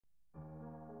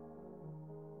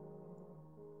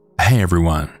Hey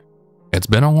everyone, it's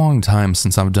been a long time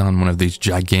since I've done one of these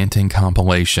gigantic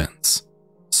compilations,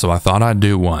 so I thought I'd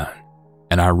do one,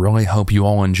 and I really hope you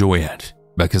all enjoy it,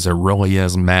 because it really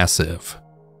is massive.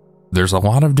 There's a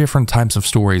lot of different types of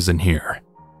stories in here,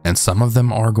 and some of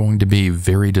them are going to be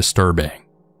very disturbing,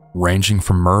 ranging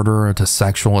from murder to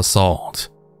sexual assault,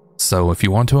 so if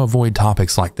you want to avoid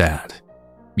topics like that,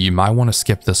 you might want to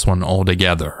skip this one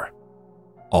altogether.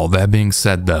 All that being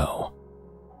said though,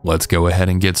 let's go ahead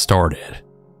and get started,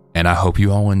 and I hope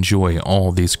you all enjoy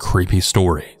all these creepy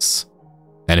stories.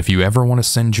 And if you ever want to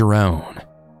send your own,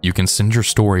 you can send your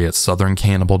story at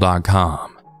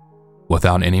southerncannibal.com.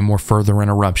 Without any more further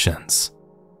interruptions,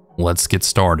 let's get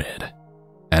started.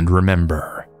 And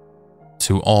remember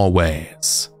to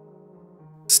always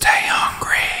stay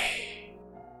hungry.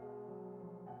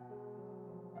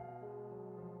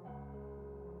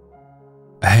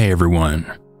 Hey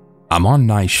everyone, I'm on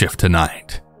night shift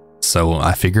tonight, so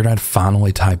I figured I'd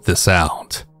finally type this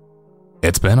out.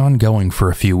 It's been ongoing for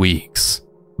a few weeks,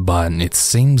 but it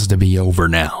seems to be over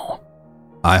now.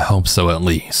 I hope so at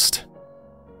least.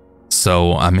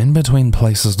 So I'm in between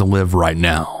places to live right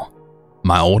now.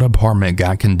 My old apartment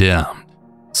got condemned,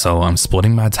 so I'm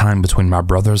splitting my time between my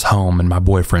brother's home and my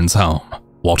boyfriend's home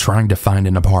while trying to find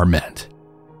an apartment.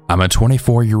 I'm a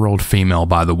 24-year-old female,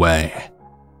 by the way.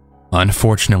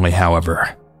 Unfortunately,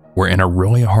 however, we're in a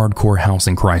really hardcore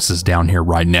housing crisis down here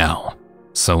right now,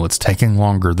 so it's taking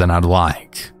longer than I'd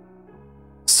like.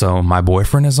 So my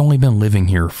boyfriend has only been living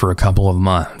here for a couple of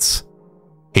months.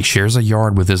 He shares a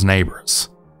yard with his neighbors,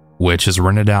 which is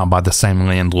rented out by the same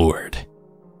landlord.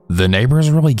 The neighbors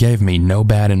really gave me no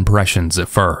bad impressions at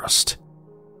first.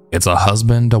 It's a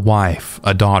husband, a wife,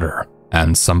 a daughter,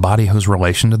 and somebody whose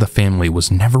relation to the family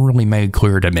was never really made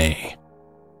clear to me.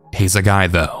 He's a guy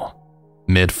though,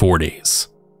 mid-40s.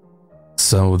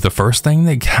 So the first thing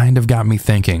that kind of got me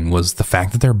thinking was the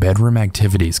fact that their bedroom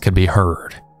activities could be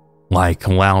heard, like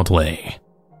loudly.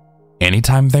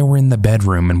 Anytime they were in the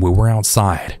bedroom and we were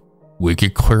outside, we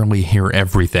could clearly hear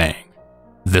everything.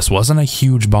 This wasn't a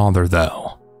huge bother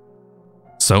though.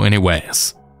 So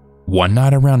anyways, one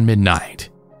night around midnight,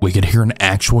 we could hear an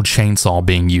actual chainsaw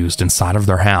being used inside of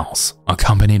their house,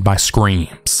 accompanied by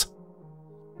screams.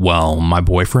 Well, my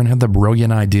boyfriend had the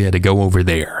brilliant idea to go over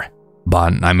there,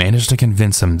 but I managed to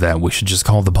convince him that we should just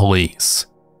call the police.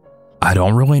 I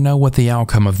don't really know what the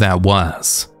outcome of that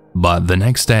was, but the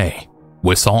next day,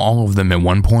 we saw all of them at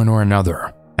one point or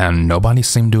another, and nobody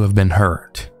seemed to have been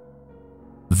hurt.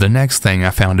 The next thing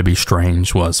I found to be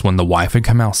strange was when the wife had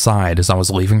come outside as I was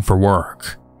leaving for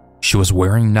work. She was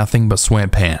wearing nothing but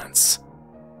sweatpants.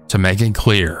 To make it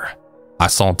clear, I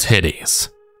saw titties.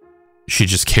 She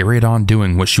just carried on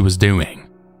doing what she was doing.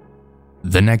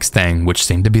 The next thing, which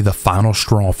seemed to be the final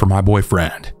straw for my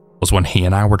boyfriend, was when he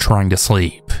and I were trying to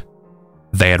sleep.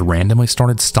 They had randomly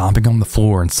started stomping on the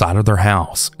floor inside of their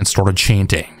house and started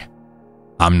chanting.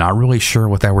 I'm not really sure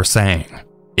what they were saying,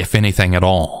 if anything at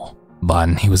all,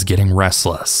 but he was getting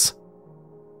restless.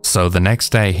 So the next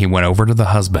day he went over to the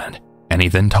husband and he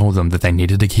then told them that they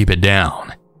needed to keep it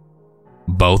down.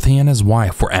 Both he and his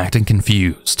wife were acting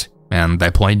confused and they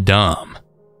played dumb.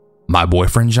 My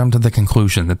boyfriend jumped to the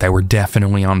conclusion that they were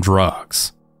definitely on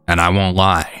drugs, and I won't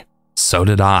lie, so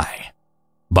did I.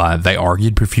 But they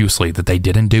argued profusely that they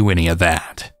didn't do any of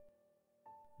that.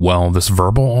 Well, this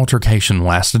verbal altercation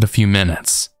lasted a few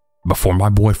minutes before my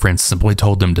boyfriend simply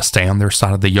told them to stay on their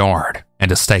side of the yard and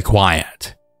to stay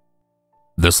quiet.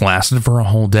 This lasted for a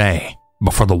whole day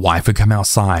before the wife had come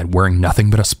outside wearing nothing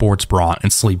but a sports bra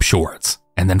and sleep shorts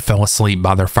and then fell asleep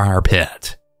by their fire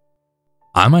pit.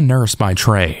 I'm a nurse by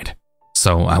trade,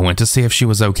 so I went to see if she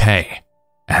was okay,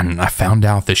 and I found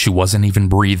out that she wasn't even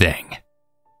breathing.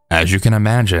 As you can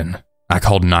imagine, I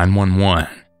called 911.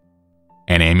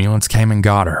 An ambulance came and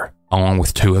got her, along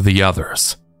with two of the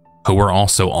others, who were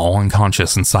also all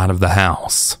unconscious inside of the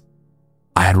house.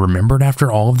 I had remembered after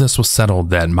all of this was settled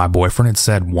that my boyfriend had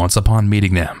said once upon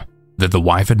meeting them that the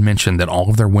wife had mentioned that all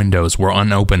of their windows were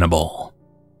unopenable.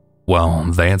 Well,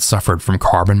 they had suffered from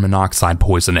carbon monoxide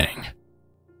poisoning.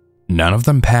 None of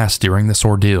them passed during this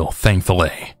ordeal,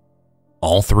 thankfully.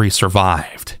 All three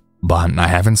survived, but I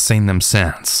haven't seen them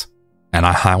since, and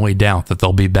I highly doubt that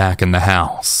they'll be back in the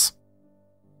house.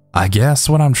 I guess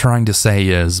what I'm trying to say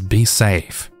is be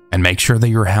safe and make sure that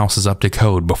your house is up to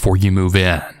code before you move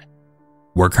in.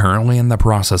 We're currently in the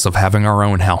process of having our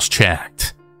own house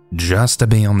checked, just to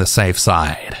be on the safe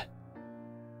side.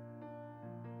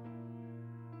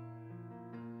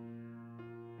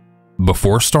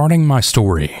 Before starting my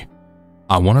story,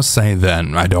 I want to say that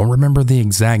I don't remember the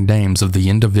exact names of the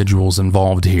individuals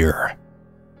involved here.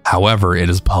 However, it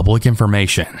is public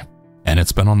information, and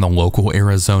it's been on the local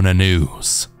Arizona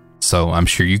news, so I'm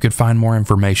sure you could find more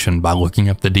information by looking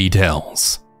up the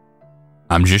details.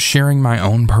 I'm just sharing my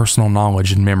own personal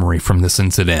knowledge and memory from this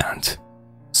incident,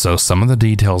 so some of the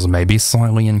details may be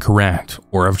slightly incorrect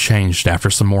or have changed after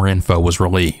some more info was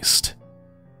released.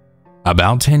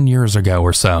 About 10 years ago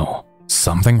or so,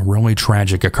 something really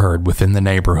tragic occurred within the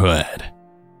neighborhood.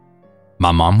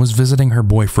 My mom was visiting her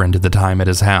boyfriend at the time at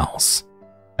his house,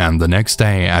 and the next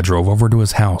day I drove over to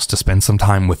his house to spend some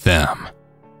time with them.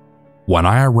 When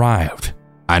I arrived,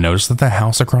 I noticed that the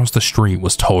house across the street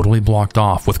was totally blocked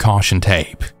off with caution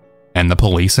tape, and the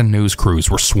police and news crews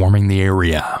were swarming the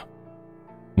area.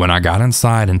 When I got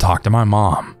inside and talked to my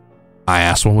mom, I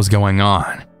asked what was going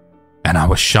on, and I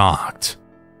was shocked.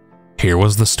 Here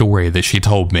was the story that she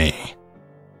told me.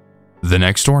 The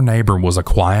next door neighbor was a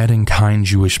quiet and kind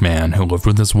Jewish man who lived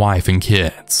with his wife and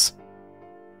kids.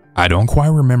 I don't quite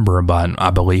remember, but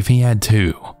I believe he had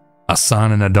two, a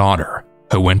son and a daughter,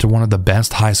 who went to one of the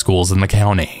best high schools in the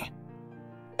county.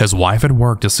 His wife had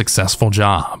worked a successful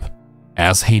job,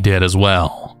 as he did as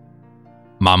well.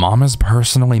 My mom has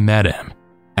personally met him,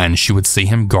 and she would see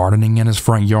him gardening in his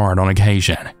front yard on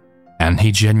occasion, and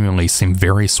he genuinely seemed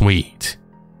very sweet.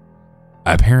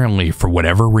 Apparently, for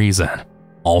whatever reason,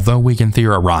 although we can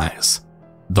theorize,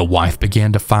 the wife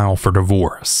began to file for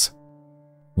divorce.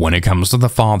 When it comes to the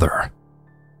father,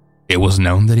 it was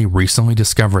known that he recently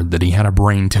discovered that he had a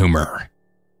brain tumor.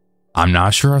 I'm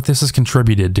not sure if this has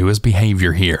contributed to his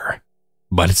behavior here,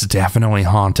 but it's definitely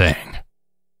haunting.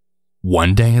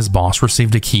 One day his boss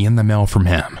received a key in the mail from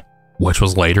him, which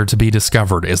was later to be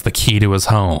discovered as the key to his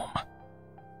home.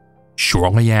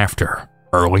 Shortly after,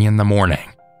 early in the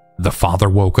morning, the father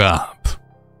woke up.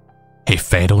 He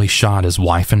fatally shot his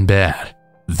wife in bed,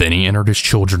 then he entered his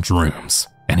children's rooms,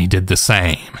 and he did the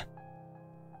same.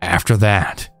 After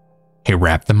that, he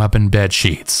wrapped them up in bed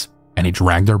sheets, and he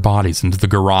dragged their bodies into the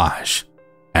garage,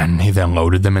 and he then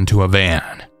loaded them into a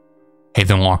van. He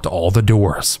then locked all the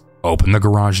doors, opened the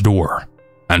garage door,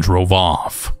 and drove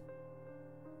off.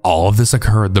 All of this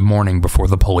occurred the morning before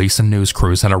the police and news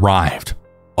crews had arrived,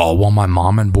 all while my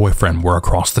mom and boyfriend were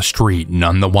across the street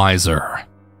none the wiser.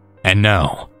 And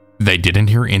no, they didn't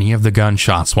hear any of the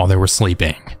gunshots while they were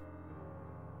sleeping.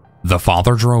 The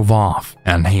father drove off,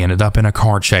 and he ended up in a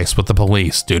car chase with the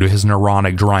police due to his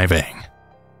neurotic driving.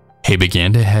 He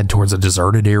began to head towards a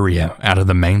deserted area out of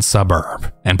the main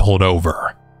suburb and pulled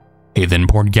over. He then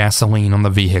poured gasoline on the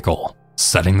vehicle,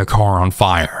 setting the car on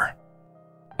fire.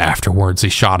 Afterwards, he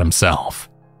shot himself,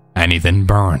 and he then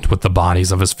burned with the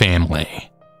bodies of his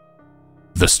family.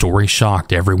 The story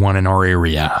shocked everyone in our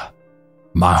area.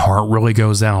 My heart really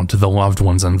goes out to the loved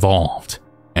ones involved,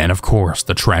 and of course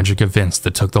the tragic events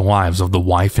that took the lives of the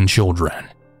wife and children.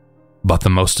 But the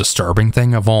most disturbing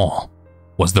thing of all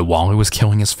was that while he was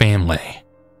killing his family,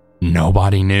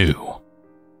 nobody knew.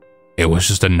 It was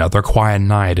just another quiet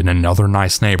night in another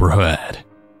nice neighborhood.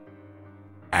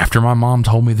 After my mom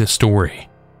told me this story,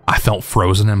 I felt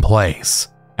frozen in place,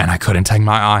 and I couldn't take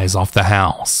my eyes off the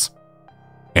house.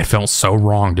 It felt so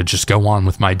wrong to just go on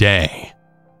with my day.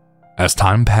 As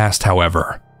time passed,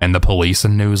 however, and the police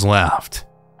and news left,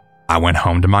 I went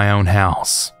home to my own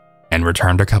house and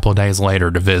returned a couple of days later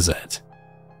to visit.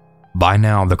 By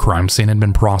now, the crime scene had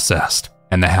been processed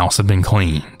and the house had been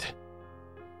cleaned.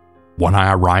 When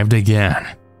I arrived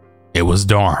again, it was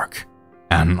dark,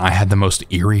 and I had the most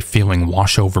eerie feeling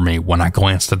wash over me when I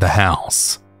glanced at the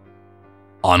house.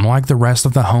 Unlike the rest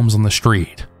of the homes on the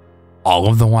street, all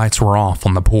of the lights were off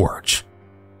on the porch,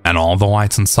 and all the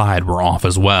lights inside were off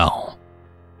as well.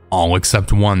 All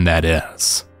except one, that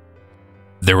is.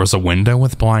 There was a window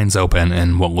with blinds open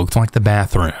in what looked like the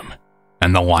bathroom,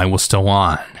 and the light was still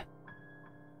on.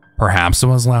 Perhaps it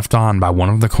was left on by one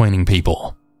of the cleaning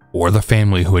people, or the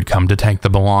family who had come to take the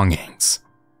belongings,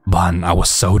 but I was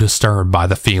so disturbed by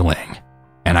the feeling,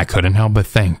 and I couldn't help but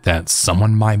think that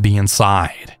someone might be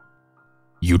inside.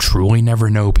 You truly never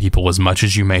know people as much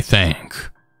as you may think.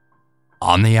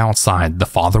 On the outside, the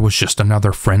father was just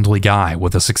another friendly guy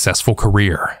with a successful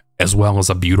career, as well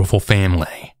as a beautiful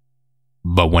family.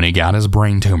 But when he got his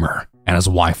brain tumor and his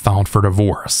wife filed for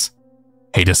divorce,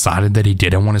 he decided that he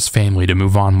didn't want his family to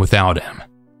move on without him.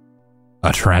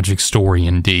 A tragic story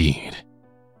indeed.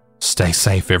 Stay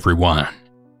safe, everyone.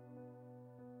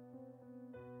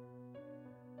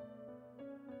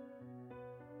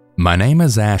 My name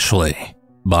is Ashley,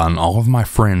 but all of my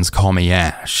friends call me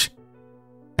Ash.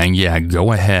 And yeah,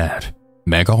 go ahead,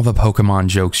 make all the Pokemon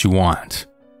jokes you want.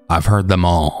 I've heard them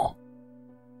all.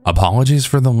 Apologies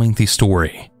for the lengthy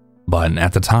story, but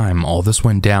at the time all this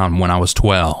went down when I was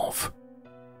 12.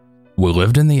 We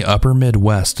lived in the upper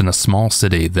Midwest in a small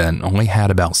city that only had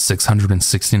about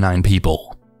 669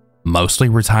 people, mostly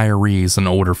retirees and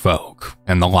older folk,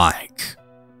 and the like.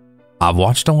 I've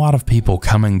watched a lot of people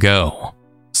come and go,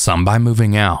 some by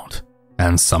moving out,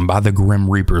 and some by the Grim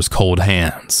Reaper's cold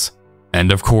hands,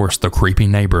 and of course the creepy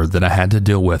neighbor that I had to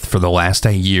deal with for the last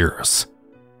 8 years.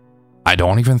 I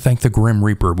don't even think the Grim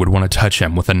Reaper would want to touch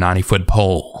him with a 90-foot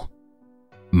pole.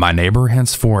 My neighbor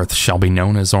henceforth shall be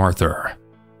known as Arthur,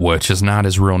 which is not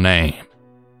his real name.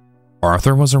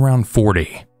 Arthur was around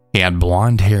 40. He had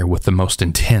blonde hair with the most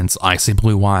intense icy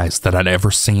blue eyes that I'd ever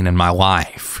seen in my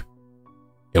life.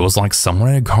 It was like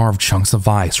someone had carved chunks of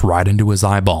ice right into his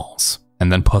eyeballs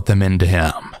and then put them into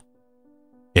him.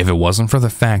 If it wasn't for the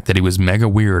fact that he was mega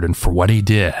weird and for what he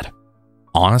did,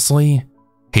 honestly,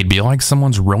 he'd be like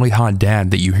someone's really hot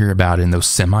dad that you hear about in those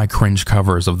semi-cringe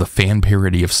covers of the fan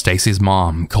parody of Stacy's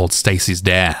mom called Stacy's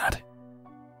Dad.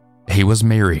 He was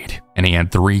married and he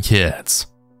had 3 kids,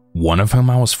 one of whom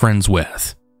I was friends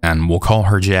with, and we'll call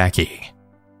her Jackie.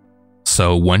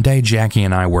 So one day Jackie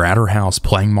and I were at her house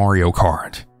playing Mario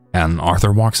Kart, and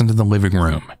Arthur walks into the living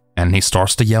room and he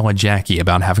starts to yell at Jackie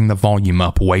about having the volume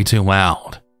up way too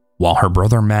loud, while her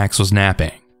brother Max was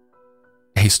napping.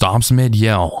 He stops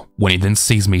mid-yell when he then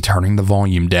sees me turning the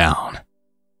volume down.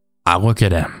 I look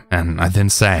at him and I then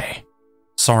say,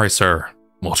 "Sorry sir,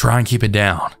 we'll try and keep it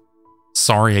down.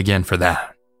 Sorry again for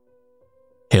that."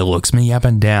 He looks me up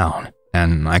and down,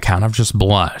 and I kind of just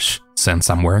blush since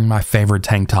I'm wearing my favorite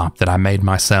tank top that I made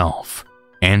myself,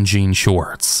 and jean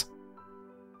shorts.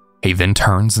 He then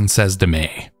turns and says to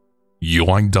me, "You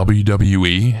like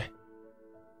WWE?"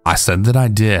 I said that I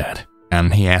did,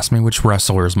 and he asked me which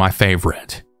wrestler is my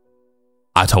favorite.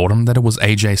 I told him that it was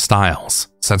AJ Styles,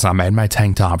 since I made my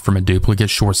tank top from a duplicate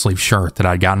short sleeve shirt that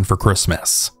I'd gotten for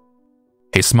Christmas.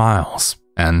 He smiles,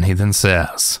 and he then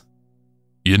says,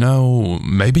 "You know,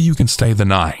 maybe you can stay the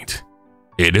night.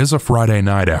 It is a Friday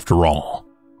night after all,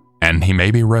 and he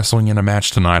may be wrestling in a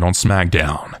match tonight on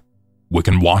SmackDown. We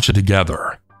can watch it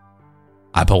together."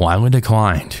 I politely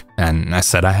declined, and I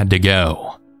said I had to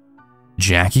go.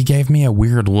 Jackie gave me a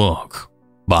weird look,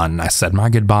 but I said my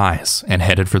goodbyes and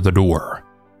headed for the door.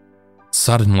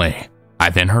 Suddenly,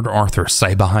 I then heard Arthur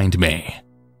say behind me,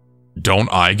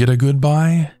 "Don't I get a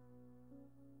goodbye?"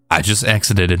 I just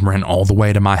exited and ran all the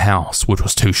way to my house, which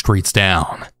was 2 streets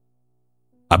down.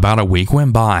 About a week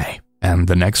went by, and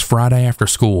the next Friday after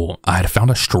school, I had found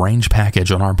a strange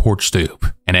package on our porch stoop,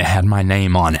 and it had my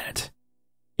name on it.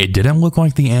 It didn't look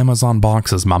like the Amazon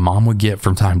boxes my mom would get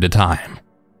from time to time.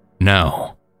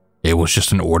 No, it was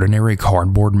just an ordinary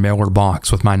cardboard mailer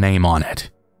box with my name on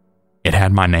it. It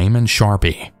had my name in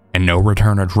Sharpie, and no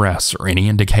return address or any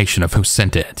indication of who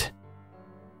sent it.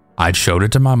 I'd showed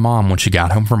it to my mom when she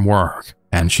got home from work,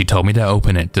 and she told me to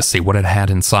open it to see what it had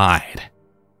inside.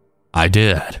 I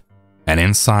did, and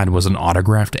inside was an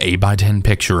autographed 8x10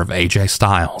 picture of AJ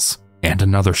Styles and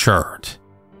another shirt.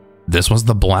 This was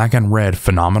the black and red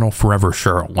Phenomenal Forever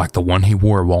shirt like the one he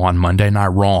wore while on Monday Night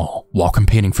Raw while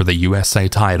competing for the USA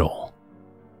title.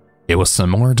 It was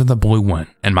similar to the blue one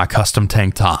in my custom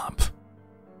tank top.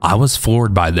 I was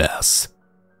floored by this.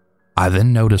 I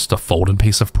then noticed a folded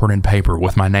piece of printed paper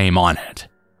with my name on it.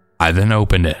 I then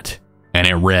opened it, and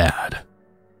it read,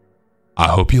 "I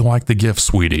hope you like the gift,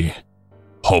 sweetie.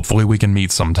 Hopefully we can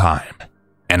meet sometime,"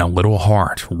 and a little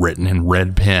heart written in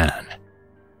red pen.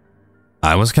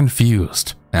 I was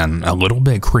confused and a little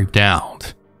bit creeped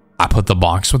out. I put the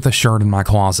box with the shirt in my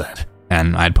closet,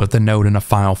 and I'd put the note in a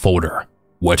file folder,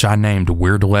 which I named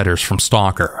Weird Letters from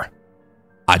Stalker.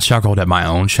 I chuckled at my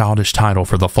own childish title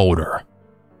for the folder,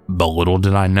 but little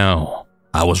did I know,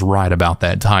 I was right about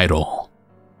that title.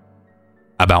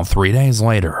 About 3 days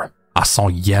later, I saw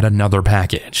yet another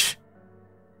package.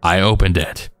 I opened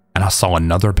it, and I saw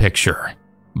another picture,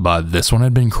 but this one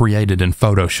had been created in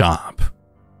Photoshop.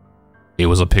 It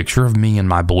was a picture of me in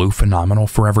my blue Phenomenal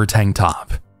Forever tank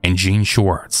top and jean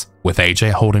shorts, with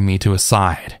AJ holding me to his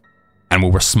side, and we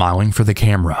were smiling for the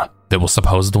camera that was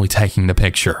supposedly taking the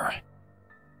picture.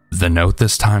 The note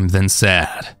this time then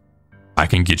said, "I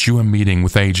can get you a meeting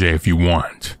with AJ if you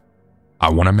want. I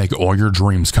want to make all your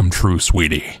dreams come true,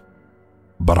 sweetie.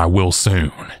 But I will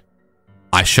soon."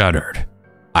 I shuddered.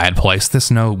 I had placed this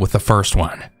note with the first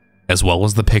one, as well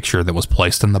as the picture that was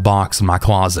placed in the box in my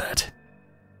closet.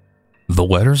 The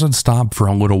letters had stopped for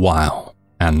a little while,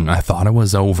 and I thought it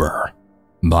was over.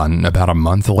 But about a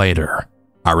month later,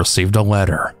 I received a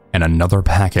letter and another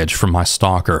package from my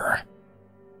stalker.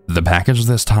 The package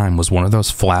this time was one of those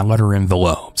flat letter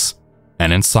envelopes,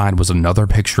 and inside was another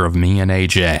picture of me and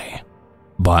AJ.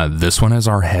 But this one has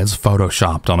our heads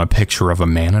photoshopped on a picture of a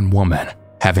man and woman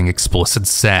having explicit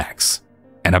sex,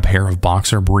 and a pair of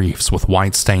boxer briefs with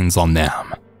white stains on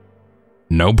them.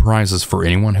 No prizes for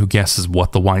anyone who guesses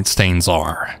what the white stains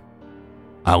are.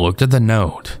 I looked at the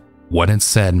note. What it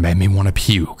said made me want to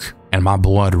puke, and my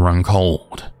blood run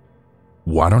cold.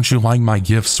 "Why don't you like my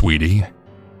gift, sweetie?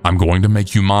 I'm going to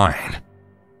make you mine.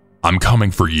 I'm coming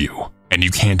for you, and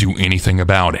you can't do anything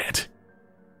about it."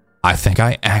 I think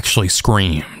I actually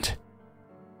screamed.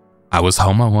 I was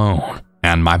home alone,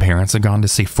 and my parents had gone to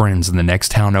see friends in the next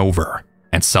town over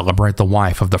and celebrate the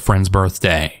wife of the friend's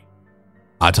birthday.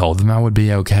 I told them I would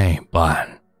be okay, but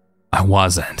I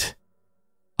wasn't.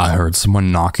 I heard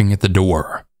someone knocking at the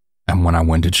door, and when I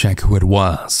went to check who it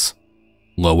was,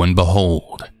 lo and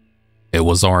behold, it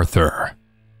was Arthur.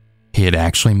 He had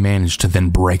actually managed to then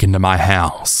break into my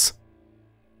house.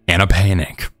 In a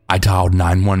panic, I dialed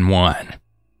 911,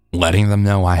 letting them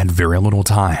know I had very little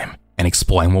time and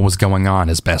explain what was going on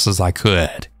as best as I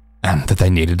could, and that they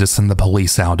needed to send the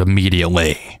police out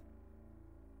immediately.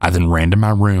 I then ran to my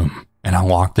room and I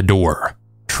locked the door,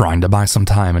 trying to buy some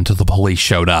time until the police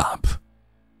showed up.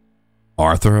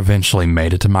 Arthur eventually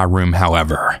made it to my room,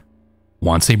 however.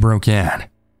 Once he broke in,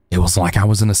 it was like I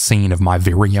was in a scene of my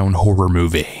very own horror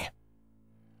movie.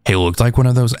 He looked like one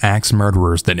of those axe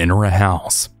murderers that enter a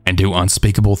house and do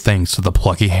unspeakable things to the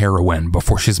plucky heroine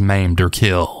before she's maimed or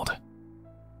killed.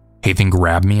 He then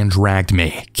grabbed me and dragged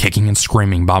me, kicking and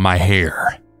screaming by my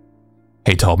hair.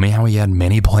 He told me how he had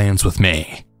many plans with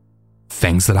me,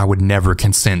 things that I would never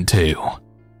consent to.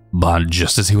 But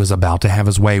just as he was about to have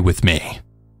his way with me,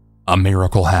 a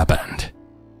miracle happened.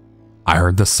 I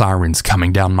heard the sirens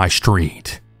coming down my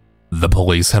street. The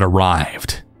police had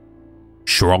arrived.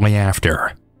 Shortly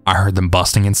after, I heard them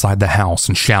busting inside the house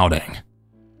and shouting,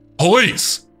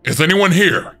 "Police! Is anyone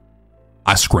here?"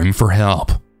 I screamed for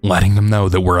help, letting them know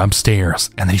that we're upstairs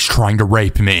and that he's trying to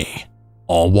rape me,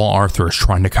 all while Arthur is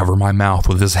trying to cover my mouth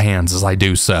with his hands as I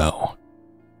do so.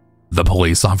 The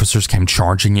police officers came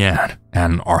charging in,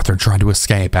 and Arthur tried to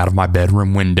escape out of my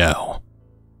bedroom window,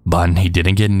 but he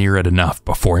didn't get near it enough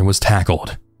before he was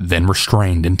tackled, then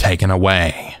restrained and taken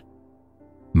away.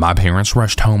 My parents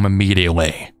rushed home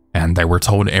immediately, and they were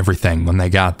told everything when they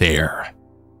got there.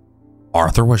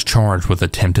 Arthur was charged with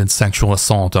attempted sexual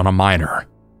assault on a minor,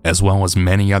 as well as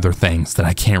many other things that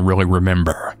I can't really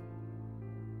remember.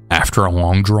 After a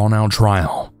long drawn-out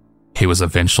trial, he was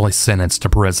eventually sentenced to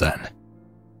prison.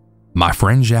 My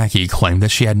friend Jackie claimed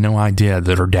that she had no idea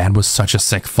that her dad was such a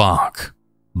sick fuck,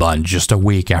 but just a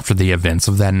week after the events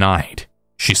of that night,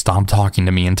 she stopped talking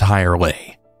to me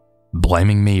entirely,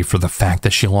 blaming me for the fact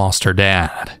that she lost her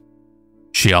dad.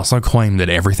 She also claimed that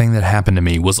everything that happened to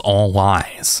me was all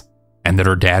lies, and that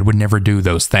her dad would never do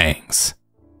those things.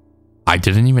 I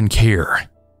didn't even care.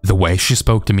 The way she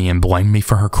spoke to me and blamed me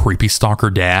for her creepy stalker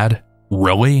dad?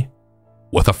 Really?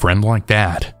 With a friend like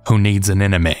that, who needs an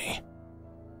enemy?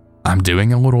 I'm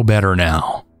doing a little better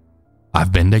now.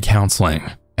 I've been to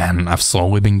counseling, and I've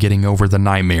slowly been getting over the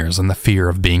nightmares and the fear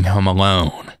of being home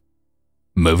alone.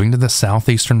 Moving to the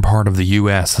southeastern part of the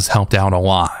US has helped out a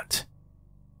lot.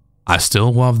 I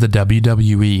still love the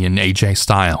WWE and AJ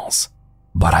Styles,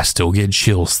 but I still get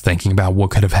chills thinking about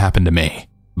what could have happened to me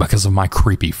because of my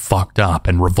creepy, fucked up,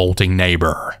 and revolting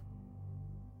neighbor.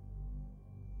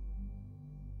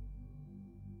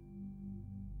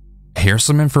 Here's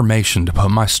some information to put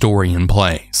my story in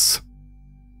place.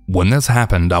 When this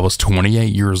happened, I was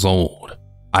 28 years old.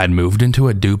 I had moved into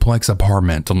a duplex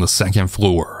apartment on the second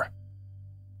floor.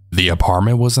 The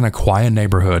apartment was in a quiet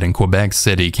neighborhood in Quebec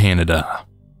City, Canada.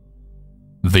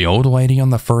 The old lady on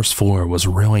the first floor was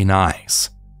really nice.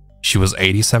 She was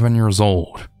 87 years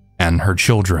old, and her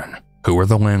children, who were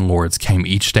the landlords, came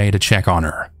each day to check on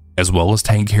her, as well as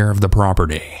take care of the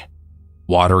property,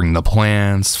 watering the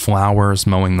plants, flowers,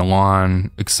 mowing the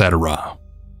lawn, etc.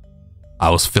 I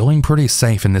was feeling pretty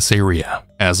safe in this area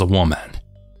as a woman.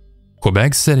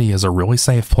 Quebec City is a really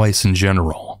safe place in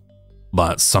general,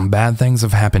 but some bad things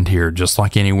have happened here just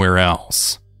like anywhere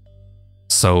else.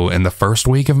 So in the first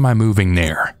week of my moving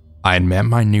there, I had met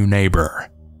my new neighbor.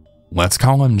 Let's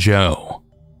call him Joe.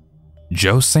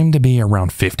 Joe seemed to be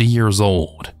around 50 years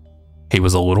old. He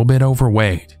was a little bit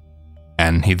overweight,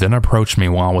 and he then approached me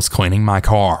while I was cleaning my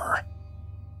car.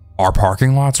 Our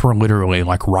parking lots were literally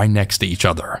like right next to each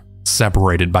other,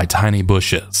 separated by tiny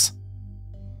bushes.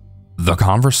 The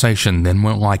conversation then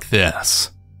went like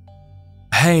this.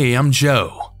 "Hey, I'm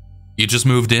Joe. You just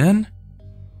moved in?"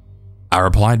 I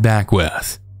replied back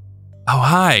with, "Oh,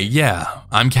 hi, yeah,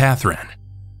 I'm Catherine.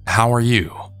 How are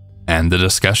you?" And the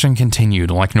discussion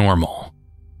continued like normal,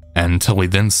 until he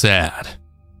then said,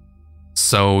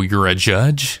 "So you're a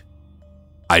judge?"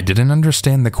 I didn't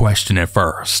understand the question at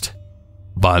first.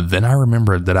 But then I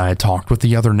remembered that I had talked with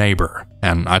the other neighbor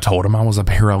and I told him I was a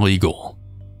paralegal.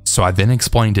 So I then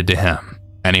explained it to him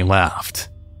and he left.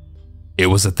 It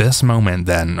was at this moment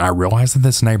that I realized that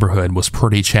this neighborhood was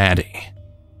pretty chatty.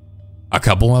 A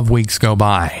couple of weeks go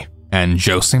by and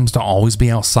Joe seems to always be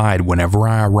outside whenever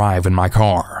I arrive in my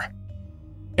car.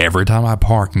 Every time I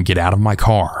park and get out of my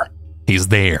car, he's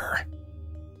there.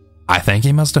 I think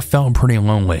he must have felt pretty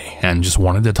lonely and just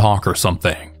wanted to talk or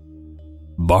something.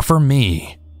 But for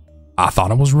me, I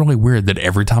thought it was really weird that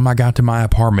every time I got to my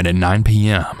apartment at 9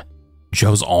 p.m.,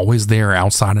 Joe's always there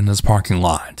outside in his parking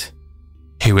lot.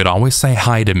 He would always say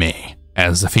hi to me,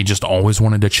 as if he just always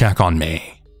wanted to check on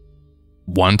me.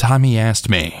 One time he asked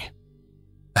me,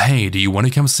 "Hey, do you want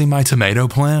to come see my tomato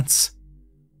plants?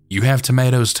 You have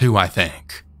tomatoes too, I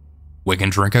think. We can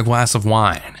drink a glass of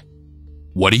wine.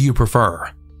 What do you prefer,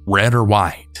 red or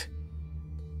white?"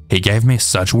 He gave me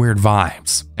such weird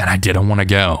vibes, and I didn't want to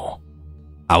go.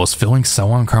 I was feeling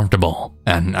so uncomfortable,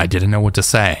 and I didn't know what to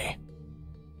say.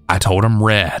 I told him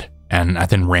red, and I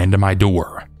then ran to my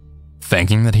door,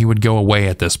 thinking that he would go away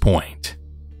at this point.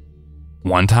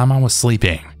 One time I was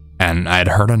sleeping, and I had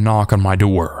heard a knock on my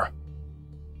door.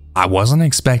 I wasn't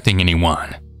expecting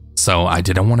anyone, so I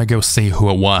didn't want to go see who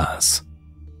it was.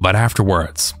 But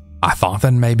afterwards, I thought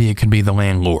that maybe it could be the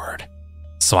landlord,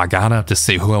 so I got up to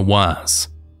see who it was.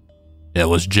 It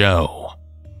was Joe.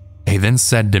 He then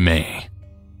said to me,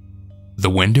 "The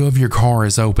window of your car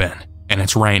is open, and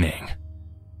it's raining."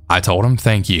 I told him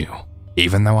thank you,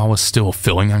 even though I was still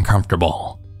feeling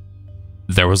uncomfortable.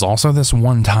 There was also this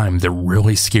one time that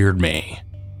really scared me.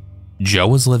 Joe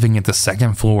was living at the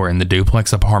second floor in the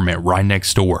duplex apartment right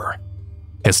next door.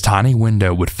 His tiny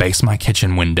window would face my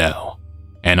kitchen window,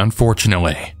 and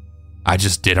unfortunately, I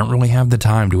just didn't really have the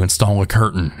time to install a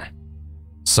curtain.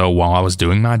 So while I was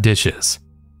doing my dishes,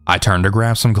 I turned to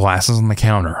grab some glasses on the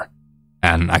counter,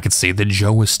 and I could see that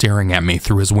Joe was staring at me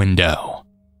through his window.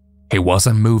 He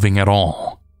wasn't moving at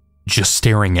all, just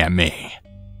staring at me.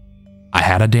 I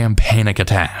had a damn panic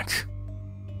attack.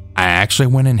 I actually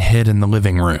went and hid in the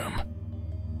living room.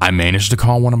 I managed to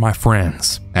call one of my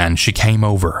friends, and she came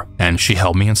over and she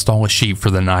helped me install a sheet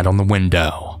for the night on the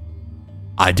window.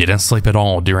 I didn't sleep at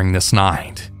all during this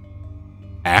night.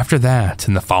 After that,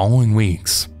 in the following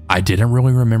weeks, I didn't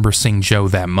really remember seeing Joe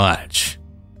that much.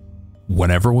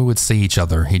 Whenever we would see each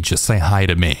other, he'd just say hi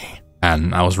to me,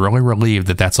 and I was really relieved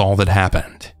that that's all that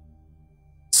happened.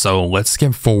 So let's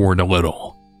skip forward a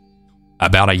little.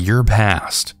 About a year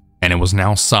passed, and it was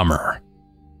now summer.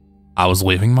 I was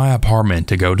leaving my apartment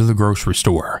to go to the grocery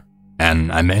store,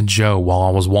 and I met Joe while I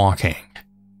was walking.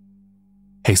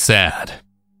 He said,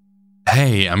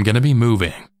 "Hey, I'm gonna be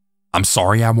moving. I'm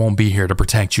sorry I won't be here to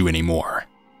protect you anymore."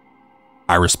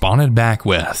 I responded back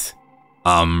with,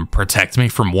 protect me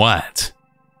from what?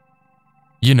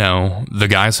 You know, the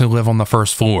guys who live on the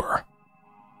first floor.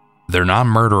 They're not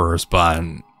murderers, but...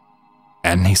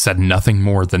 And he said nothing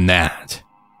more than that.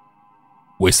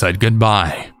 We said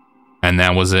goodbye, and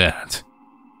that was it.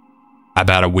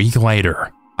 About a week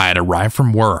later, I had arrived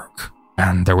from work,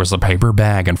 and there was a paper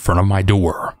bag in front of my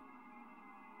door.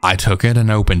 I took it and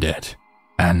opened it,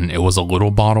 and it was a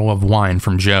little bottle of wine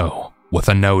from Joe with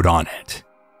a note on it.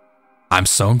 "I'm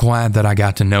so glad that I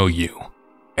got to know you.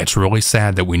 It's really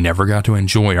sad that we never got to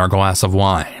enjoy our glass of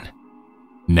wine.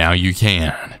 Now you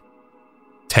can.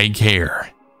 Take care."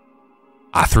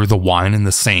 I threw the wine in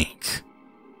the sink.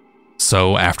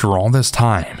 So after all this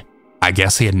time, I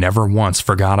guess he had never once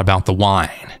forgot about the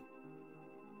wine.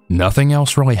 Nothing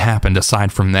else really happened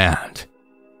aside from that.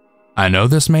 I know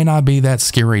this may not be that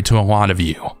scary to a lot of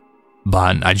you,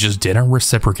 but I just didn't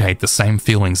reciprocate the same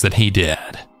feelings that he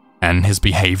did, and his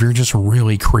behavior just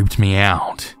really creeped me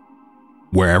out.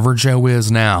 Wherever Joe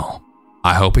is now,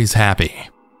 I hope he's happy,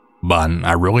 but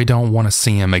I really don't want to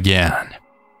see him again.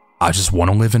 I just want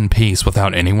to live in peace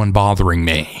without anyone bothering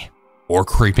me or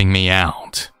creeping me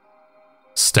out.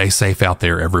 Stay safe out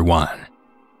there, everyone.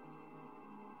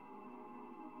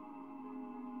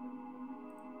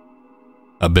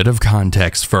 A bit of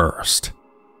context first.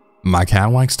 My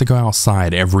cat likes to go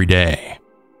outside every day.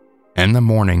 In the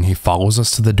morning, he follows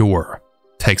us to the door,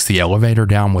 takes the elevator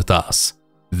down with us,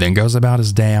 then goes about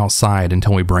his day outside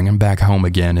until we bring him back home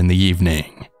again in the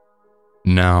evening.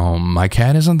 Now, my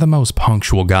cat isn't the most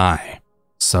punctual guy,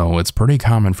 so it's pretty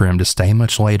common for him to stay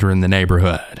much later in the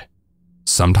neighborhood,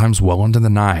 sometimes well into the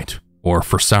night or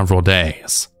for several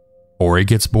days. Or he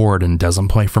gets bored and doesn't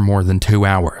play for more than 2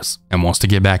 hours and wants to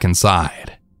get back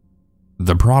inside.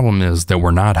 The problem is that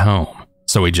we're not home,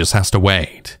 so he just has to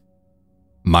wait.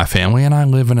 My family and I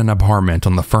live in an apartment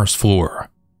on the first floor,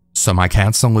 so my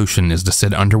cat's solution is to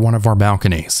sit under one of our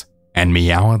balconies and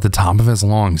meow at the top of his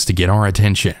lungs to get our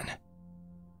attention.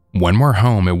 When we're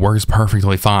home, it works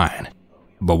perfectly fine,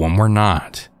 but when we're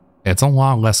not, it's a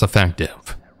lot less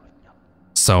effective.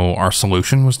 So our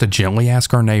solution was to gently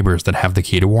ask our neighbors that have the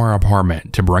key to our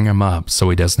apartment to bring him up so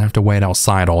he doesn't have to wait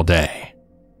outside all day.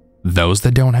 Those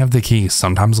that don't have the key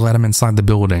sometimes let him inside the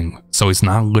building so he's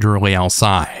not literally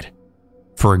outside.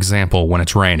 For example, when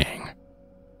it's raining.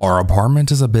 Our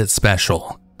apartment is a bit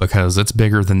special because it's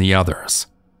bigger than the others.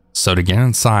 So to get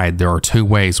inside, there are two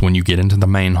ways when you get into the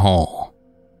main hall.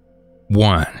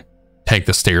 1. Take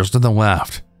the stairs to the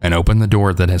left and open the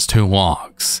door that has 2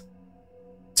 locks.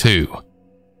 2.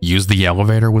 Use the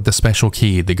elevator with the special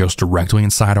key that goes directly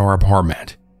inside our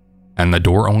apartment, and the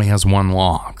door only has 1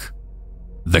 lock.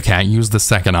 The cat used the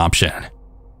second option,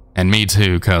 and me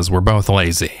too cause we're both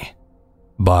lazy.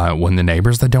 But when the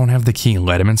neighbors that don't have the key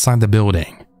let him inside the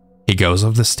building, he goes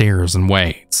up the stairs and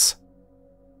waits.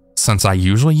 Since I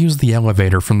usually use the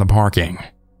elevator from the parking,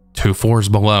 2 floors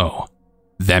below,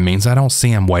 that means I don't see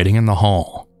him waiting in the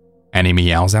hall, and he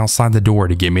meows outside the door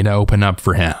to get me to open up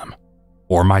for him,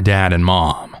 or my dad and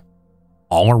mom.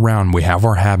 All around we have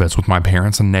our habits with my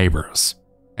parents and neighbors,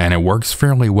 and it works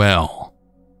fairly well.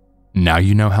 Now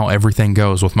you know how everything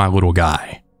goes with my little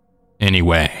guy.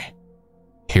 Anyway,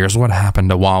 here's what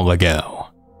happened a while ago.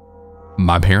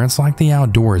 My parents like the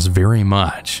outdoors very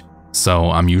much,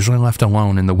 so I'm usually left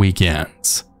alone in the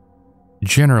weekends.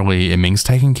 Generally, it means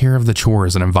taking care of the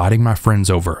chores and inviting my friends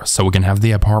over so we can have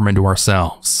the apartment to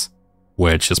ourselves,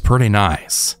 which is pretty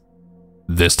nice.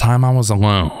 This time I was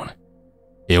alone.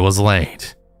 It was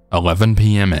late, 11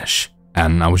 p.m.-ish,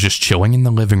 and I was just chilling in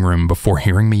the living room before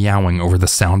hearing meowing over the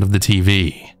sound of the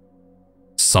TV.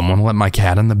 Someone let my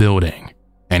cat in the building,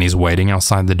 and he's waiting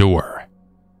outside the door.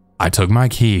 I took my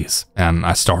keys, and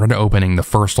I started opening the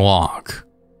first lock.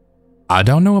 I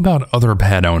don't know about other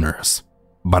pet owners,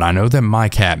 but I know that my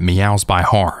cat meows by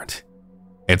heart.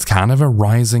 It's kind of a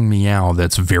rising meow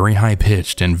that's very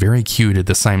high-pitched and very cute at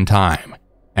the same time,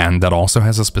 and that also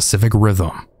has a specific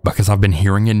rhythm because I've been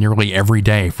hearing it nearly every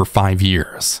day for 5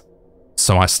 years.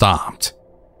 So I stopped.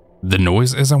 The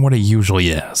noise isn't what it usually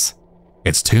is.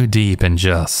 It's too deep and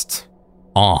just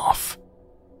off.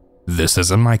 This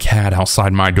isn't my cat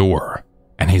outside my door,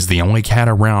 and he's the only cat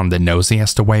around that knows he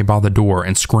has to wait by the door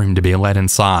and scream to be let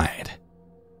inside.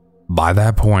 By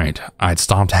that point, I'd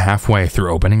stopped halfway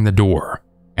through opening the door,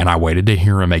 and I waited to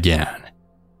hear him again,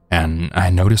 and I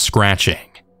noticed scratching.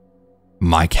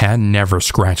 My cat never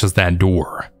scratches that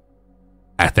door.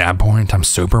 At that point, I'm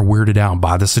super weirded out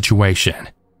by the situation,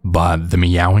 but the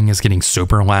meowing is getting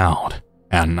super loud,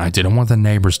 and I didn't want the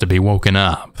neighbors to be woken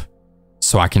up.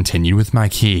 So I continued with my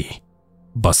key,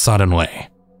 but suddenly,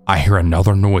 I hear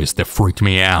another noise that freaked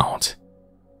me out.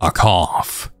 A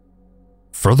cough.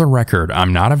 For the record,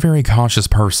 I'm not a very cautious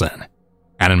person,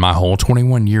 and in my whole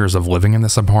 21 years of living in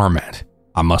this apartment,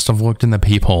 I must have looked in the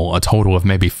peephole a total of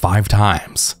maybe 5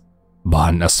 times,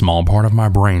 but a small part of my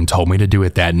brain told me to do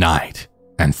it that night,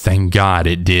 and thank God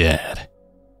it did.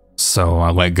 So I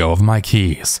let go of my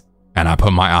keys, and I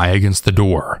put my eye against the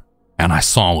door, and I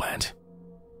saw it.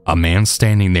 A man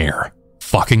standing there,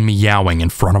 fucking meowing in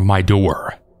front of my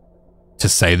door. To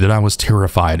say that I was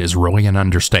terrified is really an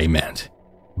understatement,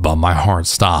 but my heart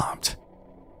stopped.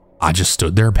 I just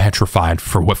stood there petrified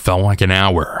for what felt like an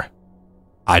hour.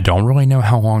 I don't really know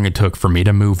how long it took for me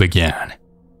to move again,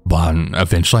 but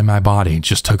eventually my body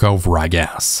just took over, I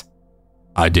guess.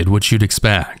 I did what you'd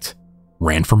expect,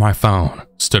 ran for my phone,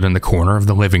 stood in the corner of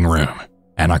the living room,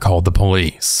 and I called the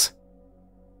police.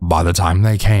 By the time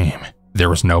they came, there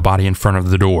was nobody in front of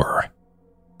the door.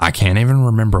 I can't even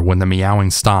remember when the meowing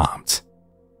stopped,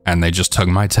 and they just took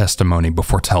my testimony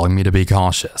before telling me to be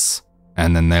cautious,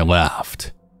 and then they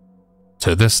left.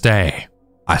 To this day,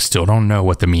 I still don't know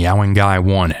what the meowing guy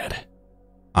wanted.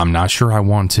 I'm not sure I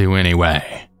want to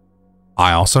anyway.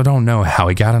 I also don't know how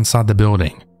he got inside the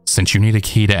building, since you need a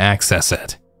key to access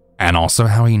it, and also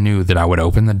how he knew that I would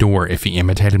open the door if he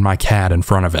imitated my cat in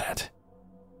front of it.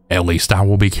 At least I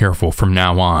will be careful from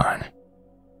now on.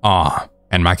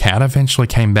 And my cat eventually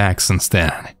came back since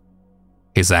then.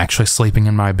 He's actually sleeping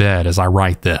in my bed as I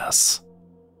write this.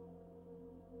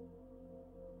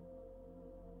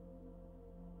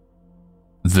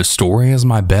 The story is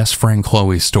my best friend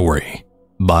Chloe's story,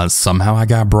 but somehow I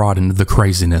got brought into the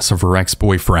craziness of her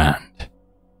ex-boyfriend.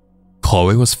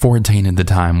 Chloe was 14 at the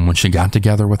time when she got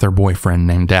together with her boyfriend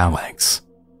named Alex.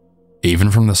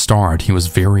 Even from the start, he was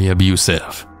very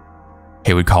abusive.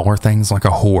 He would call her things like a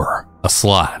whore, a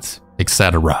slut,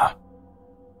 etc.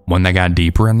 When they got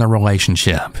deeper in their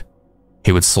relationship,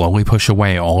 he would slowly push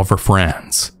away all of her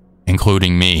friends,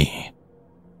 including me.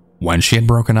 When she had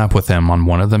broken up with him on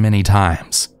one of the many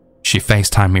times, she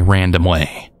FaceTimed me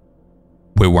randomly.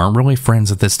 We weren't really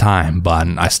friends at this time, but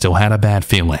I still had a bad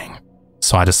feeling,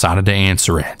 so I decided to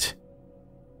answer it.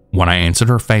 When I answered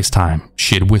her FaceTime,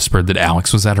 she had whispered that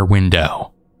Alex was at her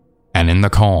window, and in the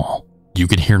call, you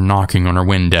could hear knocking on her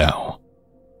window.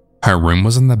 Her room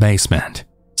was in the basement,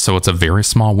 so it's a very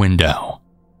small window.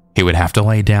 He would have to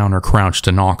lay down or crouch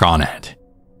to knock on it.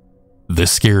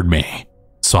 This scared me,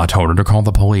 so I told her to call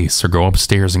the police or go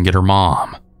upstairs and get her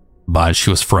mom, but she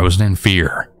was frozen in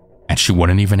fear, and she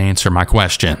wouldn't even answer my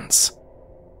questions.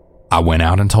 I went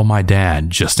out and told my dad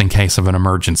just in case of an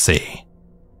emergency.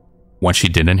 When she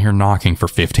didn't hear knocking for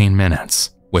 15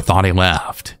 minutes, we thought he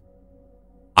left.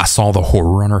 I saw the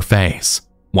horror on her face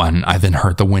when I then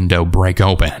heard the window break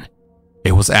open.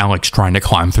 It was Alex trying to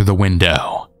climb through the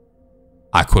window.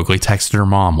 I quickly texted her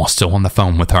mom while still on the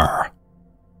phone with her.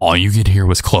 All you could hear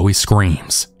was Chloe's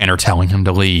screams and her telling him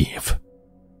to leave.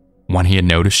 When he had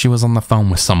noticed she was on the phone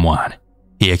with someone,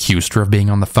 he accused her of being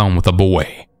on the phone with a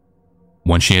boy.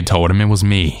 When she had told him it was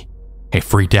me, he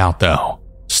freaked out though,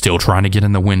 still trying to get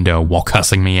in the window while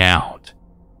cussing me out.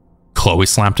 Chloe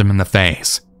slapped him in the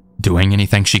face, doing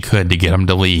anything she could to get him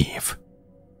to leave.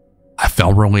 I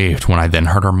felt relieved when I then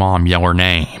heard her mom yell her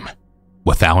name,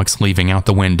 with Alex leaving out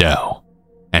the window,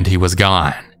 and he was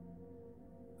gone.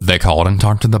 They called and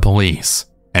talked to the police,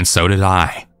 and so did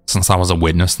I, since I was a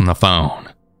witness on the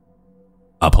phone.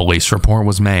 A police report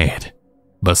was made,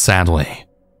 but sadly,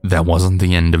 that wasn't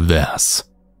the end of this.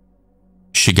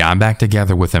 She got back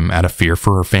together with him out of fear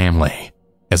for her family,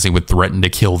 as he would threaten to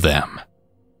kill them.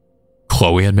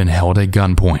 Chloe had been held at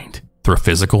gunpoint through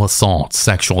physical assault,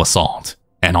 sexual assault,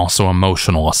 and also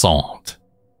emotional assault.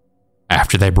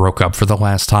 After they broke up for the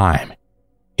last time,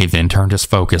 he then turned his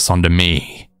focus onto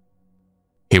me.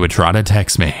 He would try to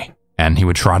text me, and he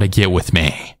would try to get with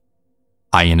me.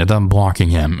 I ended up blocking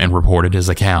him and reported his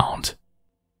account.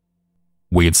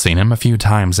 We had seen him a few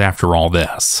times after all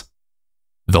this.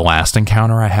 The last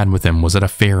encounter I had with him was at a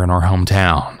fair in our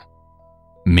hometown.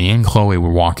 Me and Chloe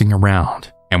were walking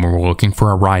around and we were looking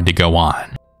for a ride to go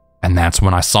on, and that's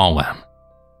when I saw him.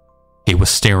 He was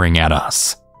staring at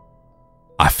us.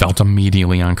 I felt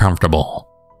immediately uncomfortable,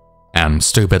 and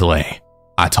stupidly,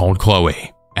 I told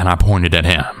Chloe and I pointed at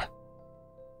him.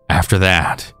 After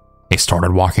that, he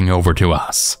started walking over to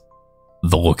us.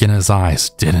 The look in his eyes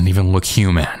didn't even look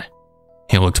human.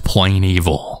 He looked plain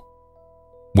evil.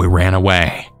 We ran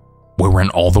away. We ran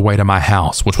all the way to my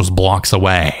house, which was blocks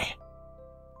away.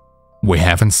 We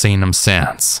haven't seen him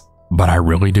since, but I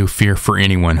really do fear for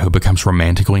anyone who becomes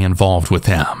romantically involved with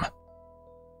him.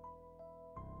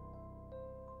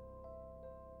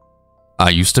 I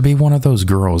used to be one of those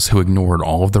girls who ignored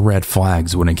all of the red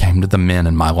flags when it came to the men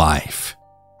in my life.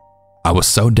 I was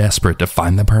so desperate to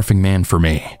find the perfect man for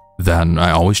me that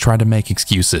I always tried to make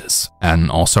excuses and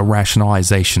also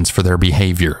rationalizations for their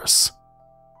behaviors.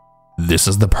 This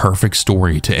is the perfect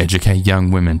story to educate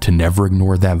young women to never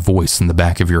ignore that voice in the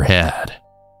back of your head,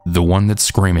 the one that's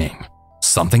screaming,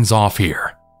 "Something's off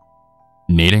here."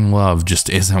 Needing love just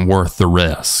isn't worth the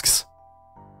risks.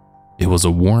 It was a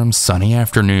warm, sunny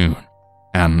afternoon,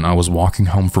 and I was walking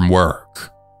home from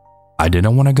work. I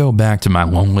didn't want to go back to my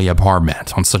lonely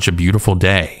apartment on such a beautiful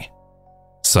day.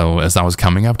 So as I was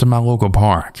coming up to my local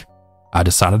park, I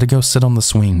decided to go sit on the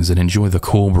swings and enjoy the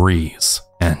cool breeze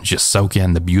and just soak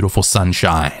in the beautiful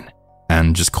sunshine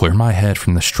and just clear my head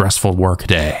from the stressful work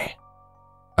day.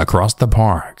 Across the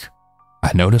park,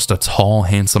 I noticed a tall,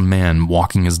 handsome man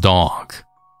walking his dog.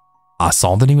 I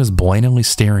saw that he was blatantly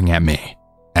staring at me,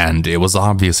 and it was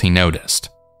obvious he noticed.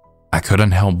 I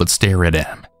couldn't help but stare at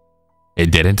him.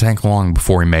 It didn't take long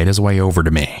before he made his way over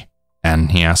to me,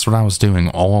 and he asked what I was doing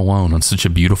all alone on such a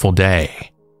beautiful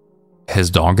day. His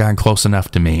dog got close enough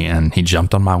to me and he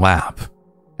jumped on my lap,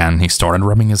 and he started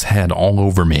rubbing his head all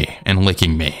over me and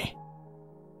licking me.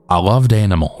 I loved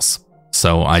animals,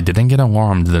 so I didn't get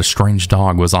alarmed that a strange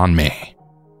dog was on me.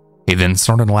 He then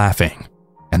started laughing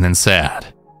and then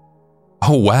said,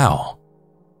 "Oh wow,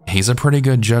 he's a pretty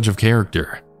good judge of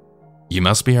character. You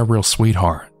must be a real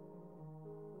sweetheart."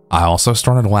 I also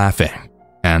started laughing,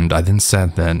 and I then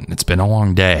said that it's been a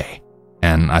long day,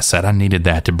 and I said I needed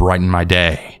that to brighten my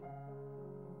day.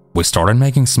 We started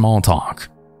making small talk,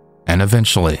 and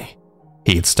eventually,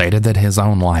 he had stated that his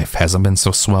own life hasn't been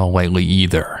so swell lately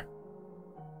either.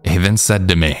 He then said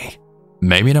to me,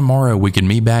 "Maybe tomorrow we can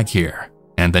meet back here,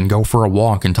 and then go for a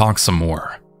walk and talk some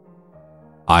more."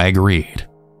 I agreed,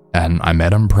 and I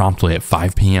met him promptly at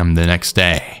 5 p.m. the next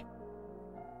day.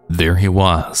 There he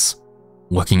was,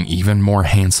 looking even more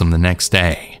handsome the next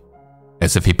day,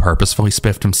 as if he purposefully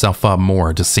spiffed himself up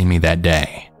more to see me that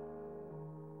day.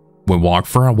 We walked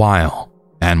for a while,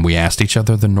 and we asked each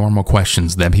other the normal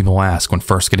questions that people ask when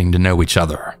first getting to know each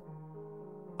other.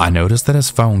 I noticed that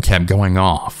his phone kept going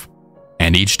off,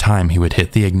 and each time he would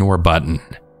hit the ignore button.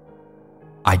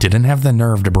 I didn't have the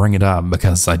nerve to bring it up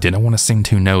because I didn't want to seem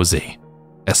too nosy,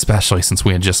 especially since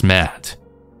we had just met,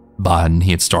 but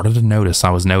he had started to notice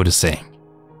I was noticing.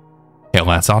 He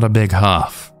lets out a big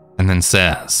huff and then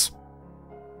says,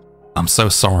 "I'm so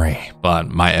sorry, but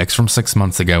my ex from 6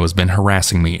 months ago has been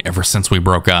harassing me ever since we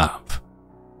broke up.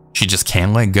 She just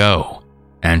can't let go,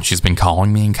 and she's been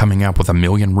calling me and coming up with a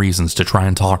million reasons to try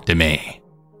and talk to me."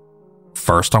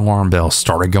 First alarm bells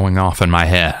started going off in my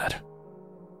head.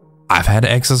 I've had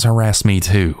exes harass me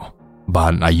too,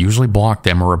 but I usually blocked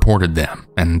them or reported them,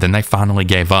 and then they finally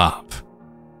gave up.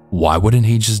 Why wouldn't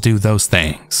he just do those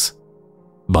things?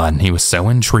 But he was so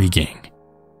intriguing,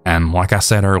 and like I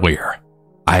said earlier,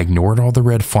 I ignored all the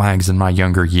red flags in my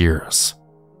younger years.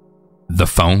 The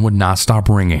phone would not stop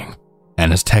ringing,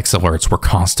 and his text alerts were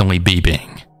constantly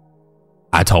beeping.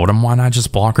 I told him why not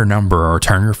just block her number or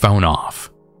turn your phone off,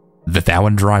 that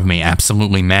would drive me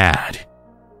absolutely mad.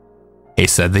 He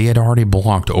said that he had already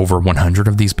blocked over 100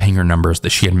 of these pinger numbers that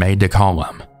she had made to call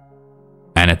him,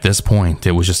 and at this point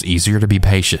it was just easier to be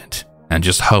patient and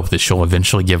just hope that she'll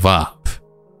eventually give up.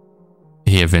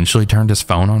 He eventually turned his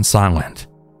phone on silent,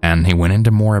 and he went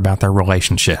into more about their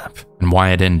relationship and why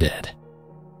it ended.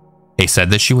 He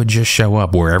said that she would just show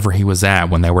up wherever he was at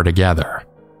when they were together.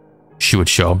 She would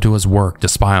show up to his work to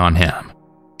spy on him.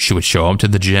 She would show up to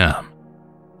the gym.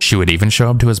 She would even show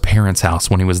up to his parents' house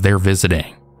when he was there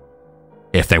visiting.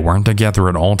 If they weren't together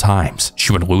at all times,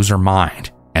 she would lose her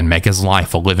mind and make his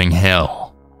life a living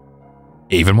hell.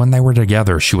 Even when they were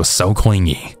together, she was so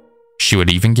clingy. She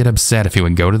would even get upset if he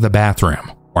would go to the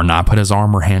bathroom or not put his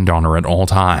arm or hand on her at all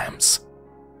times.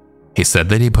 He said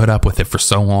that he put up with it for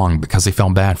so long because he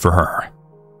felt bad for her,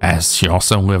 as she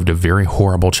also lived a very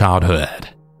horrible childhood.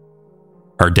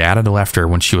 Her dad had left her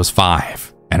when she was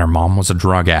 5, and her mom was a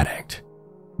drug addict.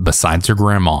 Besides her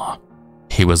grandma,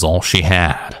 he was all she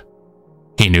had.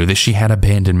 He knew that she had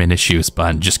abandonment issues,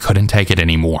 but just couldn't take it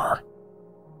anymore.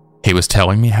 He was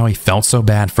telling me how he felt so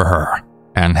bad for her,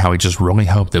 and how he just really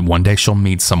hoped that one day she'll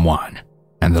meet someone,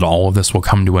 and that all of this will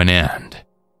come to an end.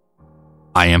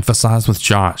 I emphasized with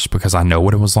Josh because I know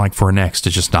what it was like for an ex to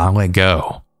just not let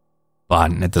go,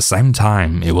 but at the same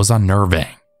time, it was unnerving.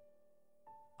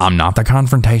 I'm not the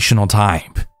confrontational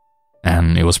type,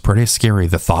 and it was pretty scary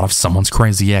the thought of someone's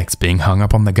crazy ex being hung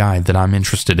up on the guy that I'm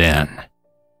interested in.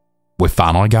 We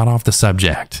finally got off the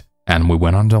subject, and we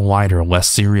went on to lighter, less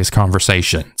serious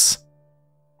conversations.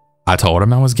 I told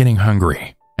him I was getting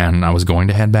hungry, and I was going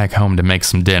to head back home to make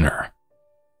some dinner.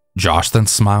 Josh then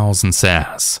smiles and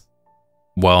says,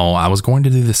 "Well, I was going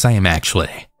to do the same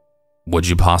actually. Would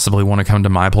you possibly want to come to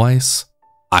my place?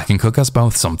 I can cook us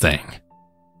both something."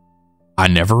 I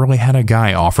never really had a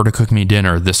guy offer to cook me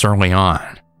dinner this early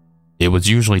on. It would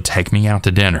usually take me out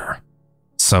to dinner,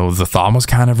 so the thought was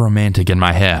kind of romantic in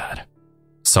my head.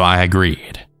 So I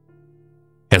agreed.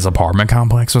 His apartment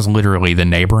complex was literally the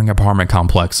neighboring apartment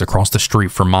complex across the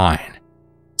street from mine,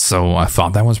 so I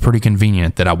thought that was pretty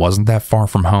convenient that I wasn't that far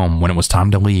from home when it was time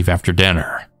to leave after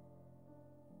dinner.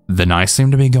 The night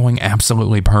seemed to be going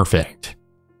absolutely perfect.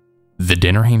 The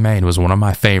dinner he made was one of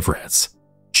my favorites,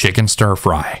 chicken stir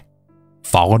fry,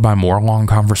 followed by more long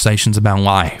conversations about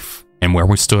life and where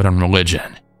we stood on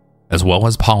religion, as well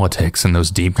as politics and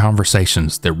those deep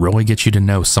conversations that really get you to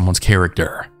know someone's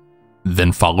character,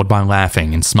 then followed by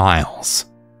laughing and smiles.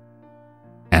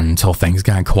 Until things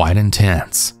got quite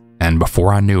intense, and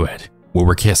before I knew it, we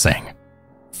were kissing,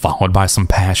 followed by some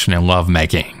passionate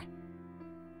lovemaking.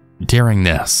 During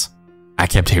this, I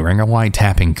kept hearing a light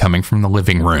tapping coming from the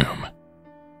living room.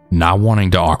 Not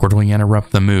wanting to awkwardly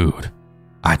interrupt the mood,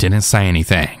 I didn't say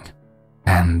anything,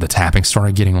 and the tapping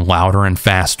started getting louder and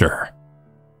faster.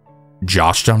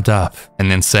 Josh jumped up and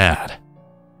then said,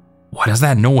 "What is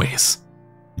that noise?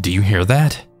 Do you hear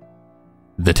that?"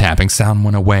 The tapping sound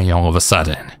went away all of a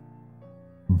sudden.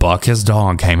 Buck, his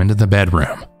dog, came into the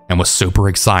bedroom and was super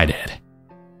excited.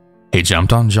 He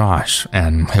jumped on Josh,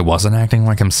 and he wasn't acting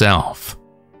like himself.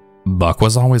 Buck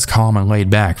was always calm and laid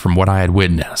back from what I had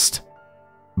witnessed.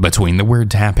 Between the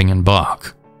weird tapping and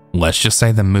Buck, let's just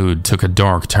say the mood took a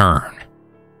dark turn.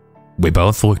 We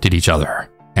both looked at each other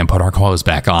and put our clothes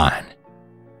back on.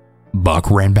 Buck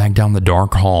ran back down the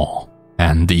dark hall,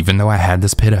 and even though I had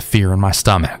this pit of fear in my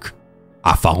stomach,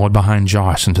 I followed behind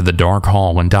Josh into the dark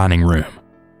hall and dining room,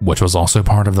 which was also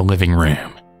part of the living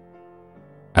room.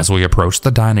 As we approached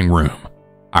the dining room,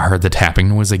 I heard the tapping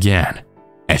noise again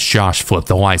as Josh flipped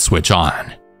the light switch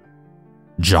on.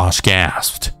 Josh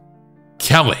gasped,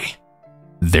 "Kelly!"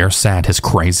 There sat his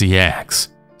crazy ex,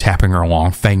 tapping her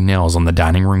long fake nails on the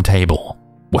dining room table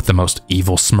with the most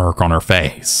evil smirk on her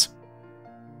face.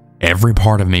 Every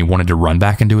part of me wanted to run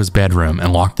back into his bedroom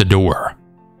and lock the door,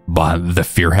 but the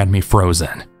fear had me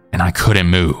frozen and I couldn't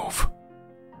move.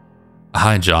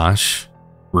 "Hi, Josh.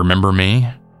 Remember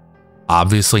me?"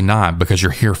 "Obviously not, because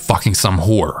you're here fucking some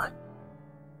whore."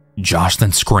 Josh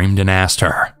then screamed and asked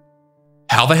her,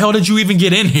 "How the hell did you even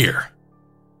get in here?"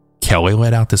 Kelly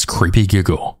let out this creepy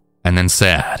giggle and then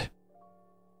said,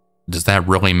 "Does that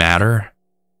really matter?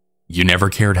 You never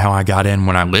cared how I got in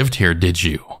when I lived here, did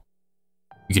you?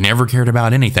 You never cared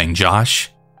about anything, Josh.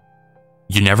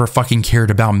 You never fucking cared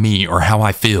about me or how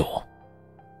I feel.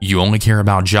 You only care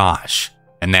about Josh,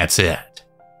 and that's it.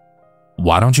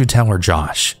 Why don't you tell her,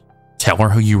 Josh? Tell her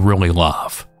who you really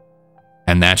love.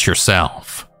 And that's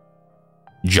yourself."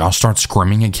 Josh starts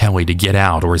screaming at Kelly to get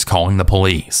out or he's calling the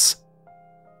police.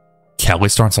 Kelly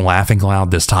starts laughing loud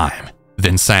this time,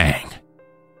 then saying,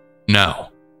 "No,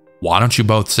 why don't you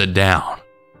both sit down?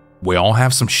 We all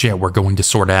have some shit we're going to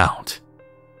sort out."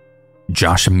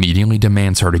 Josh immediately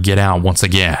demands her to get out once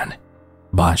again,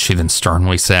 but she then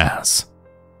sternly says,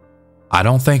 "I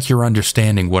don't think you're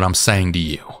understanding what I'm saying to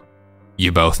you.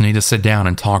 You both need to sit down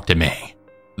and talk to me.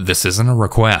 This isn't a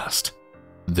request.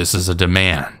 This is a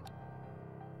demand."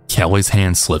 Kelly's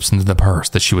hand slips into the purse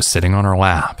that she was sitting on her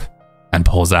lap and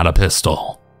pulls out a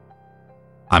pistol.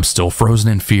 I'm still frozen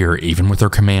in fear even with her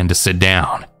command to sit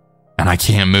down, and I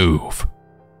can't move.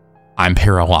 I'm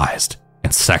paralyzed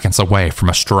and seconds away from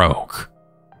a stroke.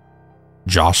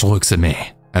 Josh looks at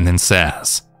me and then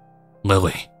says,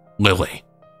 Lily,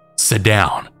 sit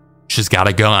down. She's got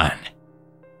a gun."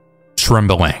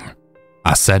 Trembling,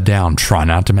 I sat down, trying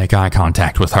not to make eye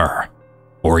contact with her,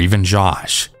 or even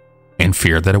Josh, in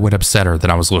fear that it would upset her that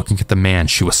I was looking at the man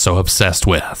she was so obsessed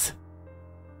with.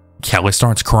 Kelly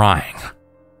starts crying.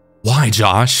 "Why,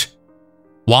 Josh?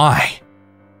 Why?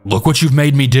 Look what you've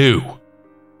made me do.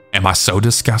 Am I so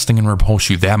disgusting and repulse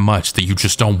you that much that you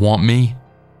just don't want me?"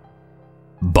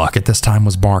 Buck at this time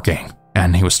was barking,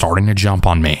 and he was starting to jump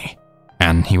on me,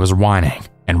 and he was whining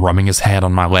and rubbing his head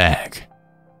on my leg.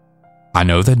 I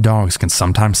know that dogs can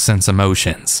sometimes sense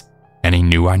emotions, and he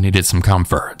knew I needed some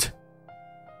comfort.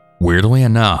 Weirdly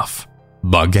enough,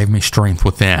 Buck gave me strength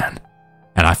within,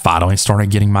 and I finally started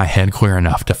getting my head clear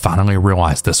enough to finally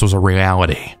realize this was a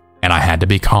reality, and I had to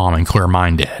be calm and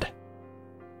clear-minded.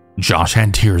 Josh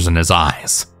had tears in his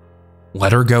eyes.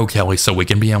 "Let her go, Kelly, so we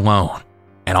can be alone,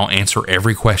 and I'll answer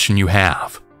every question you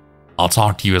have. I'll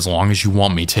talk to you as long as you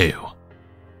want me to."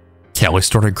 Kelly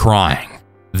started crying,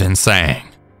 then saying,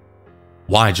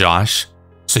 "Why, Josh?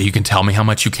 So you can tell me how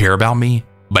much you care about me,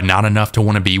 but not enough to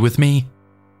want to be with me?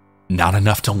 Not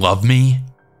enough to love me?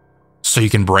 So you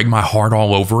can break my heart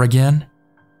all over again?"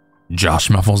 Josh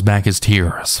muffles back his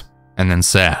tears and then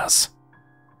says,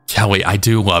 "Kelly, I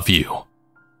do love you.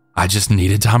 I just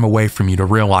needed time away from you to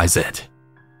realize it.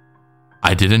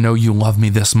 I didn't know you loved me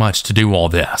this much to do all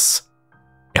this.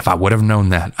 If I would have known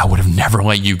that, I would have never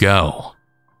let you go."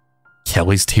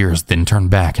 Kelly's tears then turned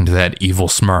back into that evil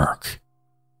smirk.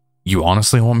 "You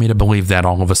honestly want me to believe that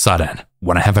all of a sudden,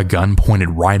 when I have a gun pointed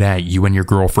right at you and your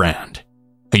girlfriend,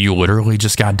 who you literally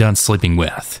just got done sleeping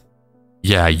with?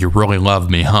 Yeah, you really love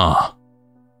me, huh?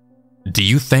 Do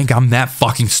you think I'm that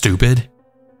fucking stupid?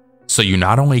 So you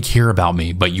not only care about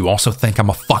me, but you also think I'm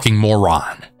a fucking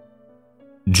moron."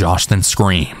 Josh then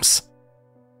screams,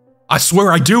 "I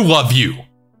swear I do love you.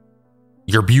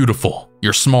 You're beautiful,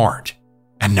 you're smart,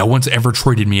 and no one's ever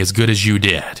treated me as good as you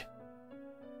did."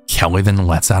 Kelly then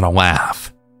lets out a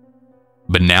laugh.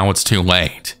 "But now it's too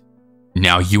late.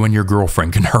 Now you and your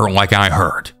girlfriend can hurt like I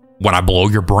hurt when I blow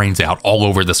your brains out all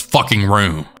over this fucking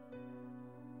room."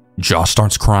 Josh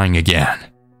starts crying again.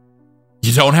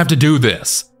 "You don't have to do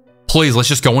this. Please, let's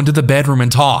just go into the bedroom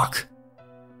and talk.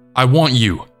 I want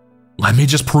you. Let me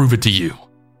just prove it to you."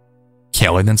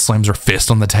 Kelly then slams her fist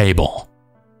on the table.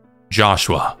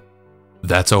 "Joshua,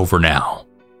 that's over now.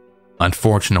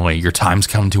 Unfortunately, your time's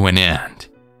come to an end."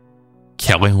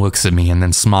 Kelly looks at me and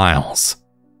then smiles.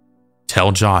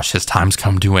 "Tell Josh his time's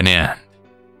come to an end."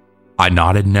 I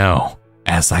nodded no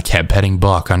as I kept petting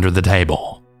Buck under the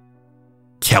table.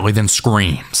 Kelly then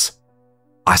screams,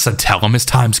 "I said tell him his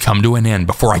time's come to an end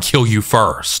before I kill you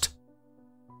first."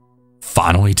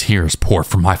 Finally, tears pour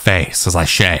from my face as I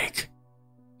shake.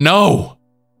 "No,"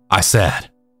 I said.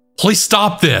 "Please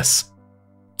stop this."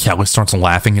 Kelly starts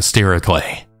laughing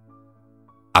hysterically.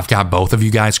 "I've got both of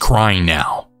you guys crying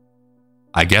now.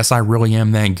 I guess I really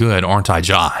am that good, aren't I,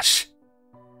 Josh?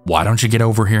 Why don't you get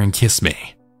over here and kiss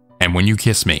me? And when you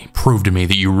kiss me, prove to me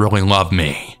that you really love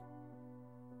me."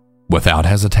 Without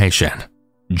hesitation,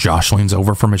 Josh leans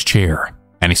over from his chair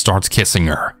and he starts kissing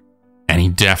her, and he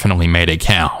definitely made it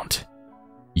count.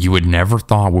 You would never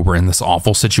thought we were in this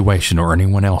awful situation or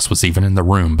anyone else was even in the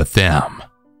room but them.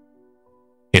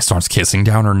 He starts kissing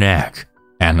down her neck,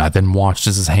 and I then watched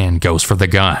as his hand goes for the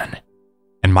gun,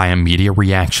 and my immediate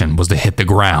reaction was to hit the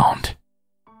ground.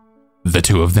 The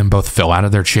two of them both fell out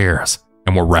of their chairs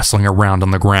and were wrestling around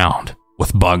on the ground,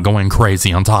 with Buck going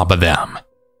crazy on top of them.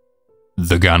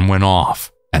 The gun went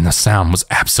off, and the sound was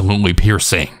absolutely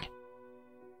piercing.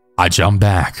 I jumped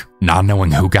back, not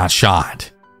knowing who got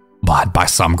shot, but by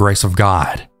some grace of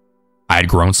God, I had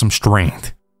grown some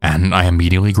strength, and I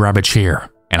immediately grabbed a chair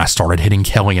and I started hitting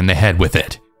Kelly in the head with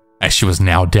it, as she was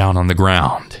now down on the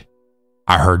ground.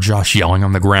 I heard Josh yelling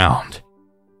on the ground,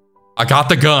 "I got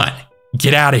the gun!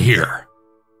 Get out of here!"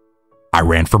 I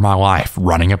ran for my life,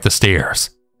 running up the stairs,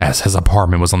 as his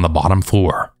apartment was on the bottom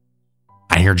floor.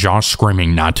 I hear Josh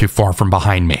screaming not too far from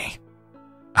behind me,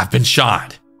 "I've been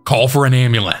shot! Call for an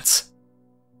ambulance!"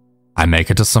 I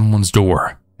make it to someone's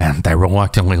door, and they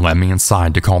reluctantly let me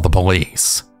inside to call the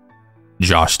police.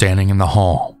 Josh standing in the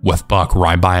hall with Buck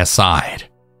right by his side.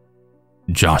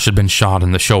 Josh had been shot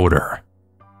in the shoulder.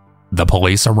 The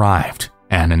police arrived,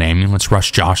 and an ambulance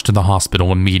rushed Josh to the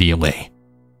hospital immediately.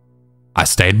 I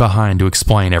stayed behind to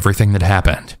explain everything that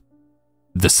happened.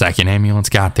 The second ambulance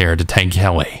got there to take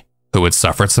Kelly, who had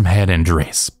suffered some head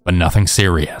injuries, but nothing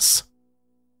serious.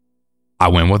 I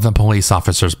went with the police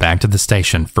officers back to the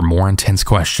station for more intense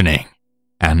questioning,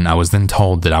 and I was then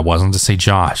told that I wasn't to see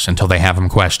Josh until they have him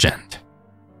questioned.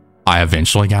 I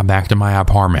eventually got back to my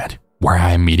apartment, where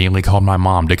I immediately called my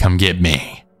mom to come get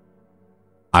me.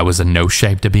 I was in no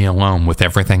shape to be alone with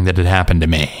everything that had happened to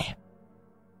me.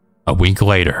 A week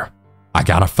later, I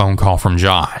got a phone call from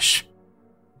Josh.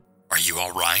 "Are you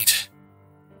all right?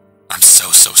 I'm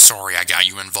so sorry I got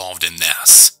you involved in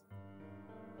this."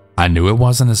 I knew it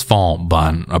wasn't his fault,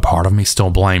 but a part of me still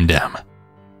blamed him.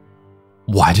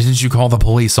 "Why didn't you call the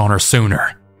police on her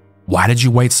sooner? Why did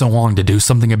you wait so long to do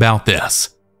something about this?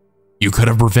 You could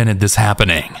have prevented this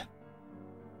happening."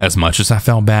 As much as I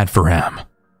felt bad for him,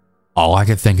 all I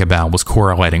could think about was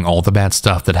correlating all the bad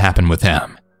stuff that happened with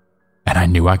him, and I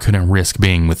knew I couldn't risk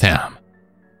being with him.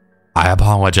 I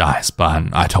apologized, but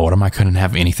I told him I couldn't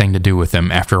have anything to do with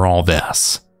him after all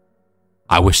this.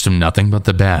 I wished him nothing but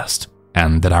the best,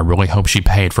 and that I really hope she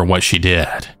paid for what she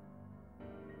did.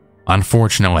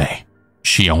 Unfortunately,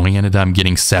 she only ended up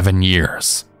getting 7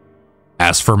 years.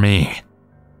 As for me,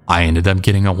 I ended up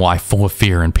getting a life full of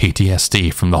fear and PTSD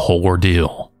from the whole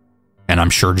ordeal, and I'm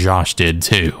sure Josh did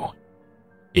too.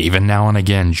 Even now and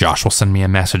again, Josh will send me a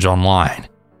message online,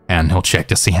 and he'll check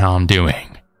to see how I'm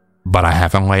doing, but I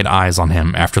haven't laid eyes on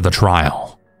him after the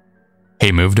trial.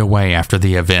 He moved away after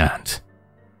the event.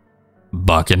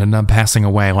 Buck ended up passing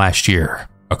away last year,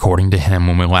 according to him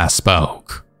when we last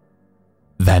spoke.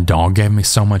 That dog gave me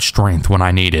so much strength when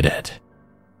I needed it.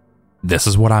 This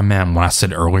is what I meant when I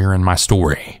said earlier in my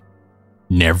story,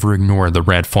 never ignore the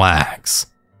red flags.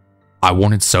 I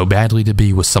wanted so badly to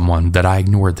be with someone that I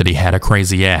ignored that he had a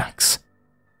crazy ex,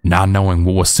 not knowing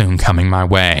what was soon coming my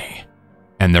way.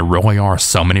 And there really are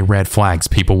so many red flags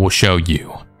people will show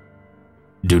you.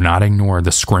 Do not ignore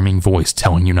the screaming voice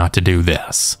telling you not to do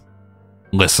this.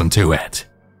 Listen to it.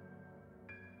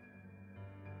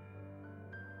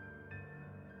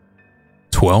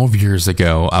 "12 years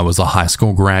ago, I was a high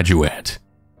school graduate.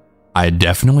 I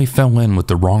definitely fell in with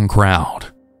the wrong crowd.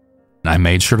 I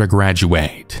made sure to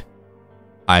graduate.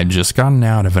 I had just gotten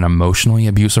out of an emotionally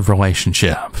abusive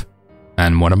relationship,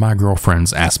 and one of my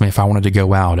girlfriends asked me if I wanted to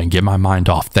go out and get my mind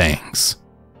off things.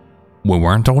 We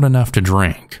weren't old enough to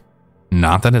drink,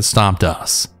 not that it stopped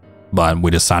us, but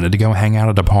we decided to go hang out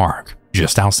at a park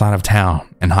just outside of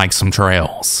town and hike some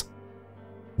trails.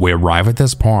 We arrive at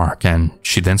this park, and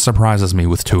she then surprises me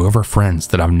with 2 of her friends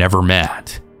that I've never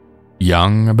met.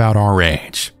 Young, about our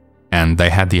age, and they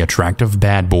had the attractive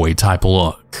bad boy type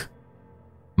look.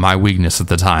 My weakness at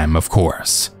the time, of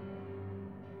course.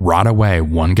 Right away,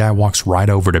 one guy walks right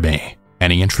over to me,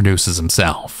 and he introduces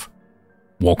himself.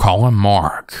 We'll call him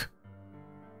Mark.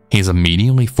 He's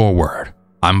immediately forward.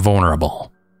 I'm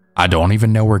vulnerable. I don't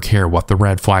even know or care what the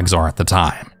red flags are at the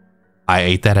time. I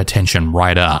ate that attention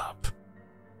right up.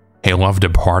 He loved to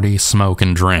party, smoke,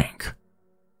 and drink.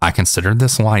 I considered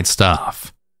this light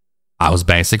stuff. I was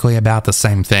basically about the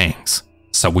same things,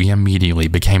 so we immediately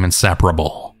became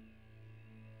inseparable.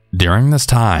 During this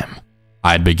time,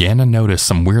 I began to notice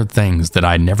some weird things that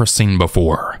I'd never seen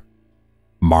before.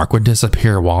 Mark would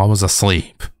disappear while I was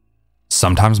asleep.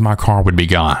 Sometimes my car would be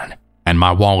gone, and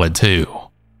my wallet too.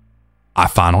 I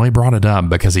finally brought it up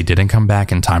because he didn't come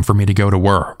back in time for me to go to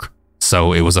work,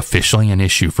 so it was officially an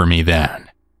issue for me then.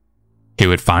 He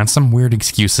would find some weird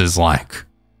excuses like,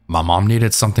 my mom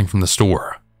needed something from the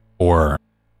store, or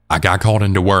I got called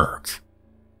into work.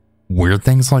 Weird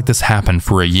things like this happened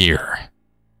for a year.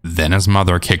 Then his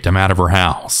mother kicked him out of her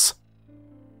house.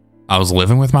 I was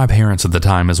living with my parents at the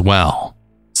time as well,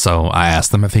 so I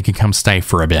asked them if he could come stay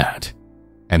for a bit,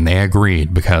 and they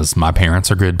agreed because my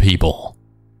parents are good people.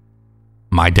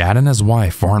 My dad and his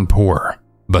wife aren't poor,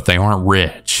 but they aren't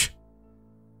rich.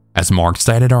 As Mark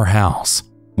stayed at our house,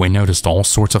 we noticed all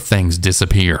sorts of things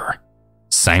disappear.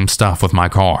 Same stuff with my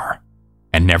car,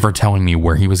 and never telling me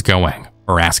where he was going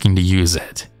or asking to use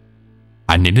it.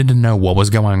 I needed to know what was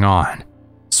going on,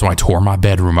 so I tore my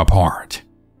bedroom apart.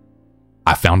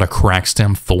 I found a crack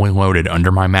stem fully loaded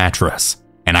under my mattress,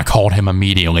 and I called him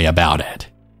immediately about it.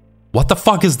 What the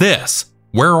fuck is this?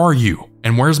 Where are you?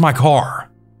 And where's my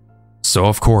car? So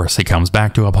of course he comes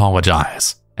back to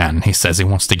apologize, and he says he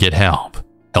wants to get help.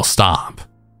 He'll stop.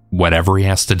 Whatever he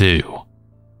has to do.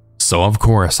 So of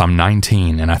course I'm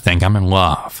 19 and I think I'm in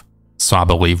love, so I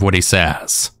believe what he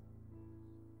says.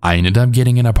 I ended up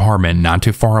getting an apartment not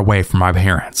too far away from my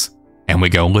parents, and we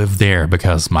go live there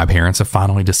because my parents have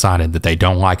finally decided that they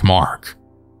don't like Mark.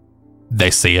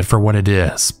 They see it for what it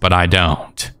is, but I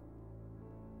don't.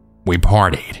 We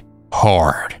partied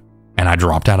hard, and I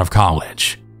dropped out of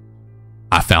college.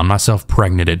 I found myself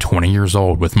pregnant at 20 years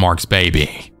old with Mark's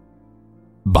baby.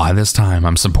 By this time,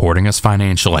 I'm supporting us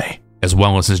financially, as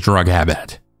well as his drug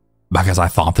habit, because I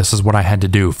thought this is what I had to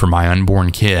do for my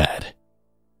unborn kid.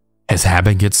 His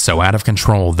habit gets so out of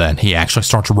control that he actually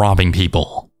starts robbing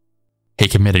people. He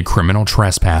committed criminal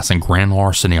trespass and grand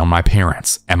larceny on my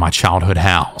parents and my childhood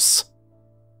house.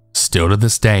 Still to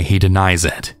this day, he denies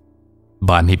it,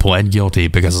 but he pled guilty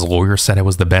because his lawyer said it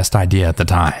was the best idea at the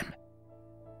time.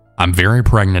 I'm very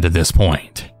pregnant at this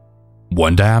point.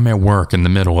 One day I'm at work in the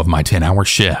middle of my 10-hour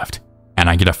shift, and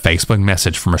I get a Facebook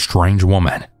message from a strange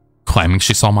woman claiming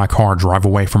she saw my car drive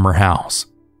away from her house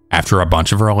after a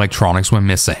bunch of her electronics went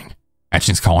missing, and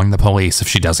she's calling the police if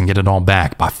she doesn't get it all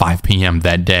back by 5 p.m.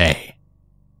 that day.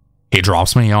 He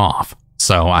drops me off,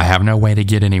 so I have no way to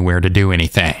get anywhere to do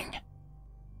anything.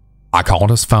 I called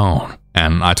his phone,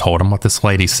 and I told him what this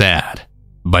lady said,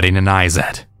 but he denies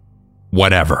it.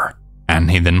 Whatever,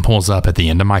 and he then pulls up at the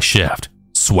end of my shift,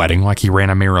 sweating like he ran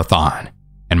a marathon,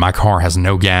 and my car has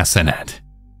no gas in it.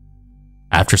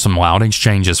 After some loud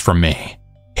exchanges from me,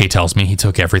 he tells me he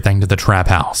took everything to the trap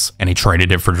house and he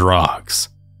traded it for drugs.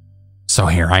 So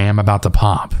here I am about to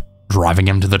pop, driving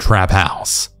him to the trap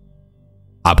house.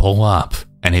 I pull up,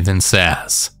 and he then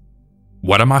says,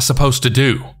 "What am I supposed to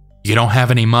do? You don't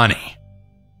have any money."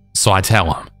 So I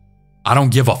tell him, "I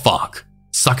don't give a fuck.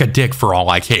 Suck a dick for all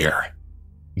I care.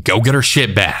 Go get her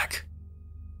shit back."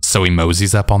 So he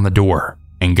moseys up on the door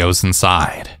and goes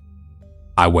inside.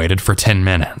 I waited for 10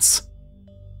 minutes.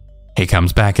 He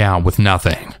comes back out with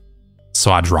nothing,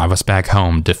 so I drive us back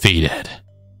home defeated.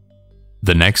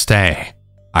 The next day,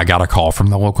 I got a call from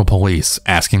the local police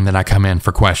asking that I come in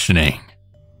for questioning.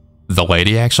 The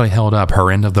lady actually held up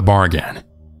her end of the bargain.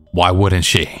 Why wouldn't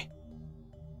she?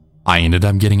 I ended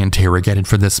up getting interrogated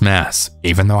for this mess,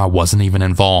 even though I wasn't even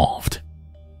involved.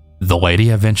 The lady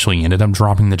eventually ended up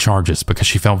dropping the charges because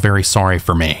she felt very sorry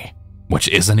for me, which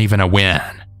isn't even a win.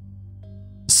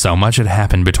 So much had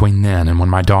happened between then and when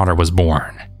my daughter was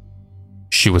born.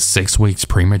 She was 6 weeks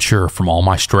premature from all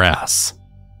my stress,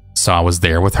 so I was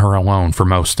there with her alone for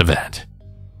most of it.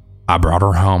 I brought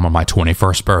her home on my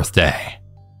 21st birthday.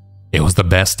 It was the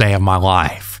best day of my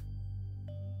life.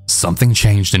 Something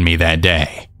changed in me that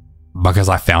day, because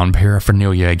I found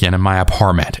paraphernalia again in my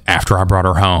apartment after I brought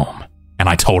her home, and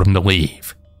I told him to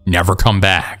leave, never come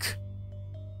back.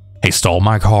 He stole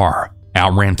my car,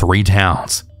 outran 3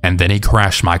 towns, and then he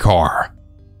crashed my car.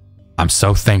 I'm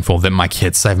so thankful that my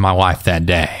kid saved my life that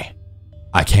day.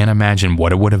 I can't imagine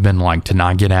what it would have been like to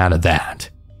not get out of that.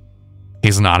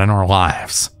 He's not in our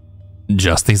lives.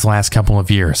 Just these last couple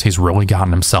of years, he's really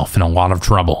gotten himself in a lot of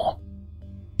trouble.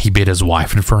 He beat his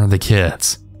wife in front of the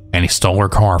kids, and he stole her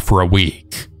car for a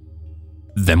week.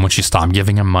 Then when she stopped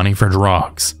giving him money for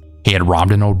drugs, he had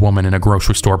robbed an old woman in a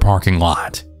grocery store parking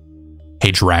lot.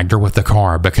 He dragged her with the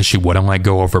car because she wouldn't let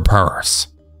go of her purse.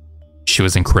 She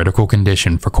was in critical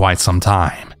condition for quite some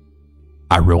time.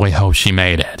 I really hope she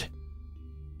made it.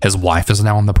 His wife is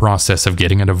now in the process of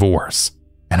getting a divorce,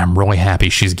 and I'm really happy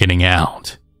she's getting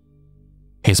out.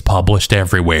 He's published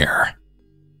everywhere.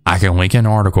 I can link an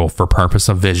article for purpose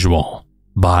of visual,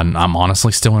 but I'm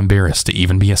honestly still embarrassed to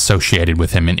even be associated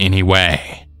with him in any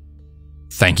way.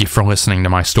 Thank you for listening to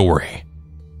my story.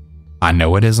 I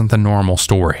know it isn't the normal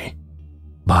story,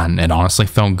 but it honestly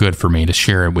felt good for me to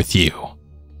share it with you.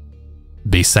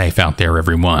 Be safe out there,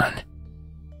 everyone.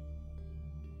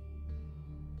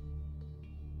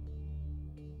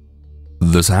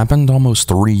 This happened almost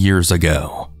 3 years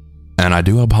ago, and I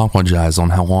do apologize on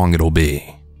how long it'll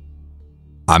be.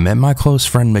 I met my close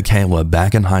friend Michaela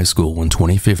back in high school in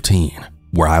 2015,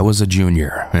 where I was a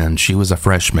junior and she was a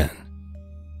freshman.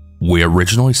 We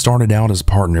originally started out as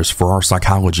partners for our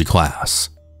psychology class,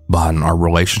 but our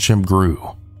relationship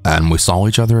grew and we saw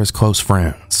each other as close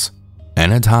friends,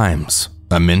 and at times,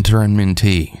 a mentor and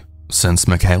mentee, since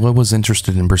Michaela was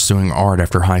interested in pursuing art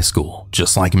after high school,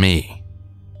 just like me.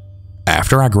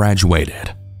 After I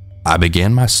graduated, I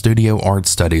began my studio art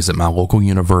studies at my local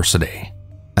university,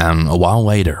 and a while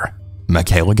later,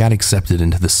 Michaela got accepted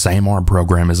into the same art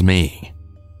program as me,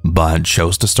 but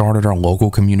chose to start at our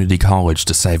local community college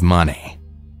to save money,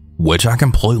 which I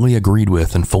completely agreed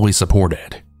with and fully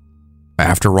supported.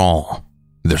 After all,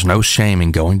 there's no shame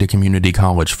in going to community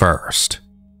college first.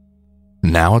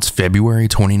 Now it's February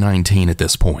 2019 at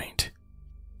this point.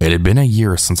 It had been a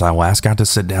year since I last got to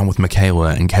sit down with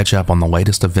Michaela and catch up on the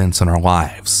latest events in our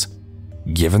lives,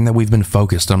 given that we've been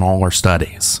focused on all our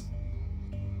studies.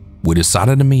 We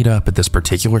decided to meet up at this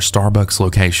particular Starbucks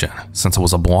location since it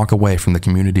was a block away from the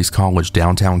community's college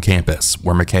downtown campus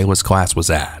where Michaela's class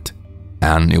was at,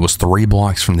 and it was 3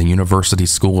 blocks from the University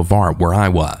School of Art where I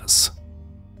was.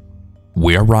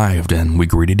 We arrived and we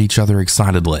greeted each other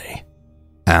excitedly,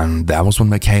 and that was when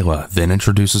Michaela then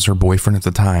introduces her boyfriend at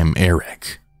the time,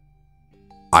 Eric.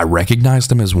 I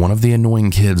recognized him as one of the annoying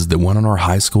kids that went on our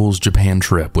high school's Japan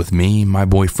trip with me, my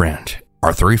boyfriend,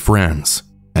 our 3 friends,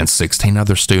 and 16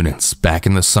 other students back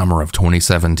in the summer of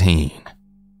 2017.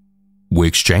 We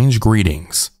exchanged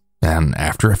greetings, and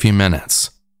after a few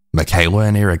minutes, Michaela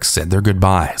and Eric said their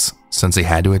goodbyes since he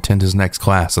had to attend his next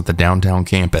class at the downtown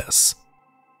campus.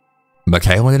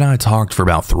 Michaela and I talked for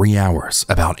about 3 hours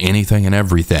about anything and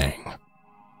everything.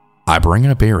 I bring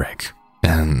up Eric,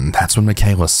 and that's when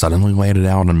Michaela suddenly laid it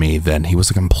out on me that he was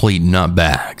a complete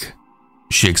nutbag.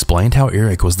 She explained how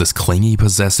Eric was this clingy,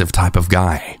 possessive type of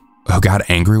guy who got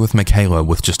angry with Michaela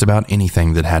with just about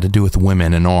anything that had to do with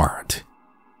women and art.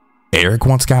 Eric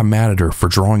once got mad at her for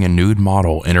drawing a nude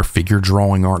model in her figure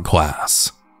drawing art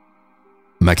class.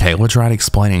 Michaela tried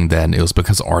explaining that it was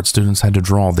because art students had to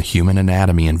draw the human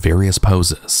anatomy in various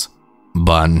poses,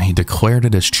 but he declared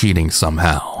it as cheating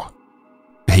somehow.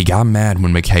 He got mad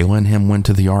when Michaela and him went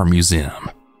to the art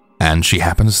museum, and she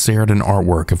happened to stare at an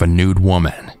artwork of a nude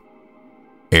woman.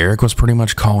 Eric was pretty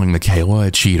much calling Michaela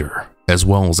a cheater, as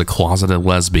well as a closeted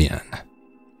lesbian.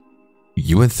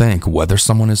 You would think whether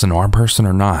someone is an art person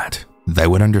or not, they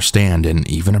would understand and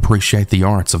even appreciate the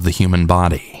arts of the human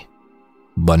body.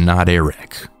 But not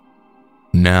Eric.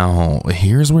 Now,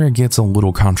 here's where it gets a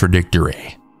little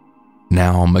contradictory.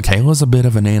 Now, Michaela's a bit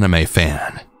of an anime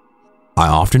fan. I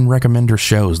often recommend her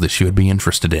shows that she would be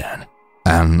interested in,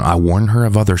 and I warn her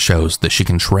of other shows that she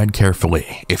can tread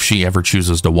carefully if she ever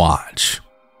chooses to watch.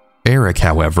 Eric,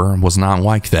 however, was not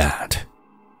like that.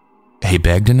 He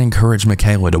begged and encouraged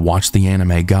Michaela to watch the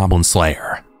anime Goblin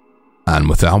Slayer, and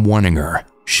without warning her,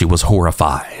 she was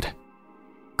horrified.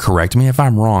 Correct me if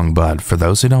I'm wrong, but for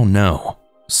those who don't know,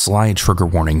 slight trigger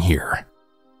warning here,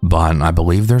 but I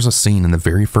believe there's a scene in the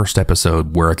very first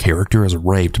episode where a character is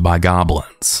raped by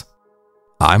goblins.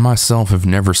 I myself have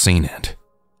never seen it,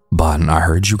 but I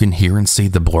heard you can hear and see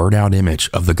the blurred out image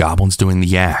of the goblins doing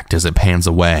the act as it pans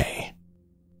away.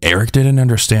 Eric didn't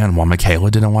understand why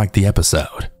Michaela didn't like the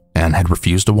episode and had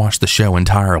refused to watch the show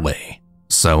entirely,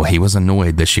 so he was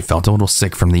annoyed that she felt a little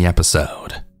sick from the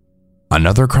episode.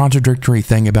 Another contradictory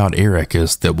thing about Eric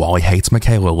is that while he hates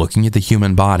Michaela looking at the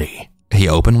human body, he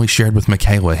openly shared with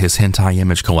Michaela his hentai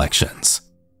image collections,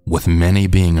 with many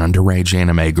being underage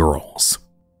anime girls.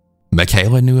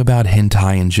 Michaela knew about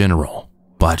hentai in general,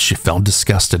 but she felt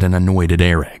disgusted and annoyed at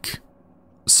Eric.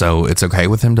 So it's okay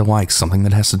with him to like something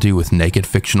that has to do with naked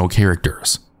fictional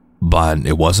characters, but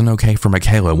it wasn't okay for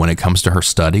Michaela when it comes to her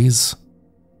studies?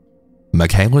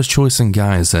 Michaela's choice in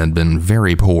guys had been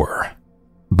very poor,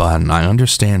 but I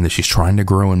understand that she's trying to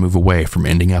grow and move away from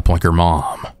ending up like her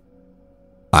mom.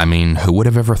 I mean, who would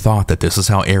have ever thought that this is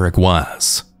how Eric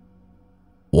was?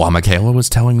 While Michaela was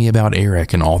telling me about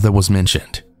Eric and all that was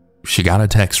mentioned, she got a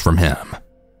text from him.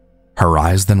 Her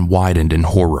eyes then widened in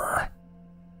horror.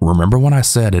 Remember when I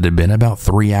said it had been about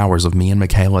 3 hours of me and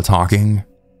Michaela talking?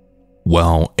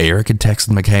 Well, Eric had texted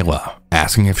Michaela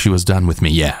asking if she was done with me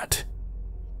yet.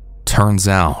 Turns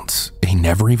out, he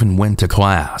never even went to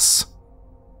class.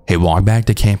 He walked back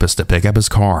to campus to pick up his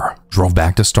car, drove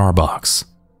back to Starbucks,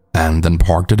 and then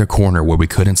parked at a corner where we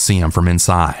couldn't see him from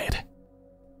inside.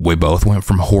 We both went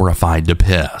from horrified to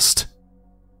pissed.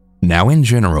 Now in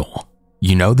general,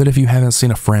 you know that if you haven't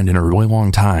seen a friend in a really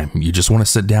long time, you just want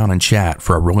to sit down and chat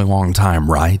for a really long time,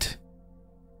 right?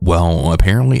 Well,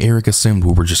 apparently Eric assumed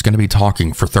we were just going to be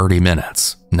talking for 30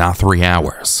 minutes, not 3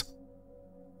 hours.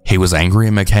 He was angry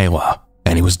at Michaela,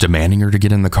 and he was demanding her to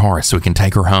get in the car so he can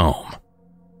take her home.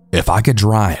 If I could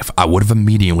drive, I would have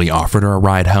immediately offered her a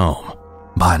ride home,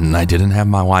 but I didn't have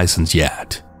my license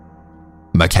yet.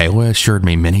 Michaela assured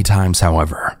me many times,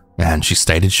 however, and she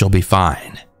stated she'll be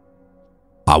fine.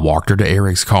 I walked her to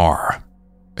Eric's car.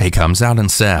 He comes out and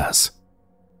says,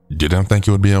 "Didn't think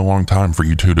it would be a long time for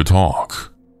you two to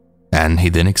talk." And he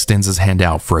then extends his hand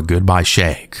out for a goodbye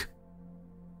shake.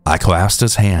 I clasped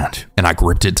his hand and I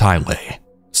gripped it tightly,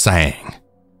 saying,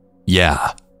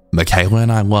 "Yeah, Michaela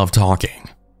and I love talking.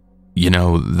 You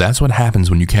know, that's what happens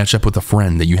when you catch up with a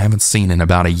friend that you haven't seen in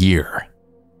about a year."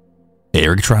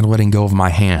 Eric tried letting go of my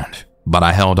hand, but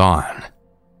I held on.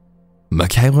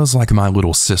 Michaela's like my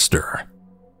little sister,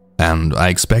 and I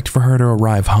expect for her to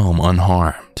arrive home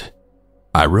unharmed.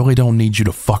 I really don't need you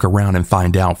to fuck around and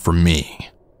find out from me.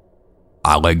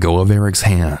 I let go of Eric's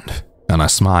hand, and I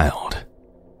smiled.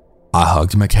 I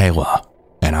hugged Michaela,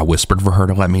 and I whispered for her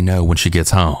to let me know when she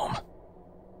gets home.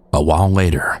 A while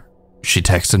later, she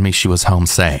texted me she was home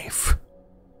safe.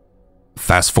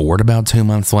 Fast forward about 2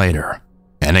 months later,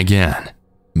 and again,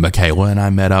 Michaela and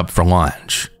I met up for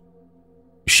lunch.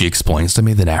 She explains to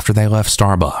me that after they left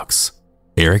Starbucks,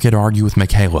 Eric had argued with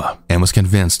Michaela and was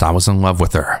convinced I was in love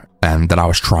with her and that I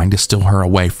was trying to steal her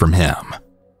away from him.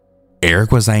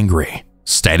 Eric was angry,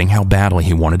 stating how badly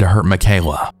he wanted to hurt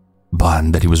Michaela,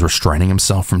 but that he was restraining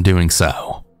himself from doing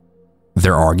so.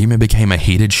 Their argument became a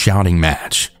heated shouting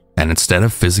match, and instead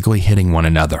of physically hitting one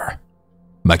another,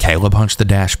 Michaela punched the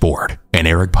dashboard and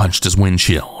Eric punched his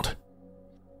windshield.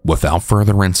 Without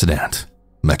further incident,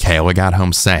 Michaela got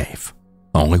home safe,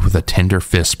 only with a tender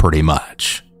fist pretty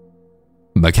much.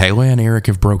 Michaela and Eric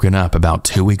have broken up about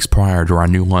 2 weeks prior to our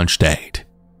new lunch date,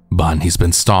 but he's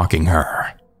been stalking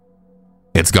her.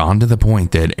 It's gone to the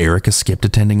point that Eric has skipped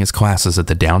attending his classes at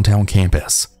the downtown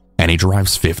campus, and he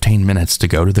drives 15 minutes to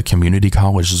go to the community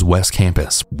college's west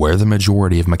campus where the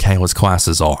majority of Michaela's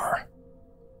classes are.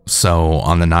 So,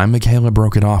 on the night Michaela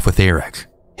broke it off with Eric,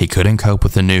 he couldn't cope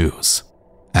with the news,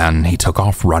 and he took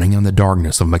off running in the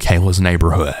darkness of Michaela's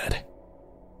neighborhood.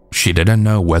 She didn't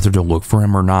know whether to look for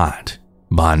him or not,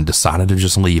 but decided to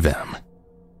just leave him.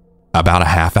 About a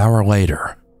half hour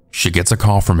later, she gets a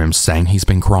call from him saying he's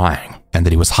been crying and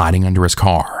that he was hiding under his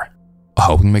car,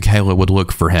 hoping Michaela would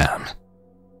look for him.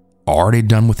 Already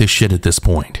done with his shit at this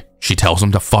point, she tells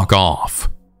him to fuck off.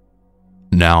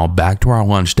 Now, back to our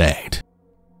lunch date.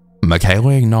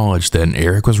 Michaela acknowledged that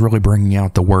Eric was really bringing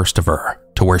out the worst of her,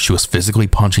 to where she was physically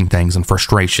punching things in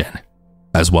frustration,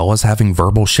 as well as having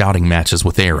verbal shouting matches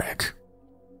with Eric.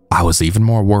 I was even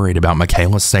more worried about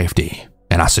Michaela's safety,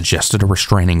 and I suggested a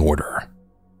restraining order.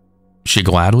 She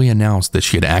gladly announced that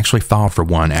she had actually filed for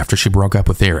one after she broke up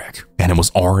with Eric, and it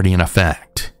was already in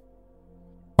effect.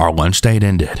 Our lunch date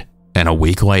ended, and a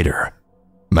week later,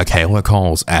 Michaela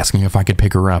calls asking if I could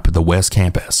pick her up at the West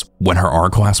Campus when her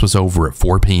art class was over at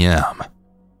 4 p.m.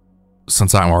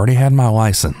 Since I already had my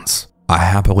license, I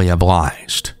happily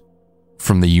obliged.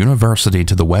 From the university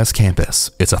to the West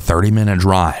Campus, it's a 30-minute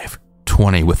drive,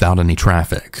 20 without any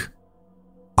traffic.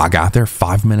 I got there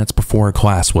 5 minutes before a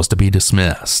class was to be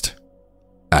dismissed.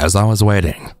 As I was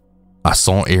waiting, I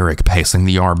saw Eric pacing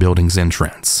the art building's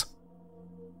entrance.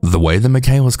 The way that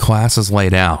Michaela's class is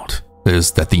laid out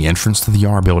is that the entrance to the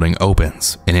art building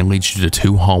opens and it leads you to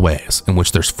 2 hallways in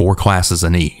which there's 4 classes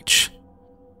in each.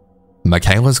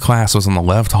 Michaela's class was in the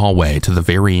left hallway to the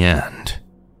very end,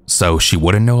 so she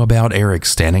wouldn't know about Eric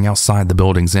standing outside the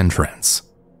building's entrance.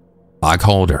 I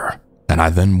called her, and I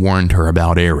then warned her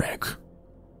about Eric.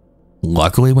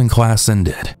 Luckily, when class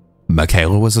ended,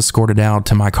 Michaela was escorted out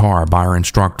to my car by her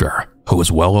instructor, who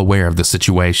was well aware of the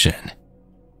situation.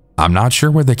 I'm not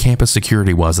sure where the campus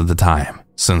security was at the time,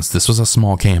 since this was a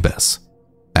small campus,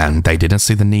 and they didn't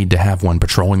see the need to have one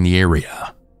patrolling the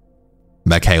area.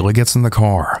 Michaela gets in the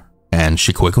car, and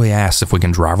she quickly asks if we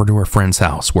can drive her to her friend's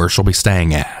house where she'll be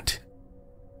staying at.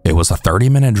 It was a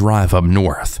 30-minute drive up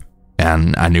north,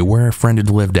 and I knew where her friend had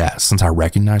lived at since I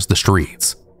recognized the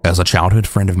streets, as a childhood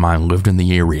friend of mine lived in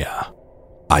the area.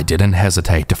 I didn't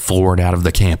hesitate to floor it out of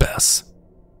the campus.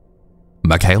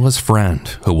 Michaela's friend,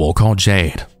 who we'll call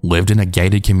Jade, lived in a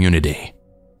gated community,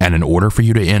 and in order for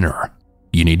you to enter,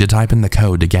 you need to type in the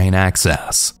code to gain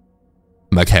access.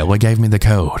 Michaela gave me the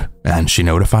code, and she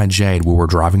notified Jade we were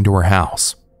driving to her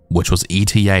house, which was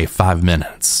ETA 5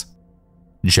 minutes.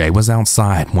 Jade was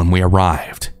outside when we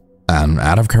arrived, and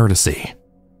out of courtesy,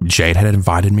 Jade had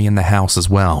invited me in the house as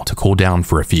well to cool down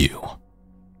for a few.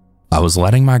 I was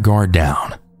letting my guard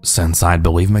down, since I'd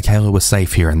believed Michaela was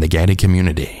safe here in the gated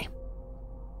community.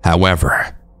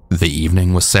 However, The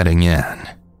evening was setting in.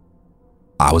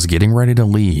 I was getting ready to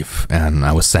leave, and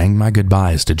I was saying my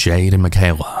goodbyes to Jade and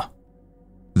Michaela.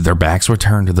 Their backs were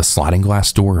turned to the sliding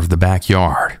glass door of the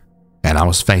backyard, and I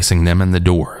was facing them in the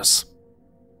doors.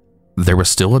 There was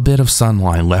still a bit of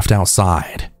sunlight left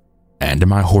outside, and to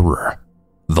my horror,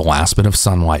 the last bit of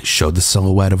sunlight showed the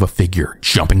silhouette of a figure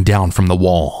jumping down from the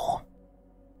wall.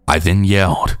 I then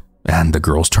yelled, and the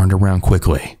girls turned around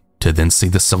quickly to then see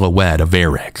the silhouette of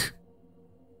Eric.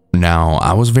 Now,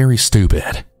 I was very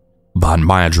stupid, but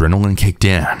my adrenaline kicked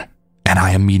in, and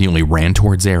I immediately ran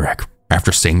towards Eric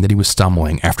after seeing that he was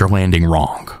stumbling after landing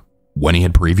wrong when he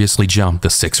had previously jumped the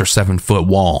 6 or 7 foot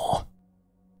wall.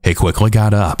 He quickly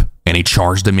got up and he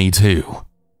charged at me too.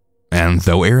 And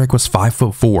though Eric was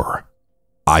 5'4",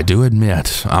 I do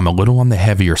admit I'm a little on the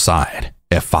heavier side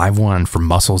at 5'1" for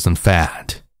muscles and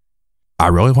fat. I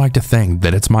really like to think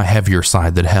that it's my heavier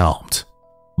side that helped,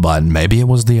 but maybe it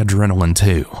was the adrenaline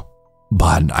too.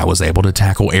 But I was able to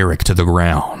tackle Eric to the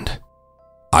ground.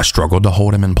 I struggled to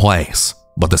hold him in place,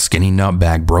 but the skinny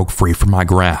nutbag broke free from my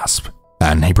grasp,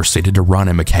 and he proceeded to run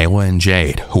at Michaela and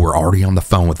Jade, who were already on the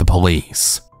phone with the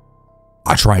police.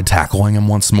 I tried tackling him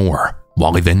once more,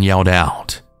 while he then yelled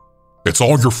out, "It's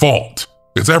all your fault.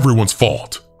 It's everyone's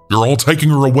fault. You're all taking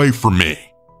her away from me."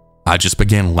 I just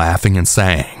began laughing and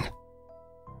saying,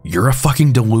 "You're a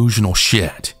fucking delusional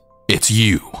shit. It's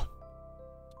you."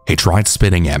 He tried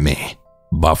spitting at me,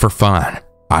 but for fun,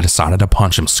 I decided to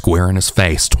punch him square in his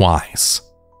face twice.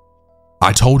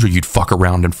 "I told you you'd fuck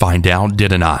around and find out,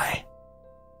 didn't I?"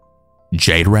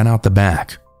 Jade ran out the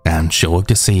back, and she looked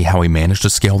to see how he managed to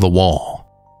scale the wall.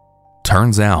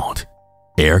 Turns out,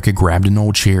 Eric had grabbed an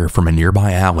old chair from a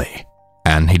nearby alley,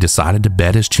 and he decided to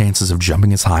bet his chances of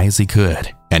jumping as high as he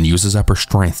could and use his upper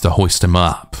strength to hoist him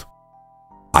up.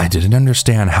 I didn't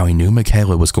understand how he knew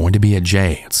Michaela was going to be at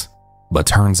Jade's, but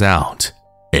turns out,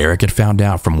 Eric had found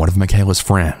out from one of Michaela's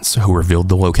friends who revealed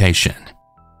the location.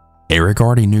 Eric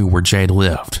already knew where Jade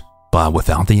lived, but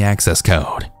without the access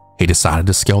code, he decided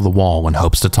to scale the wall in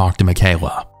hopes to talk to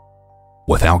Michaela,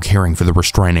 without caring for the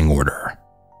restraining order.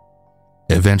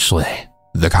 Eventually,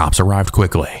 the cops arrived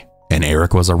quickly, and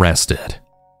Eric was arrested.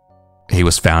 He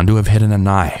was found to have hidden a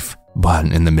knife, but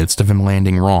in the midst of him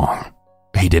landing wrong,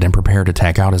 he didn't prepare to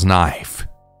take out his knife,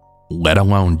 let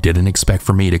alone didn't expect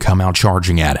for me to come out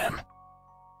charging at him.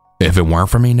 If it weren't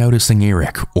for me noticing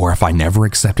Eric, or if I never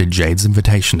accepted Jade's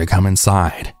invitation to come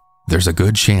inside, there's a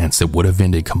good chance it would have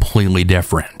ended completely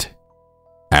different.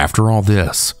 After all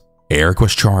this, Eric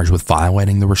was charged with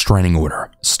violating the restraining order,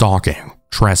 stalking,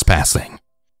 trespassing,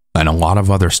 and a lot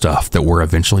of other stuff that were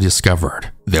eventually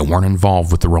discovered that weren't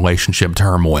involved with the relationship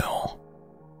turmoil.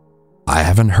 I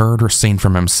haven't heard or seen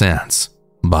from him since,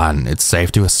 but it's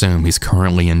safe to assume he's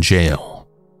currently in jail.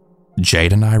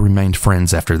 Jade and I remained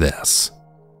friends after this.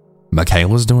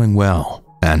 Michaela's doing well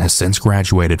and has since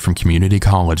graduated from community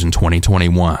college in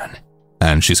 2021,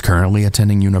 and she's currently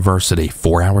attending university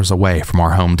 4 hours away from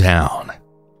our hometown.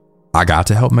 I got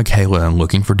to help Michaela in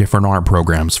looking for different art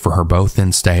programs for her both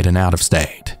in-state and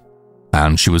out-of-state,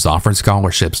 and she was offered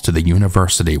scholarships to the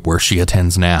university where she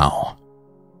attends now.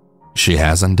 She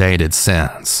hasn't dated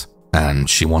since, and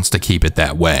she wants to keep it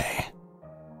that way.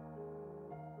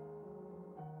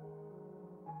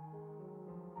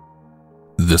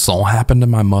 This all happened to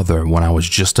my mother when I was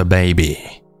just a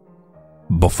baby.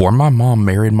 Before my mom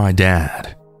married my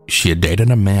dad, she had dated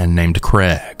a man named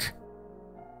Craig.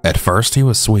 At first he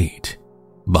was sweet,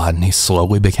 but he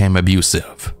slowly became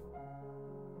abusive.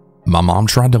 My mom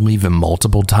tried to leave him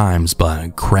multiple times,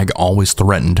 but Craig always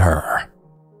threatened her.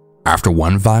 After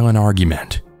one violent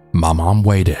argument, my mom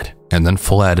waited and then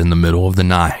fled in the middle of the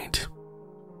night.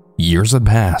 Years had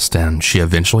passed and she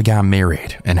eventually got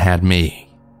married and had me.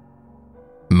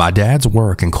 My dad's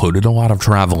work included a lot of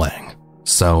traveling,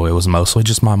 so it was mostly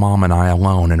just my mom and I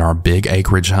alone in our big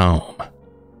acreage home.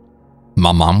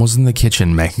 My mom was in the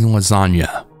kitchen making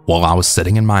lasagna while I was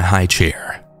sitting in my high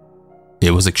chair.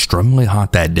 It was extremely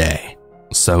hot that day,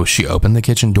 so she opened the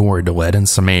kitchen door to let in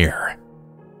some air.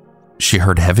 She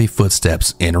heard heavy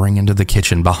footsteps entering into the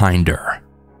kitchen behind her.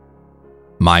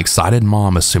 My excited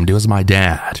mom assumed it was my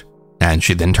dad, and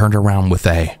she then turned around with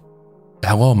a,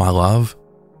 "Hello, my love,"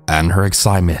 and her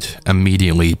excitement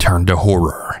immediately turned to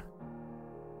horror.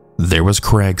 There was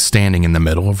Craig standing in the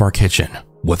middle of our kitchen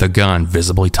with a gun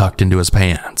visibly tucked into his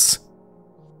pants.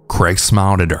 Craig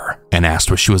smiled at her and asked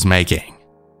what she was making.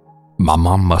 My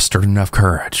mom mustered enough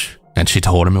courage, and she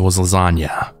told him it was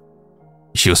lasagna.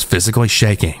 She was physically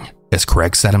shaking as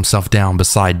Craig sat himself down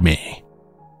beside me.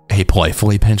 He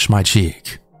playfully pinched my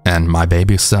cheek, and my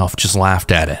baby self just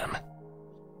laughed at him.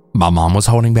 My mom was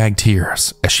holding back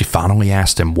tears as she finally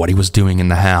asked him what he was doing in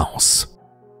the house.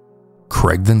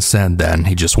 Craig then said that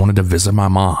he just wanted to visit my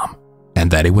mom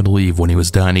and that he would leave when he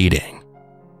was done eating.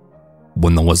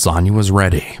 When the lasagna was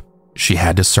ready, she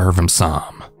had to serve him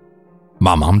some.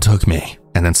 My mom took me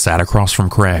and then sat across from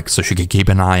Craig so she could keep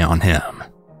an eye on him.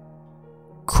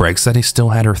 Craig said he still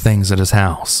had her things at his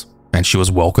house and she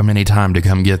was welcome anytime to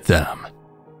come get them.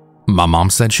 My mom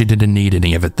said she didn't need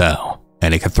any of it though,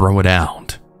 and he could throw it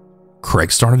out.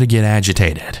 Craig started to get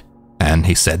agitated, and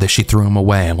he said that she threw him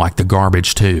away like the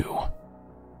garbage too.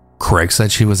 Craig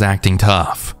said she was acting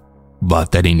tough,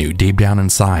 but that he knew deep down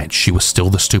inside she was still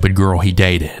the stupid girl he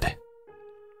dated.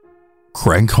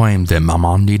 Craig claimed that my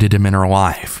mom needed him in her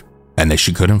life, and that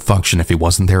she couldn't function if he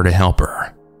wasn't there to help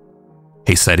her.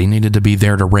 He said he needed to be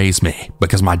there to raise me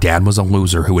because my dad was a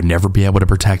loser who would never be able to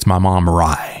protect my mom or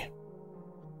I.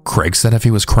 Craig said if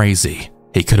he was crazy,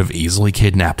 he could have easily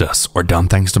kidnapped us or done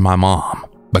things to my mom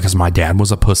because my dad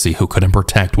was a pussy who couldn't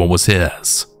protect what was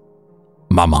his.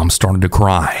 My mom started to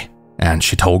cry and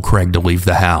she told Craig to leave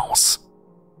the house.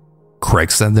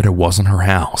 Craig said that it wasn't her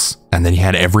house and that he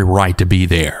had every right to be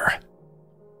there.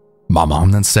 My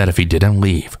mom then said if he didn't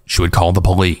leave, she would call the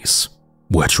police,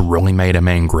 which really made him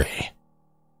angry.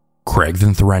 Craig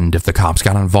then threatened if the cops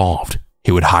got involved,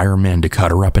 he would hire men to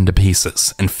cut her up into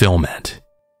pieces and film it.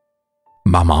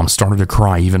 My mom started to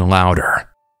cry even louder,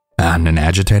 and an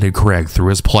agitated Craig threw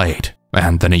his plate,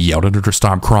 and then he yelled at her to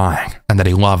stop crying and that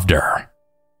he loved her.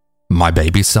 My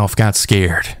baby self got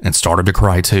scared and started to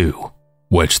cry too,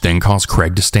 which then caused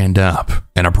Craig to stand up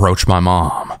and approach my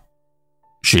mom.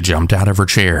 She jumped out of her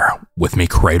chair with me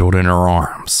cradled in her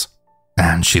arms,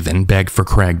 and she then begged for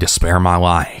Craig to spare my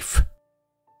life.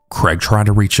 Craig tried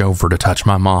to reach over to touch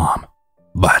my mom,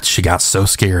 but she got so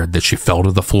scared that she fell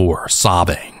to the floor,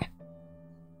 sobbing.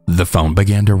 The phone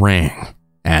began to ring,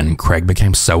 and Craig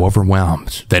became so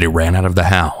overwhelmed that he ran out of the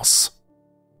house.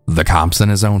 The cops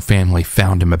and his own family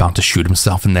found him about to shoot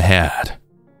himself in the head.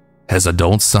 His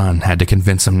adult son had to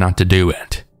convince him not to do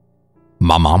it.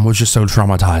 My mom was just so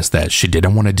traumatized that she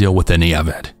didn't want to deal with any of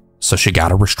it, so she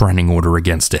got a restraining order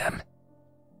against him.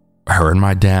 Her and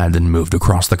my dad then moved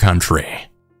across the country.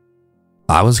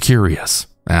 I was curious,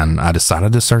 and I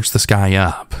decided to search this guy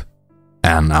up.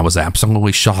 And I was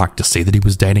absolutely shocked to see that he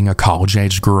was dating a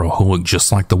college-aged girl who looked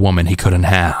just like the woman he couldn't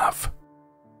have.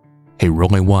 He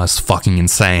really was fucking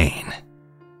insane.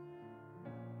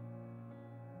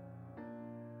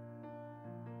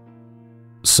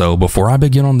 So before I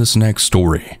begin on this next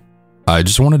story, I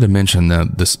just wanted to mention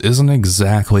that this isn't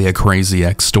exactly a crazy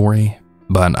ex story,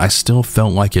 but I still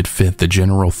felt like it fit the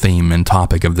general theme and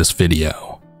topic of this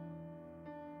video.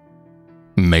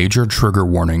 Major trigger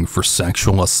warning for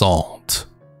sexual assault.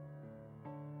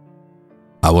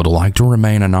 I would like to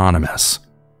remain anonymous,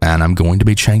 and I'm going to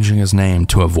be changing his name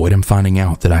to avoid him finding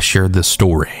out that I shared this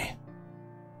story.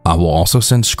 I will also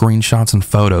send screenshots and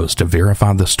photos to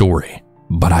verify the story,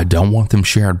 but I don't want them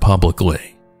shared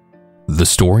publicly. The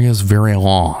story is very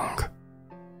long.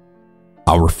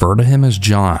 I'll refer to him as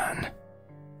John.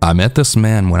 I met this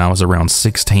man when I was around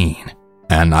 16,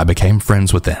 and I became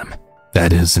friends with him.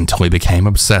 That is, until he became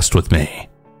obsessed with me,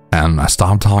 and I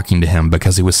stopped talking to him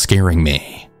because he was scaring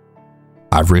me.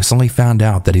 I've recently found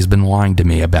out that he's been lying to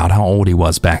me about how old he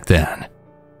was back then,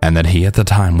 and that he at the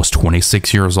time was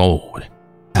 26 years old,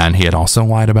 and he had also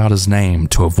lied about his name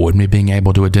to avoid me being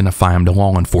able to identify him to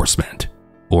law enforcement,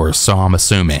 or so I'm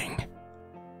assuming.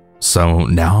 So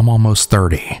now I'm almost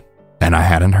 30, and I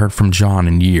hadn't heard from John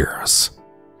in years.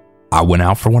 I went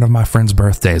out for one of my friend's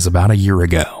birthdays about a year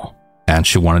ago, and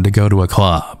she wanted to go to a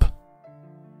club.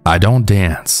 I don't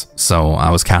dance, so I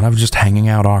was kind of just hanging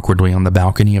out awkwardly on the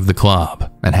balcony of the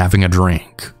club and having a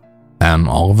drink, and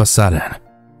all of a sudden,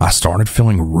 I started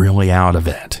feeling really out of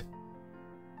it.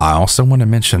 I also want to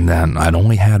mention that I'd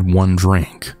only had one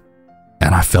drink,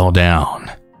 and I fell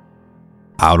down.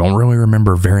 I don't really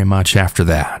remember very much after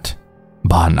that,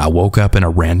 but I woke up in a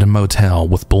random motel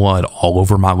with blood all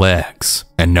over my legs,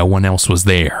 and no one else was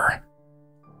there.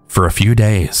 For a few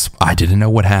days, I didn't know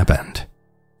what happened,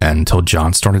 until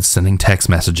John started sending text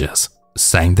messages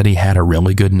saying that he had a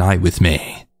really good night with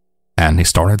me, and he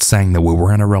started saying that we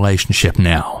were in a relationship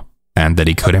now, and that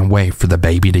he couldn't wait for the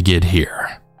baby to get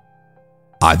here.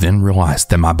 I then realized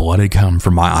that my blood had come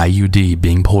from my IUD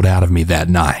being pulled out of me that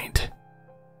night.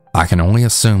 I can only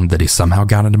assume that he somehow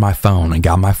got into my phone and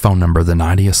got my phone number the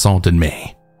night he assaulted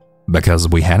me, because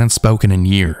we hadn't spoken in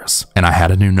years and I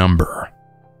had a new number.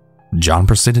 John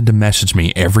proceeded to message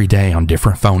me every day on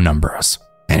different phone numbers,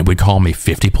 and he would call me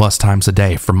 50+ times a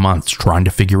day for months trying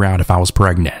to figure out if I was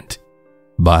pregnant.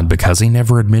 But because he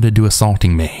never admitted to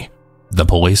assaulting me, the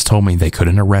police told me they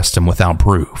couldn't arrest him without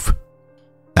proof,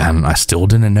 and I still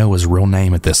didn't know his real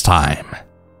name at this time.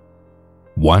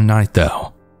 One night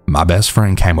though, my best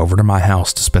friend came over to my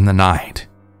house to spend the night,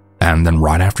 and then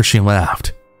right after she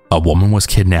left, a woman was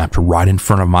kidnapped right in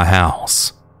front of my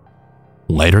house.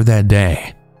 Later that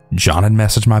day, John had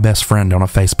messaged my best friend on a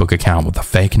Facebook account with a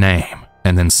fake name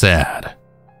and then said,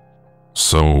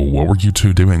 "So what were you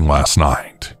two doing last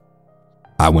night?"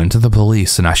 I went to the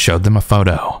police and I showed them a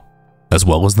photo, as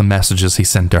well as the messages he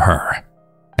sent to her,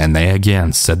 and they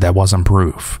again said that wasn't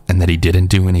proof and that he didn't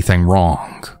do anything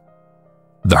wrong.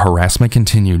 The harassment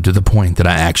continued to the point that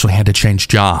I actually had to change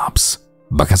jobs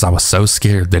because I was so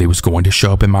scared that he was going to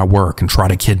show up in my work and try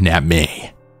to kidnap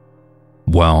me.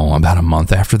 Well, about a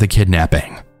month after the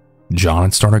kidnapping, John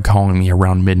had started calling me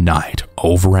around midnight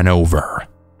over and over.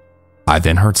 I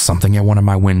then heard something at one of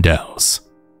my windows,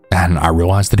 and I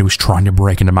realized that he was trying to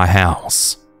break into my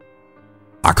house.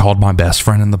 I called my best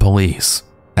friend and the police,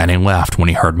 and he left when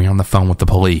he heard me on the phone with the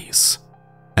police.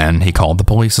 And he called the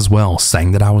police as well,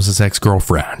 saying that I was his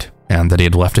ex-girlfriend and that he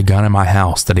had left a gun in my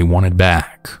house that he wanted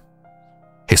back.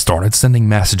 He started sending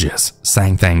messages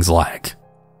saying things like,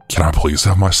 "Can I please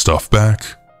have my stuff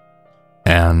back?"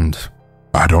 And,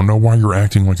 "I don't know why you're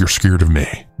acting like you're scared of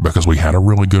me, because we had a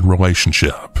really good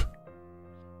relationship."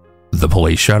 The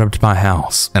police showed up to my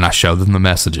house and I showed them the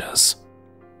messages.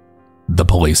 The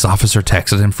police officer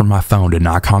texted him from my phone to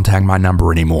not contact my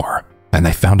number anymore, and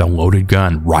they found a loaded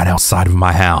gun right outside of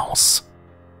my house.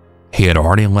 He had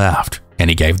already left and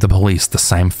he gave the police the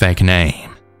same fake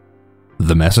name.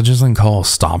 The messages and calls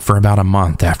stopped for about a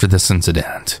month after this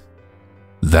incident.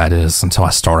 That is, until I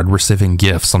started receiving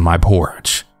gifts on my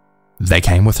porch. They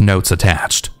came with notes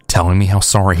attached, telling me how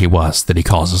sorry he was that he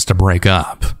caused us to break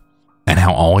up, and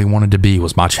how all he wanted to be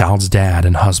was my child's dad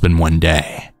and husband one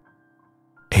day.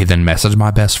 He then messaged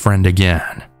my best friend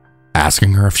again,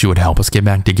 asking her if she would help us get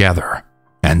back together,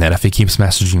 and that if he keeps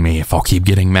messaging me, if I'll keep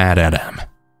getting mad at him.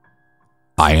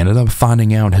 I ended up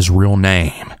finding out his real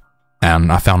name,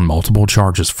 and I found multiple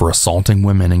charges for assaulting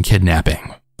women and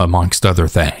kidnapping, amongst other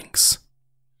things.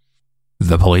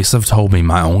 The police have told me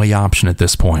my only option at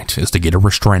this point is to get a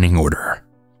restraining order,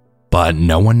 but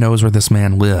no one knows where this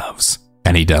man lives,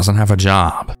 and he doesn't have a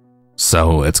job,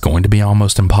 so it's going to be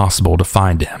almost impossible to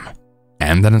find him,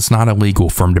 and that it's not illegal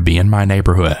for him to be in my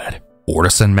neighborhood or to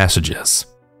send messages,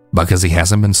 because he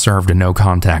hasn't been served a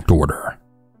no-contact order.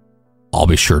 I'll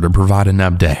be sure to provide an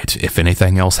update if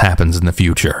anything else happens in the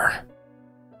future.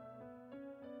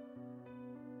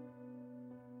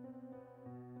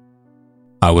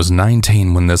 I was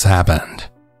 19 when this happened.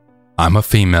 I'm a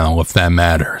female if that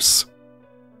matters.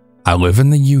 I live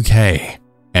in the UK,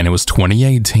 and it was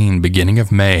 2018 beginning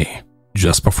of May,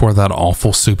 just before that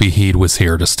awful soupy heat was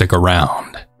here to stick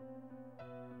around.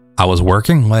 I was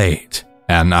working late,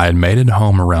 and I had made it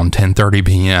home around 10:30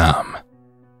 p.m.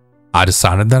 I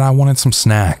decided that I wanted some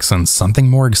snacks and something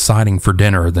more exciting for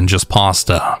dinner than just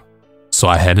pasta, so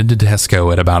I headed to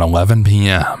Tesco at about 11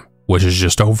 p.m., which is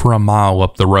just over a mile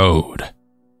up the road.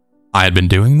 I had been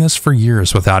doing this for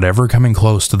years without ever coming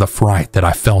close to the fright that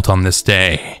I felt on this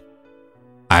day.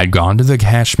 I had gone to the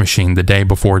cash machine the day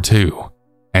before too,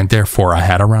 and therefore I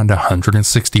had around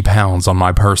 160 pounds on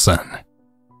my person.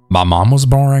 My mom was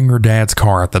borrowing her dad's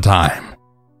car at the time.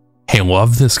 He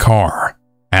loved this car,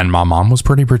 and my mom was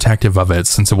pretty protective of it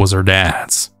since it was her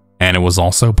dad's, and it was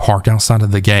also parked outside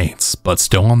of the gates, but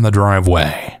still on the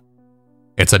driveway.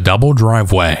 It's a double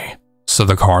driveway, so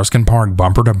the cars can park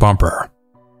bumper to bumper,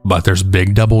 but there's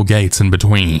big double gates in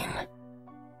between.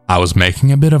 I was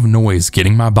making a bit of noise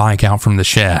getting my bike out from the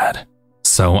shed,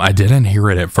 so I didn't hear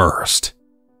it at first.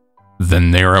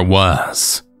 Then there it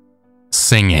was,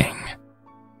 singing.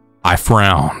 I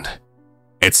frowned.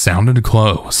 It sounded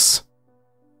close.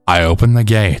 I opened the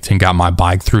gate and got my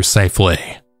bike through safely.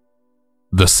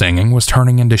 The singing was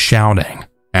turning into shouting,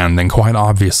 and then quite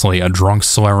obviously a drunk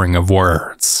slurring of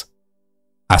words.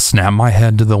 I snapped my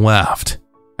head to the left,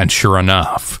 and sure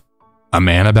enough, a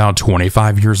man about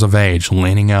 25 years of age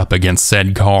leaning up against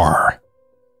said car.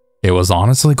 It was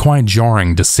honestly quite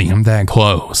jarring to see him that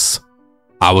close.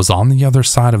 I was on the other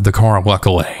side of the car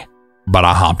luckily, but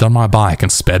I hopped on my bike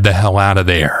and sped the hell out of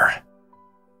there.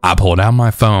 I pulled out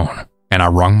my phone and I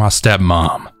rung my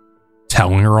stepmom,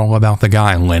 telling her all about the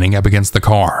guy leaning up against the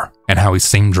car and how he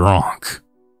seemed drunk.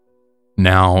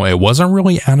 Now, it wasn't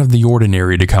really out of the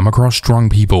ordinary to come across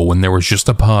drunk people when there was just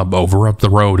a pub over up the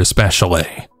road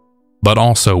especially, but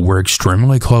also we're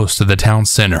extremely close to the town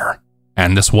center,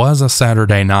 and this was a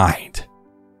Saturday night.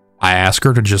 I asked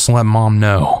her to just let mom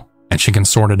know, and she can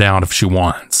sort it out if she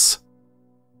wants.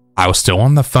 I was still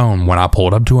on the phone when I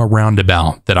pulled up to a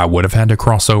roundabout that I would have had to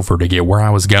cross over to get where I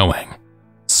was going.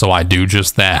 So I do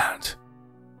just that.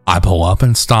 I pull up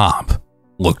and stop,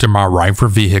 look to my right for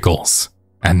vehicles,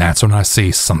 and that's when I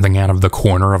see something out of the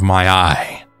corner of my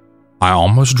eye. I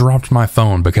almost dropped my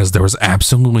phone because there was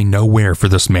absolutely nowhere for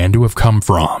this man to have come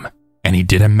from, and he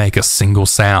didn't make a single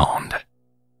sound.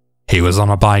 He was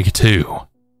on a bike too,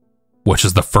 which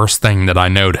is the first thing that I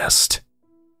noticed.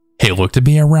 He looked to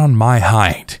be around my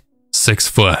height, 6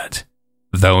 foot,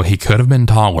 though he could have been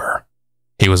taller.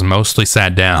 He was mostly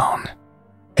sat down.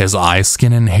 His eyes,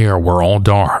 skin, and hair were all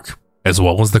dark, as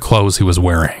well as the clothes he was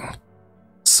wearing.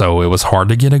 So it was hard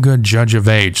to get a good judge of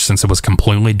age since it was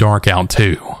completely dark out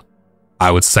too. I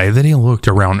would say that he looked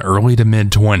around early to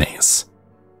mid-20s.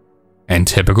 In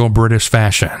typical British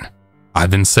fashion, I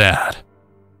then said,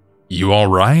 "You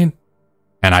alright?"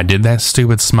 And I did that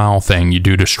stupid smile thing you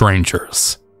do to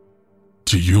strangers.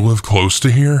 Do you live close to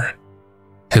here?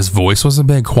 His voice was a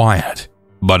bit quiet,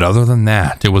 but other than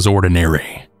that, it was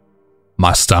ordinary.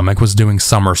 My stomach was doing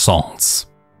somersaults.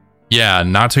 "Yeah,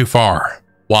 not too far.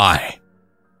 Why?"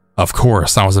 Of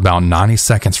course, I was about 90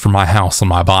 seconds from my house on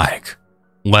my bike.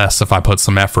 Less if I put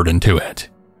some effort into it.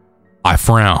 I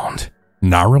frowned,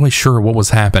 not really sure what was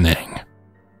happening.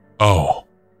 "Oh,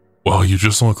 well, you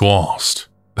just look lost.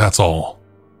 That's all."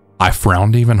 I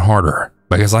frowned even harder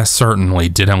because I certainly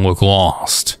didn't look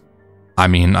lost. I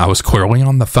mean, I was clearly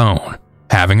on the phone,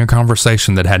 having a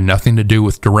conversation that had nothing to do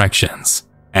with directions.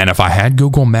 And if I had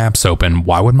Google Maps open,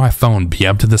 why would my phone be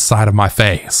up to the side of my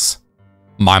face?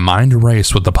 My mind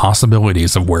raced with the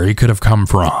possibilities of where he could have come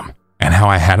from, and how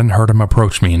I hadn't heard him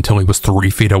approach me until he was 3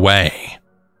 feet away.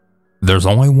 There's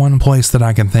only one place that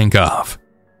I can think of,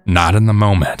 not in the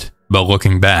moment, but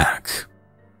looking back.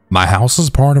 My house is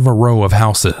part of a row of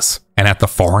houses, and at the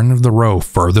far end of the row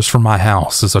furthest from my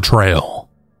house is a trail.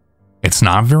 It's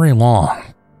not very long,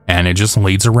 and it just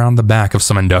leads around the back of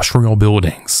some industrial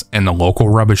buildings and the local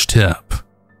rubbish tip.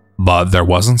 But there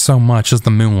wasn't so much as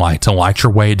the moonlight to light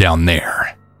your way down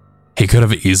there. He could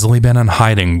have easily been in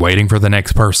hiding waiting for the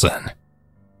next person.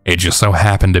 It just so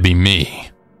happened to be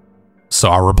me. So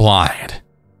I replied,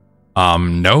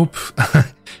 "Nope,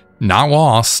 not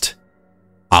lost."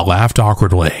 I laughed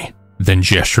awkwardly, then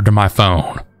gestured to my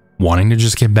phone, wanting to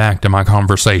just get back to my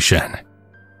conversation.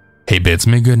 He bids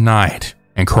me good night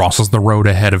and crosses the road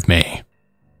ahead of me,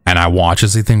 and I watch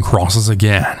as he then crosses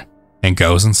again and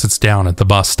goes and sits down at the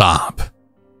bus stop.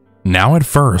 Now at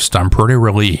first, I'm pretty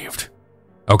relieved.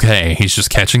 Okay, he's just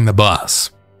catching the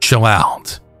bus. Chill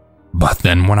out. But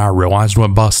then when I realized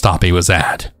what bus stop he was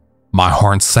at, my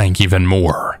heart sank even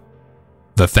more.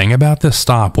 The thing about this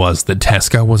stop was that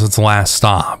Tesco was its last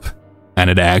stop, and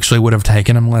it actually would have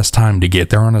taken him less time to get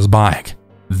there on his bike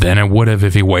than it would have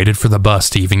if he waited for the bus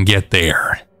to even get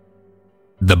there.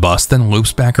 The bus then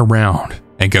loops back around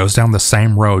and goes down the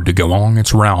same road to go along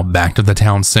its route back to the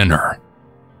town center.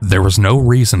 There was no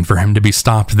reason for him to be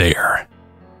stopped there.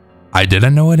 I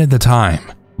didn't know it at the time,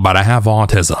 but I have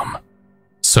autism.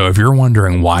 So if you're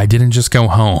wondering why I didn't just go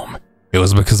home, it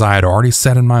was because I had already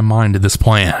set in my mind to this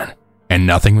plan, and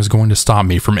nothing was going to stop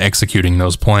me from executing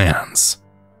those plans.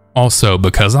 Also,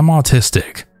 because I'm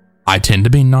autistic, I tend to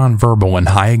be nonverbal in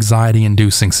high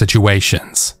anxiety-inducing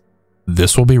situations.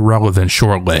 This will be relevant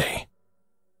shortly.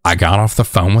 I got off the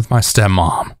phone with my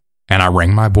stepmom, and I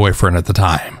rang my boyfriend at the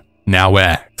time, now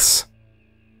ex.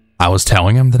 I was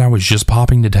telling him that I was just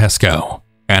popping to Tesco,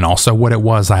 and also what it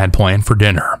was I had planned for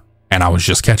dinner, and I was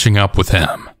just catching up with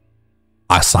him.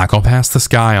 I cycle past this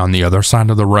guy on the other side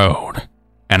of the road,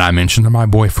 and I mention to my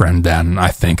boyfriend that I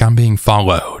think I'm being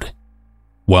followed.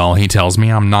 Well, he tells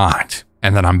me I'm not,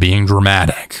 and that I'm being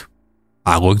dramatic.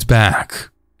 I looked back,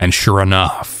 and sure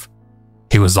enough,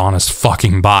 he was on his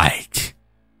fucking bike.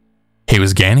 He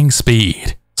was gaining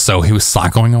speed, so he was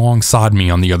cycling alongside me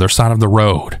on the other side of the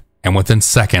road, and within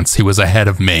seconds he was ahead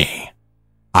of me.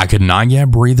 I could not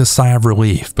yet breathe a sigh of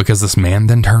relief because this man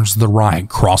then turns to the right,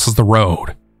 crosses the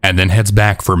road, and then heads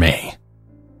back for me.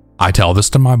 I tell this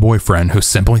to my boyfriend, who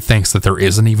simply thinks that there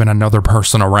isn't even another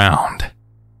person around.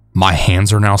 My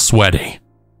hands are now sweaty.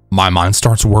 My mind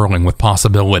starts whirling with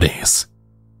possibilities.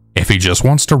 If he just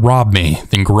wants to rob me,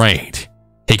 then great.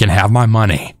 He can have my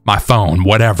money, my phone,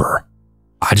 whatever.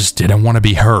 I just didn't want to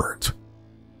be hurt.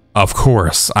 Of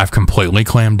course, I've completely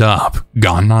clammed up,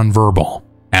 gone nonverbal,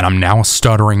 and I'm now a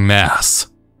stuttering mess.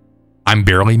 I'm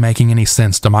barely making any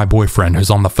sense to my boyfriend who's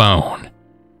on the phone.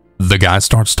 The guy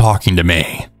starts talking to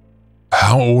me.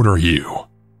 "How old are you?"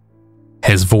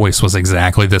 His voice was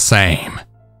exactly the same.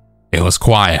 It was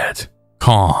quiet,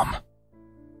 calm.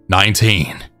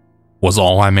 19 was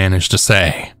all I managed to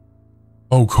say.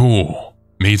 "Oh, cool.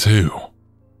 Me too."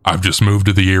 I've just moved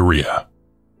to the area.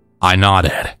 I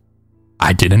nodded.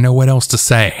 I didn't know what else to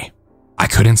say. I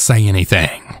couldn't say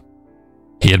anything.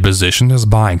 He had positioned his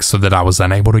bike so that I was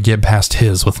unable to get past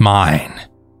his with mine.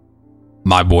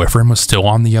 My boyfriend was still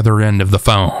on the other end of the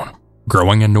phone,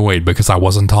 growing annoyed because I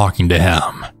wasn't talking to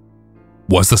him.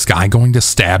 Was this guy going to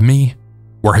stab me?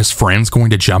 Were his friends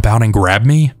going to jump out and grab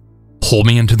me? Pull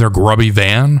me into their grubby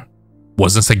van?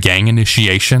 Was this a gang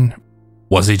initiation?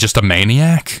 Was he just a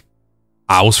maniac?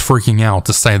 I was freaking out,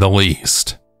 to say the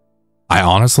least. I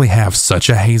honestly have such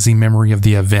a hazy memory of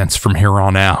the events from here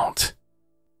on out.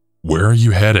 Where are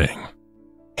you heading?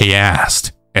 He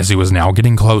asked, as he was now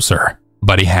getting closer,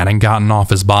 but he hadn't gotten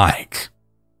off his bike.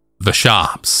 The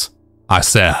shops, I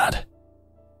said.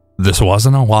 This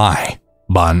wasn't a lie,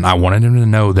 but I wanted him to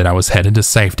know that I was headed to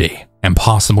safety and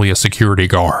possibly a security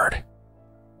guard.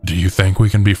 Do you think we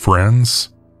can be friends?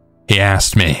 He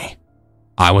asked me.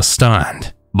 I was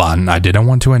stunned, but I didn't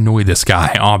want to annoy this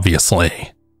guy,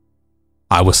 obviously.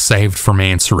 I was saved from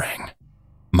answering.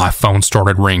 My phone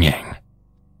started ringing.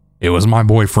 It was my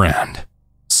boyfriend.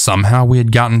 Somehow we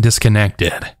had gotten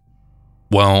disconnected.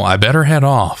 Well, I better head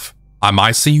off. I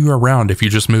might see you around if you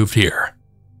just moved here,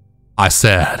 I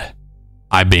said.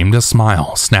 I beamed a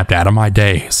smile, snapped out of my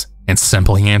daze, and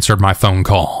simply answered my phone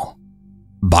call.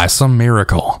 By some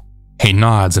miracle, he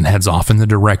nods and heads off in the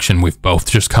direction we've both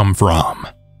just come from.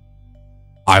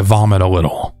 I vomit a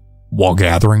little, while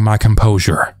gathering my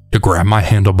composure to grab my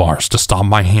handlebars to stop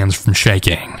my hands from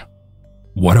shaking.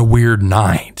 What a weird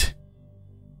night.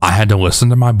 I had to listen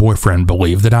to my boyfriend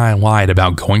believe that I lied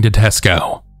about going to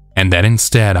Tesco, and that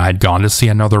instead I had gone to see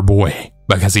another boy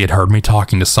because he had heard me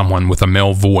talking to someone with a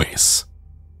male voice.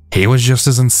 He was just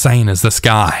as insane as this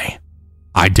guy.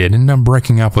 I did end up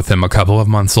breaking up with him a couple of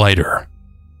months later.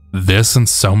 This and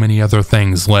so many other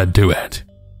things led to it.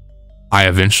 I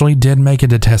eventually did make it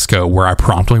to Tesco, where I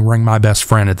promptly rang my best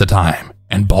friend at the time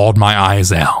and bawled my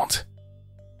eyes out.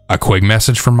 A quick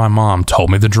message from my mom told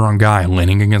me the drunk guy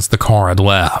leaning against the car had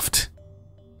left.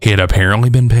 He had apparently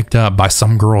been picked up by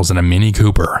some girls in a Mini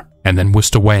Cooper and then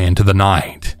whisked away into the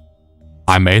night.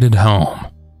 I made it home,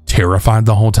 terrified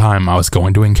the whole time I was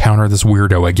going to encounter this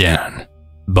weirdo again,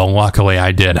 but luckily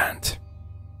I didn't.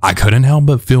 I couldn't help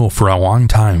but feel for a long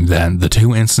time that the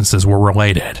two instances were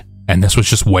related, and this was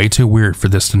just way too weird for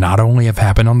this to not only have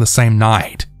happened on the same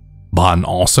night, but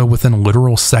also within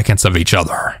literal seconds of each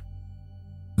other.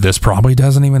 This probably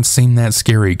doesn't even seem that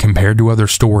scary compared to other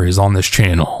stories on this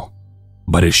channel,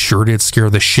 but it sure did scare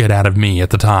the shit out of me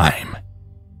at the time.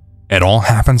 It all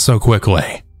happened so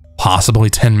quickly,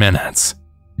 possibly 10 minutes,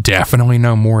 definitely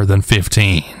no more than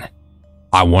 15.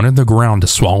 I wanted the ground to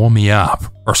swallow me up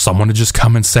or someone to just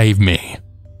come and save me,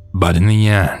 but in the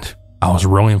end, I was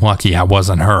really lucky I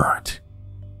wasn't hurt.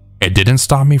 It didn't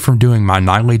stop me from doing my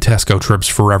nightly Tesco trips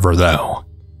forever though,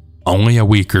 only a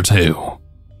week or two.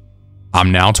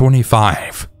 I'm now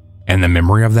 25, and the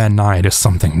memory of that night is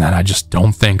something that I just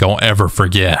don't think I'll ever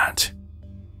forget.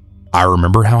 I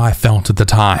remember how I felt at the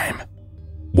time,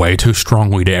 way too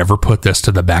strongly to ever put this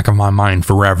to the back of my mind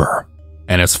forever,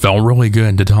 and it's felt really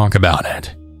good to talk about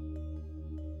it.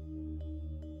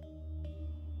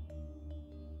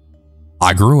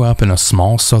 I grew up in a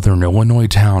small southern Illinois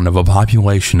town of a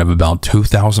population of about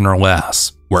 2,000 or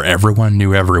less, where everyone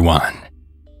knew everyone.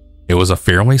 It was a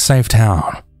fairly safe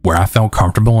town, where I felt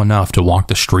comfortable enough to walk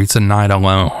the streets at night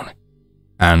alone,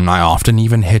 and I often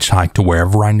even hitchhiked to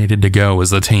wherever I needed to go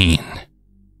as a teen.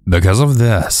 Because of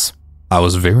this, I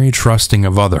was very trusting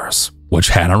of others, which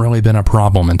hadn't really been a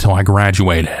problem until I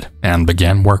graduated and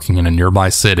began working in a nearby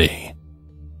city.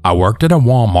 I worked at a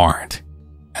Walmart,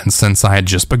 and since I had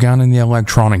just begun in the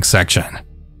electronics section,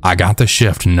 I got the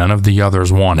shift none of the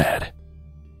others wanted.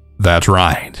 That's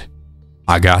right,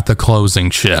 I got the closing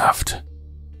shift.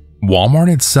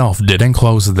 Walmart itself didn't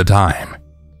close at the time,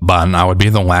 but I would be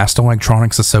the last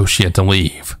electronics associate to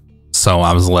leave, so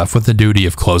I was left with the duty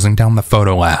of closing down the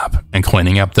photo lab and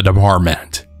cleaning up the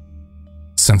department.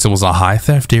 Since it was a high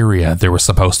theft area, there were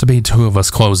supposed to be 2 of us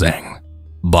closing,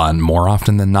 but more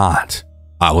often than not,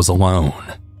 I was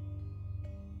alone.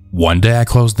 One day I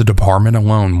closed the department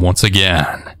alone once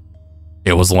again.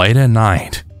 It was late at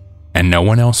night, and no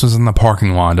one else was in the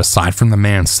parking lot aside from the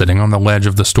man sitting on the ledge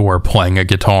of the store playing a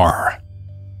guitar.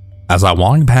 As I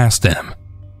walked past him,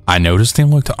 I noticed he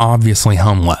looked obviously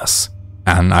homeless,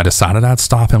 and I decided I'd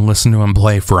stop and listen to him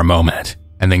play for a moment,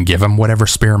 and then give him whatever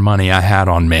spare money I had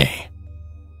on me.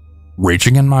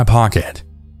 Reaching in my pocket,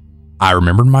 I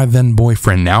remembered my then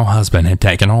boyfriend, now husband, had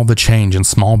taken all the change and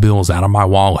small bills out of my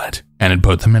wallet and had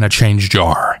put them in a change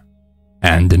jar,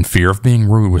 and in fear of being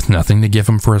rude with nothing to give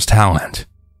him for his talent,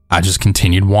 I just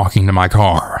continued walking to my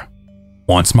car.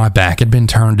 Once my back had been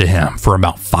turned to him for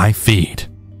about 5 feet,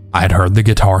 I had heard the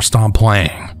guitar stop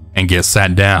playing and get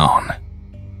sat down.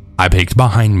 I peeked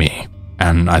behind me,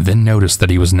 and I then noticed that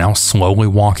he was now slowly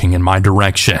walking in my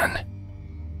direction.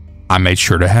 I made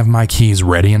sure to have my keys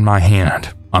ready in my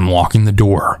hand, unlocking the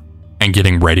door and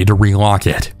getting ready to relock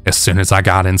it as soon as I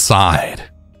got inside.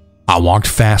 I walked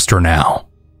faster now,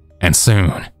 and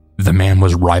soon the man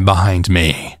was right behind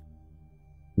me.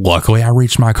 Luckily, I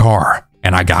reached my car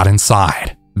and I got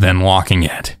inside, then locking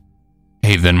it.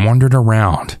 He then wandered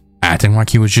around, acting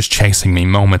like he was just chasing me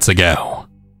moments ago.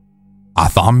 I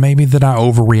thought maybe that I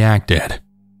overreacted,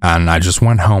 and I just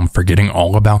went home forgetting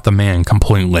all about the man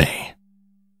completely.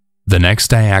 The next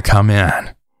day I come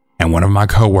in, and one of my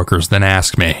coworkers then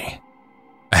asked me,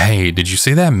 "Hey, did you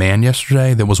see that man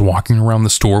yesterday that was walking around the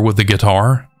store with the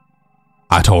guitar?"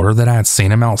 I told her that I had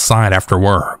seen him outside after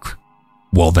work.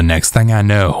 Well, the next thing I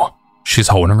know, she's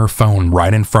holding her phone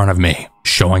right in front of me,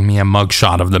 showing me a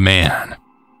mugshot of the man.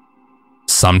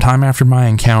 Sometime after my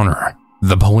encounter,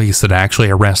 the police had actually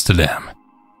arrested him.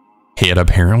 He had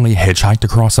apparently hitchhiked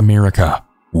across America,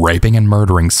 raping and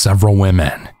murdering several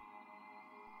women.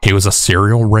 He was a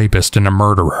serial rapist and a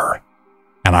murderer,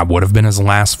 and I would have been his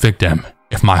last victim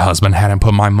if my husband hadn't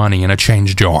put my money in a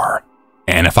change jar,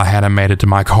 and if I hadn't made it to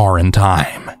my car in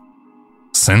time.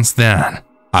 Since then,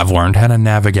 I've learned how to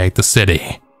navigate the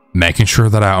city, making sure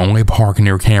that I only park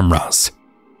near cameras,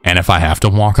 and if I have to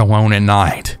walk alone at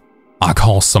night, I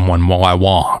call someone while I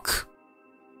walk.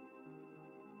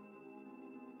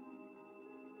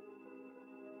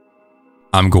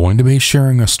 I'm going to be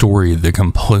sharing a story that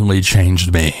completely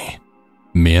changed me.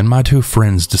 Me and my 2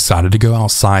 friends decided to go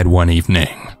outside one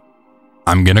evening.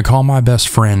 I'm gonna call my best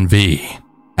friend V,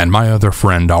 and my other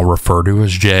friend I'll refer to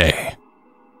as J.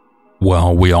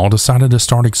 Well, we all decided to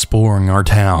start exploring our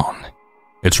town.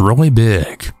 It's really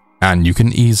big, and you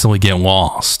can easily get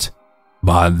lost,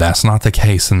 but that's not the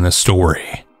case in this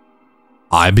story.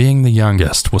 I, being the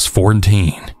youngest, was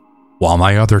 14, while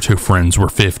my other 2 friends were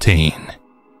 15.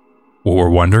 We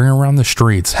were wandering around the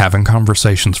streets having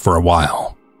conversations for a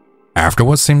while. After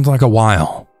what seemed like a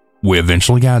while, we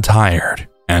eventually got tired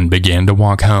and began to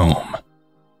walk home.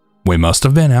 We must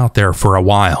have been out there for a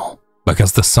while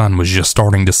because the sun was just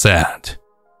starting to set.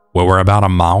 We were about 1.5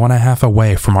 miles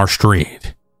away from our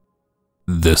street.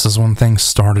 This is when things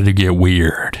started to get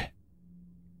weird.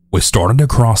 We started to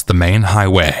cross the main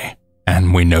highway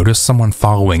and we noticed someone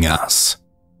following us.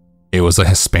 It was a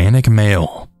Hispanic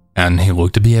male, and he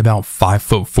looked to be about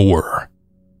 5'4".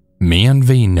 Me and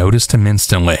V noticed him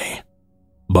instantly,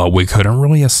 but we couldn't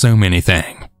really assume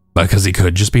anything because he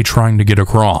could just be trying to get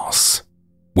across.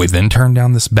 We then turned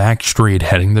down this back street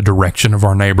heading the direction of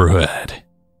our neighborhood.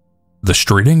 The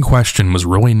street in question was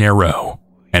really narrow,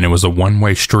 and it was a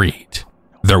one-way street.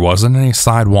 There wasn't any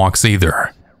sidewalks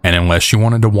either, and unless you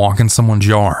wanted to walk in someone's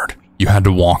yard, you had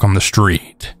to walk on the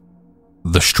street.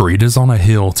 The street is on a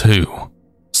hill too,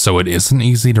 so it isn't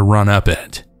easy to run up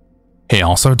it. He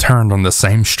also turned on the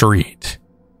same street.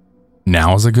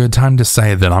 Now is a good time to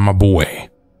say that I'm a boy,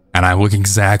 and I look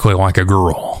exactly like a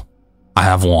girl. I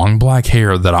have long black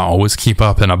hair that I always keep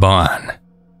up in a bun.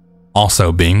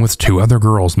 Also, being with 2 other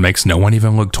girls makes no one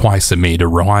even look twice at me to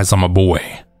realize I'm a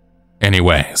boy.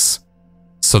 Anyways,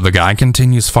 so the guy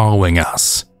continues following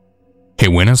us. He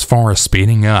went as far as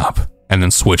speeding up and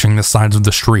then switching the sides of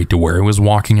the street to where he was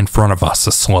walking in front of us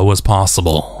as slow as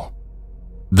possible.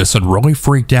 This had really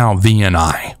freaked out V and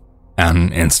I,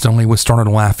 and instantly we started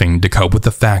laughing to cope with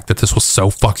the fact that this was so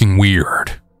fucking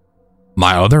weird.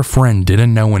 My other friend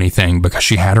didn't know anything because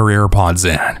she had her AirPods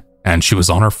in, and she was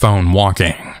on her phone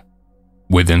walking.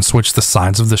 We then switched the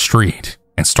sides of the street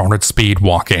and started speed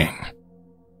walking.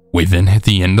 We then hit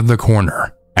the end of the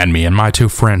corner, and me and my 2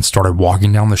 friends started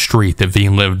walking down the street that V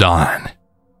lived on.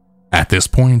 At this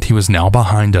point, he was now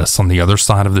behind us on the other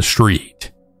side of the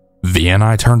street. V and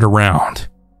I turned around,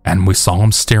 and we saw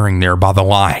him staring there by the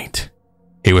light.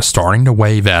 He was starting to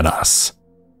wave at us.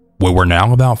 We were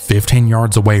now about 15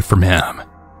 yards away from him.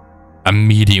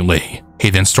 Immediately, he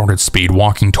then started speed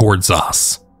walking towards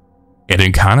us. It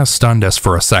had kind of stunned us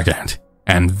for a second,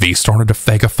 and V started to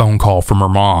fake a phone call from her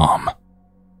mom.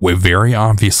 We very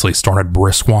obviously started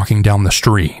brisk walking down the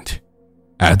street.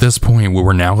 At this point, we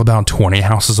were now about 20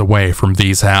 houses away from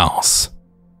V's house.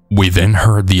 We then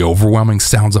heard the overwhelming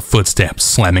sounds of footsteps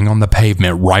slamming on the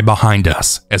pavement right behind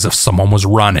us as if someone was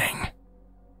running.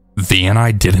 V and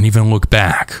I didn't even look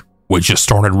back, we just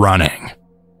started running.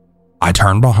 I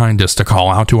turned behind us to call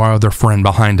out to our other friend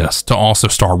behind us to also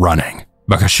start running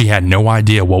because she had no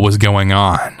idea what was going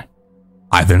on.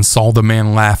 I then saw the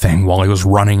man laughing while he was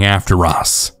running after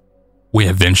us. We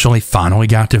eventually finally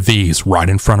got to V's right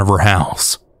in front of her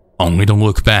house, only to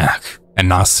look back and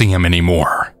not see him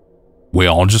anymore. We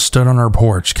all just stood on our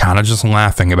porch kinda just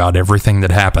laughing about everything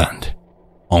that happened,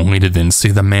 only to then see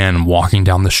the man walking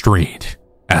down the street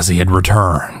as he had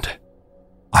returned.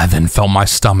 I then felt my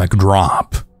stomach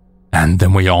drop, and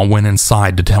then we all went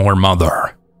inside to tell her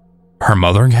mother. Her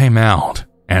mother came out,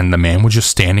 and the man was just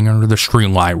standing under the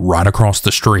streetlight right across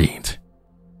the street.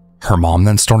 Her mom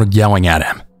then started yelling at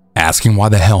him, asking why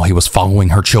the hell he was following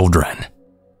her children.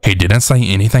 He didn't say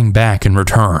anything back in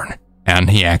return, and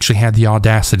he actually had the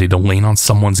audacity to lean on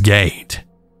someone's gate.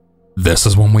 This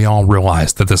is when we all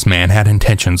realized that this man had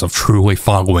intentions of truly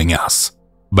following us,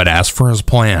 but as for his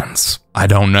plans, I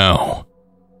don't know.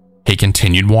 He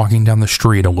continued walking down the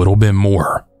street a little bit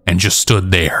more and just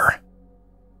stood there.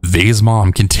 V's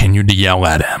mom continued to yell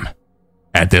at him.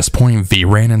 At this point, V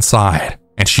ran inside,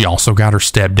 and she also got her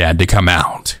stepdad to come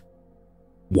out.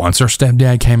 Once her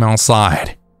stepdad came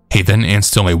outside, he then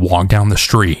instantly walked down the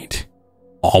street,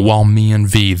 all while me and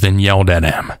V then yelled at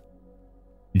him.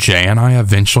 Jay and I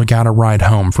eventually got a ride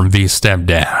home from V's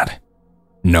stepdad.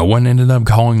 No one ended up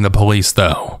calling the police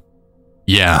though.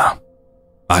 Yeah,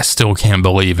 I still can't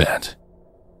believe it.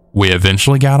 We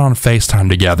eventually got on FaceTime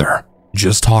together,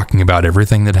 just talking about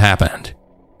everything that happened,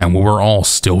 and we were all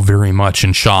still very much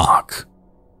in shock.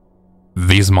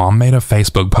 V's mom made a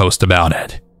Facebook post about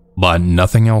it, but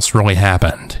nothing else really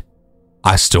happened.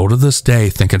 I still to this day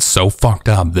think it's so fucked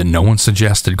up that no one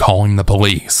suggested calling the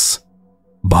police,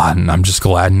 but I'm just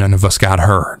glad none of us got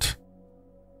hurt.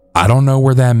 I don't know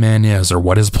where that man is or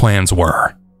what his plans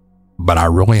were, but I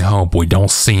really hope we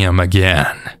don't see him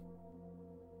again.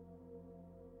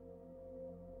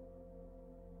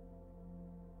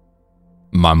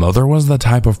 My mother was the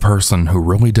type of person who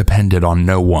really depended on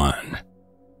no one.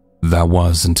 That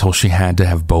was until she had to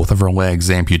have both of her legs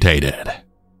amputated.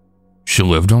 She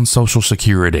lived on Social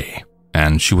Security,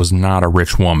 and she was not a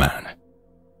rich woman.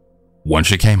 When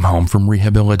she came home from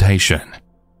rehabilitation,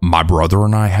 my brother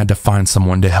and I had to find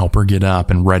someone to help her get up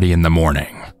and ready in the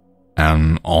morning,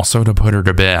 and also to put her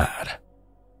to bed.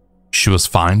 She was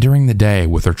fine during the day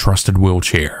with her trusted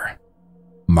wheelchair.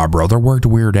 My brother worked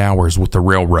weird hours with the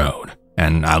railroad,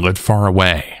 and I lived far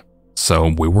away,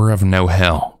 so we were of no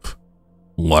help.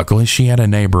 Luckily, she had a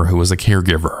neighbor who was a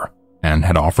caregiver and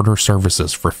had offered her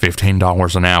services for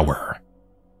 $15 an hour.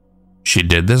 She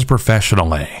did this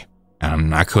professionally,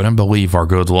 and I couldn't believe our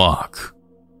good luck.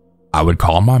 I would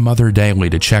call my mother daily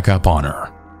to check up on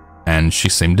her, and she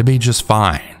seemed to be just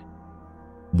fine.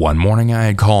 One morning I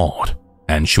had called,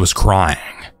 and she was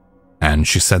crying, and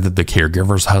she said that the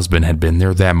caregiver's husband had been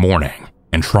there that morning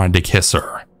and tried to kiss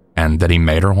her, and that he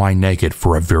made her lie naked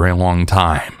for a very long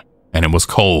time, and it was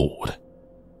cold.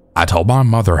 I told my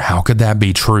mother how could that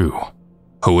be true?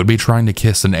 Who would be trying to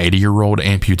kiss an 80-year-old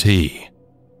amputee?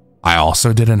 I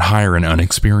also didn't hire an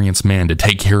unexperienced man to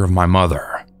take care of my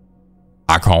mother.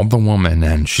 I called the woman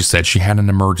and she said she had an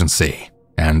emergency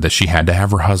and that she had to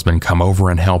have her husband come over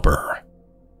and help her.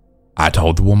 I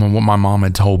told the woman what my mom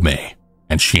had told me,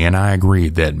 and she and I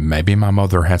agreed that maybe my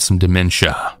mother had some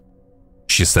dementia.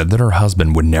 She said that her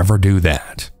husband would never do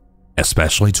that,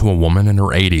 especially to a woman in her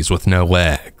 80s with no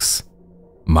legs.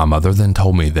 My mother then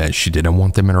told me that she didn't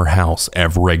want them in her house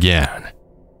ever again.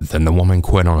 Then the woman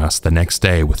quit on us the next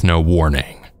day with no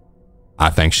warning.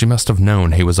 I think she must have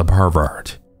known he was a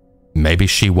pervert. Maybe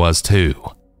she was too.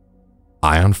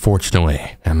 I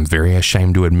unfortunately am very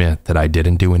ashamed to admit that I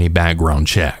didn't do any background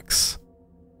checks.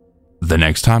 The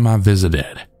next time I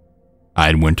visited, I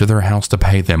had went to their house to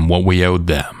pay them what we owed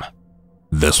them.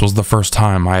 This was the first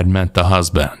time I had met the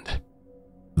husband.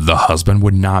 The husband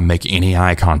would not make any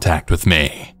eye contact with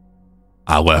me.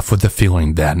 I left with the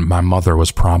feeling that my mother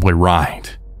was probably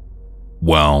right.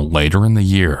 Well, later in the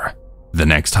year, the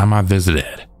next time I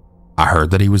visited, I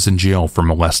heard that he was in jail for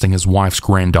molesting his wife's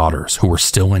granddaughters who were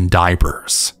still in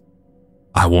diapers.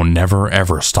 I will never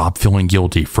ever stop feeling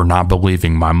guilty for not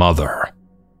believing my mother.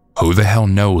 Who the hell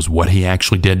knows what he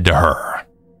actually did to her?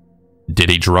 Did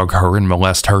he drug her and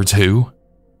molest her too?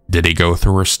 Did he go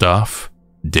through her stuff?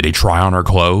 Did he try on her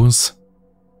clothes?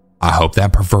 I hope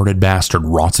that perverted bastard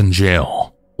rots in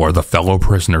jail, or the fellow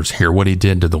prisoners hear what he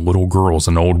did to the little girls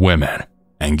and old women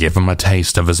and give him a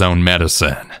taste of his own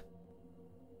medicine.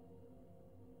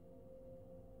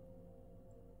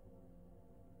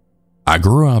 I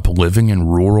grew up living in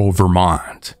rural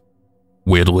Vermont.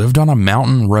 We had lived on a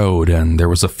mountain road and there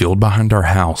was a field behind our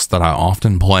house that I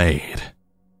often played.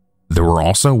 There were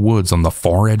also woods on the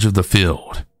far edge of the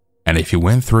field, and if you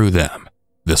went through them,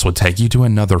 this would take you to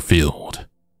another field.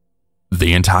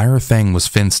 The entire thing was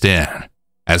fenced in,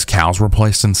 as cows were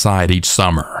placed inside each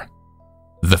summer.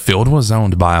 The field was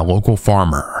owned by a local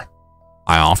farmer.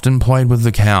 I often played with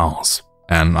the cows,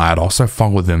 and I had also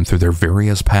followed them through their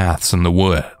various paths in the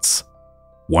woods.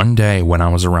 One day when I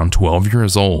was around 12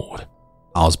 years old,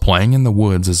 I was playing in the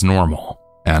woods as normal,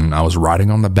 and I was riding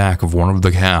on the back of one of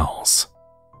the cows.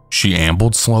 She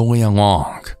ambled slowly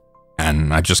along,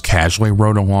 and I just casually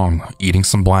rode along eating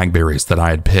some blackberries that I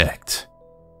had picked.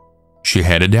 She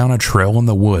headed down a trail in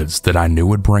the woods that I knew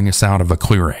would bring us out of a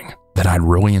clearing that I'd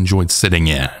really enjoyed sitting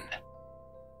in.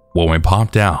 When we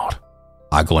popped out,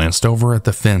 I glanced over at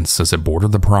the fence as it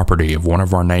bordered the property of one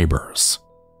of our neighbors.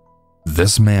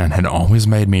 This man had always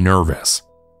made me nervous.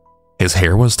 His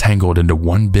hair was tangled into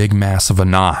one big mass of a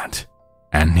knot,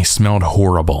 and he smelled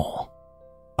horrible.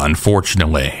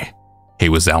 Unfortunately, he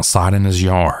was outside in his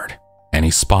yard, and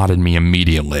he spotted me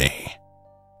immediately.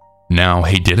 Now,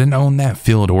 he didn't own that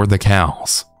field or the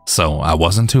cows, so I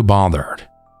wasn't too bothered.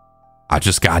 I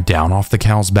just got down off the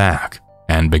cow's back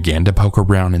and began to poke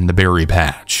around in the berry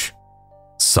patch.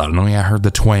 Suddenly, I heard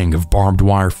the twang of barbed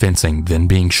wire fencing then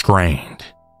being strained.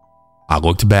 I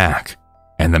looked back,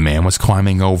 and the man was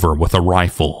climbing over with a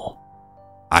rifle.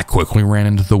 I quickly ran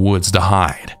into the woods to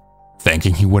hide,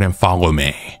 thinking he wouldn't follow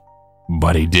me,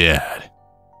 but he did.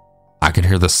 I could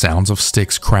hear the sounds of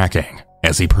sticks cracking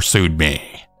as he pursued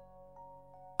me.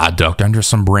 I ducked under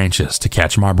some branches to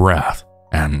catch my breath,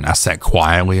 and I sat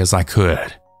quietly as I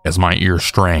could as my ears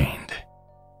strained.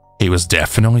 He was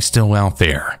definitely still out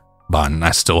there, but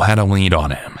I still had a lead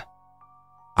on him.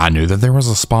 I knew that there was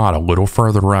a spot a little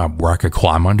further up where I could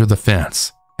climb under the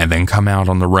fence and then come out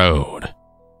on the road.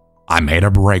 I made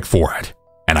a break for it,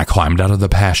 and I climbed out of the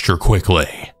pasture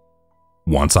quickly.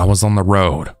 Once I was on the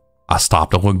road, I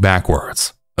stopped to look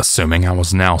backwards, assuming I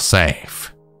was now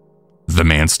safe. The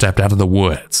man stepped out of the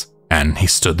woods, and he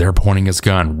stood there pointing his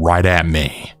gun right at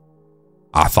me.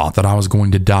 I thought that I was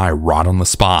going to die right on the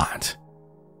spot.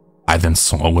 I then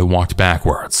slowly walked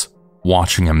backwards,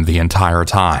 watching him the entire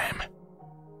time.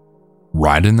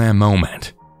 Right in that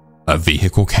moment, a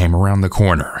vehicle came around the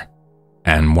corner,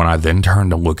 and when I then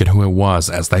turned to look at who it was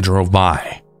as they drove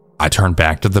by, I turned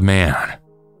back to the man,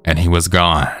 and he was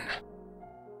gone.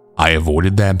 I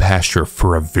avoided that pasture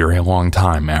for a very long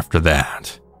time after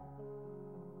that.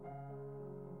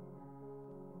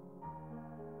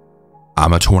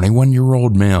 I'm a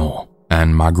 21-year-old male,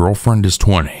 and my girlfriend is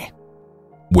 20.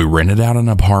 We rented out an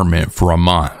apartment for a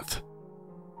month.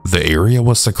 The area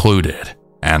was secluded,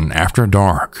 and after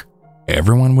dark,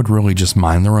 everyone would really just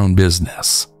mind their own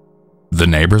business. The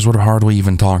neighbors would hardly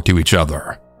even talk to each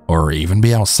other, or even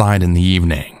be outside in the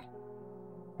evening.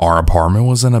 Our apartment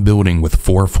was in a building with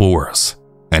 4 floors,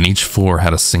 and each floor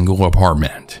had a single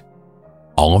apartment.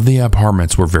 All of the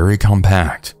apartments were very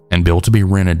compact and built to be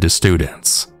rented to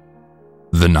students.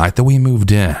 The night that we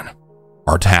moved in,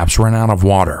 our taps ran out of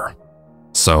water,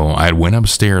 so I went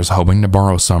upstairs hoping to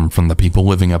borrow some from the people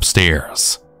living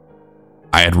upstairs.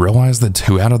 I had realized that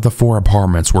 2 out of the 4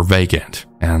 apartments were vacant,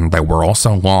 and they were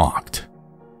also locked.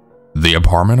 The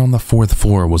apartment on the 4th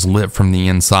floor was lit from the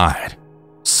inside,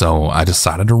 so I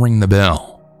decided to ring the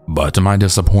bell, but to my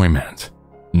disappointment,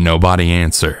 nobody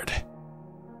answered.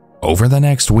 Over the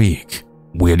next week,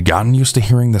 we had gotten used to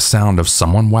hearing the sound of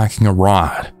someone whacking a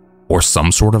rod or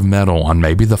some sort of metal on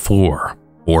maybe the floor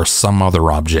or some other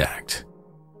object.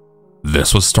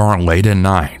 This would start late at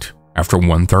night after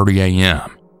 1:30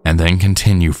 a.m. and then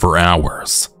continue for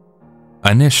hours.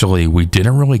 Initially, we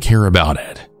didn't really care about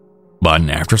it, but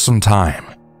after some time,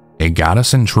 it got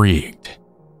us intrigued.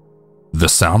 The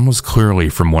sound was clearly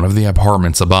from one of the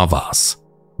apartments above us,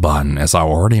 but as I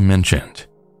already mentioned,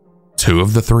 2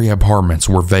 of the 3 apartments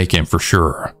were vacant for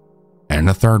sure, and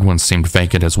the 3rd one seemed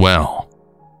vacant as well.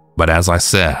 But as I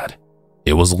said,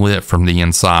 it was lit from the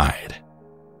inside.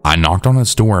 I knocked on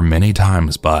its door many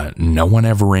times, but no one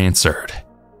ever answered.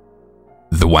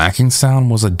 The whacking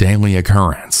sound was a daily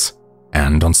occurrence,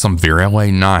 and on some very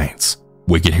late nights,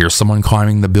 we could hear someone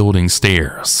climbing the building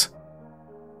stairs.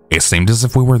 It seemed as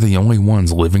if we were the only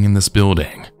ones living in this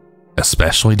building,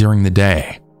 especially during the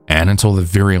day and until the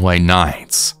very late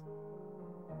nights.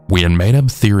 We had made up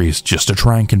theories just to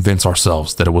try and convince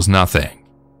ourselves that it was nothing,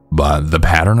 but the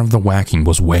pattern of the whacking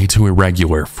was way too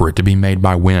irregular for it to be made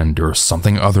by wind or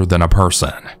something other than a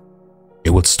person.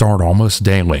 It would start almost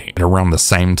daily at around the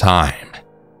same time.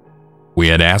 We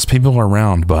had asked people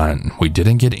around, but we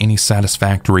didn't get any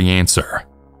satisfactory answer.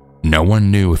 No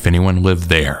one knew if anyone lived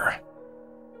there.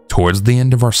 Towards the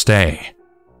end of our stay,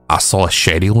 I saw a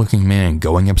shady-looking man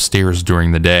going upstairs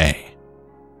during the day.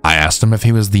 I asked him if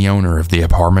he was the owner of the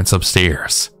apartments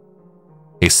upstairs.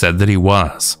 He said that he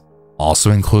was,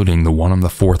 also including the one on the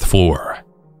 4th floor.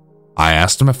 I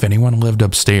asked him if anyone lived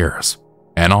upstairs,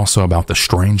 and also about the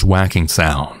strange whacking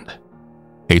sound.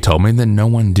 He told me that no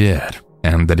one did,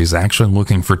 and that he's actually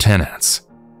looking for tenants.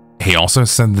 He also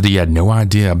said that he had no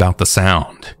idea about the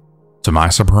sound. To my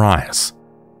surprise,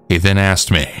 he then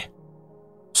asked me,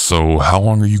 "So how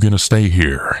long are you going to stay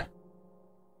here?"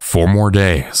 4 more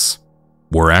days.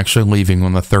 We're actually leaving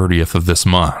on the 30th of this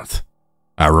month,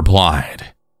 I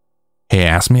replied. He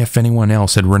asked me if anyone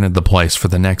else had rented the place for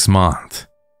the next month,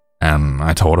 and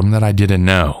I told him that I didn't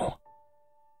know.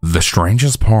 The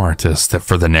strangest part is that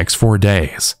for the next 4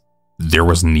 days, there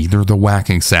was neither the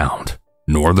whacking sound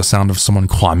nor the sound of someone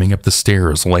climbing up the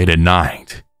stairs late at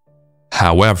night.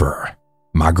 However,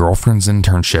 my girlfriend's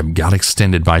internship got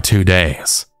extended by 2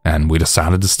 days, and we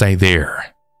decided to stay there.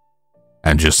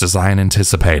 And just as I had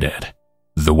anticipated,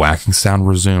 the whacking sound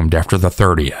resumed after the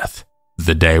 30th,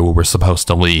 the day we were supposed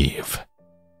to leave.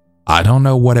 I don't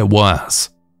know what it was.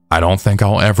 I don't think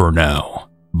I'll ever know,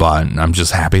 but I'm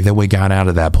just happy that we got out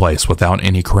of that place without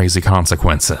any crazy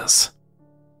consequences.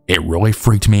 It really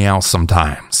freaked me out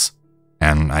sometimes,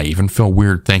 and I even feel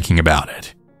weird thinking about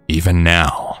it, even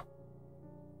now.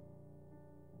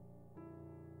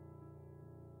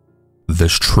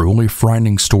 This truly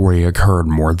frightening story occurred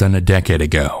more than a decade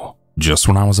ago, just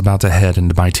when I was about to head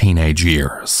into my teenage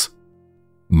years.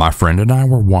 My friend and I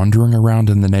were wandering around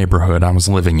in the neighborhood I was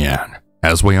living in,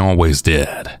 as we always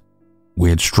did. We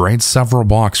had strayed several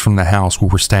blocks from the house we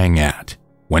were staying at,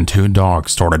 when 2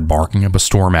 dogs started barking up a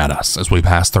storm at us as we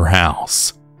passed their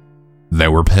house. They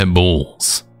were pit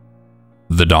bulls.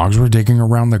 The dogs were digging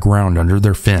around the ground under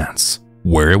their fence,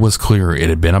 where it was clear it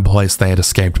had been a place they had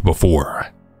escaped before.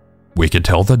 We could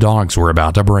tell the dogs were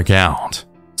about to break out,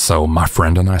 so my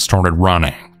friend and I started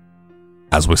running.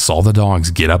 As we saw the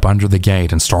dogs get up under the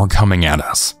gate and start coming at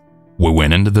us, we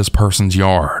went into this person's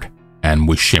yard, and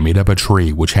we shimmied up a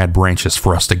tree which had branches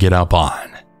for us to get up on.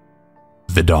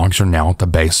 The dogs are now at the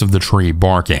base of the tree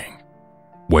barking,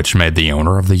 which made the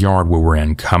owner of the yard we were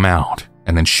in come out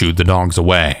and then shoo the dogs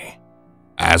away.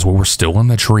 As we were still in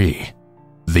the tree,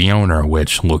 the owner,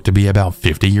 which looked to be about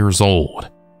 50 years old,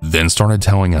 then started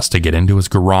telling us to get into his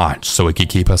garage so he could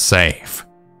keep us safe.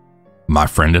 My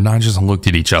friend and I just looked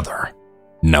at each other,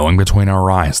 knowing between our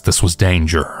eyes this was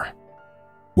danger.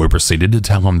 We proceeded to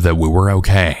tell him that we were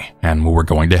okay and we were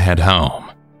going to head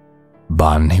home.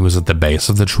 But he was at the base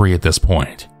of the tree at this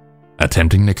point,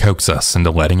 attempting to coax us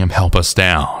into letting him help us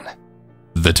down.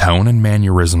 The tone and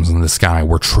mannerisms in this guy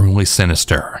were truly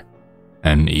sinister,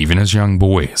 and even as young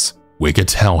boys, we could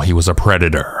tell he was a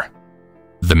predator.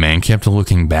 The man kept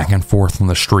looking back and forth on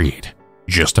the street,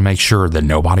 just to make sure that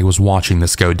nobody was watching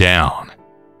this go down.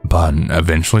 But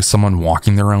eventually someone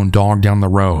walking their own dog down the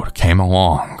road came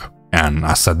along, and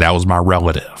I said that was my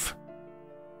relative.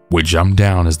 We jumped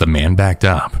down as the man backed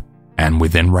up, and we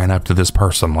then ran up to this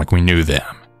person like we knew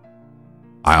them.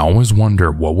 I always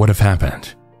wonder what would have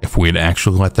happened if we had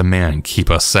actually let the man keep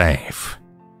us safe.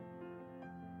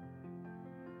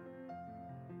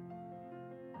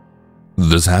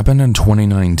 This happened in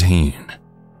 2019,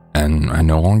 and I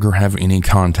no longer have any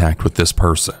contact with this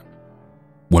person.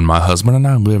 When my husband and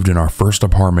I lived in our first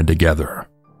apartment together,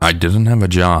 I didn't have a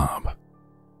job.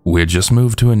 We had just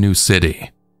moved to a new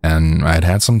city, and I had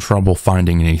had some trouble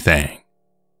finding anything.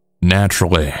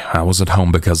 Naturally, I was at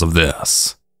home because of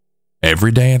this.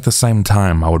 Every day at the same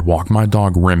time, I would walk my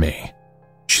dog Remy.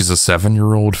 She's a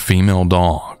 7-year-old female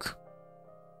dog.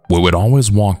 We would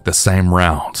always walk the same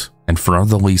route in front of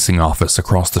the leasing office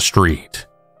across the street,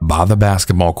 by the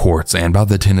basketball courts and by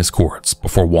the tennis courts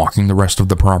before walking the rest of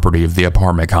the property of the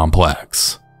apartment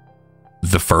complex.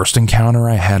 The first encounter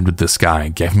I had with this guy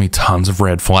gave me tons of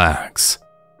red flags,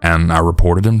 and I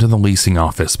reported him to the leasing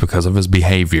office because of his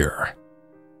behavior.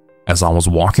 As I was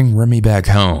walking Remy back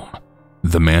home,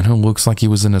 the man who looks like he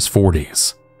was in his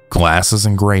 40s, glasses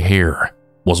and gray hair,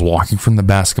 was walking from the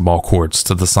basketball courts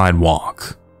to the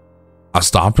sidewalk. I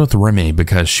stopped with Remy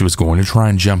because she was going to try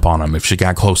and jump on him if she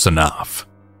got close enough.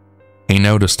 He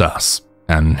noticed us,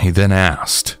 and he then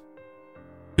asked,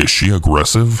 "Is she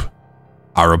aggressive?"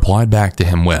 I replied back to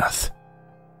him with,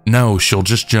 "No, she'll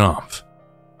just jump.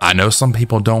 I know some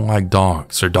people don't like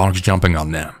dogs or dogs jumping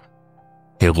on them."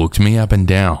 He looked me up and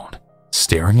down,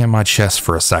 staring at my chest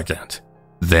for a second.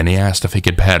 Then he asked if he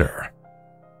could pet her.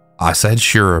 I said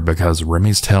sure because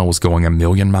Remy's tail was going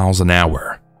 1,000,000 miles an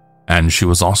hour, and she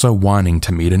was also whining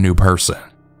to meet a new person.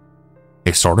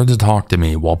 He started to talk to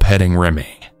me while petting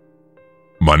Remy.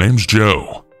 "My name's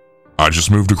Joe. I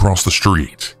just moved across the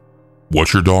street.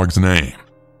 What's your dog's name?"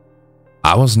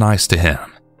 I was nice to him,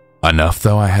 enough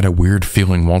though I had a weird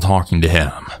feeling while talking to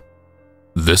him.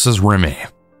 "This is Remy.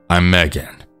 I'm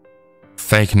Megan.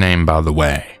 Fake name, by the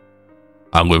way."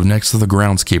 I live next to the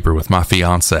groundskeeper with my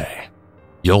fiance.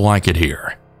 You'll like it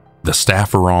here. The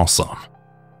staff are awesome.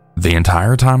 The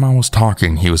entire time I was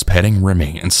talking, he was petting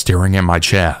Remy and staring at my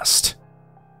chest.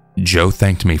 Joe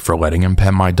thanked me for letting him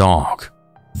pet my dog,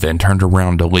 then turned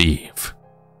around to leave.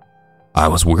 I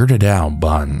was weirded out,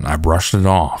 but I brushed it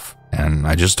off, and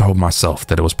I just told myself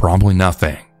that it was probably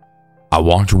nothing. I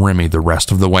walked Remy the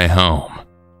rest of the way home,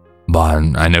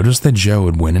 but I noticed that Joe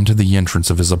had went into the entrance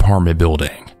of his apartment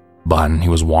building, but he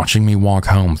was watching me walk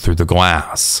home through the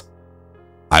glass.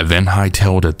 I then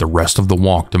hightailed it the rest of the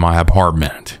walk to my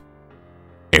apartment.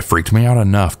 It freaked me out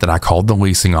enough that I called the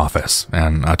leasing office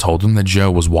and I told them that Joe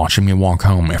was watching me walk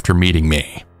home after meeting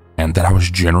me and that I was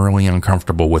generally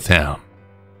uncomfortable with him.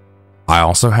 I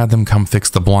also had them come fix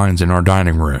the blinds in our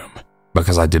dining room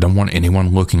because I didn't want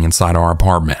anyone looking inside our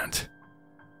apartment.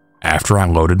 After I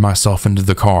loaded myself into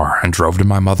the car and drove to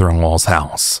my mother-in-law's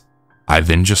house, I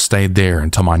then just stayed there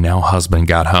until my now husband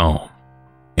got home.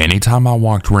 Anytime I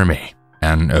walked Remy,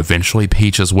 and eventually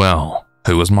Peach as well,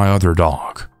 who was my other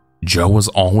dog, Joe was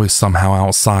always somehow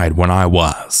outside when I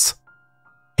was.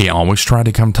 He always tried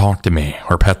to come talk to me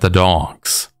or pet the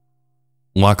dogs.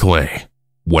 Luckily,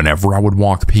 whenever I would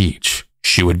walk Peach,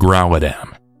 she would growl at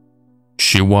him.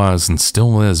 She was and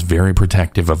still is very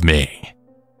protective of me.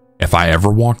 If I ever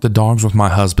walked the dogs with my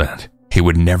husband, he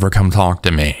would never come talk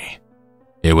to me.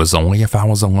 It was only if I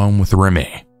was alone with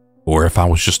Remy, or if I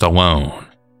was just alone.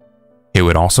 He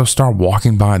would also start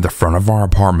walking by the front of our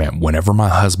apartment whenever my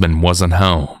husband wasn't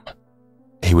home.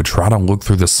 He would try to look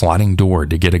through the sliding door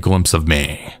to get a glimpse of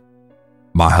me.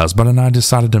 My husband and I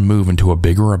decided to move into a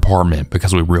bigger apartment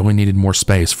because we really needed more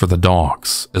space for the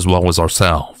dogs as well as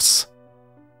ourselves.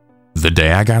 The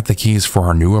day I got the keys for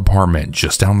our new apartment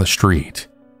just down the street,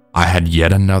 I had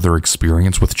yet another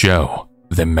experience with Joe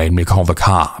that made me call the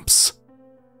cops.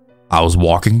 I was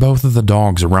walking both of the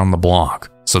dogs around the block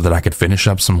so that I could finish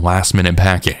up some last-minute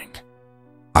packing.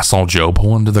 I saw Joe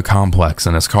pull into the complex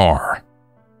in his car.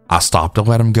 I stopped to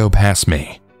let him go past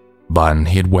me, but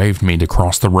he had waved me to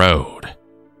cross the road.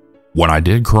 When I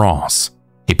did cross,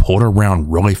 he pulled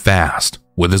around really fast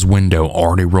with his window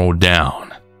already rolled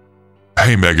down.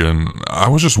 Hey Megan, I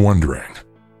was just wondering,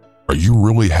 are you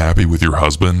really happy with your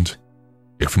husband?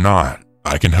 If not,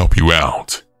 I can help you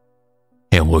out.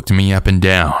 He looked me up and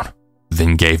down,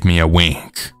 then gave me a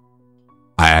wink.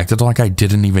 I acted like I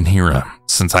didn't even hear him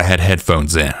since I had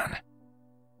headphones in.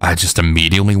 I just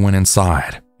immediately went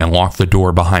inside and locked the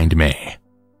door behind me.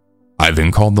 I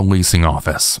then called the leasing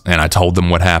office and I told them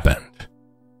what happened.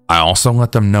 I also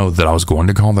let them know that I was going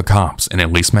to call the cops and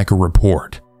at least make a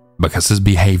report because his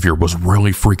behavior was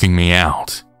really freaking me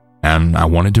out and I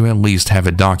wanted to at least have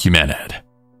it documented.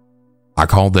 I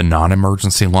called the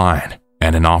non-emergency line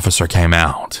and an officer came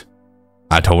out.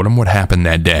 I told him what happened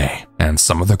that day and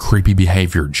some of the creepy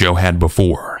behavior Joe had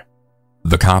before.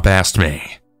 The cop asked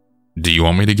me, "Do you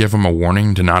want me to give him a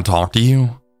warning to not talk to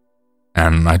you?"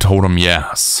 And I told him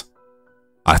yes.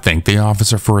 I thanked the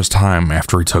officer for his time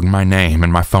after he took my name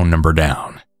and my phone number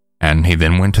down, and he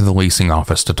then went to the leasing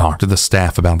office to talk to the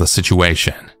staff about the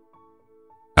situation.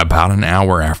 About an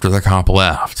hour after the cop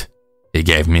left, he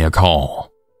gave me a call.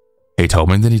 He told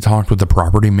me that he talked with the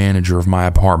property manager of my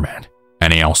apartment,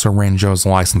 and he also ran Joe's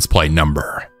license plate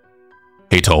number.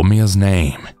 He told me his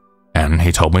name, and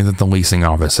he told me that the leasing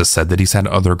office has said that he's had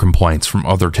other complaints from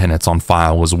other tenants on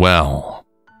file as well.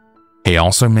 He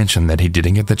also mentioned that he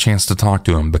didn't get the chance to talk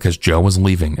to him because Joe was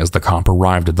leaving as the cop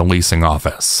arrived at the leasing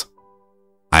office.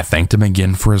 I thanked him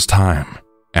again for his time,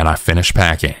 and I finished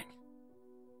packing.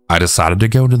 I decided to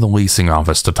go to the leasing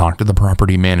office to talk to the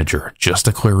property manager just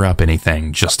to clear up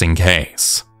anything just in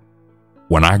case.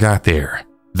 When I got there,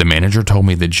 the manager told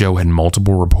me that Joe had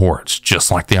multiple reports just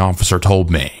like the officer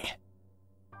told me.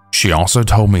 She also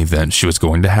told me that she was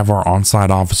going to have our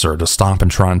on-site officer to stop and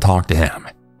try and talk to him,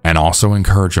 and also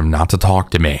encourage him not to talk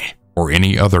to me or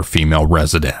any other female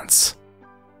residents.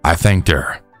 I thanked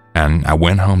her, and I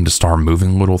went home to start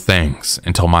moving little things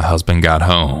until my husband got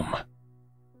home.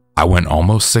 I went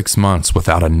almost 6 months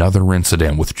without another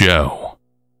incident with Joe.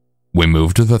 We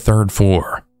moved to the 3rd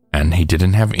floor, and he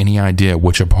didn't have any idea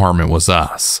which apartment was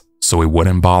us, so he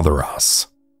wouldn't bother us.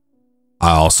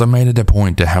 I also made it a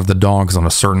point to have the dogs on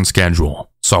a certain schedule,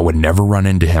 so I would never run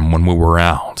into him when we were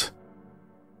out.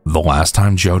 The last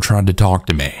time Joe tried to talk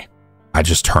to me, I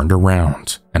just turned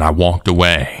around and I walked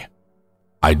away.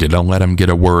 I didn't let him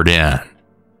get a word in.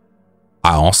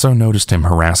 I also noticed him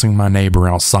harassing my neighbor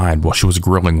outside while she was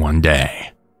grilling one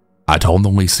day. I told the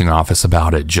leasing office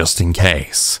about it just in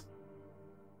case.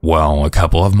 Well, a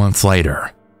couple of months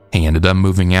later, he ended up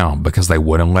moving out because they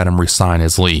wouldn't let him re-sign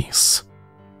his lease.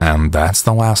 And that's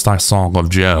the last I saw of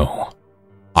Joe.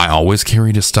 I always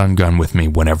carried a stun gun with me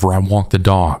whenever I walked the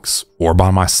dogs or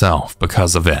by myself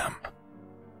because of him.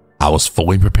 I was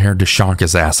fully prepared to shock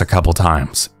his ass a couple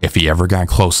times if he ever got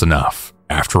close enough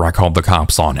after I called the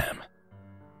cops on him.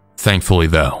 Thankfully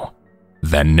though,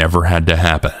 that never had to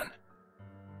happen.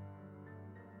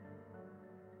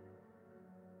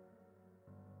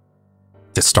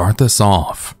 To start this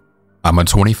off, I'm a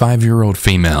 25-year-old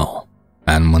female,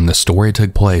 and when the story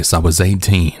took place I was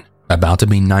 18, about to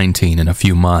be 19 in a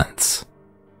few months.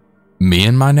 Me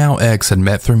and my now ex had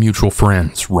met through mutual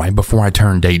friends right before I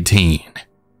turned 18.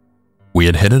 We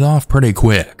had hit it off pretty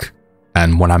quick,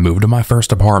 and when I moved to my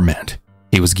first apartment,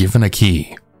 he was given a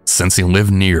key since he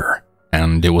lived near,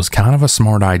 and it was kind of a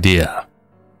smart idea.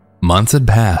 Months had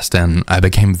passed and I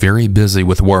became very busy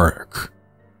with work.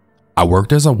 I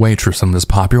worked as a waitress in this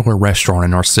popular restaurant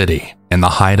in our city in the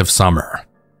height of summer.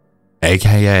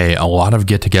 AKA a lot of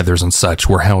get-togethers and such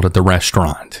were held at the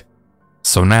restaurant.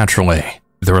 So naturally,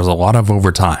 there was a lot of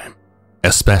overtime,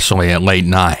 especially at late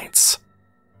nights.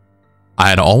 I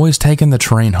had always taken the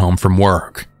train home from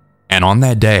work, and on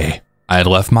that day, I had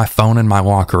left my phone in my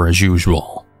locker as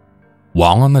usual.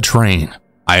 While on the train,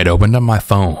 I had opened up my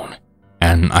phone,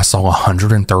 and I saw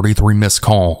 133 missed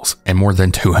calls and more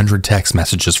than 200 text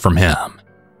messages from him.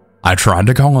 I tried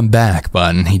to call him back,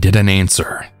 but he didn't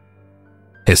answer.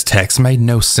 His texts made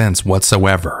no sense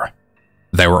whatsoever.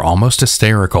 They were almost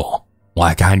hysterical,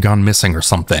 like I had gone missing or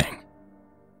something.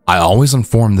 I always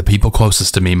informed the people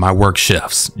closest to me my work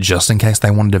shifts, just in case they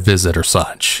wanted to visit or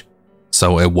such.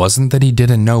 So it wasn't that he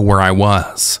didn't know where I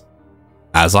was.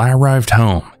 As I arrived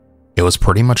home, it was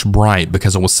pretty much bright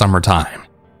because it was summertime,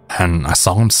 and I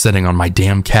saw him sitting on my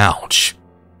damn couch.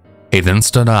 He then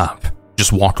stood up,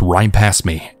 just walked right past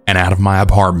me and out of my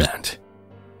apartment.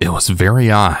 It was very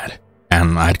odd,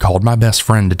 and I'd called my best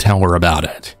friend to tell her about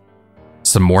it.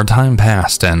 Some more time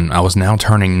passed and I was now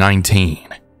turning 19.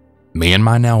 Me and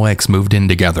my now ex moved in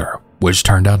together, which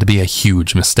turned out to be a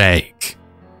huge mistake.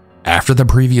 After the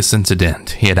previous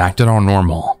incident, he had acted all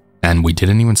normal, and we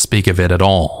didn't even speak of it at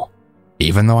all,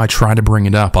 even though I tried to bring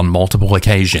it up on multiple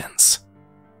occasions.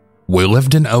 We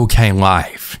lived an okay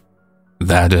life.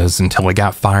 That is, until he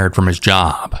got fired from his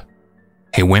job.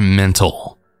 He went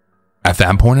mental. At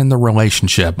that point in the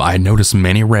relationship, I had noticed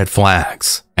many red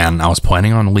flags, and I was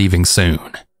planning on leaving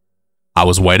soon. I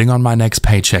was waiting on my next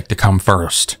paycheck to come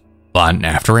first, but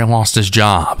after he lost his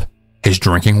job, his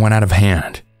drinking went out of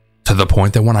hand, to the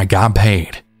point that when I got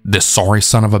paid, this sorry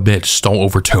son of a bitch stole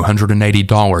over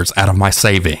 $280 out of my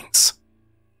savings.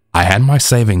 I had my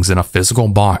savings in a physical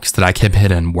box that I kept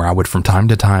hidden where I would from time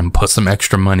to time put some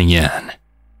extra money in.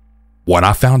 When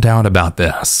I found out about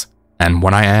this, and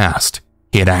when I asked,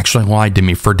 he had actually lied to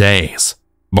me for days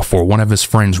before one of his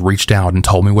friends reached out and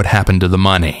told me what happened to the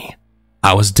money.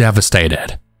 I was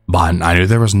devastated, but I knew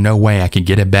there was no way I could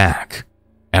get it back,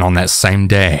 and on that same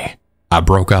day, I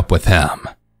broke up with him.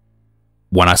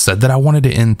 When I said that I wanted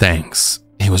to end things,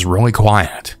 he was really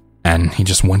quiet, and he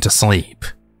just went to sleep.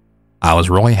 I was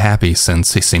really happy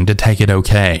since he seemed to take it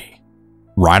okay.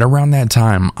 Right around that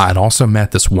time, I'd also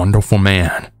met this wonderful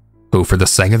man, who for the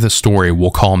sake of the story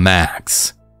we'll call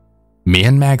Max. Me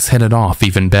and Max hit it off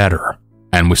even better,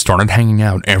 and we started hanging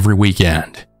out every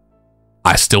weekend.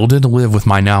 I still did live with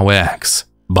my now ex,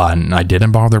 but I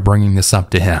didn't bother bringing this up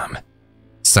to him,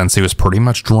 since he was pretty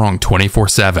much drunk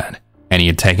 24/7, and he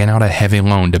had taken out a heavy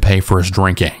loan to pay for his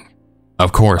drinking.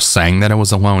 Of course, saying that it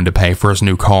was a loan to pay for his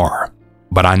new car,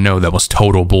 but I know that was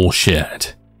total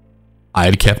bullshit. I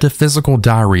had kept a physical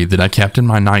diary that I kept in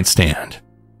my nightstand.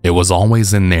 It was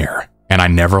always in there, and I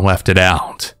never left it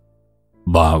out.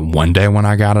 But one day when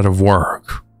I got out of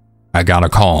work, I got a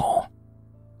call.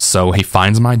 So he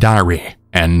finds my diary,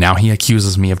 and now he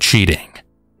accuses me of cheating,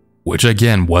 which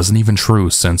again wasn't even true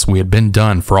since we had been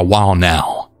done for a while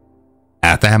now.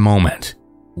 At that moment,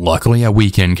 luckily a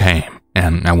weekend came,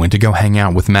 and I went to go hang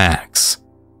out with Max.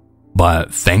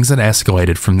 But things had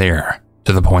escalated from there,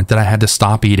 to the point that I had to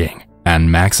stop eating,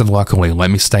 and Max had luckily let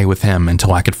me stay with him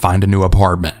until I could find a new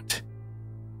apartment.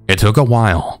 It took a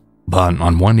while, but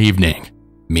on one evening,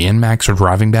 me and Max were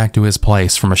driving back to his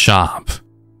place from a shop,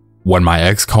 when my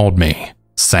ex called me,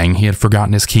 saying he had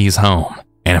forgotten his keys home,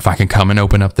 and if I could come and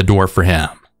open up the door for him.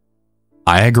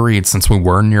 I agreed since we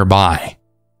were nearby,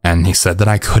 and he said that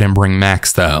I couldn't bring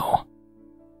Max though.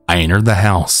 I entered the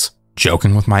house,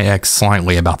 joking with my ex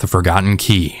slightly about the forgotten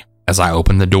key as I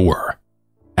opened the door,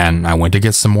 and I went to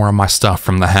get some more of my stuff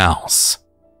from the house.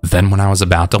 Then when I was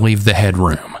about to leave the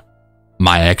headroom,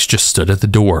 my ex just stood at the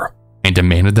door and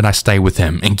demanded that I stay with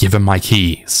him and give him my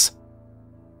keys.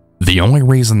 The only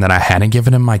reason that I hadn't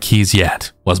given him my keys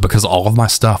yet was because all of my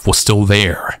stuff was still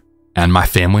there, and my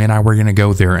family and I were going to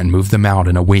go there and move them out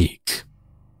in a week.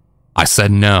 I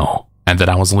said no, and that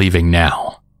I was leaving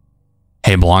now.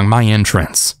 He blocked my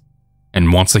entrance,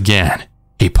 and once again,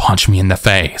 he punched me in the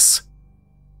face.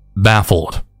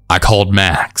 Baffled, I called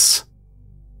Max.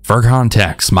 For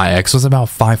context, my ex was about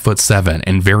 5'7"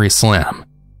 and very slim,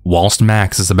 whilst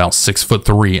Max is about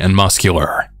 6'3" and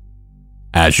muscular.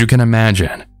 As you can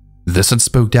imagine, this had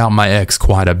spooked out my ex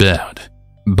quite a bit,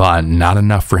 but not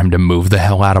enough for him to move the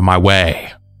hell out of my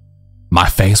way. My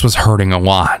face was hurting a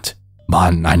lot,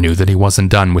 but I knew that he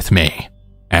wasn't done with me,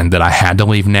 and that I had to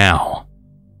leave now.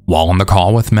 While on the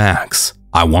call with Max,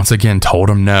 I once again told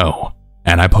him no,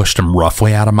 and I pushed him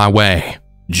roughly out of my way,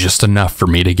 just enough for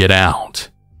me to get out.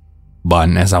 But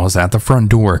as I was at the front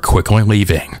door quickly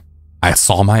leaving, I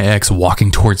saw my ex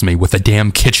walking towards me with a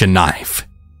damn kitchen knife.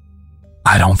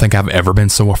 I don't think I've ever been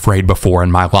so afraid before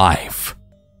in my life.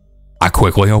 I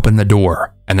quickly opened the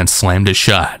door and then slammed it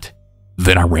shut.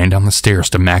 Then I ran down the stairs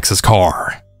to Max's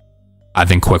car. I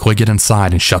then quickly get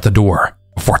inside and shut the door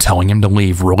before telling him to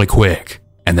leave really quick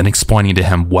and then explaining to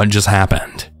him what just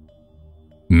happened.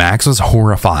 Max was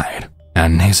horrified,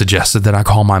 and he suggested that I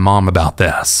call my mom about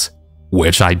this,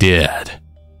 which I did.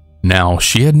 Now,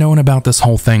 she had known about this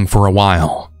whole thing for a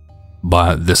while,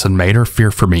 but this had made her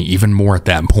fear for me even more at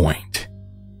that point.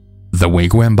 The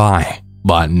week went by,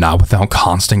 but not without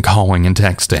constant calling and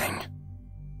texting.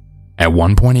 At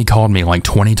one point, he called me like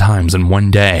 20 times in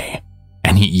one day,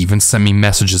 and he even sent me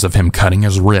messages of him cutting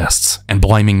his wrists and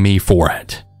blaming me for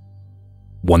it.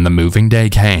 When the moving day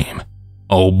came,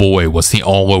 oh boy was he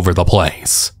all over the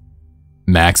place.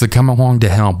 Max had come along to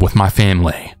help with my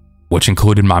family, which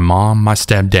included my mom, my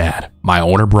stepdad, my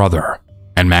older brother,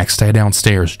 and Max stayed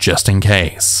downstairs just in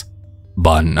case.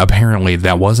 But apparently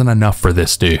that wasn't enough for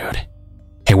this dude.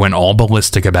 He went all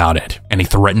ballistic about it, and he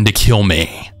threatened to kill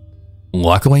me.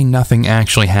 Luckily, nothing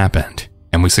actually happened,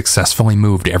 and we successfully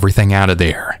moved everything out of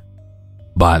there.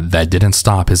 But that didn't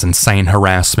stop his insane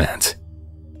harassment.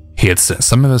 He had sent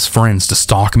some of his friends to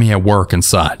stalk me at work and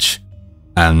such.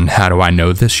 And how do I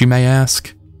know this, you may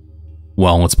ask?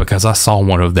 Well, it's because I saw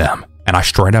one of them, and I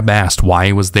straight up asked why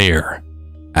he was there.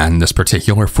 And this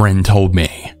particular friend told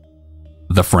me.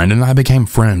 The friend and I became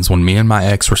friends when me and my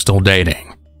ex were still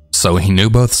dating, so he knew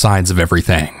both sides of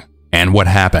everything, and what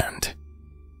happened.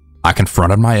 I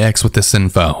confronted my ex with this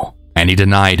info, and he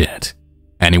denied it,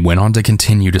 and he went on to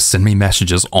continue to send me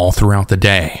messages all throughout the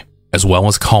day, as well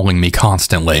as calling me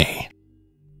constantly.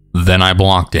 Then I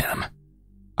blocked him.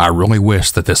 I really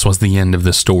wish that this was the end of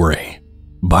this story,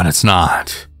 but it's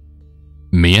not.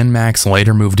 Me and Max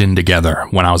later moved in together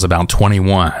when I was about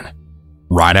 21,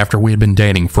 right after we had been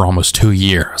dating for almost 2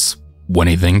 years, when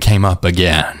he then came up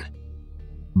again.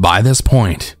 By this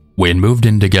point, we had moved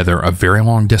in together a very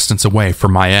long distance away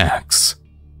from my ex,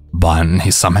 but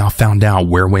he somehow found out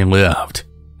where we lived,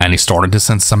 and he started to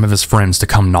send some of his friends to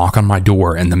come knock on my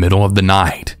door in the middle of the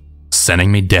night,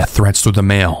 sending me death threats through the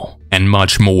mail, and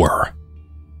much more.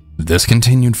 This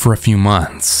continued for a few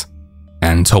months,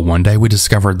 until one day we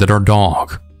discovered that our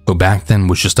dog, who back then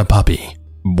was just a puppy,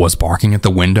 was barking at the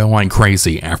window like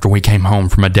crazy after we came home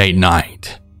from a date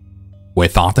night. We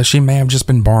thought that she may have just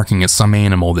been barking at some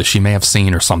animal that she may have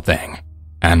seen or something,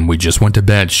 and we just went to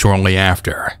bed shortly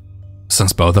after,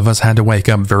 since both of us had to wake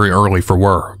up very early for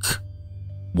work.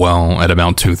 Well, at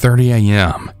about 2:30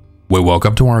 a.m., we woke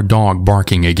up to our dog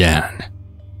barking again,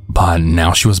 but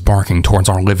now she was barking towards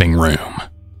our living room.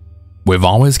 We've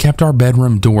always kept our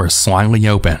bedroom doors slightly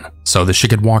open so that she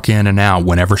could walk in and out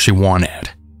whenever she wanted.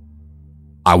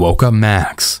 I woke up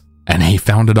Max, and he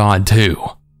found it odd too,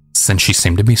 since she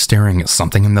seemed to be staring at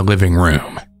something in the living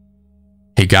room.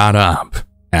 He got up,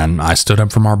 and I stood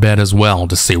up from our bed as well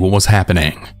to see what was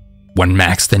happening, when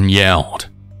Max then yelled,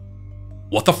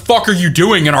 "What the fuck are you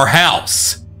doing in our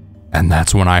house?" And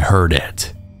that's when I heard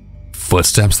it.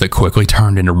 Footsteps that quickly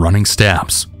turned into running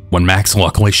steps, when Max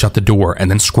luckily shut the door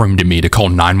and then screamed at me to call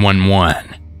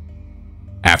 911.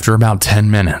 After about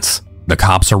 10 minutes, the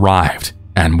cops arrived,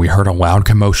 and we heard a loud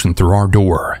commotion through our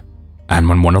door, and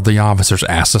when one of the officers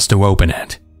asked us to open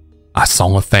it, I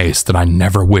saw a face that I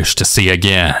never wished to see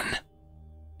again.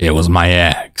 It was my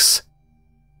ex.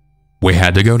 We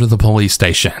had to go to the police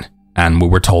station, and we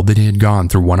were told that he had gone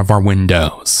through one of our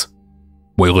windows.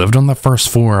 We lived on the first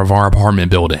floor of our apartment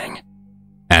building,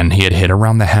 and he had hid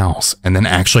around the house and then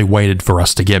actually waited for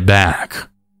us to get back.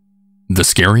 The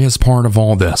scariest part of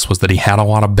all this was that he had a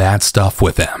lot of bad stuff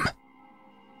with him.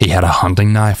 He had a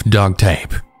hunting knife, duct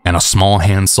tape, and a small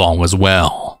handsaw as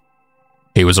well.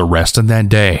 He was arrested that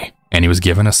day, and he was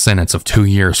given a sentence of 2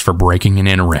 years for breaking and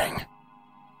entering.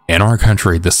 In our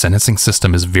country, the sentencing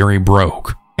system is very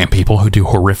broke, and people who do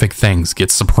horrific things get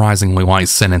surprisingly light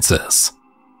sentences.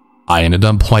 I ended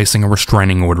up placing a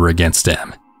restraining order against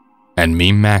him, and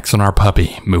me, Max, and our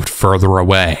puppy moved further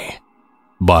away.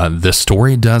 But this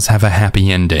story does have a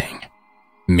happy ending.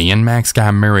 Me and Max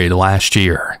got married last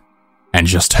year, and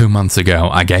just 2 months ago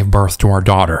I gave birth to our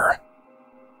daughter.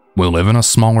 We live in a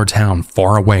smaller town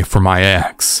far away from my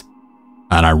ex,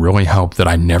 and I really hope that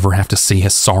I never have to see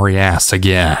his sorry ass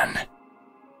again.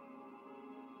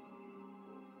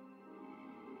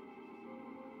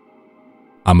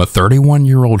 I'm a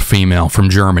 31-year-old female from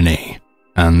Germany,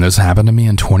 and this happened to me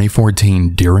in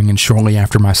 2014 during and shortly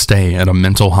after my stay at a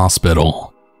mental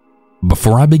hospital.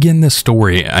 Before I begin this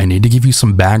story, I need to give you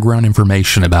some background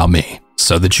information about me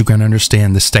so that you can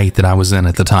understand the state that I was in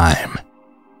at the time.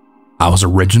 I was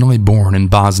originally born in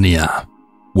Bosnia,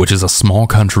 which is a small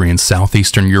country in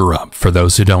southeastern Europe for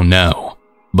those who don't know,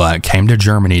 but came to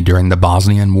Germany during the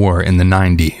Bosnian War in the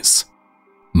 90s.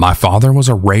 My father was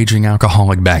a raging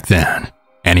alcoholic back then,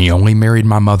 and he only married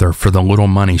my mother for the little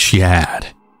money she had,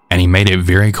 and he made it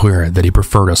very clear that he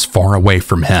preferred us far away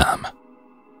from him.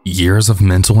 Years of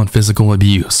mental and physical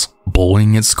abuse,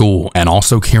 bullying at school, and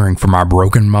also caring for my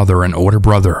broken mother and older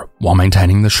brother while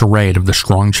maintaining the charade of the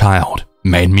strong child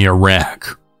made me a wreck,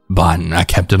 but I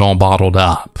kept it all bottled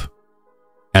up.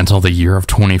 Until the year of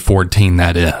 2014,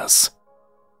 that is.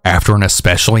 After an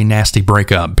especially nasty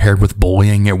breakup paired with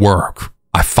bullying at work,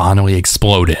 I finally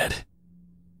exploded.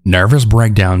 Nervous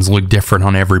breakdowns look different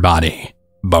on everybody,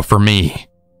 but for me,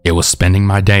 it was spending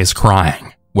my days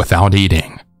crying, without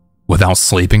eating, without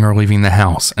sleeping or leaving the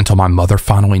house until my mother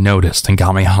finally noticed and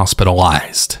got me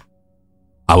hospitalized.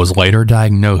 I was later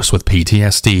diagnosed with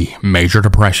PTSD, major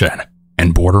depression,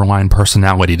 and borderline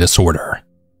personality disorder.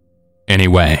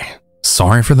 Anyway,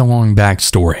 sorry for the long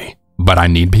backstory, but I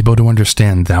need people to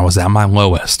understand that I was at my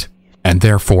lowest, and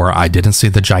therefore I didn't see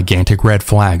the gigantic red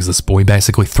flags this boy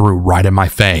basically threw right in my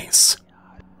face.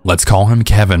 Let's call him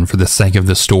Kevin for the sake of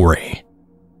this story.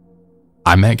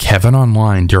 I met Kevin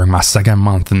online during my 2nd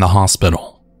month in the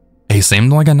hospital. He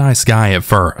seemed like a nice guy at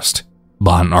first,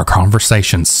 but our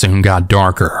conversations soon got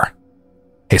darker.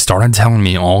 He started telling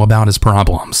me all about his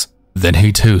problems, that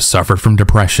he too suffered from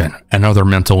depression and other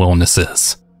mental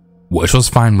illnesses, which was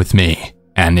fine with me,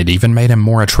 and it even made him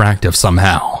more attractive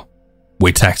somehow.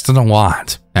 We texted a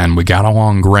lot, and we got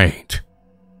along great.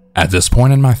 At this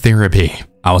point in my therapy,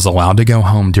 I was allowed to go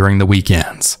home during the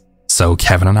weekends, so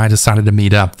Kevin and I decided to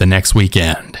meet up the next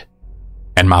weekend.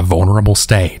 In my vulnerable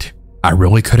state, I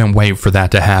really couldn't wait for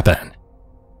that to happen.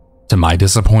 To my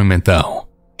disappointment though,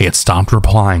 he had stopped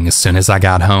replying as soon as I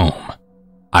got home.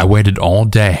 I waited all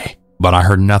day, but I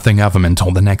heard nothing of him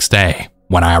until the next day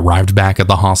when I arrived back at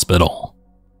the hospital.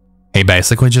 He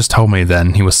basically just told me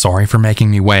that he was sorry for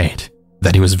making me wait,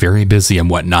 that he was very busy and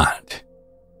whatnot.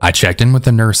 I checked in with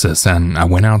the nurses and I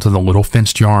went out to the little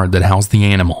fenced yard that housed the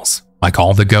animals, like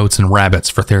all the goats and rabbits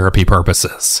for therapy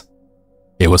purposes.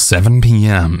 It was 7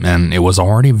 p.m. and it was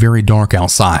already very dark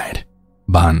outside,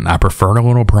 but I preferred a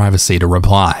little privacy to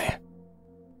reply.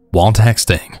 While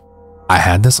texting, I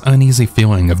had this uneasy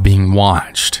feeling of being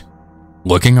watched.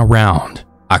 Looking around,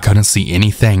 I couldn't see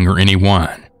anything or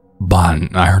anyone,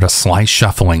 but I heard a slight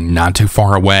shuffling not too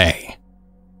far away.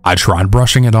 I tried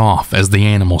brushing it off as the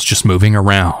animals just moving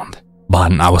around,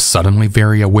 but I was suddenly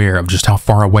very aware of just how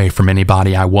far away from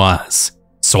anybody I was,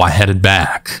 so I headed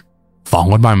back,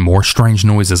 followed by more strange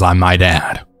noises I might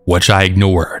add, which I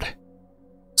ignored.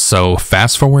 So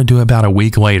fast forward to about a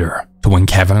week later to when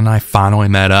Kevin and I finally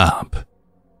met up.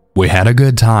 We had a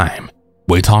good time.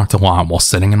 We talked a lot while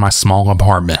sitting in my small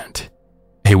apartment.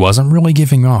 He wasn't really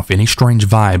giving off any strange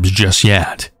vibes just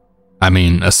yet. I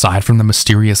mean, aside from the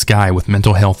mysterious guy with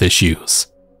mental health issues.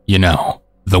 You know,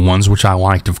 the ones which I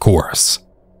liked, of course.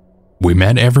 We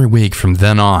met every week from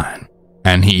then on,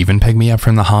 and he even picked me up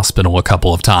from the hospital a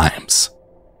couple of times.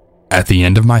 At the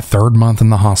end of my 3rd month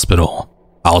in the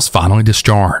hospital, I was finally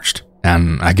discharged,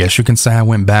 and I guess you can say I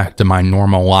went back to my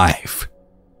normal life,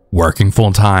 working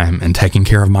full-time and taking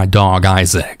care of my dog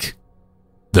Isaac.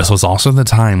 This was also the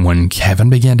time when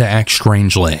Kevin began to act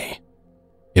strangely.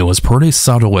 It was pretty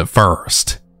subtle at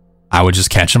first. I would just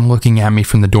catch him looking at me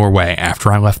from the doorway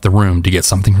after I left the room to get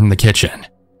something from the kitchen.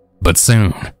 But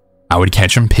soon, I would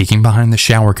catch him peeking behind the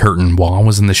shower curtain while I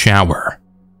was in the shower.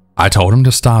 I told him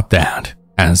to stop that,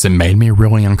 as it made me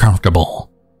really uncomfortable,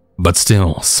 but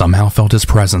still somehow felt his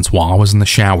presence while I was in the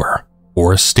shower,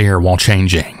 or a stare while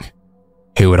changing.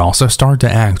 He would also start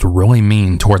to act really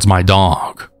mean towards my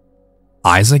dog.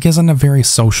 Isaac isn't a very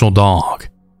social dog,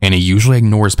 and he usually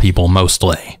ignores people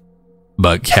mostly,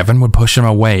 but Kevin would push him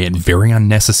away at very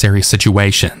unnecessary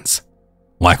situations,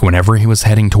 like whenever he was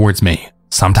heading towards me,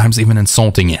 sometimes even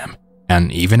insulting him,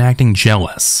 and even acting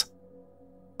jealous.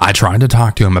 I tried to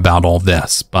talk to him about all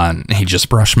this, but he just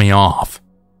brushed me off,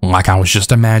 like I was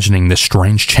just imagining this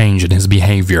strange change in his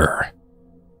behavior.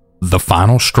 The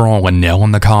final straw and nail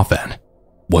in the coffin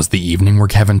was the evening where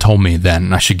Kevin told me that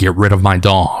I should get rid of my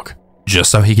dog,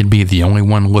 just so he could be the only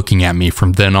one looking at me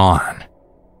from then on.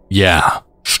 Yeah,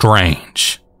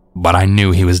 strange, but I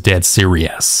knew he was dead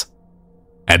serious.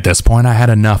 At this point, I had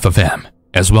enough of him,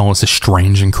 as well as his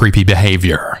strange and creepy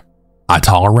behavior. I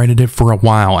tolerated it for a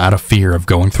while out of fear of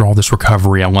going through all this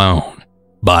recovery alone,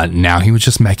 but now he was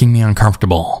just making me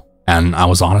uncomfortable, and I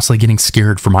was honestly getting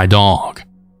scared for my dog,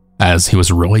 as he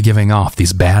was really giving off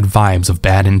these bad vibes of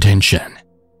bad intention,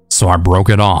 so I broke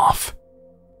it off.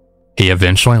 He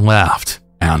eventually left,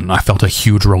 and I felt a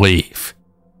huge relief.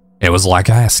 It was like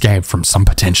I escaped from some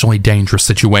potentially dangerous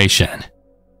situation.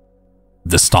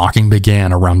 The stalking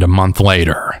began around a month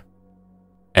later.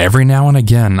 Every now and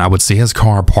again, I would see his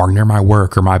car parked near my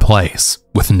work or my place,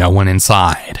 with no one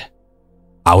inside.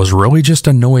 I was really just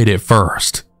annoyed at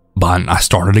first, but I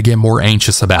started to get more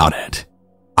anxious about it.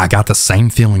 I got the same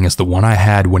feeling as the one I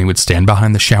had when he would stand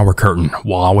behind the shower curtain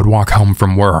while I would walk home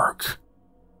from work.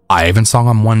 I even saw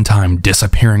him one time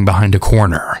disappearing behind a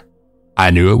corner. I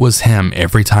knew it was him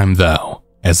every time though,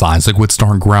 as Isaac would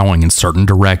start growling in certain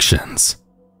directions.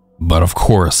 But of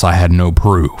course I had no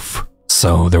proof,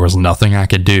 so there was nothing I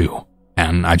could do,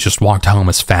 and I just walked home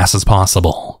as fast as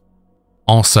possible.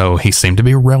 Also, he seemed to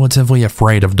be relatively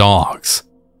afraid of dogs,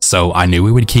 so I knew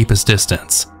he would keep his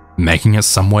distance, making it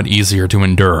somewhat easier to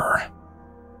endure.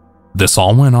 This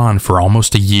all went on for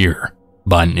almost a year,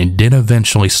 but it did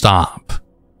eventually stop.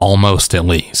 Almost, at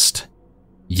least.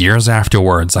 Years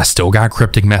afterwards, I still got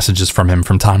cryptic messages from him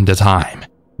from time to time,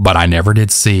 but I never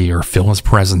did see or feel his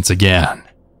presence again.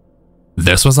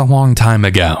 This was a long time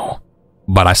ago,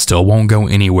 but I still won't go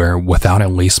anywhere without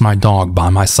at least my dog by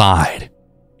my side,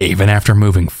 even after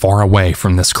moving far away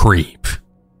from this creep.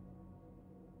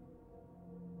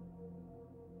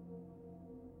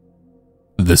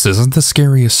 This isn't the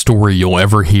scariest story you'll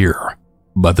ever hear,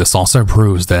 but this also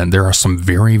proves that there are some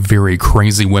very, very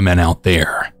crazy women out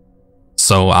there.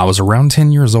 So I was around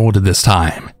 10 years old at this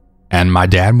time, and my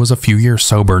dad was a few years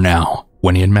sober now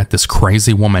when he had met this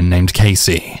crazy woman named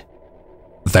Casey.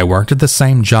 They worked at the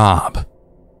same job,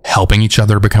 helping each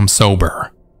other become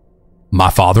sober. My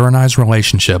father and I's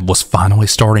relationship was finally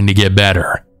starting to get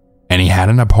better, and he had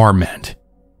an apartment,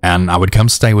 and I would come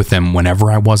stay with him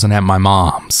whenever I wasn't at my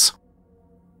mom's.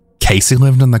 Casey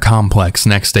lived in the complex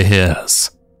next to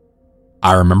his.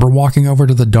 I remember walking over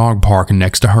to the dog park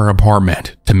next to her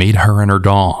apartment to meet her and her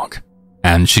dog,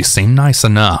 and she seemed nice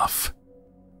enough.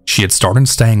 She had started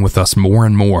staying with us more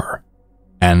and more,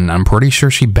 and I'm pretty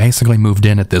sure she basically moved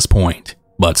in at this point,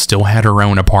 but still had her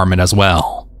own apartment as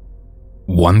well.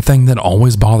 One thing that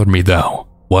always bothered me though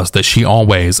was that she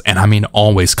always, and I mean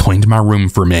always, cleaned my room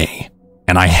for me,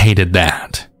 and I hated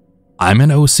that. I'm an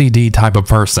OCD type of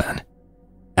person,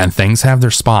 and things have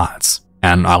their spots,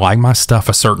 and I like my stuff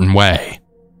a certain way,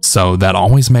 so that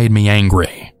always made me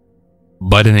angry.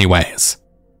 But anyways,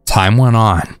 time went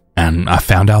on, and I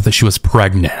found out that she was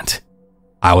pregnant.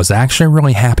 I was actually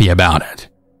really happy about it,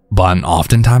 but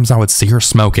oftentimes I would see her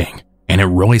smoking, and it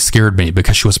really scared me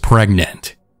because she was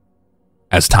pregnant.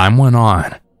 As time went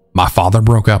on, my father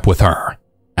broke up with her,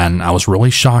 and I was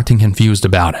really shocked and confused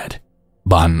about it,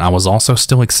 but I was also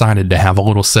still excited to have a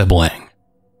little sibling.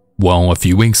 Well, a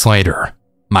few weeks later,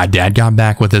 my dad got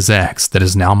back with his ex that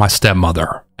is now my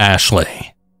stepmother,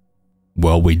 Ashley.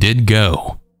 Well, we did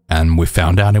go, and we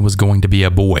found out it was going to be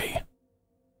a boy.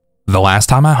 The last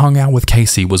time I hung out with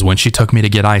Casey was when she took me to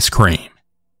get ice cream.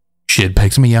 She had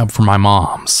picked me up from my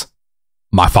mom's.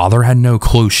 My father had no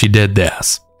clue she did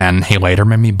this, and he later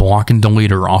made me block and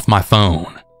delete her off my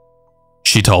phone.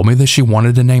 She told me that she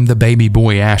wanted to name the baby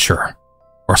boy Asher,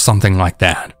 or something like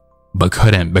that, but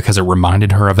couldn't because it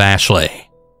reminded her of Ashley.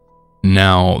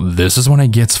 Now, this is when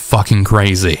it gets fucking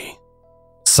crazy.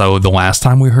 So the last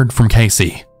time we heard from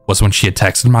Casey was when she had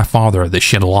texted my father that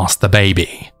she had lost the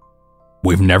baby.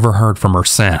 We've never heard from her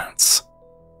since.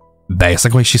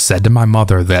 Basically, she said to my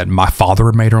mother that my father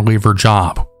had made her leave her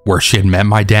job where she had met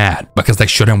my dad because they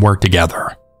shouldn't work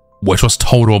together, which was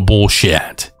total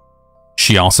bullshit.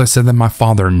 She also said that my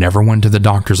father never went to the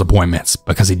doctor's appointments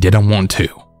because he didn't want to,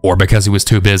 or because he was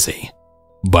too busy.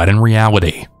 But in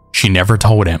reality, she never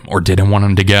told him or didn't want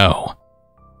him to go.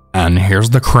 And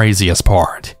here's the craziest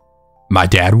part. My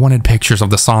dad wanted pictures of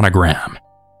the sonogram,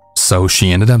 so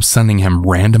she ended up sending him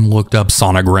random looked up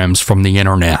sonograms from the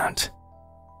internet.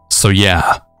 So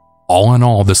yeah, all in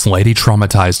all, this lady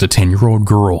traumatized a 10-year-old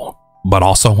girl but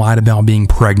also lied about being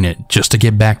pregnant just to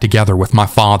get back together with my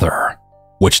father,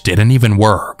 which didn't even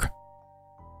work.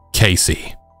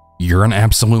 Casey, you're an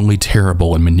absolutely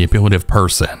terrible and manipulative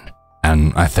person,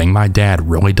 and I think my dad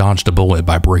really dodged a bullet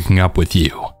by breaking up with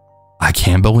you. I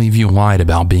can't believe you lied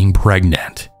about being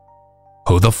pregnant.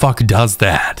 Who the fuck does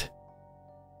that?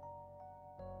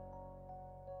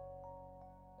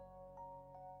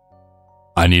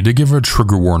 I need to give a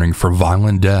trigger warning for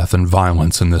violent death and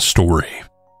violence in this story.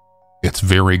 It's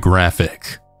very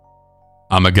graphic.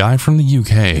 I'm a guy from the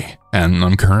UK, and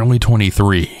I'm currently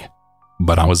 23,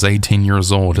 but I was 18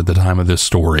 years old at the time of this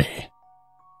story.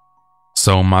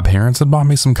 So my parents had bought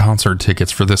me some concert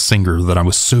tickets for this singer that I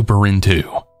was super into,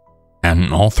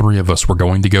 and all three of us were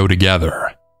going to go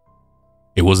together.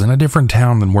 It was in a different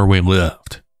town than where we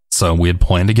lived, so we had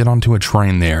planned to get onto a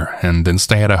train there and then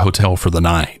stay at a hotel for the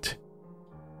night.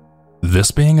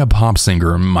 This being a pop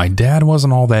singer, my dad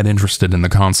wasn't all that interested in the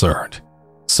concert,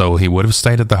 so he would have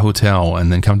stayed at the hotel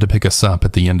and then come to pick us up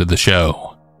at the end of the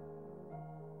show.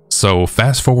 So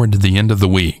fast forward to the end of the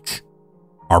week.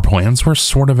 Our plans were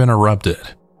sort of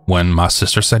interrupted when my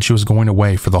sister said she was going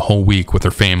away for the whole week with her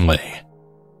family.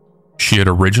 She had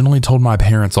originally told my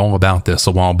parents all about this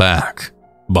a while back,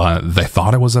 but they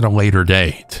thought it was at a later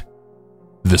date.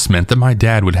 This meant that my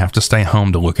dad would have to stay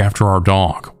home to look after our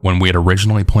dog when we had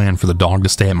originally planned for the dog to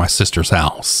stay at my sister's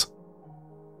house.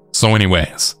 So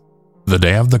anyways, the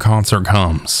day of the concert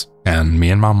comes, and me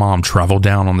and my mom travel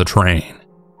down on the train.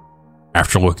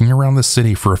 After looking around the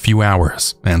city for a few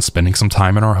hours and spending some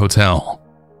time in our hotel,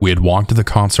 we had walked to the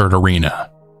concert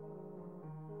arena.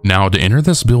 Now, to enter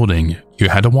this building, you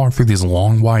had to walk through these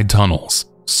long, wide tunnels,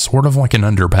 sort of like an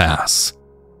underpass.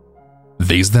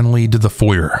 These then lead to the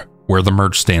foyer, where the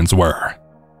merch stands were.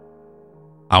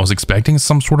 I was expecting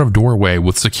some sort of doorway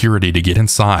with security to get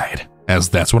inside, as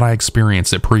that's what I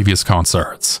experienced at previous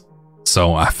concerts,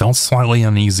 so I felt slightly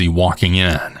uneasy walking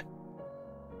in.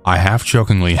 I half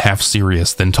jokingly, half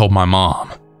serious then told my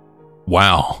mom,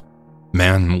 "Wow,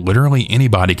 man, literally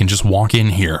anybody can just walk in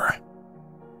here."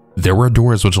 There were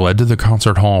doors which led to the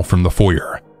concert hall from the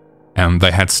foyer, and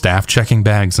they had staff checking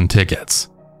bags and tickets,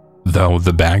 though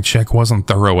the bag check wasn't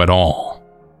thorough at all.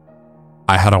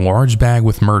 I had a large bag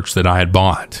with merch that I had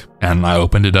bought, and I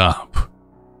opened it up.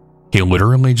 He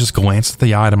literally just glanced at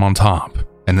the item on top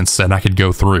and then said I could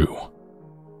go through.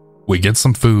 We get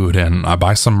some food and I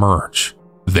buy some merch,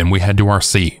 then we head to our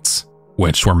seats,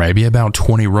 which were maybe about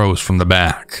 20 rows from the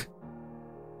back.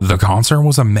 The concert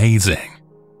was amazing.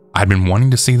 I'd been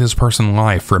wanting to see this person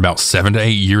live for about 7 to 8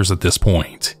 years at this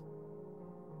point.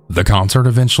 The concert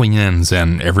eventually ends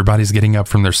and everybody's getting up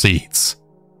from their seats.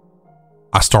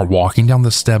 I start walking down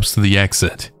the steps to the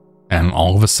exit, and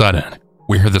all of a sudden,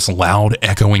 we hear this loud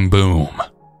echoing boom.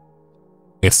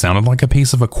 It sounded like a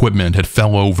piece of equipment had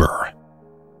fell over.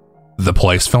 The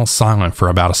place fell silent for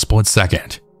about a split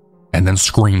second, and then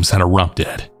screams had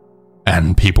erupted,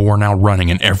 and people were now running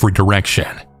in every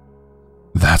direction.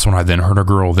 That's when I then heard a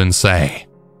girl then say,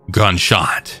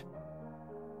 "Gunshot."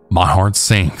 My heart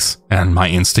sinks, and my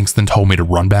instincts then told me to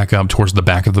run back up towards the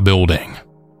back of the building.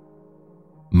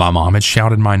 My mom had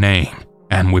shouted my name,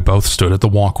 and we both stood at the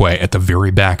walkway at the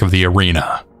very back of the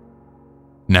arena.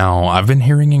 Now, I've been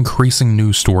hearing increasing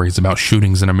news stories about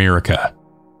shootings in America,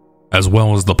 as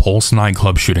well as the Pulse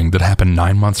nightclub shooting that happened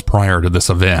 9 months prior to this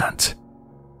event.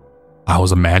 I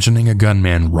was imagining a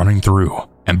gunman running through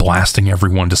and blasting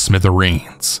everyone to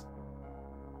smithereens.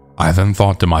 I then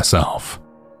thought to myself,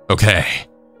 okay,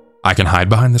 I can hide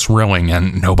behind this railing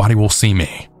and nobody will see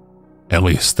me. At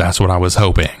least that's what I was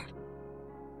hoping.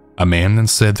 A man then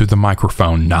said through the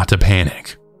microphone not to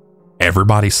panic,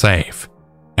 everybody's safe,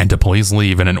 and to please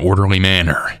leave in an orderly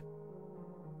manner.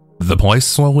 The place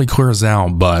slowly clears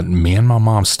out, but me and my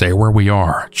mom stay where we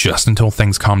are just until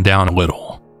things calm down a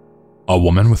little. A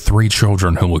woman with 3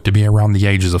 children who looked to be around the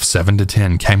ages of 7 to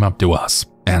 10 came up to us,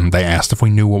 and they asked if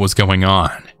we knew what was going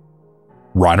on.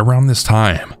 Right around this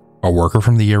time, a worker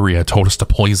from the area told us to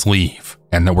please leave,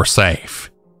 and that we're safe.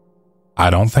 I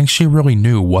don't think she really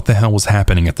knew what the hell was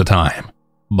happening at the time,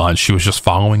 but she was just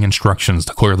following instructions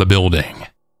to clear the building.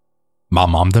 My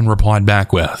mom then replied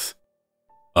back with,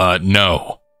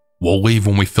 "No, we'll leave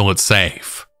when we feel it's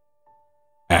safe."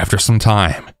 After some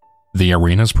time, the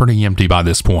arena's pretty empty by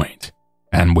this point,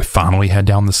 and we finally head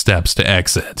down the steps to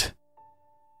exit.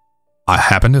 I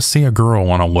happen to see a girl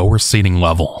on a lower seating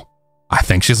level. I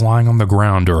think she's lying on the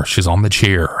ground or she's on the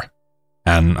chair,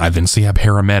 and I then see a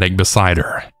paramedic beside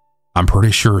her. I'm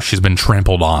pretty sure she's been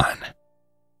trampled on.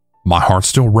 My heart's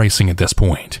still racing at this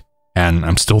point, and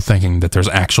I'm still thinking that there's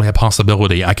actually a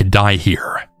possibility I could die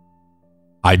here.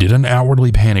 I didn't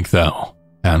outwardly panic though,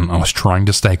 and I was trying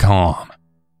to stay calm.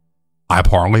 I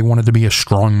partly wanted to be a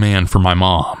strong man for my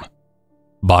mom,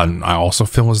 but I also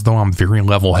feel as though I'm very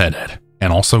level-headed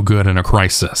and also good in a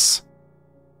crisis.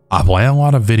 I play a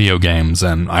lot of video games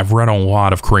and I've read a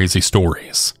lot of crazy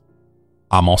stories.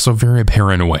 I'm also very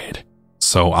paranoid,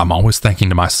 so I'm always thinking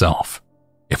to myself,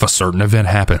 if a certain event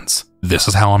happens, this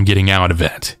is how I'm getting out of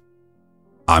it.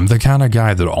 I'm the kind of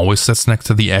guy that always sits next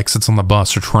to the exits on the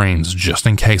bus or trains just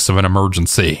in case of an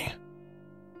emergency.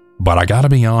 But I gotta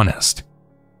be honest,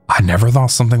 I never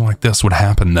thought something like this would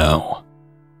happen though.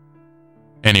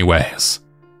 Anyways,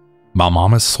 my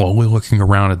mom is slowly looking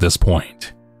around at this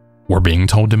point. We're being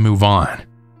told to move on,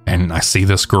 and I see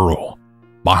this girl.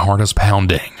 My heart is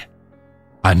pounding.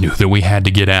 I knew that we had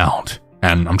to get out,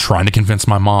 and I'm trying to convince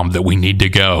my mom that we need to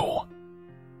go.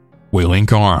 We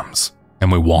link arms,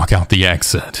 and we walk out the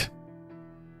exit.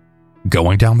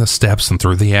 Going down the steps and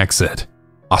through the exit,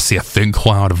 I see a thick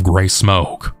cloud of gray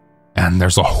smoke, and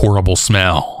there's a horrible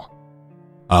smell.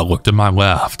 I look to my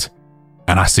left,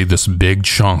 and I see this big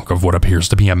chunk of what appears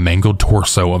to be a mangled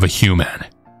torso of a human.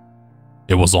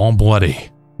 It was all bloody,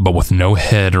 but with no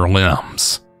head or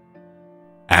limbs.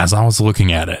 As I was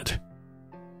looking at it,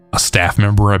 a staff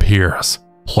member appears,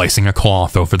 placing a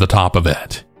cloth over the top of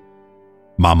it.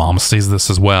 My mom sees this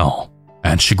as well,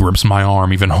 and she grips my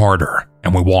arm even harder,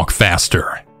 and we walk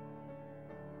faster.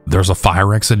 There's a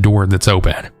fire exit door that's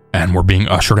open, and we're being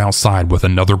ushered outside with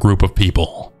another group of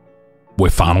people. We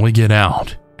finally get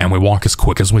out, and we walk as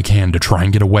quick as we can to try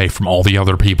and get away from all the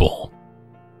other people.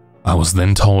 I was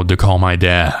then told to call my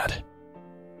dad.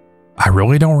 I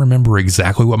really don't remember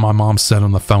exactly what my mom said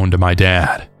on the phone to my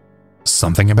dad.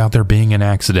 Something about there being an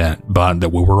accident, but that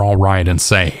we were all right and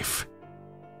safe.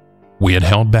 We had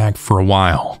held back for a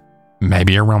while,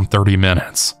 maybe around 30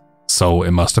 minutes, so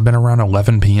it must have been around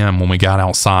 11 p.m. when we got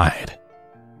outside.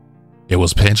 It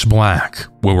was pitch black,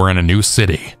 we were in a new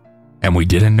city, and we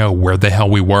didn't know where the hell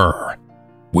we were.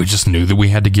 We just knew that we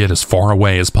had to get as far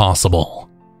away as possible.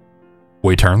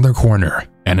 We turned the corner,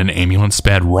 and an ambulance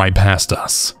sped right past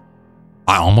us.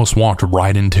 I almost walked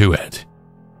right into it.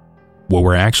 We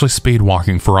were actually speed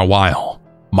walking for a while,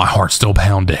 my heart still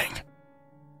pounding.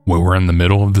 We were in the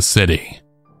middle of the city.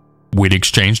 We'd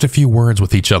exchanged a few words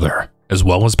with each other, as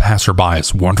well as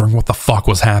passerbys wondering what the fuck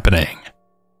was happening.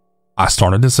 I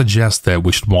started to suggest that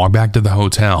we should walk back to the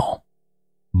hotel,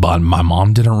 but my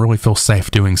mom didn't really feel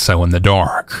safe doing so in the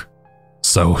dark,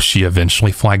 so she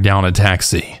eventually flagged down a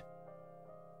taxi.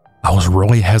 I was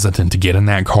really hesitant to get in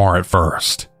that car at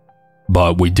first,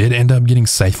 but we did end up getting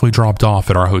safely dropped off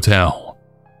at our hotel.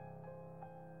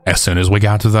 As soon as we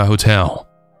got to the hotel,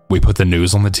 we put the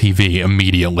news on the TV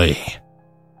immediately.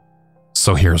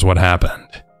 So here's what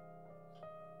happened.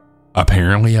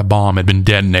 Apparently a bomb had been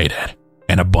detonated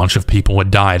and a bunch of people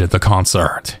had died at the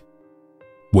concert.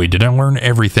 We didn't learn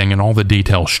everything and all the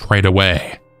details straight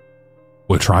away.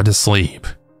 We tried to sleep.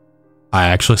 I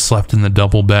actually slept in the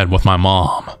double bed with my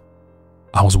mom.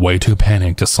 I was way too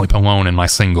panicked to sleep alone in my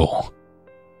single.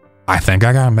 I think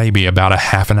I got maybe about a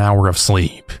half an hour of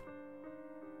sleep.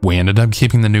 We ended up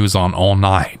keeping the news on all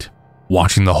night,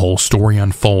 watching the whole story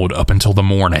unfold up until the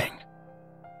morning.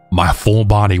 My full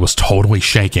body was totally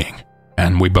shaking,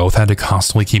 and we both had to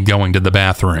constantly keep going to the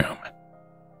bathroom.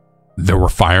 There were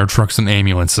fire trucks and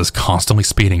ambulances constantly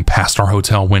speeding past our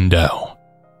hotel window.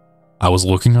 I was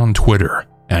looking on Twitter,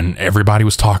 and everybody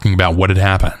was talking about what had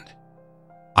happened.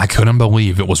 I couldn't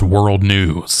believe it was world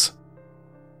news.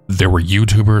 There were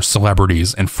YouTubers,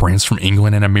 celebrities, and friends from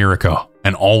England and America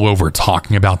and all over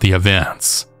talking about the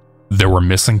events. There were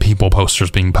missing people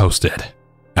posters being posted,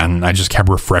 and I just kept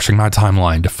refreshing my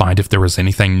timeline to find if there was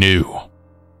anything new.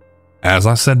 As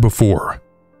I said before,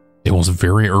 it was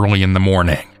very early in the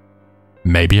morning,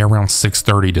 maybe around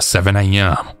 6:30 to 7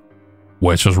 a.m.,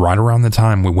 which was right around the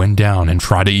time we went down and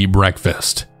tried to eat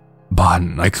breakfast, but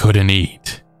I couldn't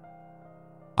eat.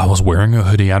 I was wearing a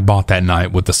hoodie I'd bought that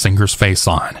night with the singer's face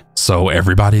on, so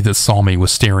everybody that saw me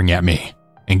was staring at me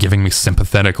and giving me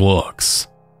sympathetic looks.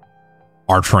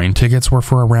 Our train tickets were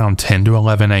for around 10 to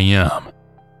 11 a.m.,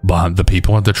 but the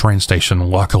people at the train station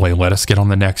luckily let us get on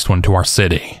the next one to our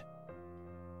city.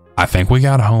 I think we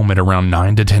got home at around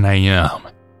 9 to 10 a.m.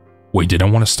 We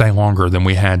didn't want to stay longer than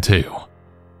we had to.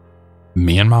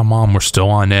 Me and my mom were still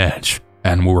on edge,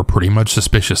 and we were pretty much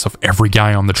suspicious of every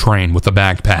guy on the train with a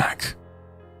backpack.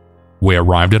 We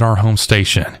arrived at our home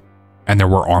station, and there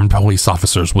were armed police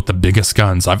officers with the biggest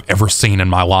guns I've ever seen in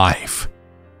my life,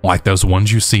 like those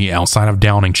ones you see outside of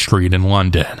Downing Street in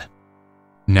London.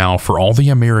 Now, for all the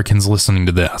Americans listening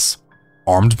to this,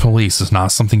 armed police is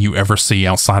not something you ever see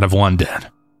outside of London,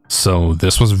 so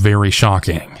this was very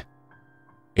shocking.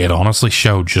 It honestly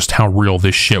showed just how real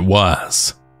this shit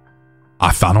was.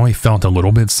 I finally felt a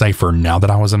little bit safer now that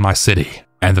I was in my city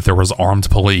and that there was armed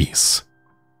police.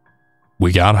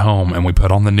 We got home and we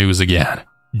put on the news again,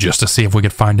 just to see if we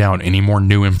could find out any more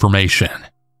new information.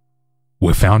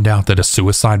 We found out that a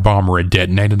suicide bomber had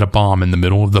detonated a bomb in the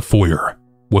middle of the foyer,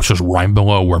 which was right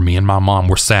below where me and my mom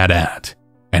were sat at,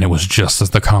 and it was just as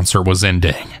the concert was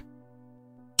ending.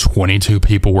 22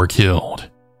 people were killed,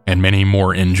 and many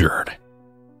more injured.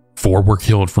 4 were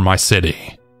killed from my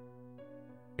city.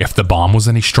 If the bomb was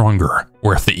any stronger,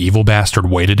 or if the evil bastard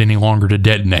waited any longer to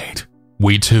detonate,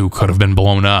 we too could have been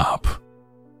blown up.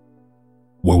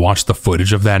 We watched the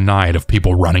footage of that night of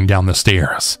people running down the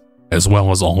stairs, as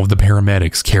well as all of the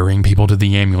paramedics carrying people to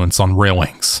the ambulance on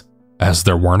railings, as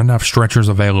there weren't enough stretchers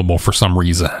available for some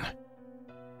reason.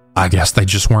 I guess they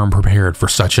just weren't prepared for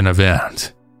such an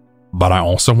event. But I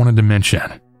also wanted to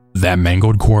mention that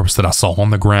mangled corpse that I saw on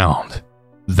the ground.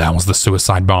 That was the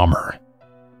suicide bomber.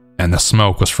 And the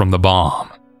smoke was from the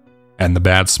bomb. And the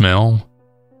bad smell?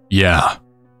 Yeah,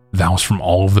 that was from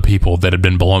all of the people that had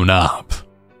been blown up.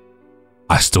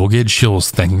 I still get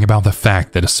chills thinking about the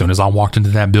fact that as soon as I walked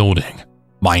into that building,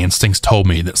 my instincts told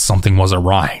me that something wasn't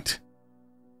right.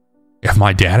 If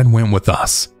my dad had went with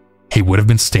us, he would have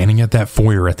been standing at that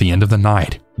foyer at the end of the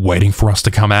night, waiting for us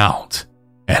to come out.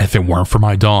 And if it weren't for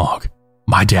my dog,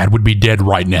 my dad would be dead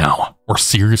right now, or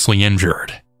seriously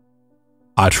injured.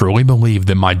 I truly believe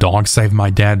that my dog saved my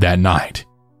dad that night,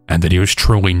 and that he was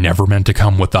truly never meant to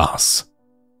come with us.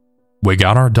 We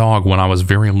got our dog when I was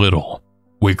very little.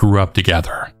 We grew up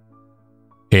together.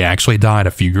 He actually died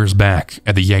a few years back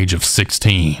at the age of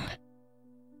 16.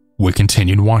 We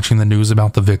continued watching the news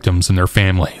about the victims and their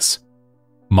families.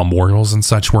 Memorials and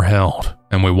such were held,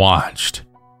 and we watched.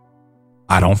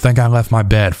 I don't think I left my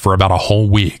bed for about a whole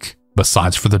week,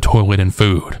 besides for the toilet and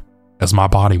food, as my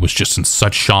body was just in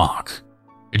such shock.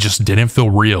 It just didn't feel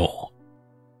real.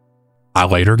 I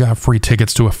later got free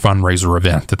tickets to a fundraiser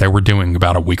event that they were doing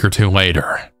about a week or two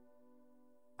later.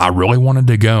 I really wanted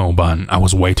to go, but I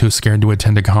was way too scared to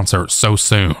attend a concert so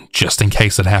soon, just in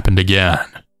case it happened again.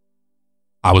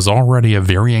 I was already a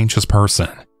very anxious person,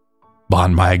 but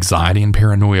my anxiety and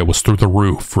paranoia was through the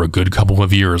roof for a good couple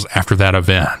of years after that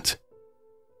event.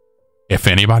 If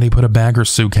anybody put a bag or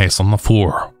suitcase on the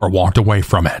floor or walked away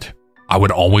from it, I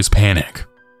would always panic.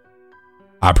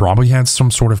 I probably had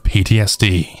some sort of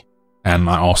PTSD, and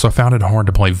I also found it hard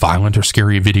to play violent or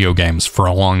scary video games for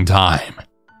a long time.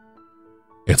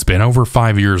 It's been over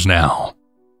 5 years now.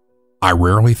 I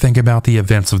rarely think about the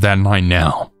events of that night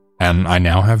now, and I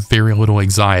now have very little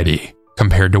anxiety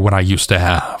compared to what I used to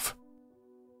have.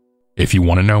 If you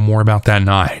want to know more about that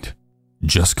night,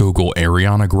 just Google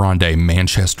Ariana Grande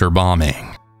Manchester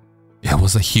bombing. It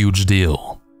was a huge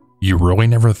deal. You really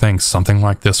never think something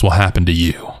like this will happen to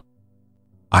you.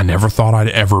 I never thought I'd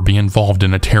ever be involved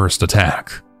in a terrorist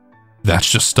attack. That's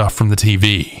just stuff from the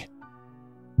TV.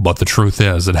 But the truth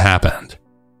is, it happened.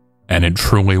 And it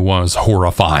truly was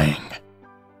horrifying.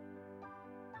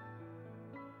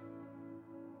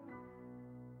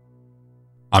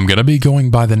 I'm gonna be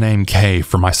going by the name K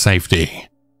for my safety.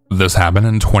 This happened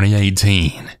in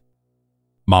 2018.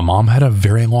 My mom had a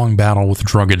very long battle with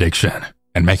drug addiction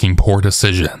and making poor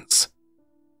decisions.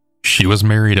 She was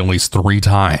married at least 3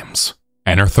 times,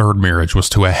 and her 3rd marriage was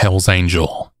to a Hell's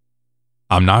Angel.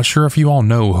 I'm not sure if you all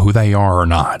know who they are or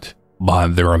not,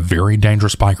 but they're a very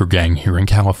dangerous biker gang here in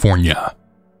California.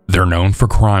 They're known for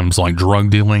crimes like drug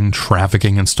dealing,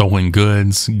 trafficking and stolen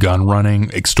goods, gun running,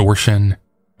 extortion,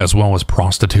 as well as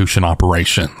prostitution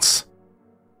operations.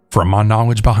 From my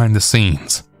knowledge behind the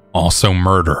scenes, also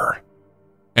murder.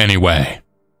 Anyway,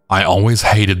 I always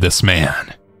hated this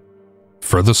man.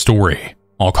 For the story,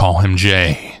 I'll call him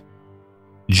Jay.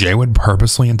 Jay would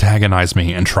purposely antagonize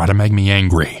me and try to make me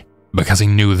angry because he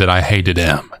knew that I hated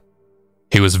him.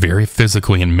 He was very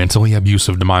physically and mentally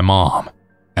abusive to my mom,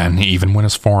 and he even went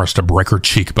as far as to break her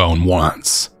cheekbone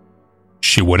once.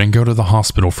 She wouldn't go to the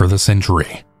hospital for this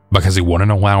injury because he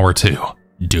wouldn't allow her to,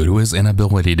 due to his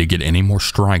inability to get any more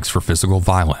strikes for physical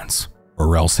violence,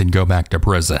 or else he'd go back to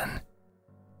prison.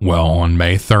 Well, on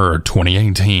May 3rd,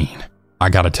 2018, I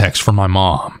got a text from my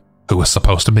mom, who was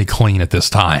supposed to be clean at this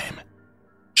time.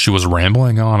 She was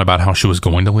rambling on about how she was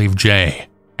going to leave Jay,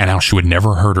 and how she would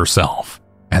never hurt herself,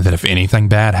 and that if anything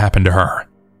bad happened to her,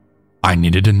 I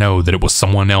needed to know that it was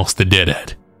someone else that did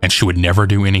it, and she would never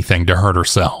do anything to hurt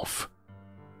herself.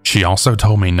 She also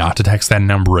told me not to text that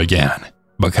number again,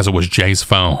 because it was Jay's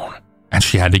phone, and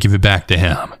she had to give it back to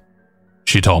him.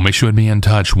 She told me she would be in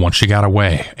touch once she got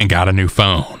away and got a new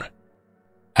phone.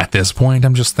 At this point,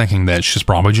 I'm just thinking that she's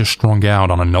probably just strung out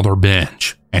on another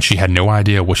binge, and she had no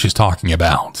idea what she's talking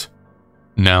about.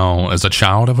 Now, as a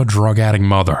child of a drug-addict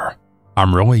mother,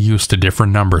 I'm really used to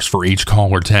different numbers for each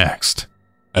call or text,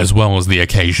 as well as the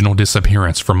occasional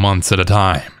disappearance for months at a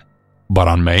time. But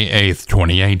on May 8th,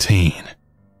 2018,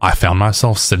 I found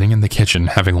myself sitting in the kitchen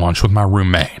having lunch with my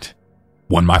roommate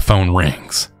when my phone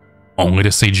rings, only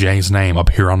to see Jay's name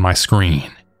appear on my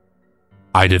screen.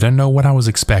 I didn't know what I was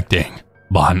expecting,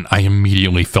 but I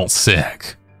immediately felt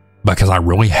sick because I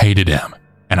really hated him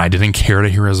and I didn't care to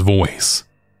hear his voice,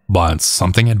 but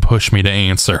something had pushed me to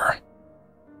answer.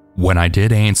 When I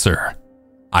did answer,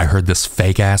 I heard this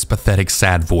fake-ass pathetic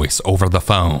sad voice over the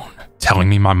phone telling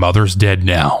me my mother's dead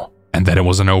now and that it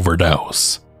was an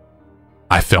overdose.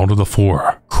 I fell to the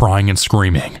floor, crying and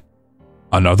screaming.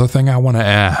 Another thing I want to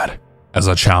add, as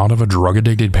a child of a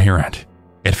drug-addicted parent,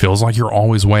 it feels like you're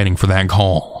always waiting for that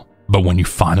call, but when you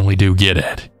finally do get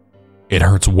it, it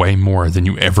hurts way more than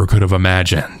you ever could have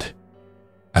imagined.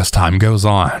 As time goes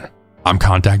on, I'm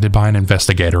contacted by an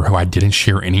investigator who I didn't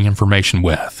share any information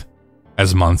with,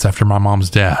 as months after my mom's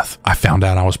death, I found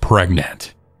out I was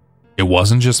pregnant. It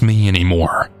wasn't just me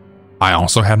anymore. I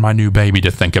also had my new baby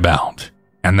to think about,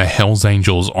 and the Hells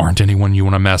Angels aren't anyone you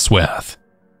want to mess with.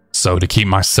 So to keep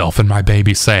myself and my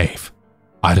baby safe,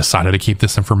 I decided to keep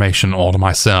this information all to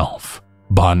myself,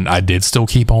 but I did still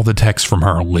keep all the texts from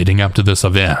her leading up to this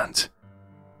event.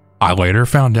 I later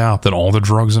found out that all the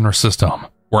drugs in her system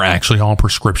were actually all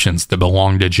prescriptions that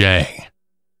belonged to Jay.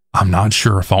 I'm not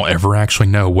sure if I'll ever actually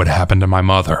know what happened to my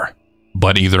mother,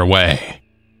 but either way,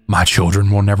 my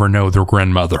children will never know their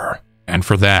grandmother, and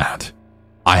for that,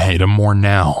 I hate him more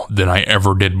now than I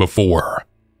ever did before.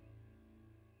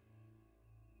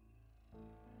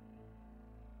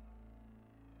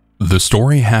 The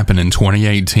story happened in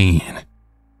 2018.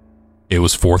 It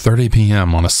was 4:30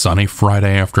 p.m. on a sunny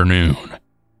Friday afternoon.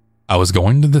 I was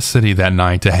going to the city that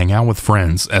night to hang out with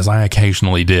friends, as I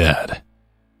occasionally did.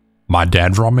 My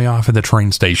dad dropped me off at the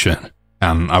train station,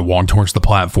 and I walked towards the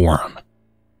platform.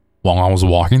 While I was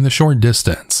walking the short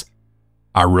distance,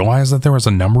 I realized that there was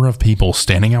a number of people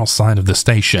standing outside of the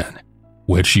station,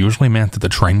 which usually meant that the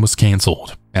train was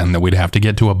canceled and that we'd have to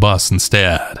get to a bus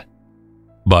instead.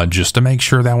 But just to make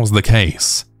sure that was the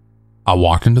case, I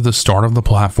walked into the start of the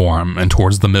platform and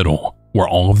towards the middle, where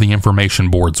all of the information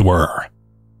boards were.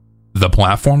 The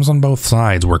platforms on both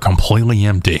sides were completely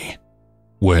empty,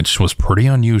 which was pretty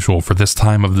unusual for this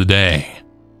time of the day.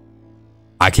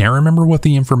 I can't remember what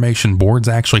the information boards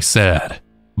actually said,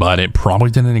 but it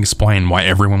probably didn't explain why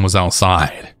everyone was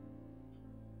outside.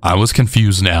 I was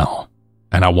confused now,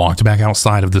 and I walked back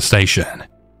outside of the station.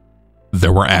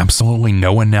 There were absolutely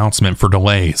no announcement for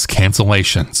delays,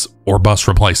 cancellations, or bus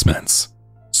replacements,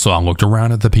 so I looked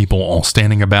around at the people all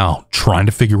standing about, trying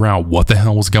to figure out what the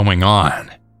hell was going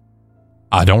on.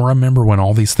 I don't remember when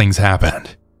all these things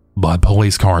happened, but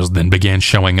police cars then began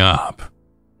showing up.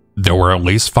 There were at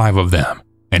least 5 of them,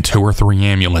 and 2 or 3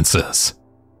 ambulances.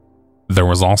 There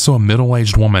was also a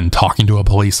middle-aged woman talking to a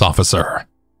police officer.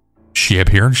 She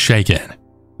appeared shaken,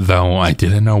 though I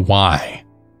didn't know why.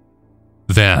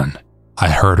 Then, I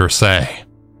heard her say,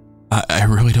 I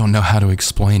really don't know how to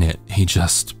explain it. He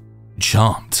just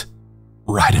jumped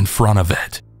right in front of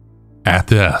it. At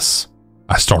this,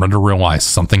 I started to realize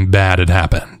something bad had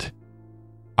happened.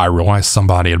 I realized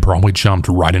somebody had probably jumped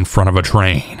right in front of a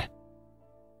train.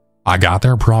 I got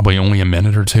there probably only a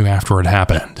minute or 2 after it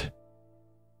happened.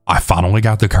 I finally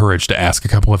got the courage to ask a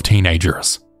couple of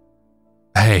teenagers,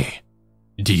 "Hey,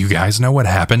 do you guys know what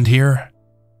happened here?"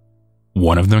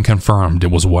 One of them confirmed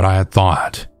it was what I had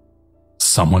thought.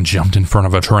 Someone jumped in front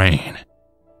of a train.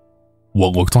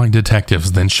 What looked like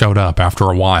detectives then showed up after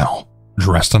a while,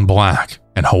 dressed in black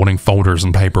and holding folders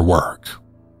and paperwork.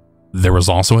 There was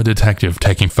also a detective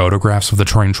taking photographs of the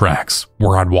train tracks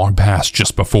where I'd walked past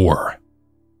just before.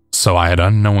 So I had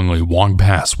unknowingly walked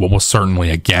past what was certainly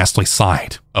a ghastly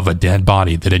sight of a dead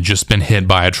body that had just been hit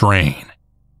by a train.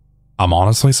 I'm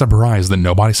honestly surprised that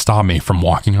nobody stopped me from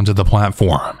walking onto the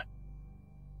platform.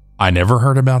 I never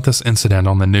heard about this incident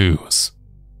on the news,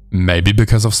 maybe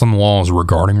because of some laws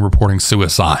regarding reporting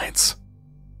suicides.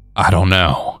 I don't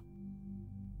know.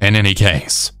 In any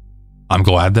case, I'm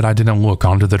glad that I didn't look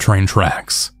onto the train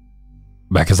tracks,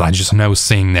 because I just know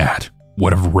seeing that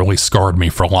would have really scarred me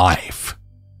for life.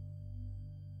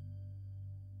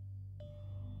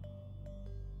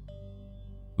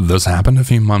 This happened a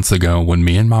few months ago when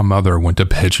me and my mother went to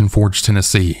Pigeon Forge,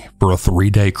 Tennessee for a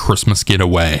 3-day Christmas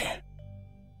getaway.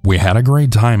 We had a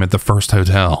great time at the first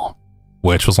hotel,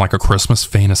 which was like a Christmas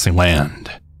fantasy land.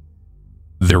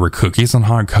 There were cookies and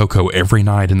hot cocoa every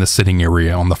night in the sitting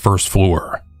area on the first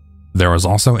floor. There was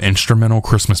also instrumental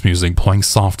Christmas music playing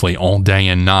softly all day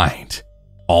and night,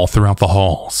 all throughout the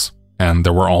halls, and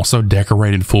there were also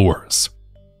decorated floors.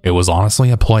 It was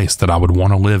honestly a place that I would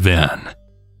want to live in.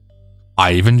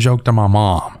 I even joked to my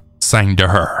mom, saying to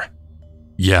her,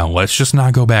 "Yeah, let's just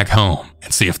not go back home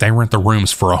and see if they rent the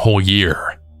rooms for a whole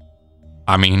year.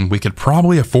 I mean, we could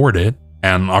probably afford it,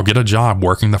 and I'll get a job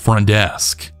working the front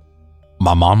desk."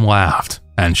 My mom laughed,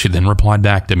 and she then replied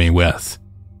back to me with,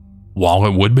 "While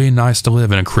it would be nice to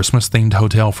live in a Christmas-themed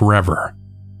hotel forever,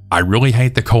 I really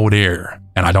hate the cold air,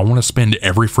 and I don't want to spend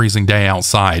every freezing day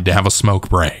outside to have a smoke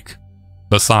break.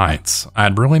 Besides,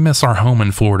 I'd really miss our home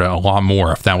in Florida a lot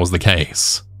more if that was the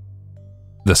case."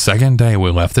 The second day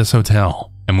we left this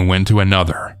hotel and we went to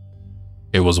another.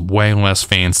 It was way less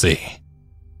fancy.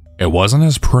 It wasn't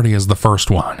as pretty as the first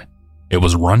one. It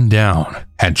was run down,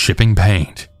 had chipping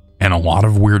paint, and a lot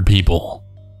of weird people.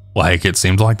 Like, it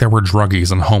seemed like there were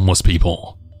druggies and homeless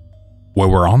people. We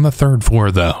were on the third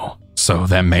floor though, so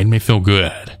that made me feel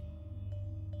good.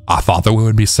 I thought that we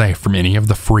would be safe from any of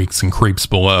the freaks and creeps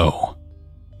below.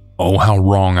 Oh, how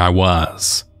wrong I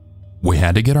was. We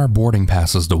had to get our boarding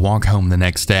passes to walk home the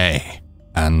next day,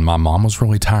 and my mom was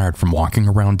really tired from walking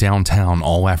around downtown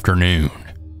all afternoon.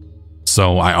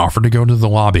 So I offered to go to the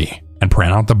lobby and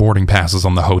print out the boarding passes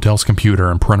on the hotel's computer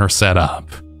and printer setup.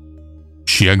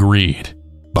 She agreed,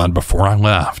 but before I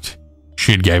left,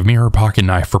 she had gave me her pocket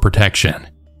knife for protection,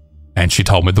 and she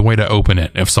told me the way to open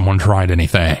it if someone tried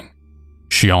anything.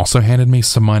 She also handed me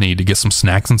some money to get some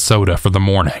snacks and soda for the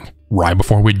morning, right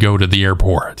before we'd go to the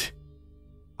airport.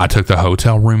 I took the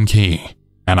hotel room key,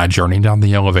 and I journeyed down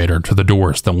the elevator to the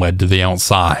doors that led to the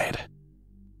outside.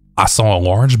 I saw a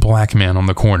large black man on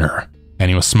the corner, and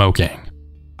he was smoking.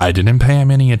 I didn't pay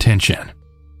him any attention.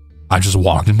 I just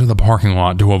walked into the parking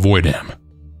lot to avoid him.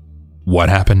 What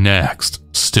happened next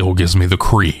still gives me the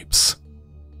creeps.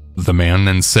 The man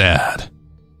then said,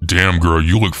 "Damn girl,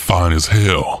 you look fine as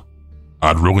hell.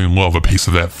 I'd really love a piece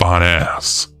of that fine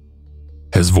ass."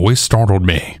 His voice startled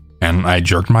me, and I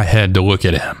jerked my head to look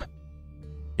at him.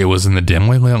 It was in the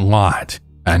dimly lit light,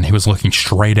 and he was looking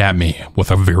straight at me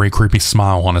with a very creepy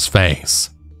smile on his face.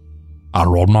 I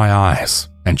rolled my eyes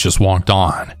and just walked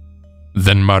on,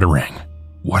 then muttering,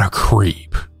 "What a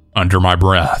creep," under my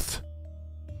breath.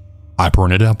 I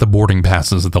printed out the boarding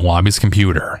passes at the lobby's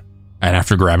computer, and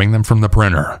after grabbing them from the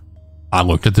printer, I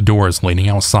looked at the doors leading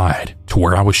outside to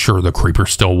where I was sure the creeper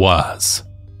still was.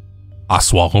 I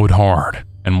swallowed hard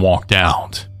and walked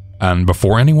out, and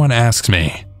before anyone asks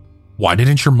me, "Why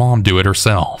didn't your mom do it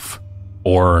herself?"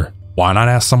 or "Why not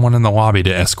ask someone in the lobby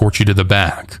to escort you to the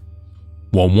back?"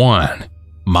 Well, one,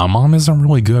 my mom isn't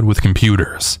really good with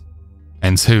computers,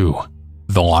 and two,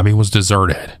 the lobby was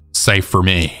deserted, save for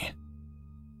me.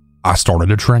 I started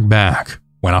to trek back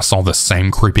when I saw the same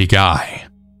creepy guy.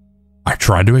 I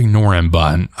tried to ignore him,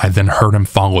 but I then heard him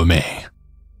follow me.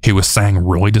 He was saying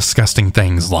really disgusting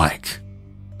things like,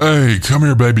 "Hey, come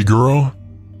here, baby girl.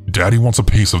 Daddy wants a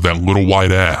piece of that little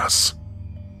white ass.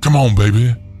 Come on,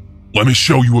 baby. Let me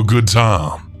show you a good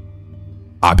time."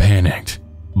 I panicked,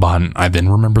 but I then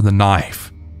remembered the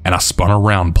knife, and I spun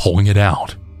around pulling it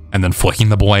out, and then flicking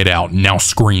the blade out, now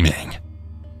screaming,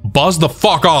 "Buzz the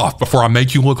fuck off before I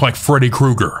make you look like Freddy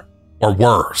Krueger, or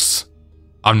worse.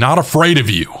 I'm not afraid of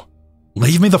you.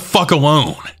 Leave me the fuck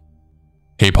alone."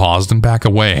 He paused and backed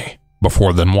away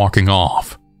before then walking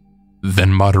off,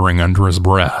 then muttering under his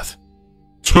breath,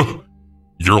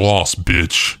 "You're lost,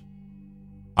 bitch."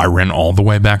 I ran all the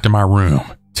way back to my room,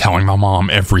 telling my mom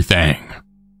everything.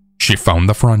 She phoned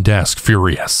the front desk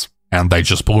furious, and they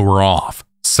just blew her off,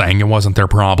 saying it wasn't their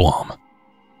problem.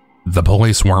 The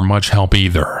police weren't much help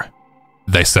either.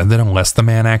 They said that unless the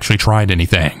man actually tried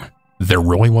anything, there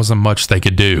really wasn't much they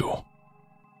could do.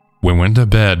 We went to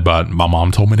bed, but my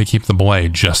mom told me to keep the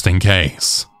blade just in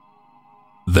case.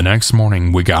 The next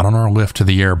morning, we got on our lift to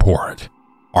the airport.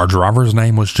 Our driver's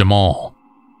name was Jamal,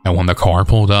 and when the car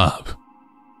pulled up,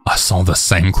 I saw the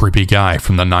same creepy guy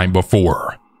from the night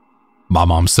before. My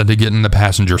mom said to get in the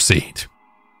passenger seat,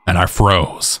 and I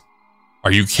froze.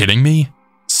 Are you kidding me?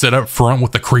 Sit up front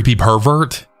with the creepy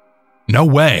pervert? No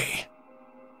way.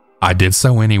 I did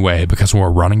so anyway because we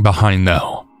were running behind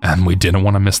though, and we didn't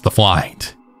want to miss the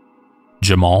flight.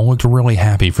 Jamal looked really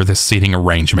happy for this seating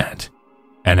arrangement,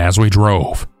 and as we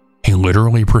drove, he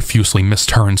literally profusely missed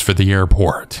turns for the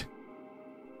airport.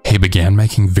 He began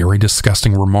making very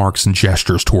disgusting remarks and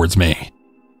gestures towards me,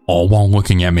 all while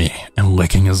looking at me and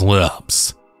licking his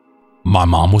lips. My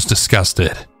mom was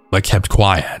disgusted, but kept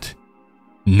quiet.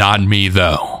 Not me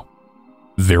though.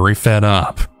 Very fed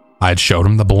up, I had showed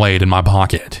him the blade in my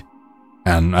pocket,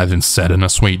 and I then said in a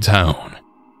sweet tone,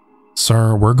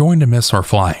 "Sir, we're going to miss our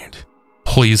flight.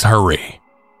 Please hurry."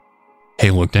 He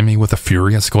looked at me with a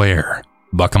furious glare,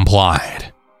 but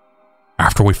complied.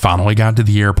 After we finally got to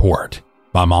the airport,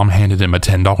 my mom handed him a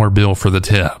 $10 bill for the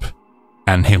tip,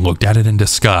 and he looked at it in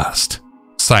disgust,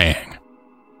 saying,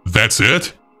 "That's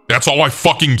it? That's all I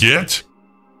fucking get?"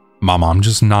 My mom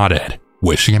just nodded,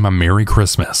 wishing him a Merry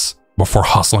Christmas before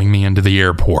hustling me into the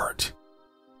airport.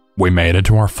 We made it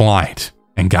to our flight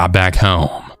and got back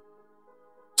home.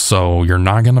 So you're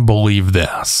not gonna believe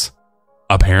this.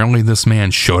 Apparently this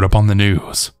man showed up on the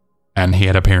news, and he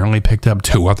had apparently picked up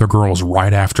 2 other girls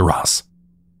right after us,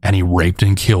 and he raped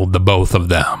and killed the both of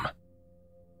them.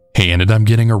 He ended up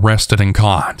getting arrested and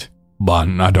caught, but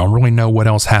I don't really know what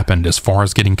else happened as far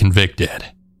as getting convicted.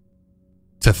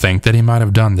 To think that he might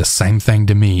have done the same thing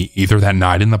to me either that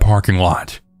night in the parking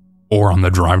lot or on the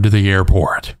drive to the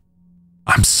airport.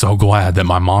 I'm so glad that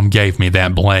my mom gave me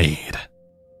that blade.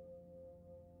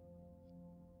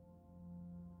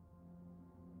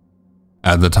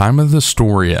 At the time of the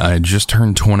story, I had just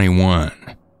turned 21.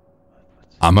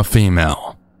 I'm a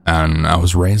female, and I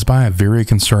was raised by a very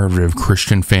conservative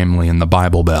Christian family in the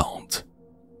Bible Belt.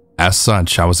 As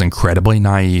such, I was incredibly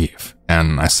naive,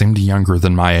 and I seemed younger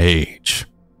than my age.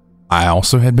 I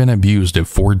also had been abused at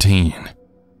 14,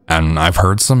 and I've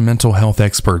heard some mental health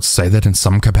experts say that in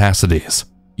some capacities,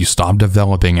 you stop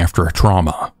developing after a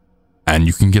trauma, and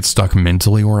you can get stuck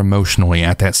mentally or emotionally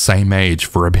at that same age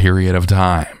for a period of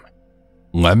time.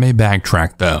 Let me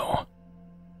backtrack though.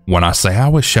 When I say I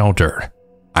was sheltered,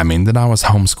 I mean that I was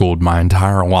homeschooled my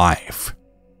entire life.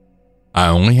 I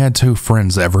only had 2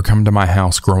 friends ever come to my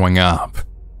house growing up,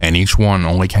 and each one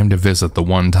only came to visit the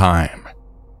one time.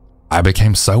 I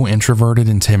became so introverted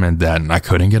and timid that I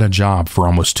couldn't get a job for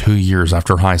almost 2 years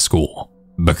after high school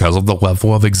because of the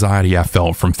level of anxiety I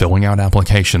felt from filling out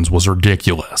applications was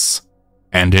ridiculous.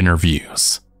 And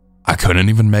interviews. I couldn't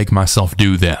even make myself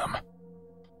do them.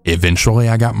 Eventually,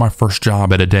 I got my first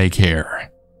job at a daycare.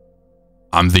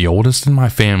 I'm the oldest in my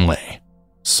family,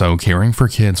 so caring for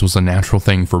kids was a natural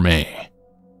thing for me.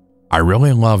 I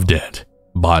really loved it,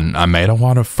 but I made a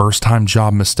lot of first-time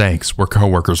job mistakes where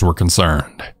coworkers were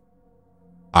concerned.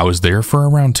 I was there for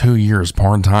around 2 years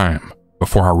part-time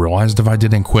before I realized if I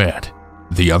didn't quit,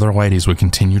 the other ladies would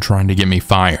continue trying to get me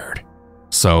fired,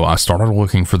 so I started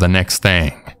looking for the next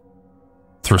thing.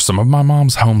 Through some of my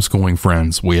mom's homeschooling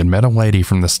friends, we had met a lady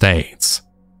from the States.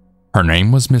 Her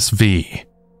name was Miss V,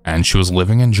 and she was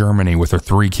living in Germany with her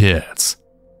 3 kids.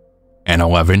 An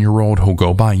 11-year-old who'll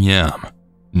go by M,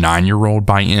 9-year-old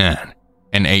by N,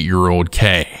 and 8-year-old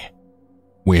K.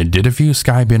 We had did a few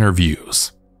Skype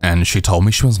interviews, and she told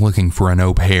me she was looking for an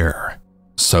au pair,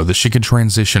 so that she could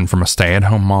transition from a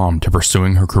stay-at-home mom to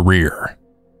pursuing her career,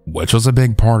 which was a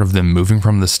big part of them moving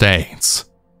from the States.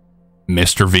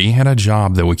 Mr. V had a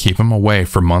job that would keep him away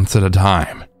for months at a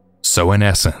time, so in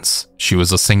essence, she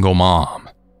was a single mom.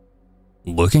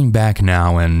 Looking back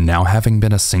now and now having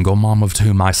been a single mom of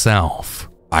 2 myself,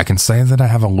 I can say that I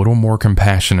have a little more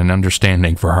compassion and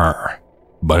understanding for her.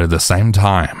 But at the same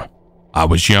time, I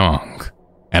was young,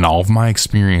 and all of my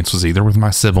experience was either with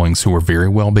my siblings who were very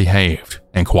well behaved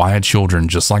and quiet children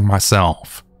just like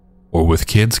myself, or with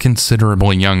kids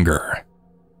considerably younger.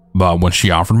 But when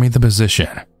she offered me the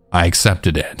position, I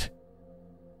accepted it.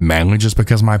 Mainly just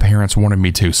because my parents wanted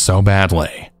me to so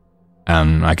badly,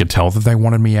 and I could tell that they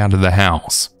wanted me out of the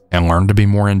house and learn to be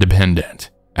more independent,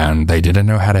 and they didn't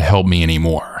know how to help me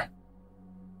anymore.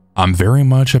 I'm very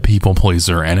much a people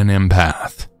pleaser and an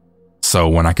empath, so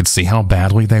when I could see how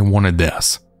badly they wanted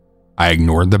this, I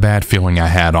ignored the bad feeling I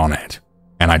had on it,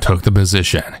 and I took the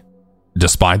position,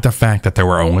 despite the fact that they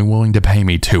were only willing to pay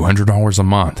me $200 a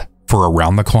month for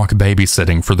around-the-clock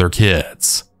babysitting for their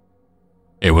kids.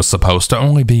 It was supposed to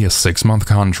only be a 6-month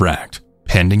contract,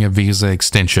 pending a visa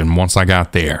extension once I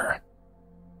got there.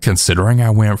 Considering I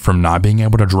went from not being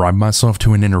able to drive myself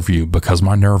to an interview because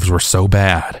my nerves were so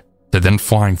bad, to then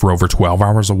flying for over 12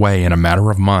 hours away in a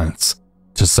matter of months,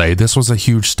 to say this was a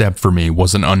huge step for me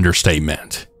was an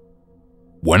understatement.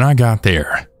 When I got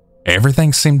there,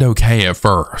 everything seemed okay at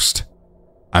first.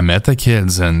 I met the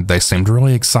kids and they seemed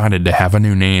really excited to have a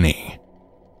new nanny.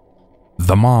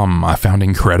 The mom I found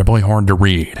incredibly hard to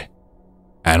read,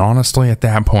 and honestly at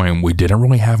that point we didn't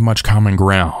really have much common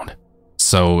ground,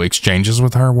 so exchanges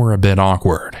with her were a bit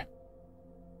awkward.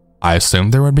 I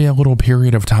assumed there would be a little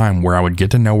period of time where I would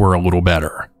get to know her a little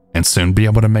better, and soon be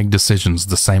able to make decisions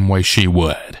the same way she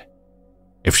would.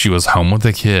 If she was home with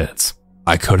the kids,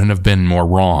 I couldn't have been more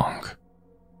wrong.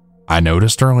 I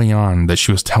noticed early on that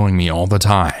she was telling me all the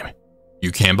time,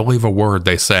 "You can't believe a word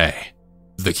they say.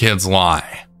 The kids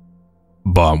lie."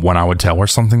 But when I would tell her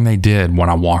something they did when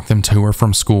I walked them to her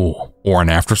from school or an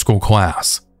after-school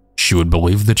class, she would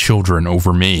believe the children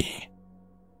over me.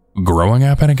 Growing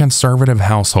up in a conservative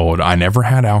household, I never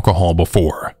had alcohol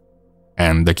before,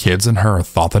 and the kids and her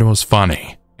thought that it was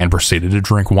funny and proceeded to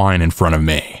drink wine in front of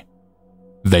me.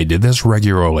 They did this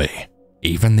regularly,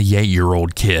 even the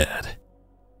 8-year-old kid.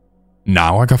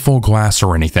 Not like a full glass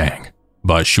or anything,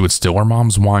 but she would steal her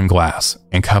mom's wine glass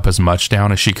and cup as much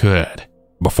down as she could,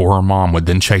 before her mom would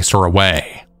then chase her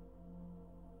away.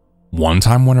 One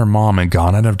time when her mom had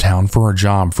gone out of town for a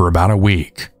job for about a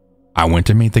week, I went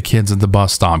to meet the kids at the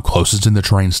bus stop closest to the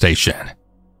train station,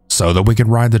 so that we could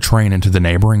ride the train into the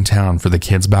neighboring town for the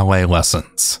kids' ballet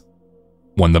lessons.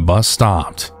 When the bus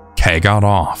stopped, Kay got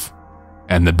off,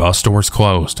 and the bus doors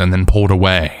closed and then pulled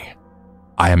away.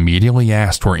 I immediately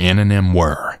asked where N and M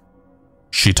were.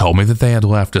 She told me that they had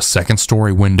left a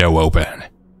second-story window open,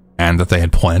 and that they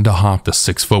had planned to hop the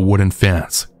 6-foot wooden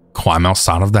fence, climb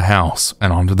outside of the house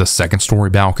and onto the second-story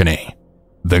balcony,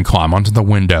 then climb onto the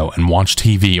window and watch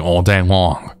TV all day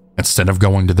long instead of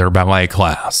going to their ballet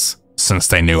class, since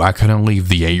they knew I couldn't leave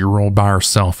the 8-year-old by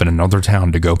herself in another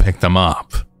town to go pick them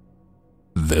up.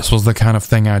 This was the kind of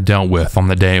thing I dealt with on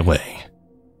the daily.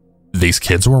 These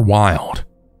kids were wild,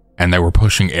 and they were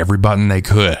pushing every button they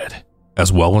could,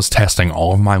 as well as testing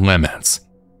all of my limits,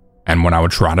 and when I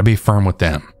would try to be firm with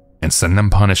them and send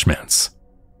them punishments,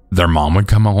 their mom would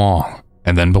come along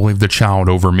and then believe the child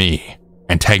over me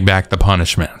and take back the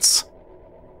punishments.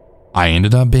 I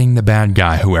ended up being the bad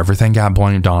guy who everything got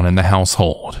blamed on in the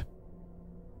household.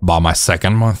 By my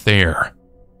second month there,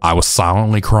 I was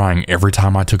silently crying every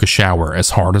time I took a shower,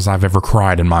 as hard as I've ever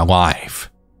cried in my life.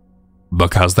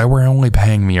 Because they were only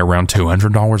paying me around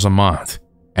 $200 a month,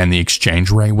 and the exchange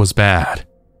rate was bad,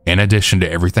 in addition to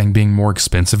everything being more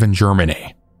expensive in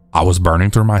Germany, I was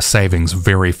burning through my savings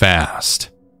very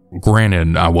fast.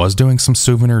 Granted, I was doing some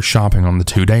souvenir shopping on the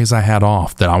 2 days I had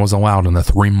off that I was allowed in the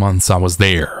 3 months I was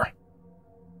there.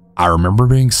 I remember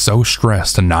being so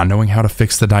stressed and not knowing how to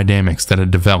fix the dynamics that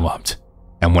had developed,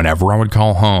 and whenever I would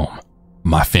call home,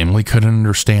 my family couldn't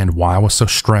understand why I was so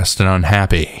stressed and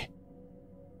unhappy.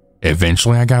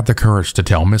 Eventually, I got the courage to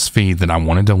tell Miss V that I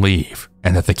wanted to leave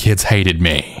and that the kids hated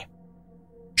me.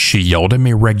 She yelled at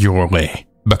me regularly,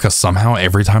 because somehow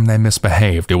every time they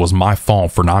misbehaved, it was my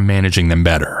fault for not managing them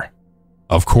better.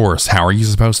 Of course, how are you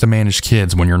supposed to manage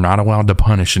kids when you're not allowed to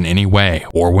punish in any way,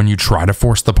 or when you try to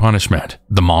force the punishment,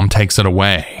 the mom takes it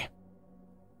away?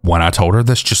 When I told her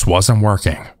this just wasn't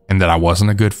working, and that I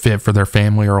wasn't a good fit for their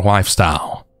family or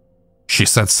lifestyle, she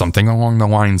said something along the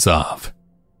lines of,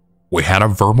 "We had a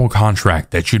verbal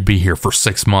contract that you'd be here for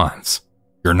 6 months.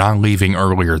 You're not leaving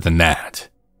earlier than that."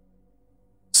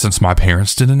 Since my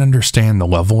parents didn't understand the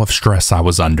level of stress I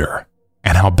was under,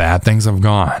 and how bad things have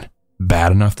gone,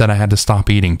 bad enough that I had to stop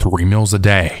eating 3 meals a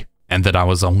day, and that I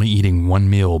was only eating 1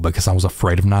 meal because I was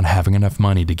afraid of not having enough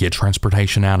money to get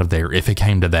transportation out of there if it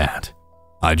came to that,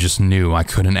 I just knew I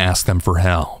couldn't ask them for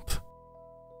help.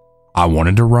 I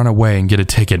wanted to run away and get a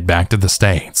ticket back to the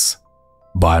States,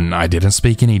 but I didn't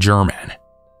speak any German,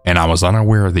 and I was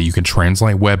unaware that you could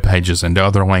translate web pages into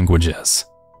other languages.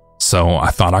 So I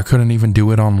thought I couldn't even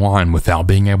do it online without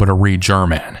being able to read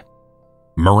German.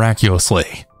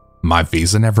 Miraculously, my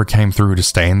visa never came through to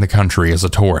stay in the country as a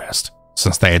tourist,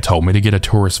 since they had told me to get a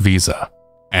tourist visa,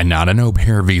 and not an au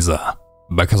pair visa,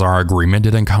 because our agreement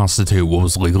didn't constitute what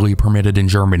was legally permitted in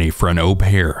Germany for an au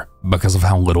pair because of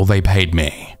how little they paid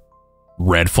me.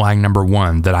 Red flag number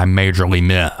 1 that I majorly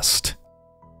missed.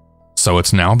 So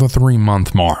it's now the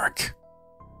 3-month mark.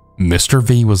 Mr.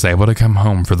 V was able to come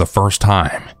home for the first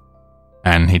time,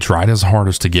 and he tried his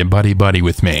hardest to get buddy-buddy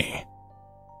with me.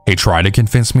 He tried to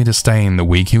convince me to stay in the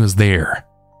week he was there,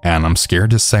 and I'm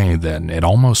scared to say that it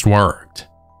almost worked.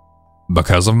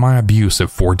 Because of my abuse at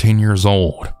 14 years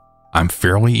old, I'm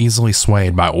fairly easily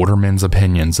swayed by older men's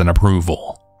opinions and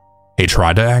approval. He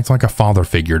tried to act like a father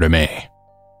figure to me,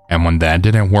 and when that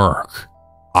didn't work,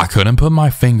 I couldn't put my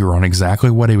finger on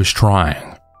exactly what he was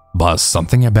trying, but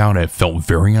something about it felt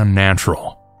very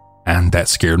unnatural, and that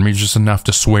scared me just enough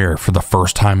to swear for the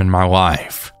first time in my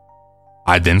life.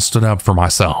 I then stood up for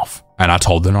myself, and I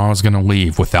told them I was going to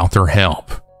leave without their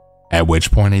help, at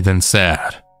which point he then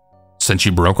said, "Since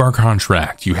you broke our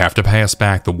contract, you have to pay us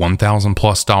back the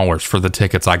 $1,000+ for the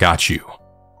tickets I got you,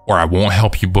 or I won't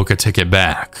help you book a ticket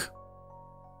back."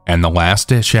 And the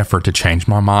last-ditch effort to change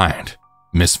my mind,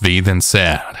 Miss V then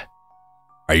said,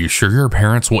 "Are you sure your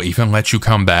parents will even let you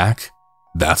come back?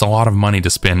 That's a lot of money to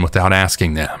spend without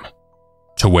asking them."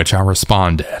 To which I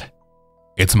responded,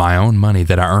 "It's my own money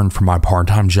that I earned from my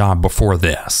part-time job before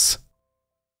this."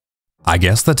 I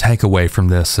guess the takeaway from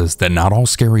this is that not all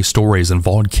scary stories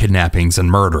involve kidnappings and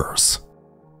murders.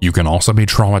 You can also be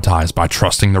traumatized by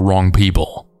trusting the wrong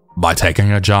people, by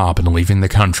taking a job and leaving the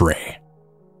country.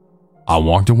 I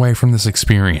walked away from this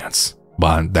experience,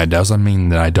 but that doesn't mean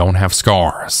that I don't have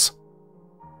scars.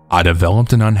 I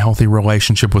developed an unhealthy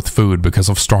relationship with food because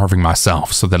of starving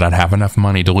myself so that I'd have enough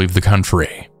money to leave the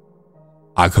country.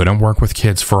 I couldn't work with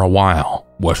kids for a while,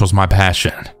 which was my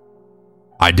passion.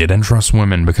 I didn't trust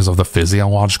women because of the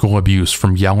physiological abuse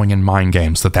from yelling and mind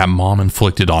games that mom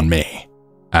inflicted on me,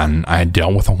 and I had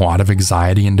dealt with a lot of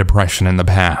anxiety and depression in the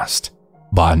past,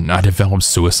 but I developed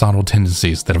suicidal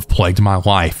tendencies that have plagued my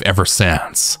life ever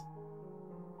since.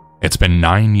 It's been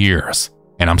 9 years,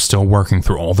 and I'm still working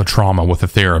through all the trauma with a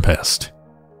therapist.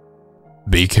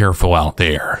 Be careful out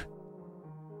there.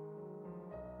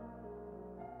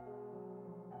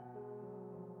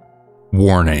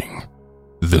 Warning: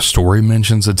 the story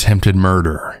mentions attempted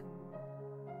murder.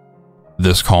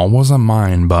 This call wasn't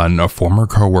mine, but a former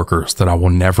coworker's that I will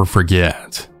never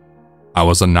forget. I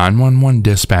was a 911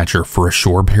 dispatcher for a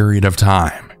short period of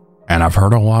time, and I've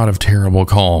heard a lot of terrible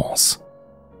calls.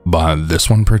 But this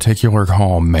one particular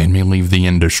call made me leave the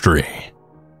industry.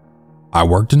 I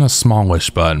worked in a smallish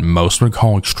but most would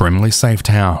call extremely safe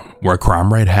town where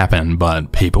crime rate happened,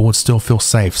 but people would still feel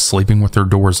safe sleeping with their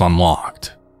doors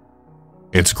unlocked.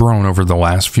 It's grown over the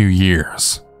last few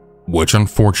years, which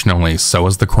unfortunately so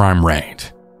has the crime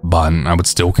rate, but I would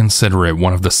still consider it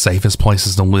one of the safest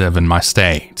places to live in my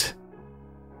state.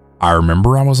 I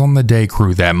remember I was on the day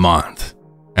crew that month,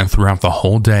 and throughout the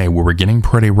whole day we were getting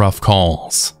pretty rough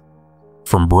calls.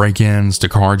 From break-ins to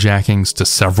carjackings to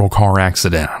several car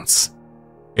accidents.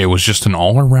 It was just an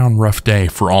all-around rough day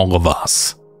for all of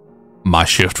us. My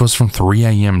shift was from 3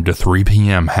 a.m. to 3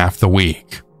 p.m. half the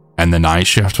week, and the night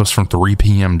shift was from 3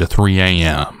 p.m. to 3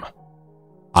 a.m.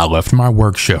 I left my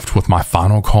work shift with my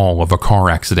final call of a car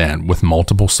accident with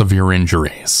multiple severe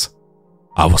injuries.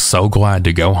 I was so glad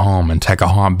to go home and take a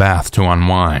hot bath to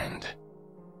unwind.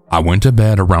 I went to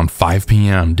bed around 5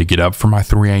 p.m. to get up for my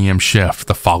 3 a.m. shift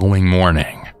the following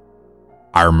morning.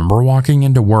 I remember walking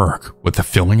into work with a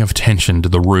feeling of tension to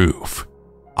the roof.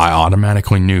 I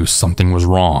automatically knew something was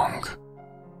wrong.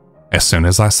 As soon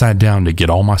as I sat down to get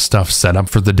all my stuff set up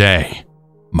for the day,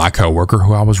 my coworker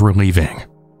who I was relieving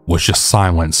was just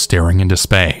silent, staring into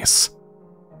space.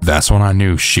 That's when I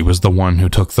knew she was the one who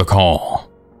took the call.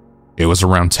 It was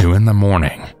around 2 in the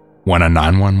morning when a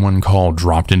 911 call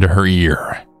dropped into her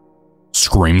ear.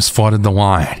 Screams flooded the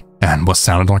line and what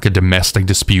sounded like a domestic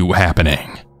dispute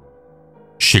happening.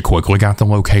 She quickly got the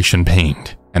location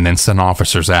pinged and then sent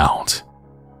officers out.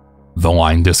 The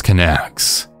line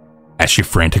disconnects. As she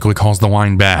frantically calls the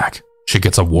line back, she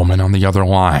gets a woman on the other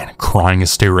line crying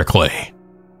hysterically.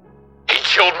 "He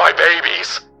killed my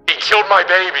babies! He killed my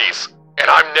babies! And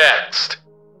I'm next!"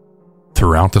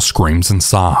 Throughout the screams and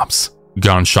sobs,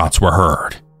 gunshots were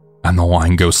heard, and the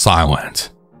line goes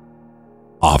silent.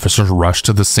 Officers rushed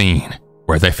to the scene,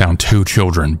 where they found 2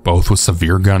 children, both with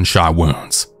severe gunshot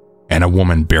wounds, and a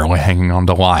woman barely hanging on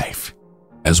to life,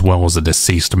 as well as a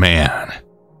deceased man.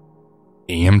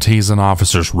 EMTs and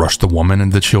officers rushed the woman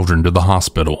and the children to the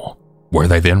hospital, where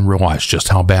they then realized just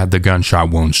how bad the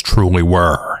gunshot wounds truly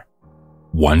were.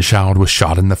 One child was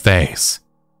shot in the face,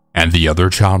 and the other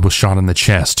child was shot in the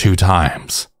chest 2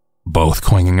 times, both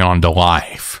clinging on to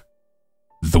life.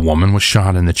 The woman was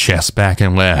shot in the chest, back,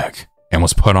 and leg, and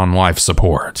was put on life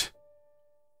support.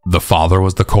 The father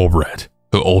was the culprit,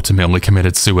 who ultimately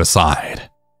committed suicide.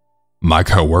 My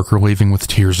coworker leaving with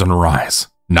tears in her eyes,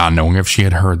 not knowing if she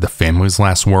had heard the family's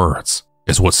last words,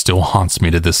 is what still haunts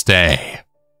me to this day.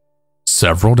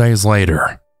 Several days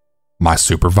later, my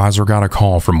supervisor got a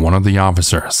call from one of the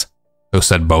officers, who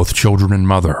said both children and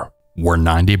mother were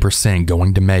 90%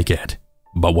 going to make it,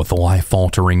 but with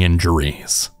life-altering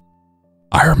injuries.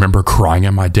 I remember crying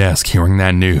at my desk hearing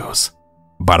that news,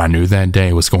 but I knew that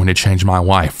day was going to change my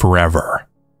life forever.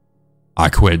 I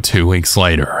quit 2 weeks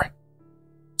later.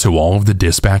 To all of the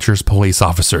dispatchers, police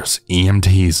officers,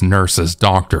 EMTs, nurses,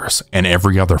 doctors, and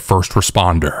every other first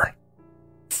responder,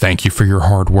 thank you for your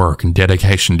hard work and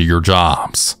dedication to your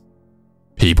jobs.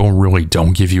 People really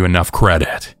don't give you enough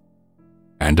credit.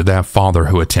 And to that father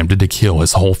who attempted to kill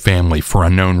his whole family for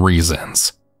unknown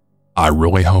reasons, I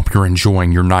really hope you're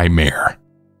enjoying your nightmare.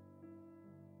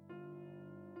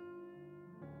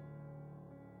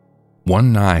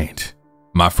 One night,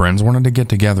 my friends wanted to get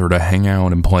together to hang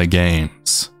out and play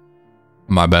games.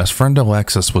 My best friend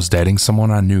Alexis was dating someone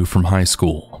I knew from high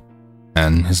school,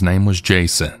 and his name was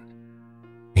Jason.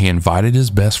 He invited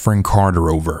his best friend Carter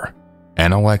over,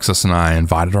 and Alexis and I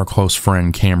invited our close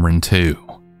friend Cameron too.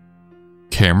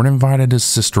 Cameron invited his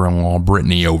sister-in-law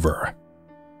Brittany over.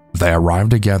 They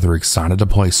arrived together excited to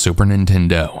play Super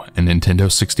Nintendo and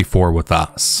Nintendo 64 with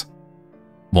us.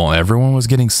 While everyone was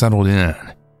getting settled in,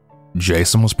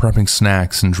 Jason was prepping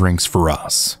snacks and drinks for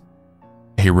us.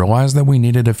 He realized that we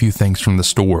needed a few things from the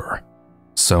store,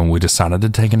 so we decided to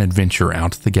take an adventure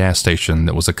out to the gas station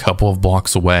that was a couple of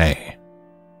blocks away.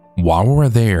 While we were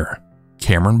there,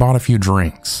 Cameron bought a few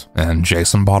drinks and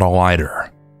Jason bought a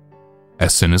lighter.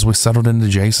 As soon as we settled into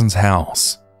Jason's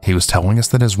house, he was telling us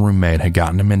that his roommate had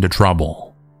gotten him into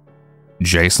trouble.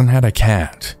 Jason had a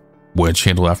cat, which he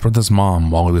had left with his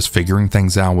mom while he was figuring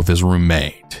things out with his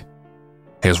roommate.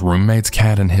 His roommate's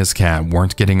cat and his cat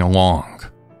weren't getting along,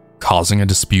 causing a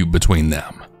dispute between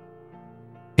them.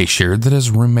 He shared that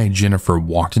his roommate Jennifer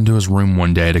walked into his room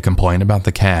one day to complain about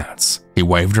the cats. He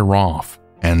waved her off,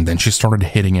 and then she started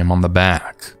hitting him on the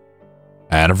back.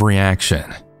 Out of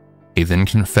reaction, he then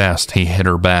confessed he hit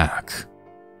her back.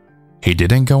 He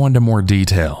didn't go into more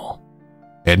detail.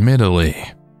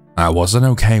 Admittedly, I wasn't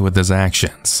okay with his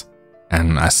actions,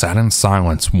 and I sat in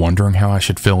silence wondering how I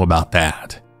should feel about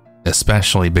that,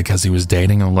 especially because he was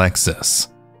dating Alexis.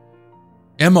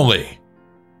 "Emily,"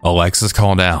 Alexis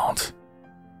called out.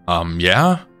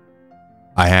 Yeah?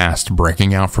 I asked,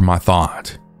 breaking out from my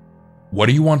thought. "What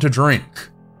do you want to drink?"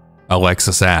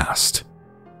 Alexis asked.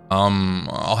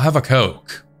 I'll have a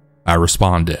Coke," I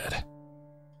responded.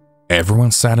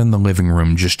 Everyone sat in the living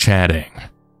room just chatting.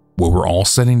 We were all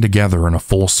sitting together in a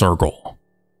full circle.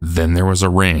 Then there was a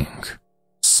ring.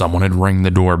 Someone had rang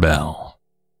the doorbell.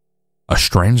 A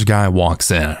strange guy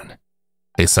walks in.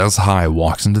 He says hi,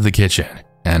 walks into the kitchen,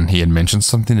 and he had mentioned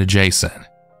something to Jason.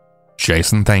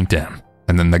 Jason thanked him,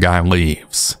 and then the guy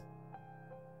leaves.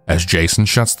 As Jason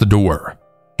shuts the door,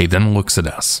 he then looks at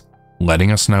us,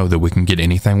 letting us know that we can get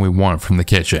anything we want from the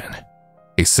kitchen.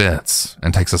 He sits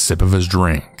and takes a sip of his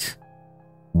drink.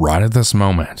 Right at this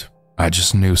moment, I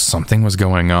just knew something was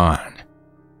going on.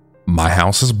 My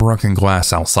house is broken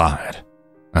glass outside.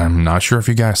 I'm not sure if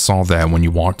you guys saw that when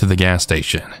you walked to the gas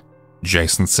station,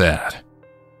 Jason said.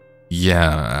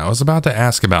 Yeah, I was about to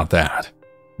ask about that,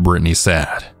 Brittany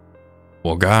said.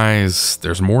 Well guys,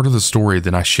 there's more to the story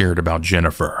than I shared about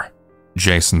Jennifer,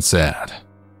 Jason said.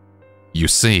 You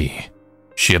see,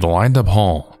 she had lied to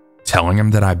Paul, telling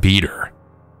him that I beat her.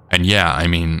 And yeah,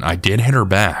 I did hit her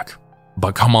back,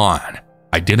 but come on,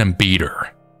 I didn't beat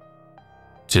her.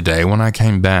 Today when I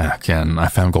came back and I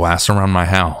found glass around my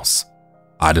house,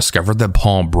 I discovered that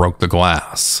Paul broke the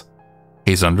glass.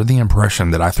 He's under the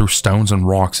impression that I threw stones and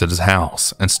rocks at his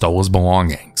house and stole his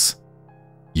belongings.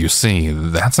 You see,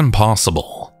 that's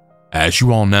impossible. As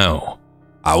you all know,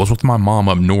 I was with my mom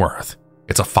up north.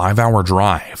 It's a 5-hour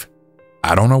drive.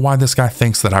 I don't know why this guy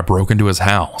thinks that I broke into his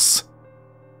house.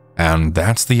 And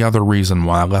that's the other reason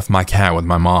why I left my cat with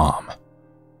my mom.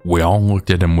 We all looked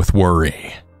at him with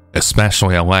worry,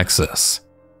 especially Alexis.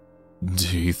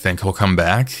 Do you think he'll come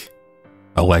back?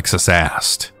 Alexis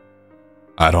asked.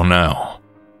 I don't know.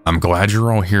 I'm glad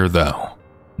you're all here though,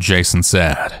 Jason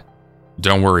said.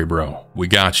 Don't worry, bro. We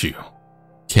got you,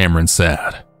 Cameron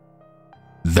said.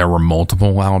 There were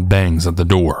multiple loud bangs at the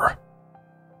door.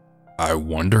 I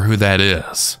wonder who that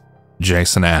is,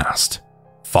 Jason asked,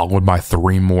 followed by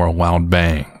 3 more loud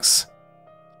bangs.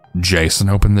 Jason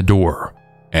opened the door,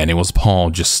 and it was Paul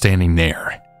just standing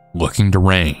there, looking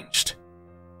deranged.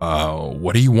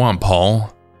 What do you want,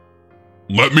 Paul?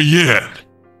 Let me in,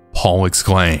 Paul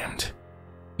exclaimed.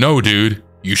 No, dude,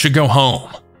 you should go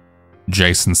home,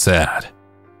 Jason said.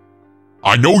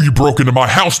 I know you broke into my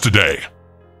house today,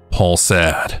 Paul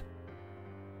said.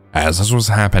 As this was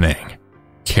happening,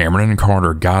 Cameron and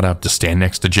Carter got up to stand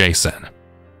next to Jason,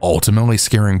 ultimately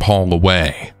scaring Paul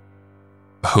away.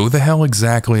 Who the hell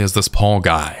exactly is this Paul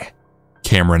guy?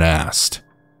 Cameron asked.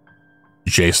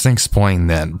 Jason explained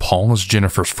that Paul is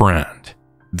Jennifer's friend,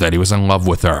 that he was in love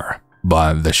with her,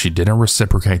 but that she didn't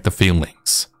reciprocate the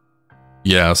feelings.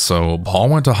 Yeah, so Paul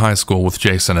went to high school with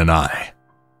Jason and I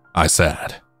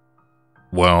said.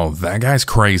 Well, that guy's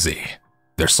crazy.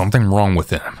 There's something wrong with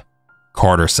him,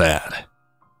 Carter said.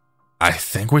 I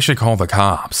think we should call the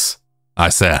cops, I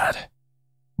said.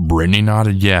 Brittany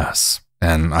nodded yes,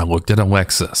 and I looked at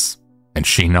Alexis, and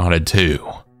she nodded too.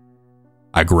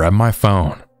 I grabbed my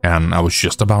phone, and I was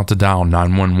just about to dial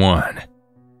 911,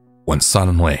 when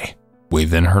suddenly, we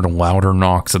then heard louder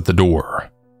knocks at the door.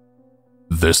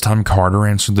 This time Carter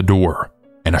answered the door,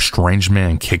 and a strange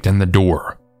man kicked in the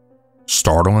door,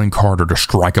 startling Carter to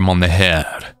strike him on the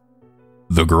head.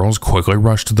 The girls quickly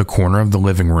rushed to the corner of the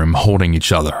living room holding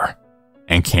each other,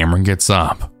 and Cameron gets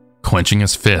up, clenching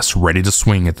his fists ready to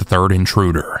swing at the third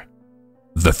intruder.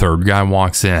 The third guy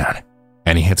walks in,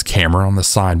 and he hits Cameron on the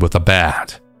side with a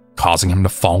bat, causing him to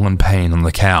fall in pain on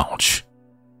the couch.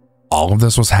 All of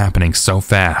this was happening so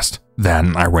fast that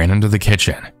I ran into the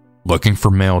kitchen, looking for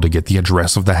mail to get the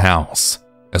address of the house,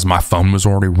 as my phone was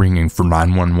already ringing for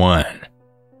 911.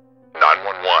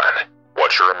 911,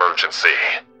 what's your emergency?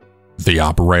 The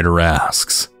operator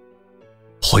asks.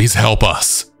 Please help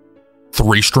us.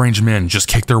 3 strange men just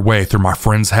kicked their way through my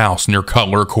friend's house near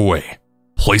Cutler Coy.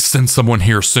 Please send someone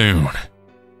here soon.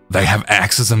 They have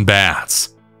axes and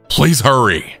bats. Please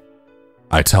hurry.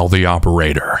 I tell the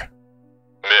operator.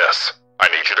 Miss, I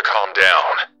need you to calm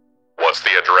down. What's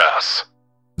the address?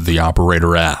 The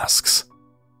operator asks.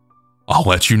 I'll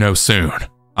let you know soon.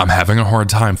 I'm having a hard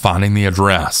time finding the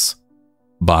address.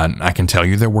 But I can tell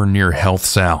you that we're near Health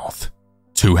South,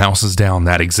 2 houses down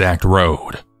that exact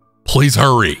road. Please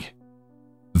hurry.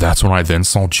 That's when I then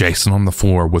saw Jason on the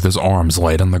floor with his arms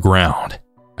laid on the ground,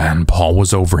 and Paul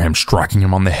was over him striking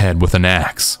him on the head with an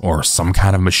axe or some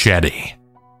kind of machete.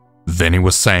 Then he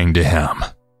was saying to him,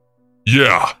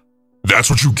 Yeah, that's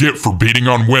what you get for beating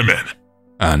on women.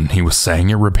 And he was saying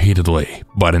it repeatedly,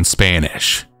 but in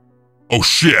Spanish. Oh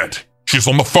shit, she's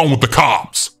on the phone with the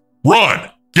cops. Run,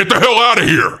 get the hell out of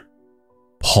here.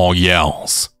 Paul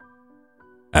yells.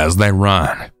 As they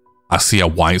run, I see a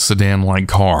white sedan-like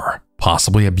car,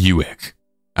 possibly a Buick,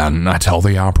 and I tell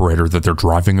the operator that they're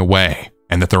driving away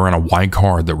and that they're in a white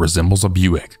car that resembles a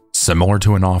Buick, similar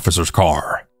to an officer's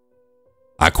car.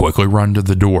 I quickly run to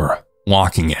the door,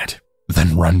 locking it,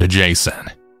 then run to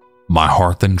Jason. My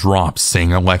heart then drops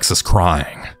seeing Alexis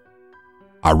crying.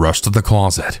 I rush to the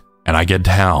closet and I get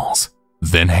towels,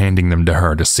 then handing them to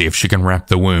her to see if she can wrap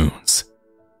the wounds.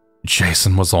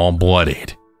 Jason was all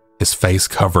bloodied, his face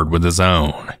covered with his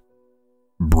own.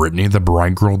 Brittany, the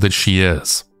bright girl that she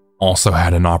is, also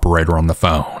had an operator on the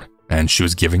phone, and she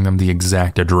was giving them the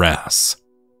exact address.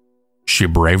 She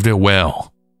braved it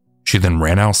well. She then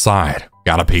ran outside,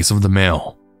 got a piece of the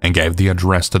mail, and gave the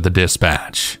address to the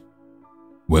dispatch.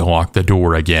 We locked the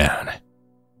door again.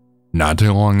 Not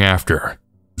too long after,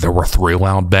 there were 3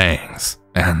 loud bangs,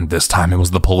 and this time it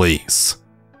was the police.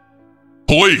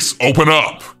 Police, open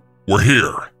up. We're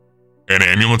here. An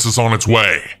ambulance is on its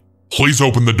way. Please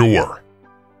open the door.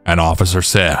 An officer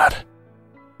said.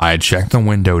 I had checked the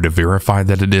window to verify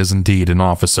that it is indeed an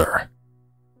officer.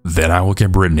 Then I look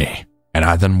at Brittany, and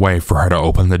I then wait for her to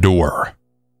open the door.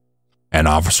 An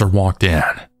officer walked in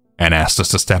and asked us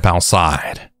to step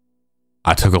outside.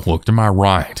 I took a look to my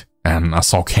right, and I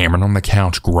saw Cameron on the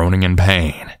couch groaning in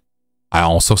pain. I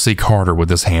also see Carter with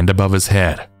his hand above his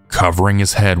head, covering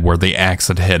his head where the axe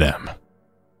had hit him.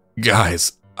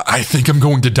 Guys, I think I'm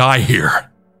going to die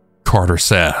here, Carter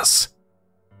says.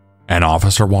 An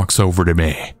officer walks over to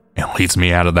me and leads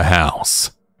me out of the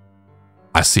house.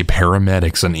 I see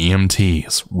paramedics and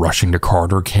EMTs rushing to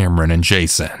Carter, Cameron, and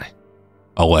Jason.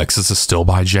 Alexis is still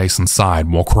by Jason's side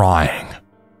while crying.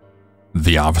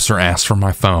 The officer asks for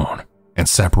my phone and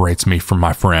separates me from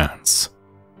my friends.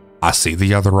 I see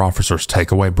the other officers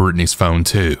take away Brittany's phone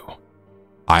too.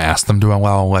 I ask them to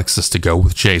allow Alexis to go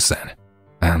with Jason,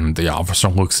 and the officer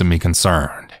looks at me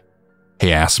concerned.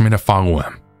 He asks me to follow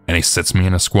him, and he sits me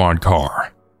in a squad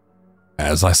car.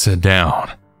 As I sit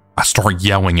down, I start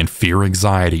yelling in fear,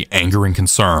 anxiety, anger, and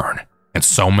concern, and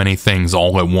so many things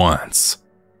all at once.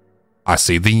 I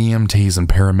see the EMTs and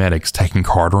paramedics taking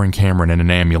Carter and Cameron in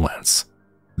an ambulance.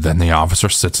 Then the officer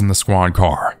sits in the squad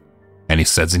car, and he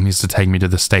says he needs to take me to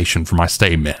the station for my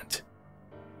statement.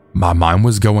 My mind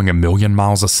was going 1,000,000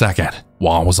 miles a second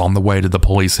while I was on the way to the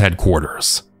police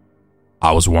headquarters.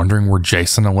 I was wondering where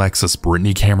Jason, Alexis,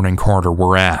 Brittany, Cameron, and Carter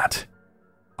were at.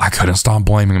 I couldn't stop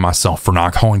blaming myself for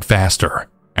not calling faster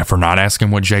and for not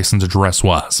asking what Jason's address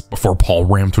was before Paul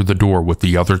ran through the door with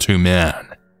the other 2 men.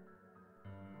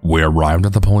 We arrived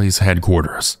at the police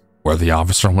headquarters, where the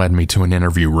officer led me to an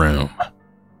interview room.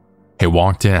 He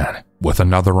walked in with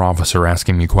another officer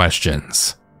asking me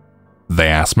questions. They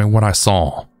asked me what I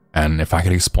saw and if I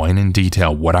could explain in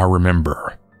detail what I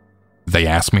remember. They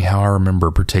asked me how I remember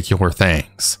particular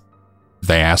things.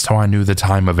 They asked how I knew the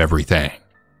time of everything.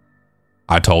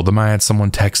 I told them I had someone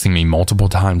texting me multiple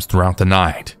times throughout the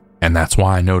night, and that's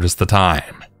why I noticed the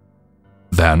time.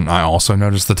 Then I also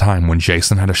noticed the time when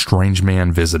Jason had a strange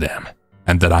man visit him,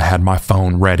 and that I had my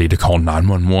phone ready to call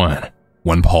 911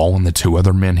 when Paul and the 2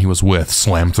 other men he was with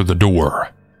slammed through the door.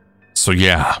 So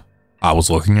yeah, I was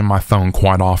looking at my phone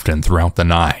quite often throughout the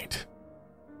night.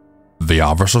 The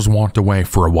officers walked away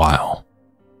for a while.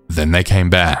 Then they came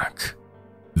back.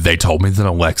 They told me that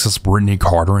Alexis, Brittany,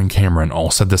 Carter, and Cameron all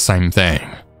said the same thing,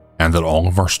 and that all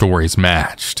of our stories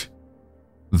matched.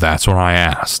 That's when I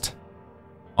asked,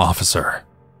 "Officer,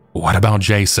 what about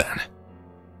Jason?"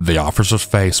 The officer's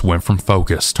face went from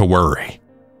focus to worry.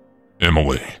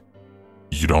 Emily,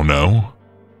 you don't know?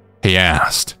 He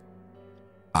asked.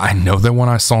 I know that when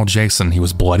I saw Jason, he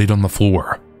was bloodied on the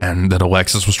floor, and that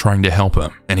Alexis was trying to help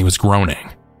him and he was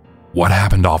groaning. "What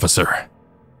happened, officer?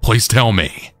 Please tell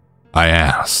me," I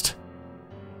asked.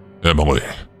 Emily,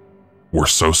 we're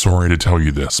so sorry to tell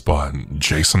you this, but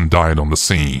Jason died on the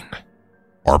scene.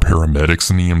 Our paramedics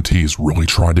and EMTs really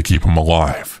tried to keep him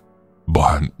alive,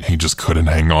 but he just couldn't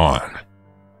hang on.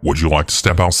 Would you like to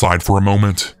step outside for a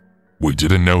moment? We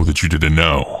didn't know that you didn't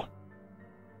know."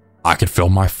 I could feel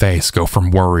my face go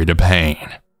from worry to pain.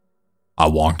 I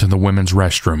walked to the women's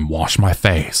restroom, washed my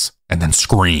face, and then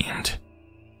screamed.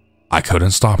 I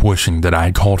couldn't stop wishing that I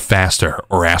had called faster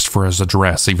or asked for his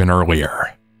address even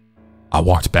earlier. I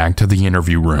walked back to the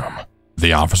interview room.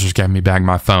 The officers gave me back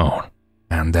my phone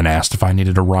and then asked if I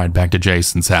needed a ride back to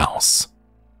Jason's house.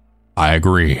 I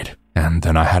agreed, and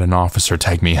then I had an officer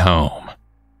take me home.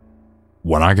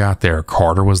 When I got there,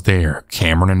 Carter was there,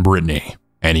 Cameron and Brittany,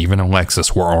 and even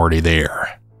Alexis were already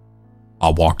there. I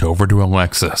walked over to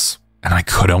Alexis, and I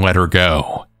couldn't let her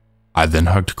go. I then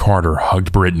hugged Carter,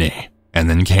 hugged Brittany, and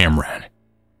then Cameron.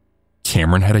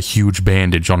 Cameron had a huge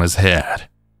bandage on his head.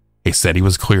 He said he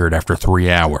was cleared after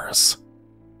 3 hours.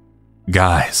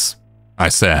 "Guys," I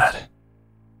said.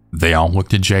 They all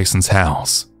looked at Jason's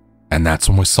house, and that's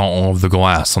when we saw all of the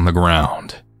glass on the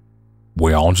ground.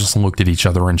 We all just looked at each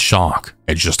other in shock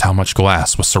at just how much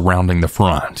glass was surrounding the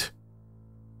front.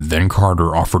 Then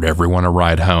Carter offered everyone a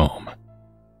ride home.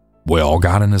 We all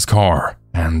got in his car,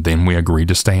 and then we agreed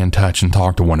to stay in touch and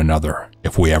talk to one another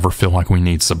if we ever feel like we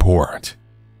need support.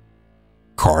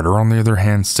 Carter, on the other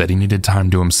hand, said he needed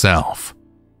time to himself,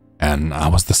 and I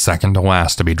was the second to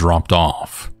last to be dropped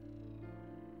off.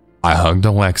 I hugged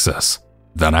Alexis,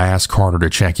 then I asked Carter to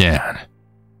check in.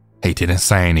 He didn't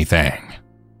say anything.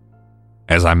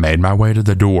 As I made my way to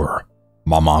the door,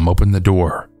 my mom opened the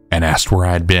door and asked where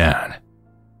I had been.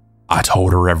 I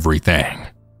told her everything.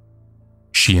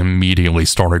 She immediately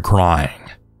started crying.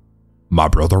 My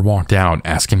brother walked out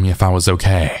asking me if I was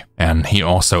okay, and he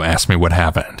also asked me what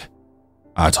happened.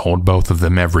 I told both of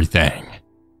them everything.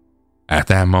 At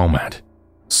that moment,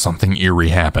 something eerie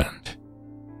happened.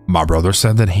 My brother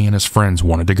said that he and his friends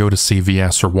wanted to go to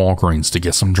CVS or Walgreens to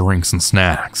get some drinks and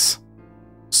snacks.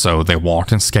 So they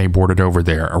walked and skateboarded over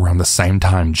there around the same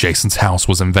time Jason's house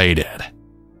was invaded.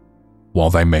 While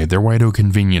they made their way to a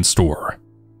convenience store,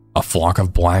 a flock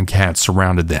of black cats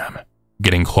surrounded them,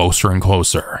 getting closer and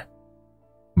closer.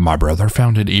 My brother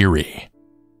found it eerie.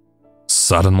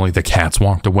 Suddenly the cats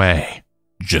walked away,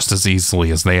 just as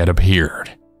easily as they had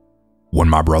appeared. When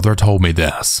my brother told me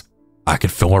this, I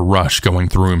could feel a rush going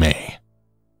through me.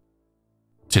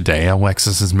 Today,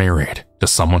 Alexis is married to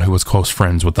someone who was close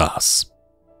friends with us.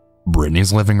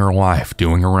 Brittany's living her life,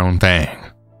 doing her own thing.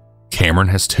 Cameron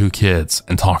has 2 kids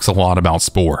and talks a lot about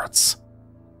sports.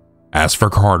 As for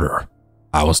Carter,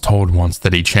 I was told once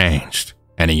that he changed,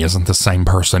 and he isn't the same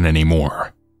person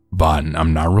anymore, but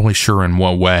I'm not really sure in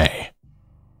what way.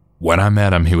 When I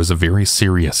met him, he was a very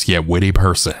serious yet witty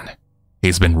person.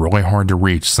 He's been really hard to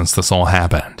reach since this all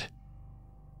happened.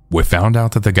 We found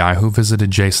out that the guy who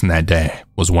visited Jason that day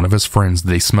was one of his friends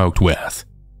that he smoked with,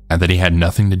 and that he had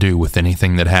nothing to do with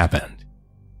anything that happened.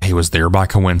 He was there by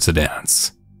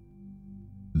coincidence.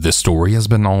 This story has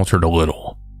been altered a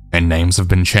little, and names have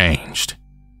been changed.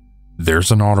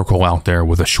 There's an article out there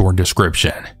with a short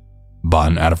description,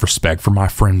 but out of respect for my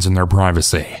friends and their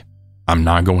privacy, I'm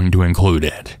not going to include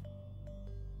it.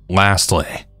 Lastly,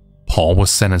 Paul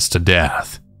was sentenced to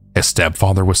death. His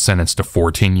stepfather was sentenced to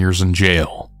 14 years in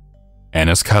jail, and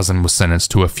his cousin was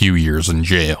sentenced to a few years in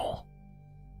jail.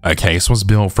 A case was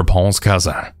built for Paul's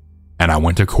cousin, and I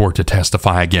went to court to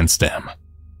testify against him.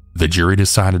 The jury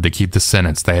decided to keep the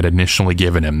sentence they had initially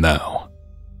given him, though.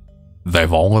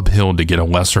 They've all appealed to get a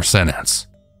lesser sentence,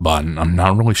 but I'm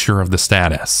not really sure of the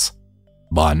status.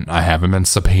 But I haven't been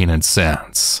subpoenaed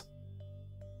since.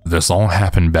 This all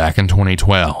happened back in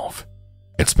 2012.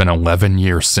 It's been 11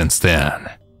 years since then.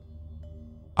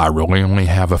 I really only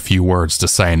have a few words to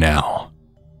say now.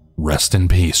 Rest in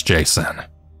peace, Jason.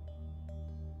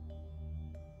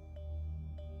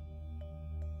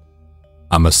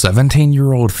 I'm a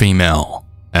 17-year-old female,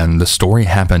 and the story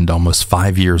happened almost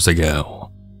 5 years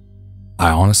ago. I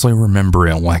honestly remember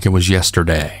it like it was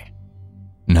yesterday.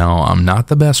 Now, I'm not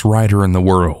the best writer in the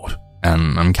world,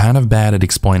 and I'm kind of bad at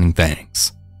explaining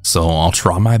things, so I'll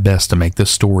try my best to make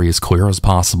this story as clear as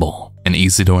possible and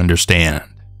easy to understand.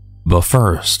 But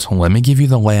first, let me give you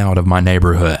the layout of my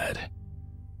neighborhood.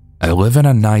 I live in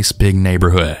a nice big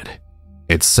neighborhood.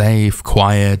 It's safe,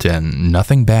 quiet, and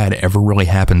nothing bad ever really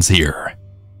happens here.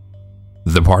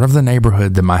 The part of the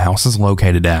neighborhood that my house is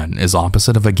located at is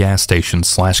opposite of a gas station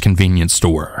 / convenience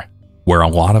store, where a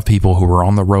lot of people who are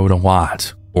on the road a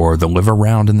lot or that live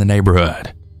around in the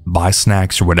neighborhood buy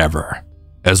snacks or whatever,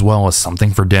 as well as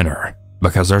something for dinner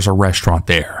because there's a restaurant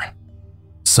there.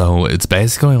 So it's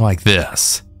basically like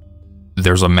this.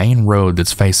 There's a main road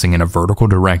that's facing in a vertical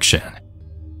direction.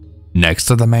 Next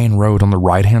to the main road on the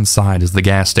right-hand side is the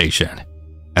gas station,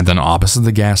 and then opposite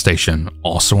the gas station,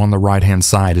 also on the right-hand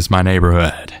side, is my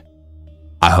neighborhood.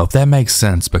 I hope that makes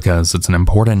sense because it's an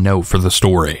important note for the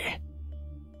story.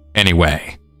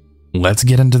 Anyway, let's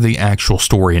get into the actual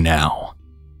story now.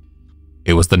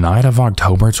 It was the night of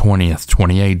October 20th,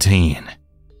 2018.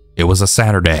 It was a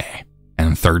Saturday,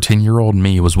 and 13-year-old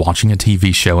me was watching a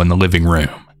TV show in the living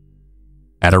room.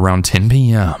 At around 10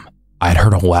 p.m., I'd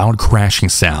heard a loud crashing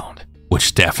sound,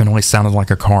 which definitely sounded like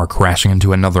a car crashing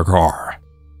into another car.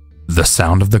 The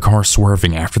sound of the car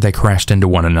swerving after they crashed into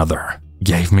one another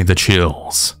gave me the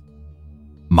chills.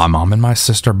 My mom and my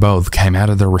sister both came out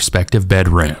of their respective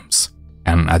bedrooms,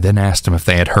 and I then asked them if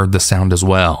they had heard the sound as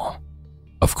well.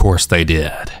 Of course they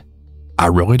did. I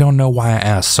really don't know why I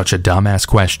asked such a dumbass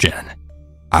question.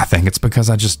 I think it's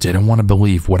because I just didn't want to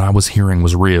believe what I was hearing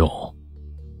was real.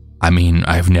 I mean,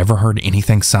 I've never heard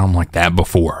anything sound like that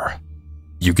before.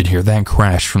 You could hear that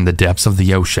crash from the depths of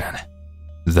the ocean.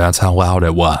 That's how loud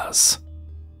it was.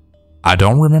 I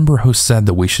don't remember who said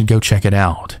that we should go check it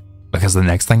out, because the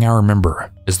next thing I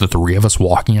remember is the three of us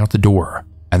walking out the door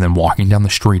and then walking down the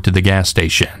street to the gas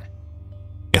station.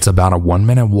 It's about a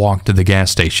 1-minute walk to the gas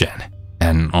station,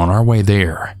 and on our way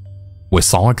there, we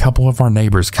saw a couple of our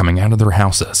neighbors coming out of their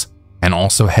houses and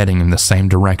also heading in the same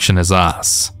direction as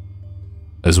us.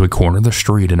 As we cornered the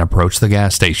street and approached the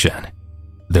gas station,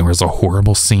 there was a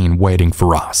horrible scene waiting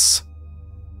for us.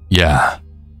 Yeah,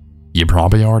 you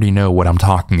probably already know what I'm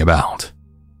talking about.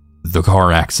 The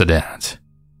car accident.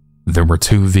 There were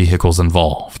 2 vehicles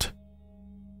involved.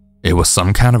 It was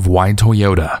some kind of white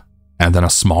Toyota, and then a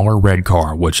smaller red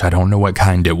car, which I don't know what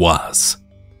kind it was.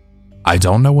 I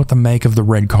don't know what the make of the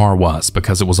red car was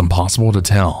because it was impossible to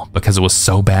tell because it was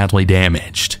so badly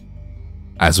damaged.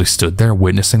 As we stood there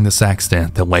witnessing this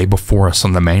accident that lay before us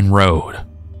on the main road,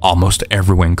 almost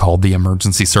everyone called the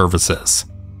emergency services.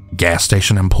 Gas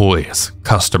station employees,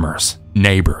 customers,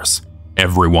 neighbors,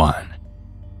 everyone.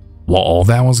 While all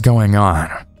that was going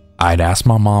on, I'd asked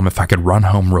my mom if I could run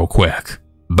home real quick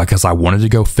because I wanted to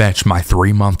go fetch my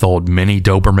 3-month-old mini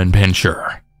Doberman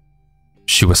Pinscher.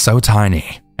 She was so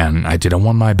tiny, and I didn't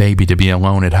want my baby to be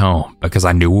alone at home because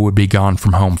I knew it would be gone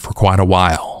from home for quite a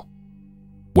while.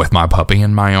 With my puppy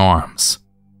in my arms,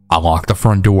 I locked the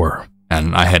front door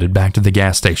and I headed back to the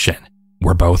gas station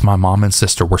where both my mom and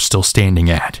sister were still standing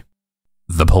at.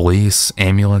 The police,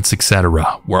 ambulance,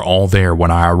 etc. were all there when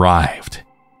I arrived.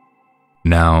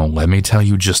 Now, let me tell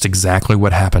you just exactly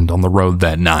what happened on the road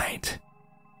that night.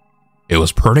 It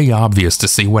was pretty obvious to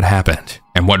see what happened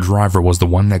and what driver was the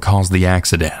one that caused the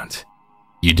accident.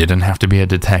 You didn't have to be a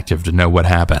detective to know what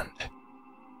happened.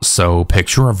 So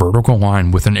picture a vertical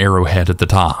line with an arrowhead at the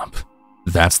top.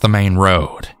 That's the main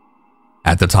road.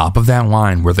 At the top of that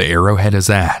line where the arrowhead is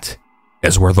at,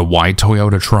 is where the white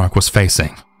Toyota truck was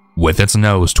facing, with its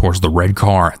nose towards the red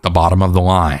car at the bottom of the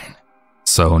line.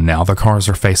 So now the cars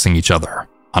are facing each other,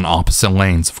 on opposite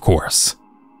lanes of course.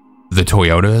 The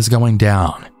Toyota is going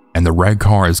down, and the red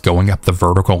car is going up the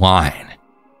vertical line.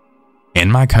 In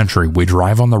my country, we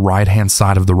drive on the right-hand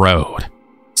side of the road,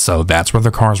 so that's where the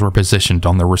cars were positioned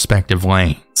on their respective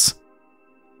lanes.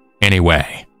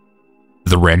 Anyway,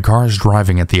 the red car is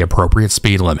driving at the appropriate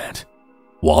speed limit,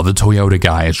 while the Toyota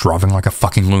guy is driving like a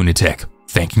fucking lunatic,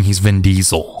 thinking he's Vin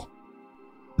Diesel.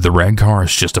 The red car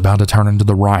is just about to turn into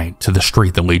the right to the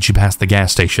street that leads you past the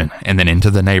gas station and then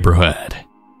into the neighborhood.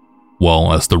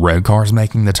 Well, as the red car is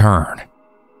making the turn,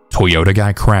 Toyota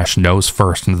guy crashed nose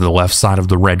first into the left side of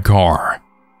the red car,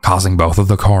 causing both of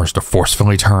the cars to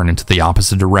forcefully turn into the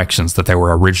opposite directions that they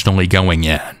were originally going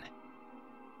in.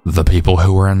 The people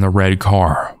who were in the red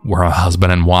car were a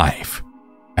husband and wife,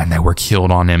 and they were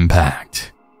killed on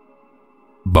impact.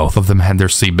 Both of them had their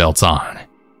seatbelts on.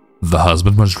 The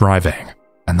husband was driving,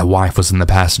 and the wife was in the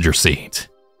passenger seat.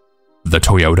 The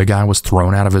Toyota guy was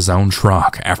thrown out of his own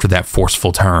truck after that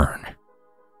forceful turn.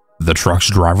 The truck's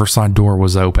driver's side door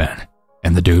was open,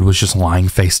 and the dude was just lying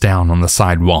face down on the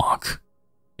sidewalk.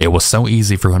 It was so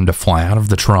easy for him to fly out of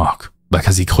the truck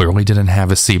because he clearly didn't have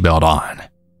his seatbelt on.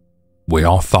 We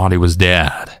all thought he was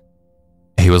dead.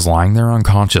 He was lying there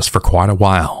unconscious for quite a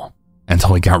while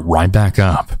until he got right back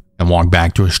up and walked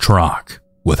back to his truck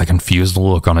with a confused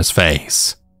look on his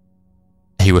face.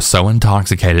 He was so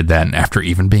intoxicated that after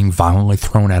even being violently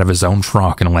thrown out of his own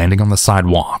truck and landing on the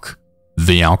sidewalk,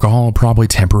 the alcohol probably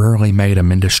temporarily made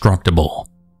him indestructible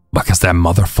because that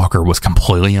motherfucker was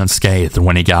completely unscathed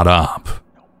when he got up.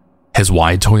 His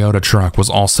white Toyota truck was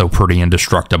also pretty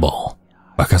indestructible,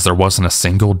 because there wasn't a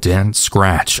single dent,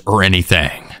 scratch, or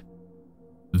anything.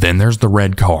 Then there's the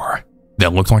red car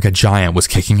that looked like a giant was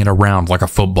kicking it around like a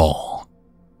football.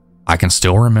 I can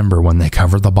still remember when they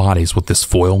covered the bodies with this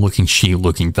foil-looking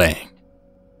sheet-looking thing.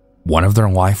 One of their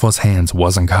lifeless hands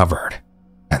wasn't covered,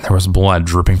 and there was blood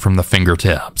dripping from the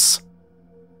fingertips.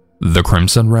 The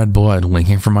crimson red blood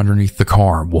leaking from underneath the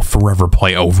car will forever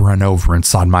play over and over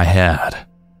inside my head.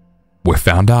 We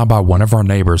found out by one of our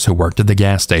neighbors who worked at the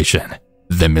gas station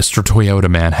that Mr. Toyota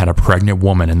Man had a pregnant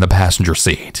woman in the passenger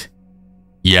seat.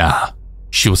 Yeah,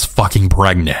 she was fucking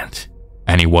pregnant,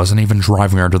 and he wasn't even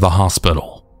driving her to the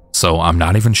hospital, so I'm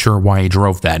not even sure why he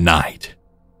drove that night.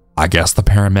 I guess the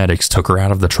paramedics took her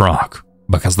out of the truck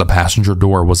because the passenger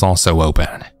door was also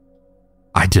open.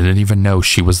 I didn't even know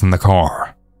she was in the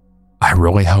car. I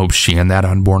really hope she and that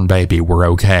unborn baby were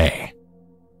okay.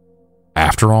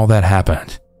 After all that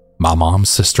happened, my mom,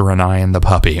 sister, and I and the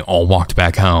puppy all walked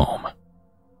back home.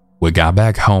 We got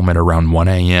back home at around 1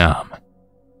 a.m.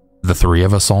 The three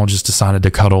of us all just decided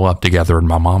to cuddle up together in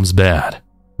my mom's bed,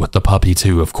 with the puppy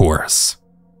too, of course.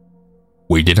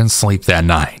 We didn't sleep that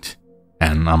night,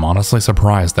 and I'm honestly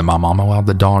surprised that my mom allowed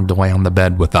the dog to lay on the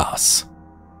bed with us.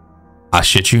 I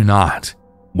shit you not,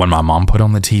 when my mom put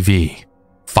on the TV,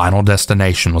 Final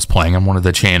Destination was playing on one of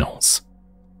the channels.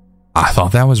 I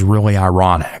thought that was really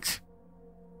ironic.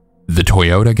 The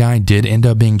Toyota guy did end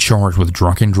up being charged with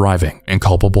drunken driving and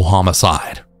culpable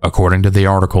homicide, according to the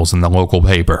articles in the local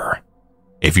paper.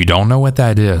 If you don't know what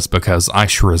that is, because I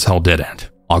sure as hell didn't,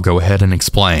 I'll go ahead and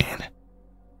explain.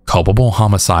 Culpable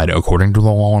homicide, according to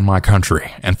the law in my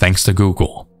country, and thanks to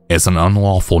Google, is an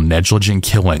unlawful, negligent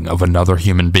killing of another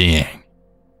human being.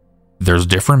 There's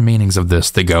different meanings of this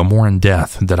that go more in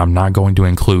depth that I'm not going to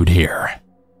include here.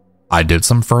 I did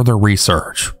some further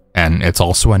research, and it's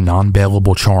also a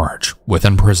non-bailable charge with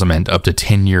imprisonment up to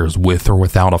 10 years with or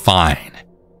without a fine.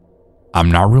 I'm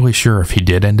not really sure if he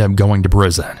did end up going to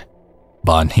prison,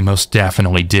 but he most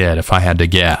definitely did if I had to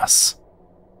guess.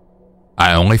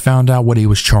 I only found out what he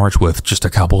was charged with just a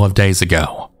couple of days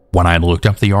ago when I had looked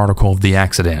up the article of the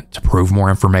accident to prove more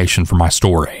information for my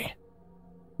story.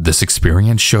 This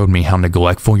experience showed me how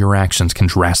neglectful your actions can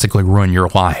drastically ruin your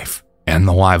life and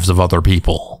the lives of other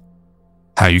people.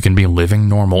 How you can be living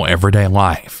normal everyday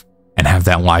life and have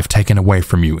that life taken away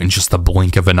from you in just the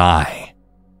blink of an eye.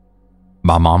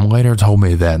 My mom later told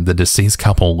me that the deceased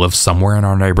couple lived somewhere in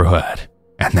our neighborhood,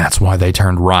 and that's why they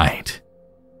turned right.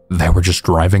 They were just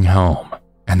driving home,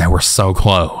 and they were so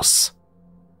close.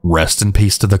 Rest in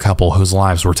peace to the couple whose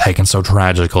lives were taken so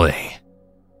tragically.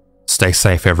 Stay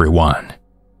safe, everyone.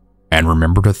 And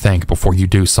remember to think before you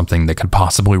do something that could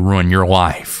possibly ruin your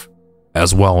life,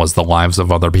 as well as the lives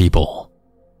of other people.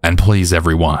 And please,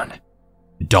 everyone,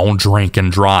 don't drink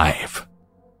and drive.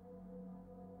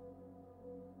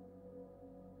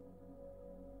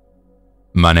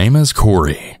 My name is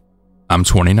Corey. I'm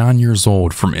 29 years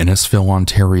old from Innisfil,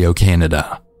 Ontario,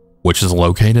 Canada, which is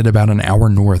located about an hour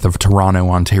north of Toronto,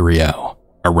 Ontario,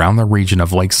 around the region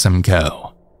of Lake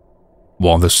Simcoe.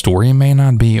 While the story may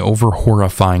not be over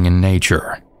horrifying in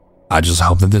nature, I just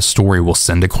hope that this story will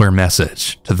send a clear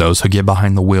message to those who get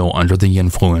behind the wheel under the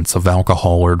influence of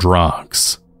alcohol or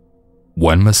drugs.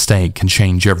 One mistake can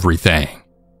change everything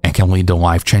and can lead to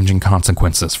life-changing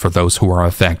consequences for those who are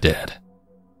affected.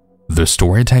 The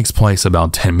story takes place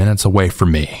about 10 minutes away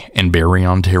from me in Barrie,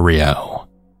 Ontario.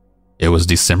 It was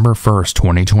December 1st,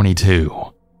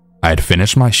 2022. I had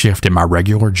finished my shift at my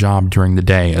regular job during the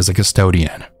day as a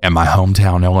custodian at my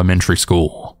hometown elementary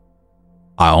school.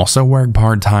 I also worked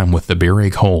part-time with the Barrie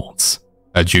Colts,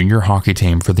 a junior hockey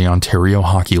team for the Ontario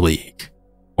Hockey League,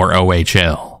 or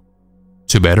OHL.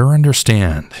 To better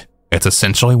understand, it's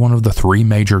essentially one of the 3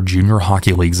 major junior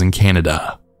hockey leagues in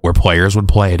Canada, where players would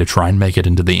play to try and make it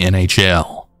into the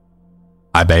NHL.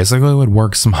 I basically would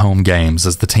work some home games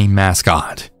as the team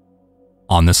mascot.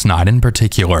 On this night in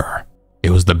particular, it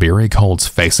was the Barrie Colts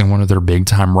facing one of their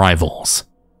big-time rivals,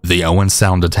 the Owen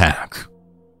Sound Attack.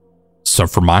 So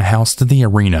from my house to the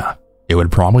arena, it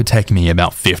would probably take me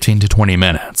about 15 to 20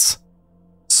 minutes.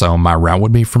 So my route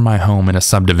would be from my home in a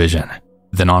subdivision,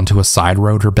 then onto a side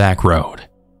road or back road,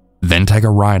 then take a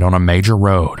ride on a major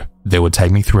road that would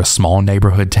take me through a small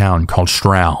neighborhood town called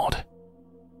Stroud.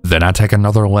 Then I take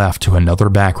another left to another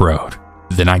back road,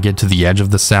 then I get to the edge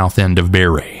of the south end of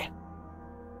Barrie.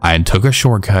 I had took a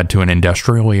shortcut to an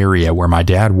industrial area where my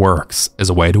dad works as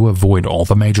a way to avoid all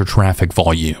the major traffic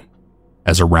volume,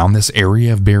 as around this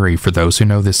area of Barrie, for those who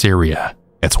know this area,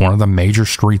 it's one of the major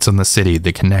streets in the city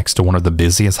that connects to one of the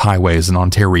busiest highways in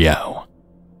Ontario,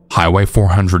 Highway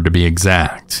 400 to be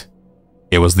exact.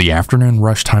 It was the afternoon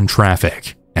rush time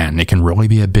traffic, and it can really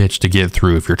be a bitch to get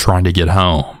through if you're trying to get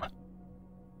home.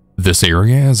 This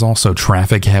area is also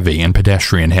traffic heavy and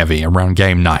pedestrian heavy around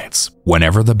game nights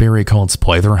whenever the Berry Colts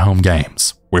play their home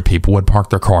games, where people would park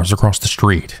their cars across the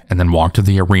street and then walk to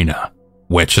the arena,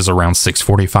 which is around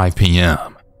 6:45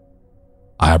 p.m.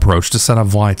 I approached a set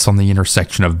of lights on the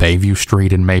intersection of Bayview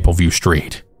Street and Mapleview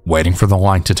Street, waiting for the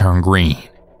light to turn green.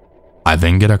 I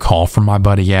then get a call from my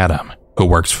buddy Adam, who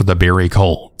works for the Berry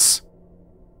Colts.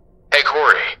 Hey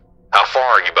Corey, how far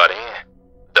are you, buddy?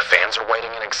 The fans are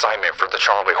waiting in excitement for the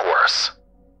Charlie Horse.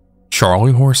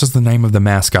 Charlie Horse is the name of the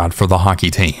mascot for the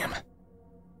hockey team.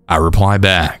 I reply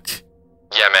back.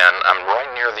 Yeah man, I'm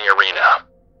right near the arena.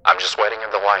 I'm just waiting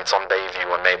at the lights on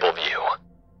Bayview and Mapleview.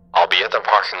 I'll be at the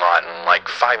parking lot in like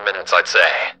 5 minutes, I'd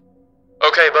say.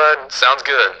 Okay bud, sounds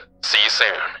good. See you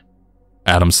soon.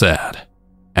 Adam said.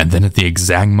 And then at the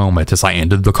exact moment as I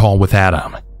ended the call with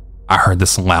Adam, I heard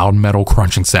this loud metal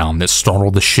crunching sound that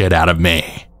startled the shit out of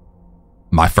me.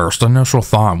 My first initial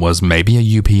thought was maybe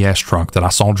a UPS truck that I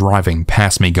saw driving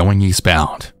past me going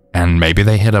eastbound, and maybe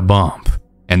they hit a bump,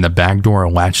 and the back door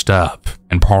latched up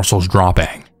and parcels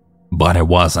dropping, but it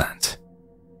wasn't.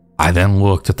 I then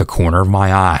looked at the corner of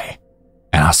my eye,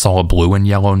 and I saw a blue and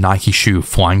yellow Nike shoe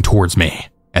flying towards me,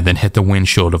 and then hit the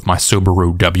windshield of my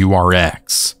Subaru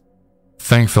WRX.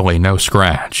 Thankfully, no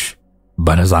scratch,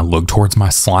 but as I looked towards my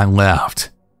sly left,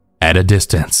 at a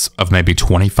distance of maybe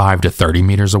 25 to 30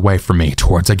 meters away from me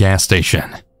towards a gas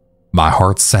station, my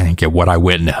heart sank at what I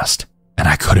witnessed, and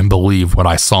I couldn't believe what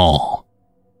I saw.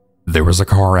 There was a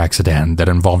car accident that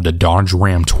involved a Dodge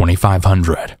Ram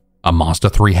 2500, a Mazda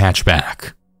 3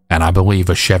 hatchback, and I believe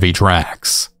a Chevy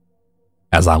Trax.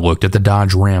 As I looked at the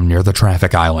Dodge Ram near the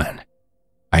traffic island,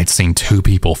 I had seen two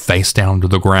people face down to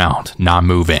the ground, not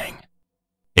moving.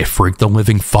 It freaked the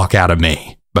living fuck out of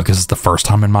me, because it's the first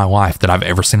time in my life that I've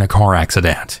ever seen a car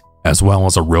accident, as well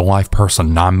as a real-life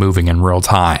person not moving in real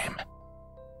time.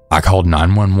 I called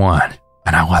 911,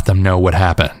 and I let them know what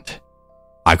happened.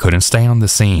 I couldn't stay on the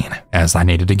scene, as I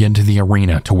needed to get into the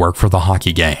arena to work for the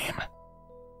hockey game.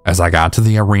 As I got to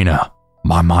the arena,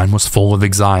 my mind was full of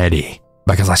anxiety,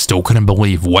 because I still couldn't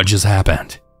believe what just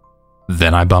happened.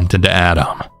 Then I bumped into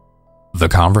Adam. The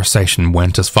conversation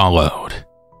went as followed.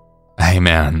 Hey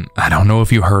man, I don't know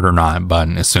if you heard or not, but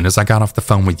as soon as I got off the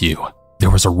phone with you,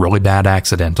 there was a really bad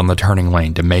accident on the turning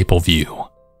lane to Mapleview.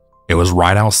 It was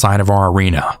right outside of our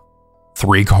arena.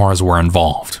 3 cars were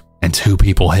involved, and 2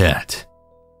 people hit.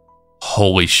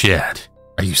 Holy shit,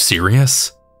 are you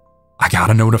serious? I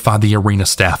gotta notify the arena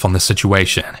staff on the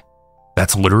situation.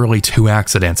 That's literally 2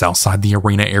 accidents outside the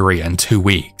arena area in 2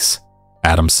 weeks,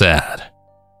 Adam said.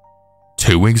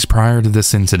 2 weeks prior to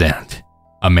this incident,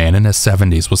 a man in his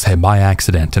 70s was hit by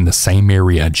accident in the same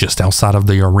area just outside of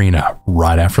the arena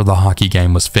right after the hockey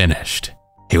game was finished.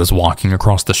 He was walking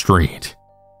across the street.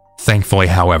 Thankfully,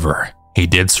 however, he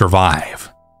did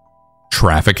survive.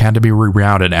 Traffic had to be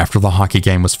rerouted after the hockey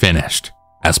game was finished,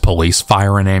 as police,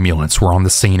 fire, and ambulance were on the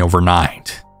scene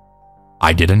overnight.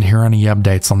 I didn't hear any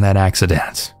updates on that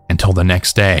accident until the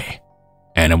next day,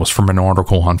 and it was from an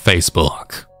article on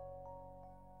Facebook.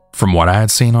 From what I had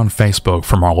seen on Facebook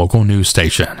from our local news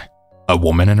station, a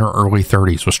woman in her early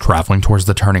 30s was traveling towards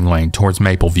the turning lane towards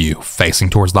Mapleview, facing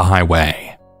towards the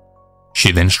highway.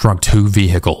 She then struck 2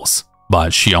 vehicles,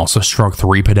 but she also struck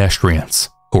 3 pedestrians,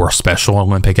 who are Special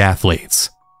Olympic athletes,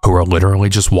 who are literally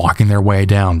just walking their way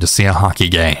down to see a hockey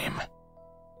game.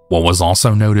 What was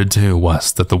also noted too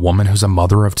was that the woman, who's a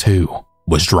mother of 2,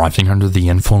 was driving under the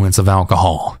influence of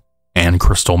alcohol and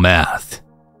crystal meth.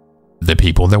 The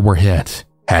people that were hit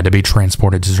had to be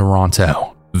transported to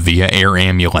Toronto via air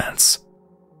ambulance.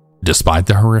 Despite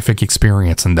the horrific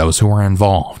experience and those who were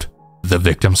involved, the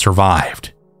victim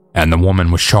survived, and the woman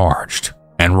was charged,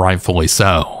 and rightfully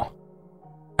so.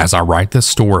 As I write this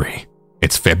story,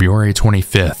 it's February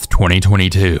 25th,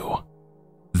 2022.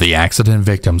 The accident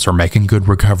victims are making good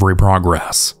recovery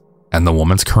progress, and the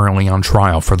woman's currently on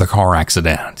trial for the car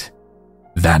accident.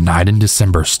 That night in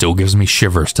December still gives me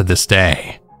shivers to this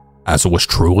day, as it was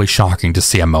truly shocking to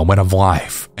see a moment of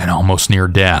life and almost near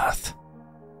death.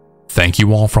 Thank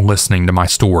you all for listening to my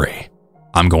story.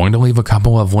 I'm going to leave a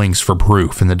couple of links for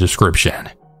proof in the description,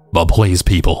 but please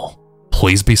people,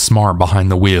 please be smart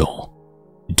behind the wheel.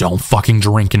 Don't fucking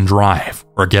drink and drive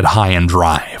or get high and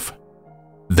drive.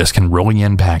 This can really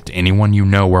impact anyone you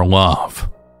know or love.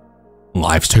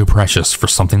 Life's too precious for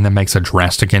something that makes a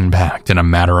drastic impact in a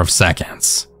matter of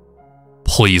seconds.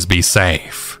 Please be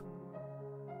safe.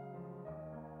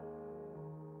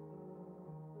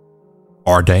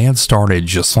 Our day had started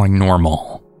just like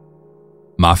normal.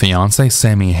 My fiance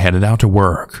Sammy headed out to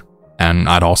work, and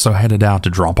I'd also headed out to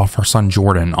drop off our son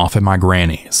Jordan off at my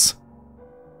granny's.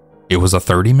 It was a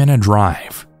 30-minute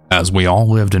drive, as we all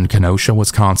lived in Kenosha,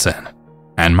 Wisconsin,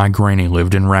 and my granny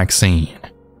lived in Racine.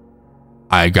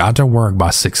 I got to work by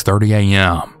 6:30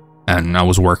 a.m., and I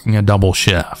was working a double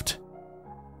shift.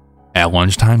 At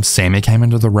lunchtime, Sammy came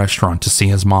into the restaurant to see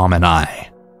his mom and I.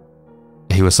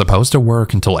 He was supposed to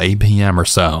work until 8 p.m. or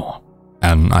so,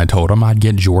 and I told him I'd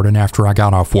get Jordan after I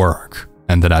got off work,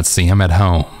 and that I'd see him at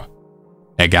home.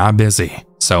 It got busy,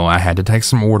 so I had to take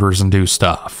some orders and do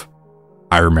stuff.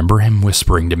 I remember him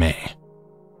whispering to me,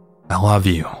 "I love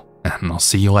you, and I'll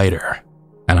see you later,"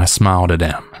 and I smiled at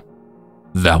him.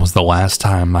 That was the last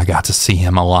time I got to see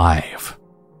him alive.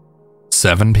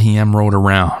 7 p.m. rolled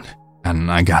around,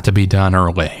 and I got to be done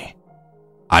early.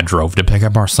 I drove to pick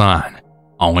up our son,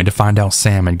 only to find out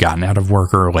Sam had gotten out of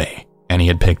work early, and he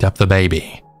had picked up the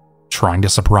baby, trying to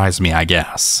surprise me, I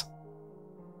guess.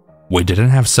 We didn't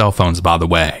have cell phones, by the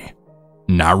way.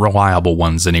 Not reliable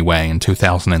ones anyway in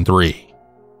 2003.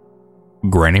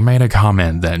 Granny made a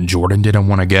comment that Jordan didn't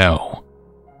want to go.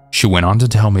 She went on to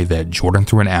tell me that Jordan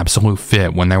threw an absolute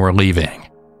fit when they were leaving,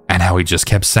 and how he just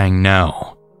kept saying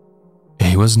no.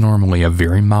 He was normally a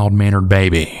very mild-mannered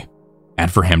baby, and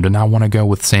for him to not want to go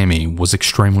with Sammy was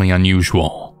extremely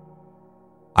unusual.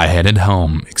 I headed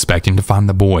home expecting to find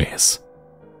the boys,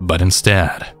 but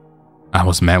instead, I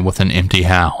was met with an empty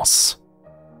house.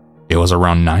 It was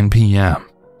around 9 p.m.,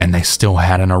 and they still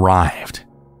hadn't arrived.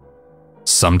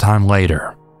 Sometime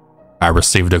later, I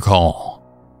received a call.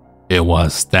 It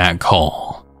was that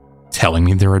call, telling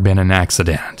me there had been an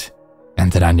accident,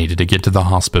 and that I needed to get to the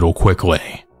hospital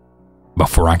quickly.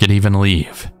 Before I could even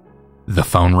leave, the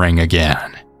phone rang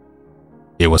again.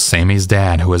 It was Sammy's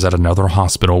dad, who was at another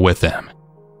hospital with him.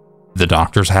 The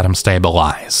doctors had him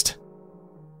stabilized.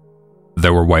 They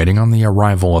were waiting on the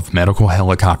arrival of a medical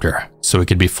helicopter so he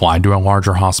could be flown to a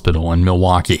larger hospital in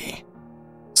Milwaukee.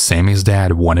 Sammy's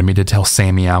dad wanted me to tell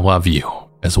Sammy I love you,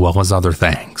 as well as other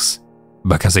things,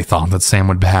 because he thought that Sam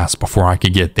would pass before I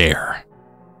could get there.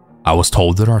 I was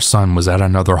told that our son was at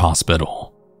another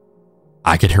hospital.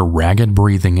 I could hear ragged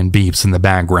breathing and beeps in the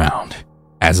background,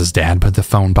 as his dad put the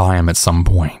phone by him at some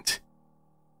point.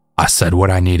 I said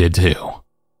what I needed to.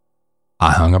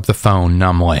 I hung up the phone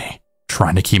numbly,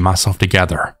 trying to keep myself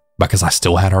together because I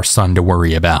still had our son to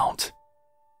worry about.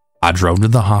 I drove to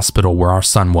the hospital where our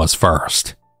son was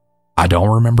first. I don't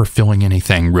remember feeling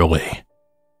anything really.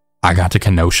 I got to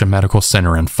Kenosha Medical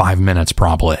Center in 5 minutes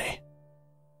probably.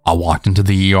 I walked into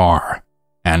the ER,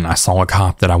 and I saw a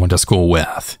cop that I went to school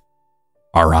with.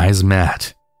 Our eyes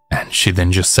met, and she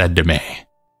then just said to me,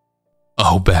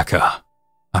 "Oh, Becca,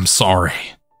 I'm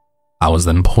sorry." I was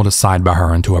then pulled aside by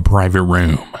her into a private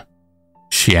room.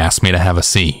 She asked me to have a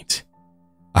seat.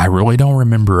 I really don't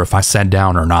remember if I sat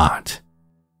down or not.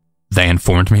 They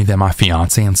informed me that my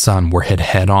fiancé and son were hit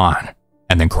head-on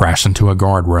and then crashed into a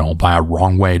guardrail by a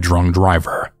wrong-way drunk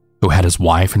driver who had his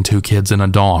wife and 2 kids and a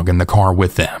dog in the car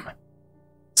with them.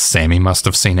 Sammy must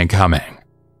have seen it coming.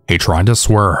 He tried to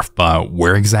swerve, but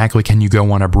where exactly can you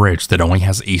go on a bridge that only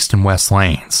has east and west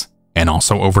lanes, and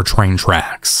also over train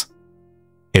tracks?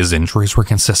 His injuries were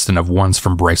consistent of ones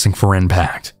from bracing for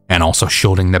impact and also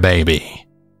shielding the baby.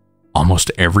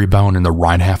 Almost every bone in the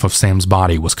right half of Sam's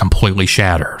body was completely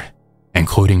shattered,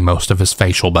 including most of his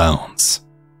facial bones.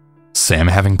 Sam,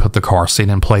 having put the car seat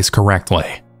in place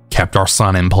correctly, kept our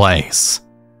son in place.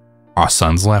 Our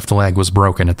son's left leg was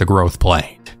broken at the growth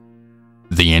plate.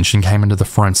 The engine came into the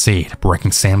front seat,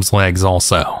 breaking Sam's legs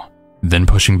also, then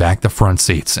pushing back the front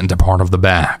seats into part of the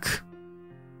back.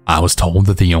 I was told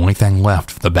that the only thing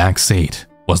left of the back seat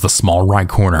was the small right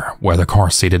corner where the car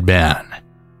seat had been.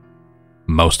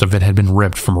 Most of it had been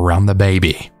ripped from around the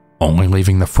baby, only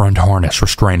leaving the front harness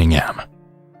restraining him.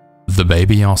 The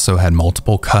baby also had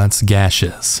multiple cuts,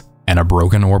 gashes, and a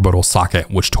broken orbital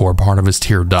socket which tore part of his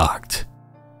tear duct.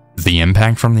 The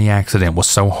impact from the accident was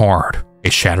so hard,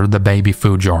 it shattered the baby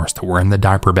food jars that were in the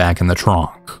diaper bag in the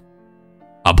trunk.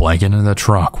 A blanket in the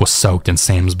truck was soaked in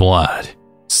Sam's blood.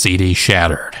 CD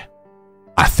shattered.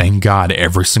 I thank God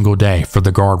every single day for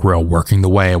the guardrail working the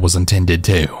way it was intended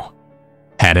to.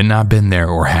 Had it not been there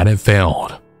or had it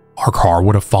failed, our car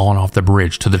would have fallen off the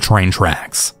bridge to the train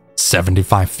tracks,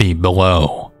 75 feet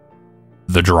below.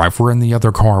 The driver in the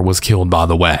other car was killed, by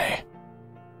the way.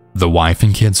 The wife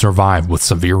and kids survived with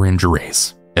severe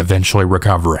injuries, eventually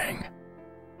recovering.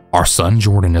 Our son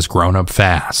Jordan has grown up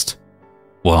fast.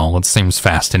 Well, it seems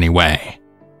fast anyway.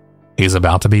 He's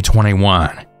about to be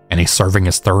 21, and he's serving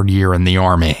his 3rd year in the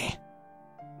Army.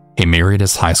 He married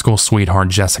his high school sweetheart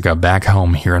Jessica back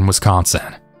home here in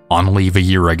Wisconsin, on leave a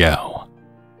year ago.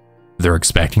 They're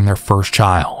expecting their first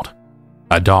child,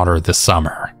 a daughter this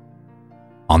summer.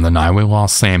 On the night we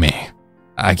lost Sammy,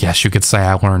 I guess you could say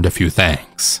I learned a few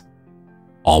things.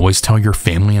 Always tell your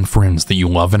family and friends that you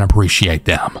love and appreciate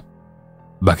them,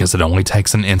 because it only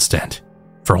takes an instant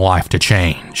for life to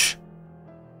change.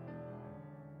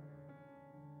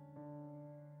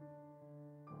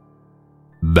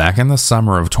 Back in the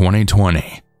summer of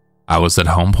 2020, I was at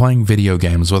home playing video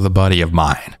games with a buddy of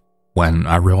mine when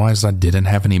I realized I didn't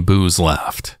have any booze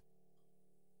left.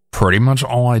 Pretty much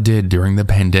all I did during the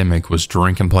pandemic was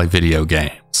drink and play video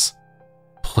games.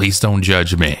 Please don't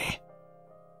judge me.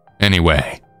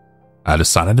 Anyway, I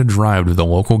decided to drive to the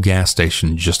local gas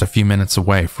station just a few minutes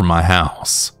away from my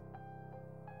house.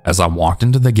 As I walked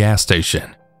into the gas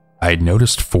station, I had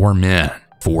noticed 4 men,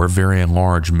 4 very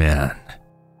large men.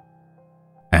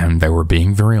 And they were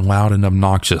being very loud and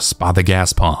obnoxious by the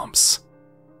gas pumps.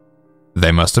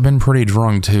 They must have been pretty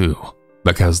drunk too,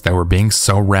 because they were being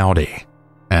so rowdy,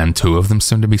 and 2 of them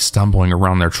seemed to be stumbling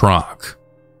around their truck.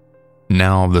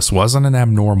 Now, this wasn't an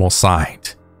abnormal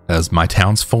sight, as my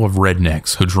town's full of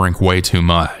rednecks who drink way too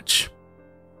much.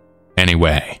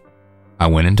 Anyway, I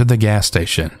went into the gas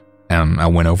station, and I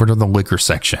went over to the liquor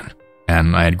section,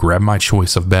 and I had grabbed my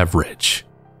choice of beverage.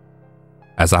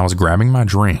 As I was grabbing my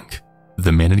drink,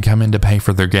 the men had come in to pay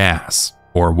for their gas,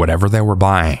 or whatever they were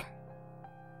buying.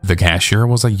 The cashier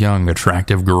was a young,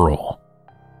 attractive girl.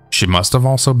 She must have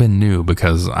also been new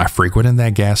because I frequented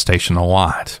that gas station a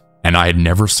lot, and I had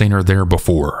never seen her there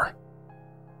before.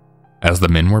 As the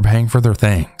men were paying for their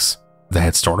things, they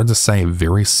had started to say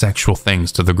very sexual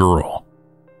things to the girl.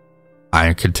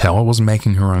 I could tell it was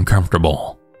making her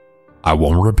uncomfortable. I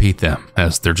won't repeat them,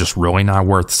 as they're just really not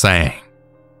worth saying.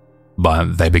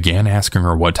 But they began asking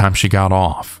her what time she got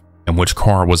off and which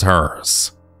car was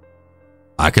hers.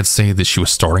 I could see that she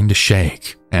was starting to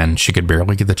shake and she could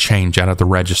barely get the change out of the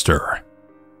register.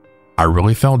 I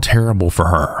really felt terrible for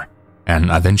her,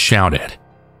 and I then shouted,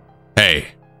 "Hey,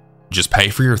 just pay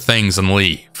for your things and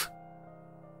leave."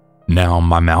 Now,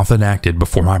 my mouth had acted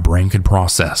before my brain could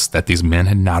process that these men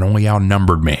had not only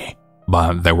outnumbered me,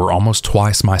 but they were almost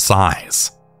twice my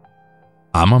size.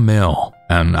 I'm a male,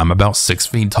 and I'm about 6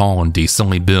 feet tall and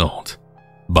decently built,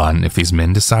 but if these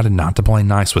men decided not to play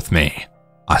nice with me,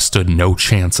 I stood no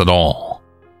chance at all.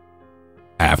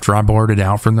 After I blurted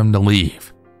out for them to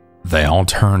leave, they all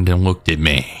turned and looked at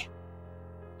me.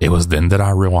 It was then that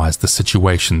I realized the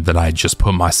situation that I had just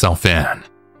put myself in,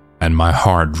 and my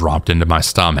heart dropped into my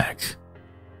stomach.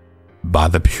 By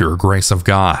the pure grace of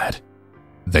God,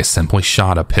 they simply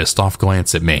shot a pissed-off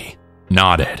glance at me,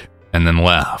 nodded, and then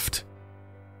left.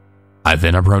 I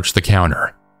then approached the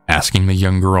counter, asking the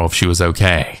young girl if she was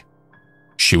okay.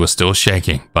 She was still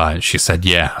shaking, but she said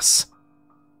yes.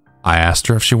 I asked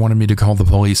her if she wanted me to call the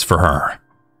police for her,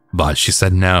 but she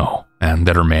said no, and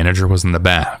that her manager was in the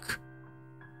back.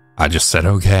 I just said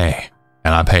okay,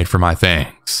 and I paid for my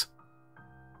things.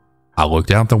 I looked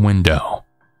out the window,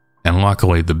 and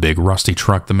luckily the big rusty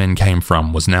truck the men came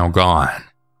from was now gone.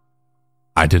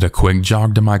 I did a quick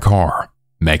jog to my car,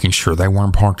 making sure they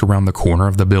weren't parked around the corner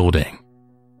of the building,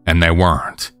 and they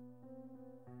weren't.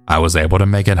 I was able to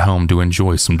make it home to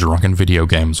enjoy some drunken video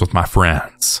games with my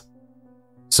friends.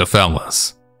 So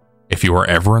fellas, if you are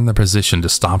ever in the position to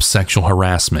stop sexual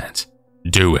harassment,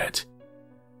 do it.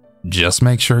 Just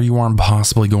make sure you aren't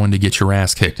possibly going to get your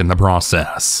ass kicked in the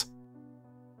process.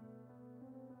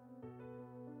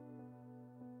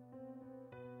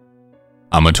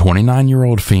 I'm a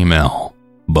 29-year-old female,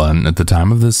 but at the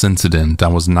time of this incident, I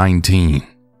was 19.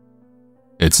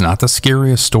 It's not the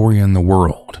scariest story in the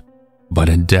world, but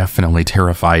it definitely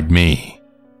terrified me.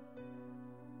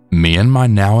 Me and my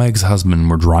now ex-husband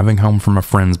were driving home from a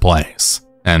friend's place,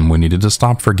 and we needed to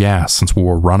stop for gas since we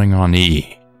were running on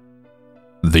E.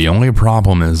 The only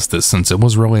problem is that since it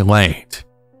was really late,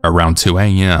 around 2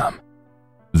 a.m.,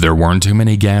 there weren't too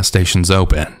many gas stations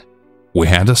open. We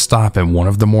had to stop at one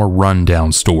of the more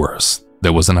run-down stores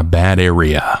that was in a bad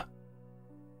area.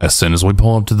 As soon as we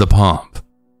pulled up to the pump,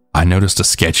 I noticed a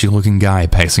sketchy-looking guy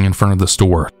pacing in front of the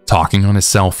store, talking on his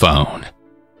cell phone.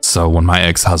 So when my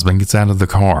ex-husband gets out of the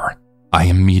car, I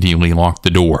immediately lock the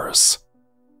doors.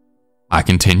 I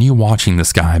continue watching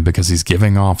this guy because he's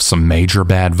giving off some major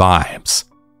bad vibes.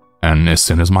 And as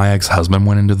soon as my ex-husband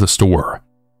went into the store,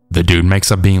 the dude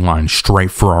makes a beeline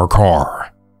straight for our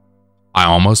car. I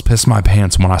almost pissed my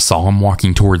pants when I saw him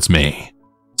walking towards me,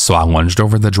 so I lunged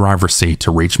over the driver's seat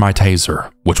to reach my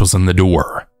taser, which was in the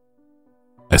door.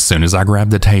 As soon as I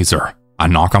grabbed the taser, I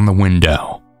knock on the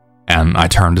window, and I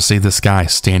turn to see this guy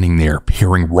standing there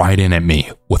peering right in at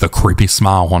me with a creepy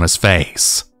smile on his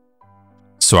face.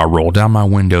 So I roll down my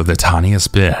window the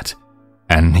tiniest bit,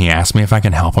 and he asked me if I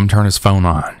can help him turn his phone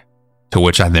on. To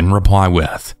which I then reply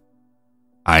with,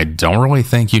 "I don't really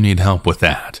think you need help with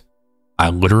that. I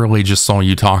literally just saw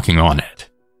you talking on it."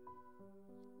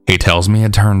 He tells me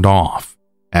it turned off,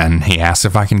 and he asks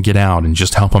if I can get out and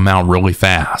just help him out really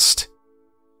fast.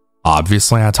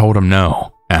 Obviously, I told him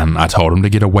no, and I told him to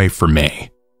get away from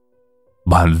me.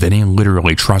 But then he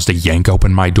literally tries to yank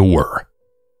open my door.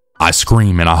 I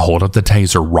scream and I hold up the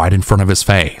taser right in front of his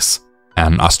face,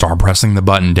 and I start pressing the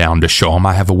button down to show him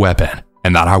I have a weapon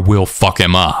and that I will fuck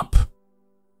him up.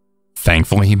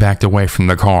 Thankfully, he backed away from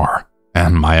the car,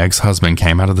 and my ex-husband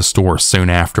came out of the store soon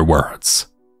afterwards.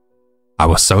 I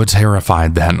was so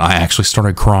terrified that I actually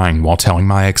started crying while telling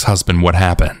my ex-husband what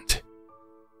happened.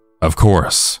 Of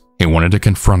course, he wanted to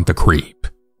confront the creep,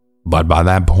 but by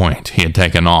that point, he had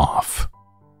taken off.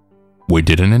 We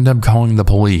didn't end up calling the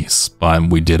police,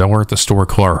 but we did alert the store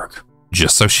clerk,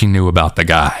 just so she knew about the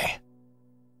guy.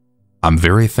 I'm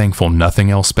very thankful nothing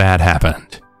else bad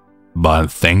happened,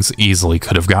 but things easily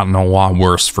could have gotten a lot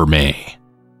worse for me.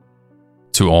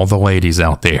 To all the ladies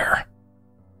out there,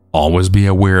 always be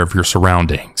aware of your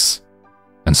surroundings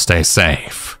and stay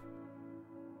safe.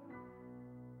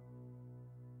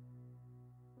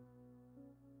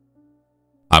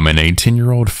 I'm an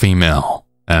 18-year-old female,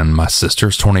 and my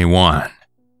sister's 21.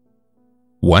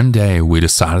 One day, we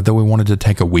decided that we wanted to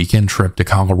take a weekend trip to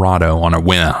Colorado on a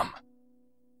whim.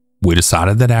 We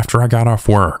decided that after I got off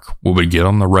work, we would get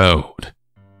on the road.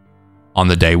 On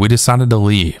the day we decided to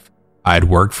leave, I had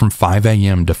worked from 5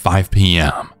 a.m. to 5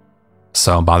 p.m.,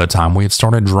 so by the time we had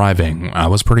started driving, I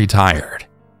was pretty tired.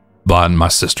 But my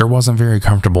sister wasn't very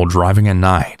comfortable driving at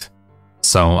night,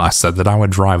 so I said that I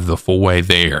would drive the full way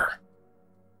there.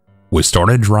 We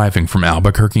started driving from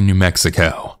Albuquerque, New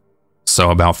Mexico,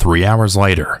 so about 3 hours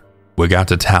later, we got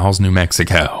to Taos, New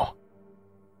Mexico.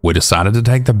 We decided to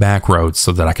take the back roads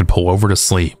so that I could pull over to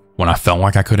sleep when I felt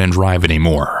like I couldn't drive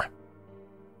anymore.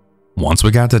 Once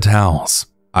we got to Taos,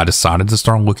 I decided to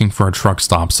start looking for a truck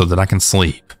stop so that I can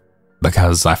sleep,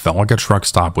 because I felt like a truck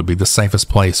stop would be the safest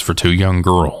place for two young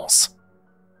girls.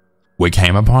 We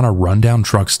came upon a rundown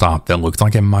truck stop that looked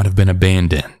like it might have been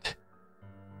abandoned.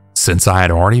 Since I had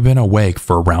already been awake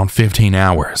for around 15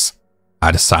 hours,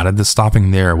 I decided that stopping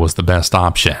there was the best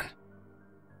option.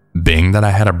 Being that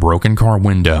I had a broken car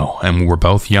window and we were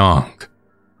both young,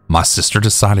 my sister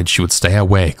decided she would stay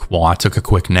awake while I took a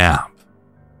quick nap.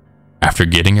 After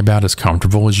getting about as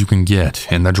comfortable as you can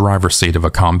get in the driver's seat of a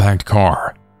compact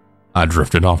car, I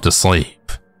drifted off to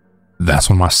sleep. That's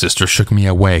when my sister shook me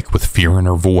awake with fear in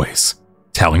her voice,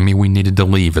 telling me we needed to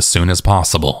leave as soon as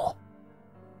possible.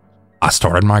 I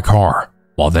started my car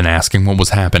while then asking what was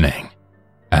happening,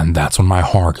 and that's when my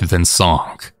heart then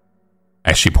sunk,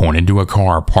 as she pointed to a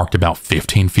car parked about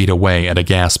 15 feet away at a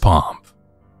gas pump.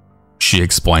 She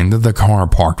explained that the car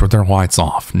parked with their lights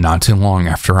off not too long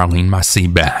after I leaned my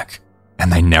seat back,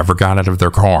 and they never got out of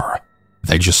their car.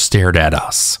 They just stared at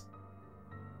us.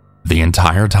 The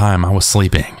entire time I was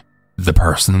sleeping, the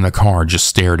person in the car just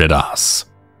stared at us.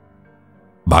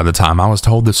 By the time I was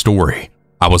told the story,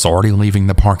 I was already leaving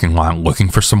the parking lot looking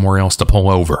for somewhere else to pull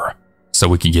over so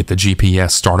we could get the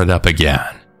GPS started up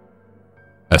again.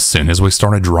 As soon as we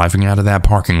started driving out of that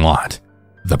parking lot,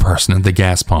 the person at the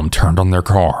gas pump turned on their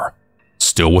car,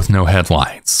 still with no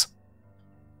headlights.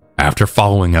 After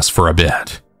following us for a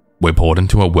bit, we pulled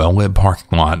into a well-lit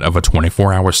parking lot of a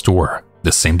 24-hour store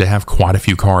that seemed to have quite a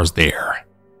few cars there.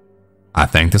 I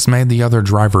think this made the other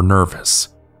driver nervous,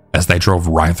 as they drove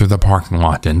right through the parking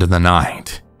lot into the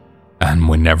night, and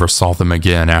we never saw them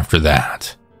again after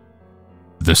that.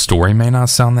 The story may not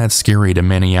sound that scary to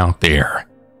many out there,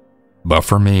 but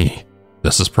for me,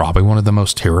 this is probably one of the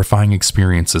most terrifying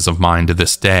experiences of mine to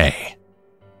this day.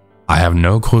 I have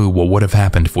no clue what would have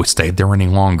happened if we stayed there any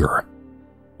longer,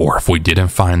 or if we didn't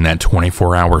find that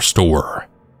 24-hour store.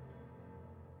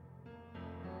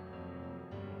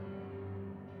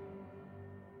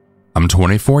 I'm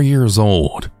 24 years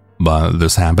old, but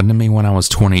this happened to me when I was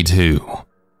 22.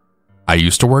 I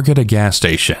used to work at a gas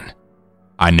station.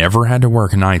 I never had to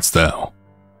work nights though.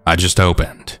 I just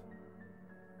opened.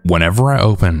 Whenever I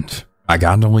opened, I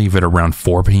got to leave at around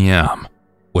 4 p.m.,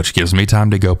 which gives me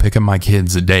time to go pick up my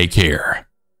kids at daycare.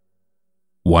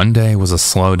 One day was a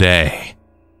slow day.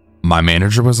 My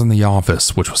manager was in the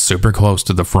office, which was super close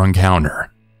to the front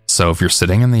counter, so if you're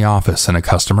sitting in the office and a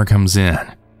customer comes in,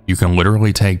 you can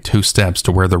literally take 2 steps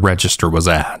to where the register was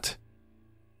at.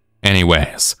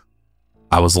 Anyways,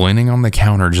 I was leaning on the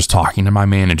counter just talking to my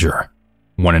manager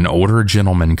when an older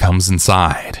gentleman comes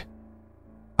inside.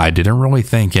 I didn't really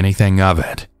think anything of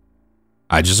it.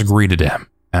 I just greeted him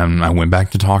and I went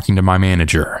back to talking to my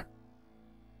manager.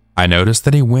 I noticed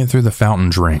that he went through the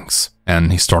fountain drinks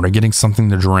and he started getting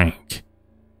something to drink.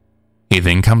 He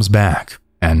then comes back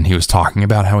and he was talking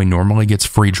about how he normally gets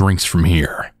free drinks from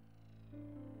here.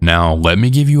 Now, let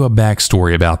me give you a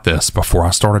backstory about this before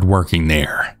I started working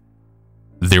there.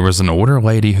 There was an older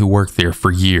lady who worked there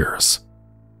for years.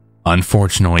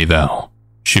 Unfortunately, though,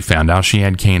 she found out she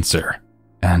had cancer,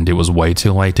 and it was way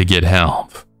too late to get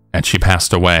help, and she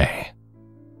passed away.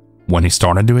 When he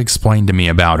started to explain to me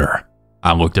about her,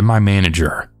 I looked at my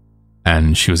manager,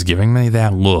 and she was giving me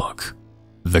that look,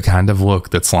 the kind of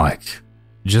look that's like,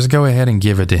 just go ahead and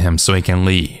give it to him so he can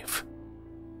leave.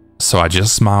 So I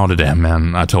just smiled at him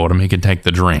and I told him he could take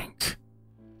the drink.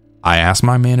 I asked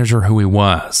my manager who he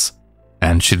was,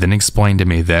 and she then explained to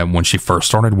me that when she first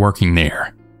started working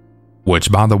there,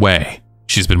 which by the way,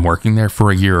 she's been working there for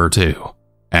a year or two,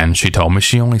 and she told me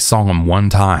she only saw him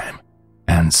one time,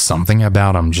 and something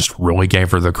about him just really gave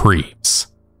her the creeps.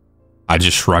 I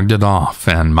just shrugged it off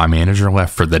and my manager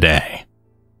left for the day.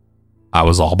 I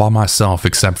was all by myself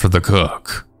except for the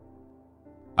cook.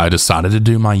 I decided to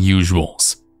do my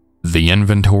usuals. The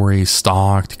inventory,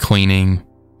 stocked, cleaning,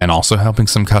 and also helping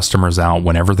some customers out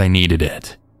whenever they needed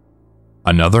it.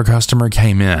 Another customer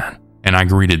came in and I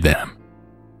greeted them,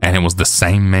 and it was the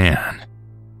same man.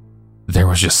 There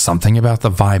was just something about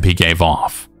the vibe he gave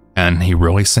off, and he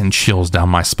really sent chills down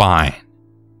my spine.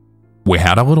 We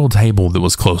had a little table that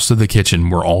was close to the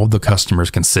kitchen where all of the customers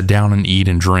can sit down and eat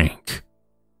and drink.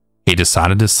 He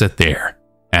decided to sit there,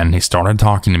 and he started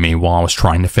talking to me while I was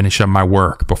trying to finish up my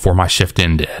work before my shift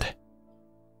ended.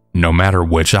 No matter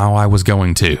which aisle I was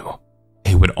going to,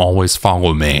 he would always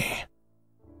follow me.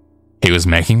 He was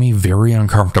making me very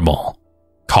uncomfortable,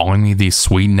 calling me these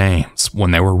sweet names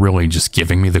when they were really just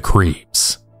giving me the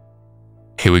creeps.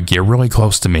 He would get really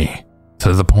close to me,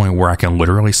 to the point where I can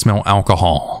literally smell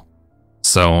alcohol.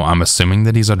 So I'm assuming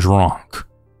that he's a drunk,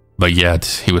 but yet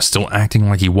he was still acting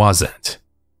like he wasn't.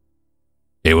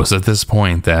 It was at this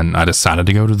point that I decided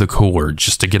to go to the cooler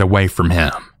just to get away from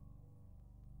him.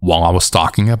 While I was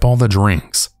stocking up all the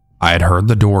drinks, I had heard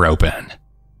the door open.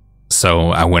 So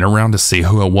I went around to see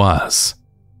who it was,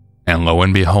 and lo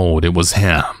and behold, it was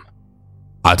him.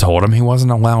 I told him he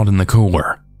wasn't allowed in the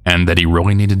cooler and that he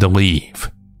really needed to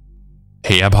leave.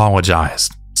 He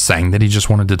apologized, saying that he just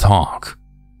wanted to talk,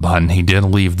 but he did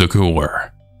leave the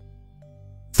cooler.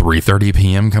 3:30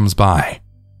 p.m. comes by,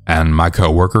 and my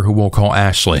coworker, who we'll call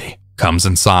Ashley, comes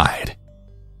inside.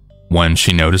 When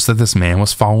she noticed that this man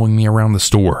was following me around the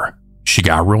store, she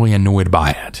got really annoyed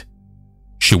by it.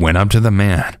 She went up to the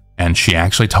man, and she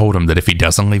actually told him that if he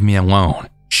doesn't leave me alone,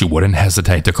 she wouldn't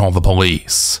hesitate to call the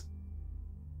police.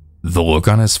 The look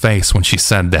on his face when she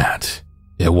said that,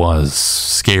 it was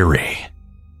scary.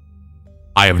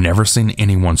 I have never seen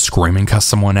anyone scream and cuss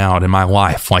someone out in my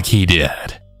life like he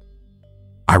did.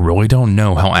 I really don't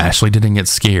know how Ashley didn't get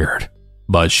scared,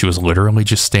 but she was literally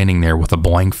just standing there with a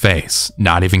blank face,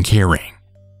 not even caring.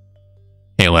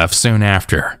 He left soon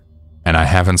after, and I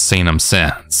haven't seen him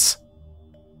since.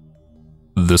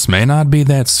 This may not be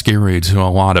that scary to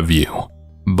a lot of you,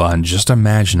 but just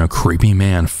imagine a creepy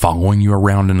man following you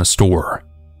around in a store,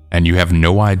 and you have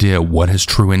no idea what his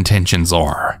true intentions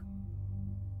are.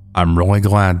 I'm really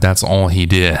glad that's all he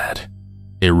did.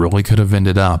 It really could have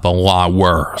ended up a lot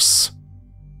worse.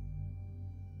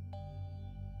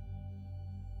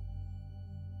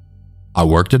 I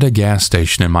worked at a gas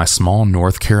station in my small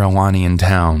North Carolinian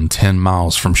town 10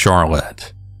 miles from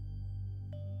Charlotte.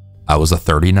 I was a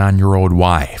 39-year-old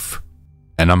wife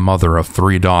and a mother of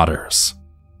 3 daughters.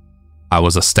 I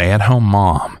was a stay-at-home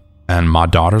mom, and my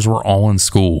daughters were all in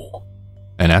school,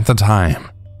 and at the time,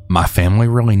 my family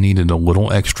really needed a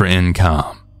little extra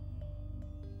income.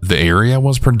 The area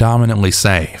was predominantly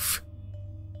safe.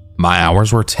 My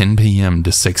hours were 10 p.m.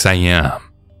 to 6 a.m.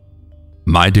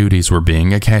 My duties were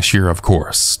being a cashier, of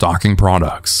course, stocking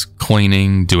products,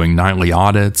 cleaning, doing nightly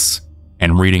audits,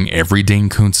 and reading every Dean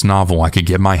Koontz novel I could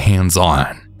get my hands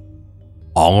on.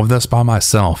 All of this by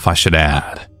myself, I should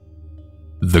add.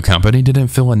 The company didn't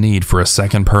feel a need for a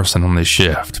second person on this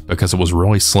shift because it was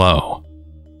really slow,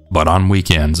 but on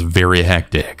weekends, very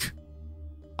hectic.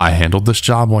 I handled this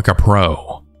job like a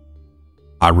pro.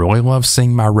 I really love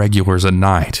seeing my regulars at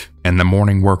night and the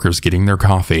morning workers getting their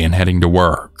coffee and heading to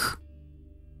work.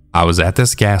 I was at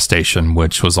this gas station,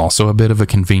 which was also a bit of a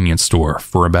convenience store,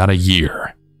 for about a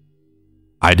year.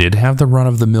 I did have the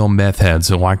run-of-the-mill meth heads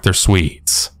who liked their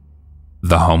sweets,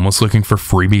 the homeless looking for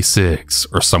freebie cigs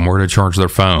or somewhere to charge their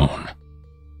phone.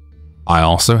 I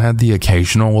also had the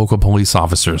occasional local police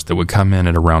officers that would come in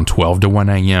at around 12 to 1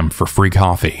 a.m. for free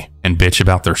coffee and bitch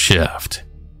about their shift.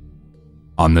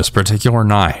 On this particular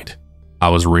night, I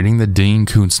was reading the Dean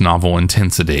Koontz novel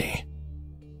Intensity.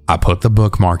 I put the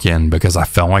bookmark in because I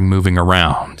felt like moving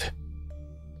around.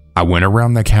 I went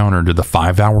around the counter to the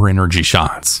 5-hour energy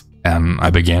shots, and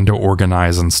I began to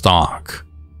organize and stock.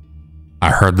 I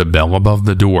heard the bell above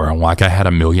the door like I had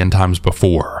a million times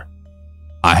before.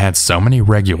 I had so many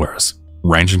regulars,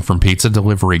 ranging from pizza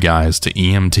delivery guys to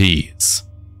EMTs.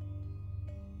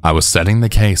 I was setting the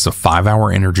case of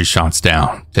 5-hour energy shots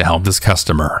down to help this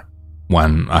customer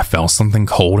when I felt something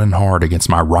cold and hard against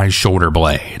my right shoulder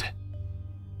blade.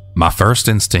 My first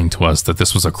instinct was that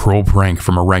this was a cruel prank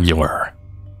from a regular.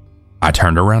 I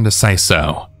turned around to say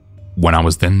so, when I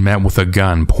was then met with a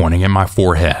gun pointing at my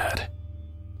forehead.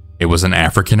 It was an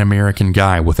African American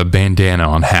guy with a bandana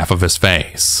on half of his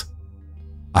face.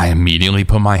 I immediately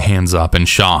put my hands up in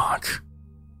shock.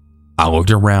 I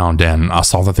looked around and I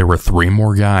saw that there were 3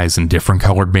 more guys in different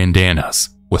colored bandanas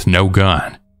with no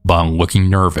gun, but looking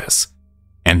nervous,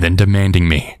 and then demanding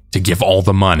me to give all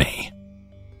the money.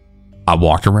 I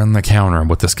walked around the counter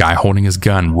with this guy holding his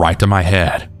gun right to my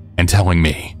head and telling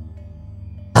me,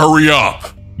 "Hurry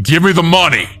up! Give me the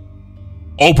money!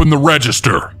 Open the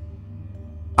register!"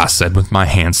 I said with my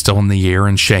hands still in the air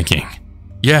and shaking,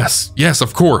 Yes,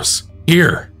 of course,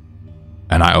 here."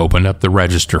 And I opened up the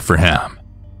register for him.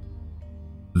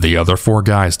 The other 4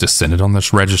 guys descended on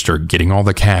this register, getting all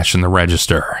the cash in the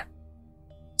register.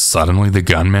 Suddenly the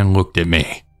gunman looked at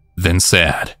me, then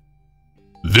said,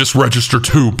 "This register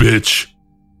too, bitch."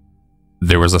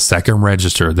 There was a second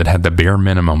register that had the bare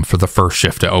minimum for the first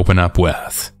shift to open up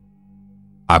with.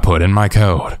 I put in my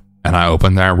code, and I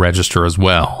opened that register as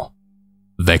well.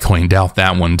 They cleaned out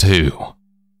that one too.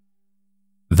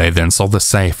 They then saw the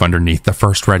safe underneath the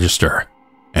first register,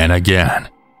 and again,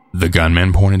 the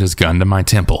gunman pointed his gun to my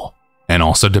temple and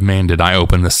also demanded I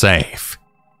open the safe.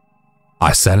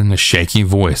 I said in a shaky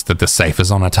voice that the safe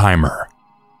is on a timer.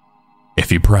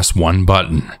 If you press one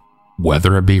button,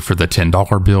 whether it be for the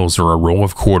 $10 bills or a roll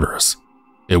of quarters,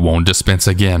 it won't dispense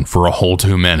again for a whole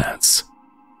 2 minutes.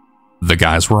 The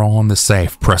guys were all on the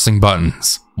safe pressing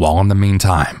buttons, while in the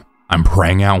meantime, I'm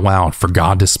praying out loud for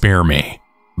God to spare me,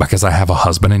 because I have a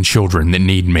husband and children that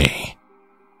need me.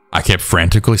 I kept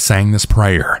frantically saying this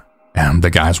prayer, and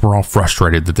the guys were all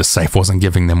frustrated that the safe wasn't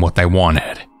giving them what they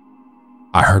wanted.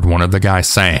 I heard one of the guys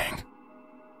saying,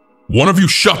 "One of you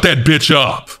shut that bitch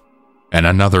up!" And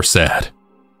another said,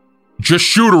 "Just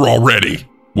shoot her already!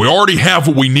 We already have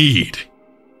what we need!"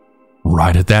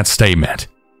 Right at that statement,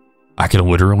 I could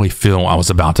literally feel I was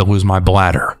about to lose my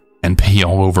bladder and pee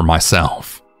all over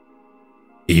myself.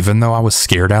 Even though I was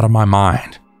scared out of my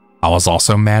mind, I was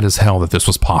also mad as hell that this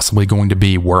was possibly going to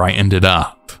be where I ended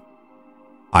up.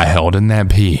 I held in that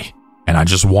pee, and I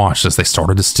just watched as they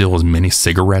started to steal as many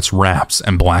cigarettes, wraps,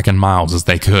 and Black & Milds as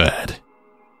they could.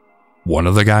 One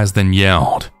of the guys then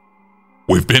yelled,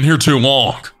 "We've been here too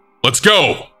long. Let's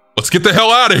go. Let's get the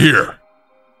hell out of here."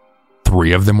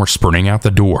 3 of them were sprinting out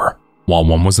the door, while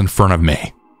one was in front of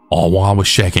me, all while I was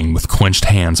shaking with clenched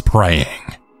hands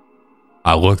praying.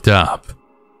 I looked up,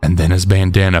 and then his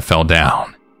bandana fell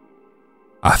down.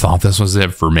 I thought this was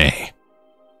it for me,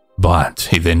 but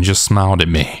he then just smiled at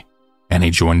me, and he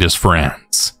joined his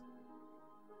friends.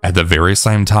 At the very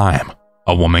same time,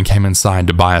 a woman came inside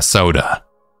to buy a soda.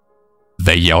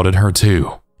 They yelled at her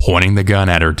too, pointing the gun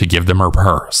at her to give them her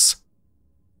purse.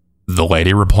 The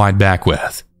lady replied back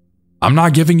with, "I'm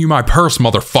not giving you my purse,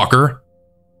 motherfucker!"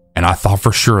 And I thought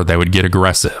for sure they would get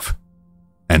aggressive.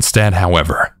 Instead,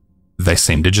 however, they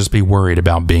seemed to just be worried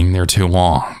about being there too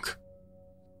long.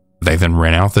 They then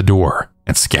ran out the door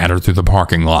and scattered through the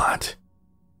parking lot.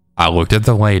 I looked at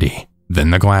the lady,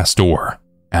 then the glass door,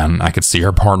 and I could see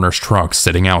her partner's truck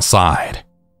sitting outside.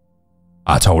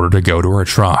 I told her to go to her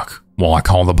truck while I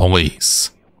called the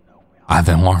police. I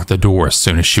then locked the door as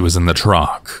soon as she was in the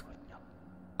truck.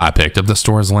 I picked up the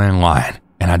store's landline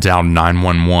and I dialed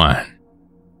 911.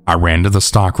 I ran to the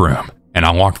stockroom and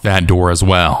I locked that door as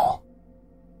well.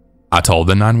 I told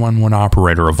the 911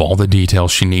 operator of all the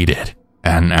details she needed,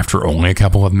 and after only a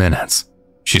couple of minutes,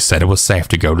 she said it was safe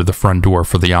to go to the front door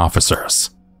for the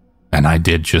officers, and I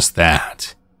did just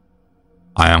that.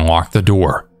 I unlocked the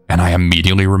door and I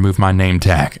immediately removed my name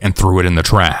tag and threw it in the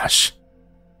trash.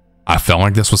 I felt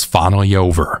like this was finally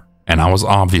over and I was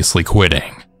obviously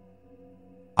quitting.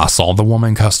 I saw the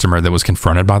woman customer that was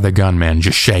confronted by the gunman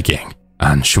just shaking,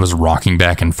 and she was rocking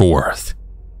back and forth.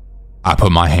 I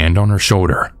put my hand on her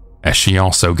shoulder as she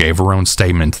also gave her own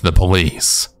statement to the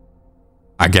police.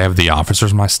 I gave the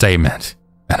officers my statement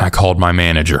and I called my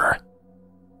manager.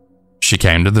 She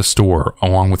came to the store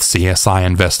along with CSI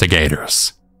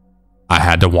investigators. I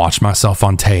had to watch myself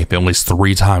on tape at least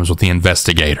 3 times with the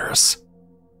investigators.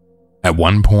 At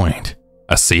one point,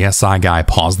 a CSI guy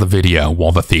paused the video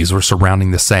while the thieves were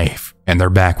surrounding the safe and their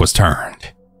back was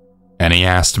turned. And he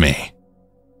asked me,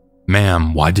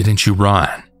 "Ma'am, why didn't you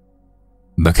run?"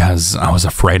 "Because I was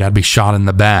afraid I'd be shot in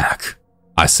the back,"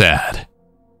 I said.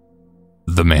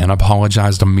 The man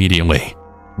apologized immediately,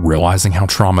 realizing how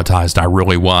traumatized I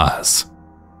really was.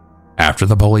 After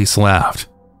the police left,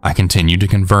 I continued to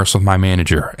converse with my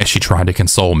manager as she tried to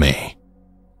console me.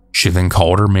 She then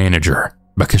called her manager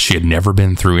because she had never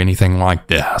been through anything like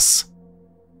this.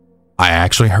 I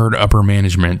actually heard upper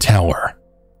management tell her,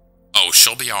 "Oh,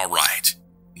 she'll be all right.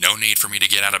 No need for me to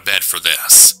get out of bed for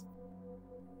this."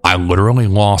 I literally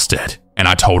lost it, and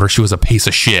I told her she was a piece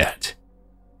of shit.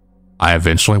 I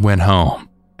eventually went home,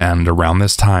 and around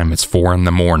this time it's 4 in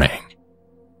the morning.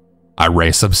 I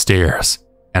race upstairs,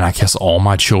 and I kiss all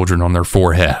my children on their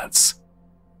foreheads.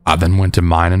 I then went to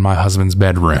mine and my husband's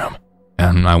bedroom,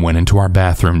 and I went into our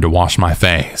bathroom to wash my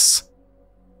face.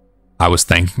 I was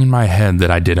thinking in my head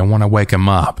that I didn't want to wake him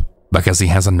up because he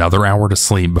has another hour to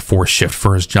sleep before shift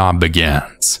for his job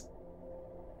begins.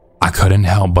 I couldn't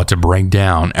help but to break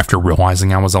down after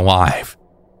realizing I was alive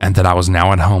and that I was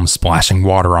now at home splashing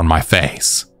water on my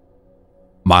face.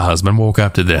 My husband woke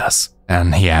up to this,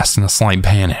 and he asked in a slight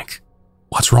panic,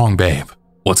 "What's wrong, babe?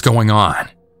 What's going on?"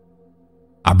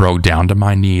 I broke down to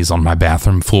my knees on my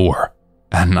bathroom floor,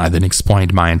 and I then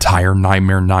explained my entire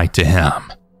nightmare night to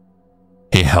him.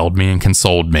 He held me and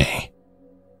consoled me.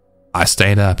 I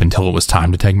stayed up until it was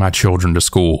time to take my children to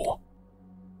school.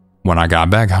 When I got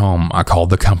back home, I called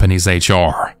the company's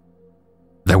HR.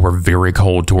 They were very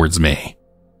cold towards me.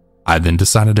 I then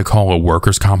decided to call a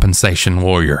workers' compensation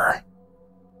lawyer.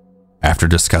 After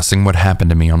discussing what happened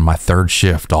to me on my 3rd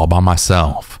shift all by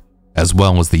myself, as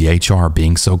well as the HR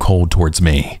being so cold towards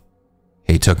me,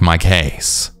 he took my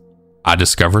case. I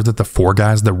discovered that the 4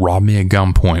 guys that robbed me at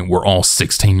gunpoint were all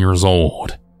 16 years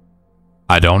old.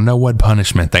 I don't know what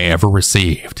punishment they ever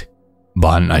received,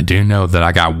 but I do know that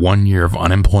I got 1 year of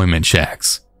unemployment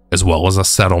checks, as well as a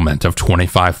settlement of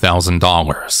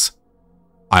 $25,000.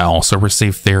 I also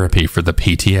received therapy for the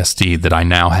PTSD that I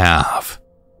now have.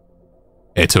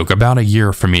 It took about a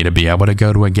year for me to be able to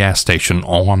go to a gas station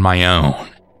all on my own.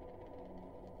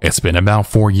 It's been about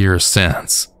 4 years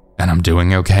since, and I'm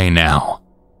doing okay now.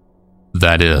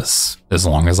 That is, as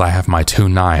long as I have my 2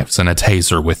 knives and a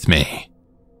taser with me.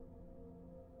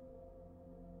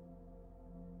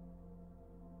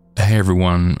 Hey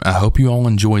everyone, I hope you all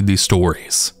enjoyed these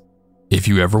stories. If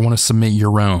you ever want to submit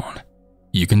your own,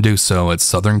 you can do so at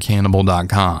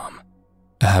southerncannibal.com.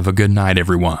 Have a good night,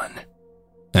 everyone.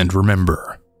 And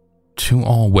remember to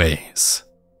always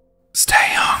stay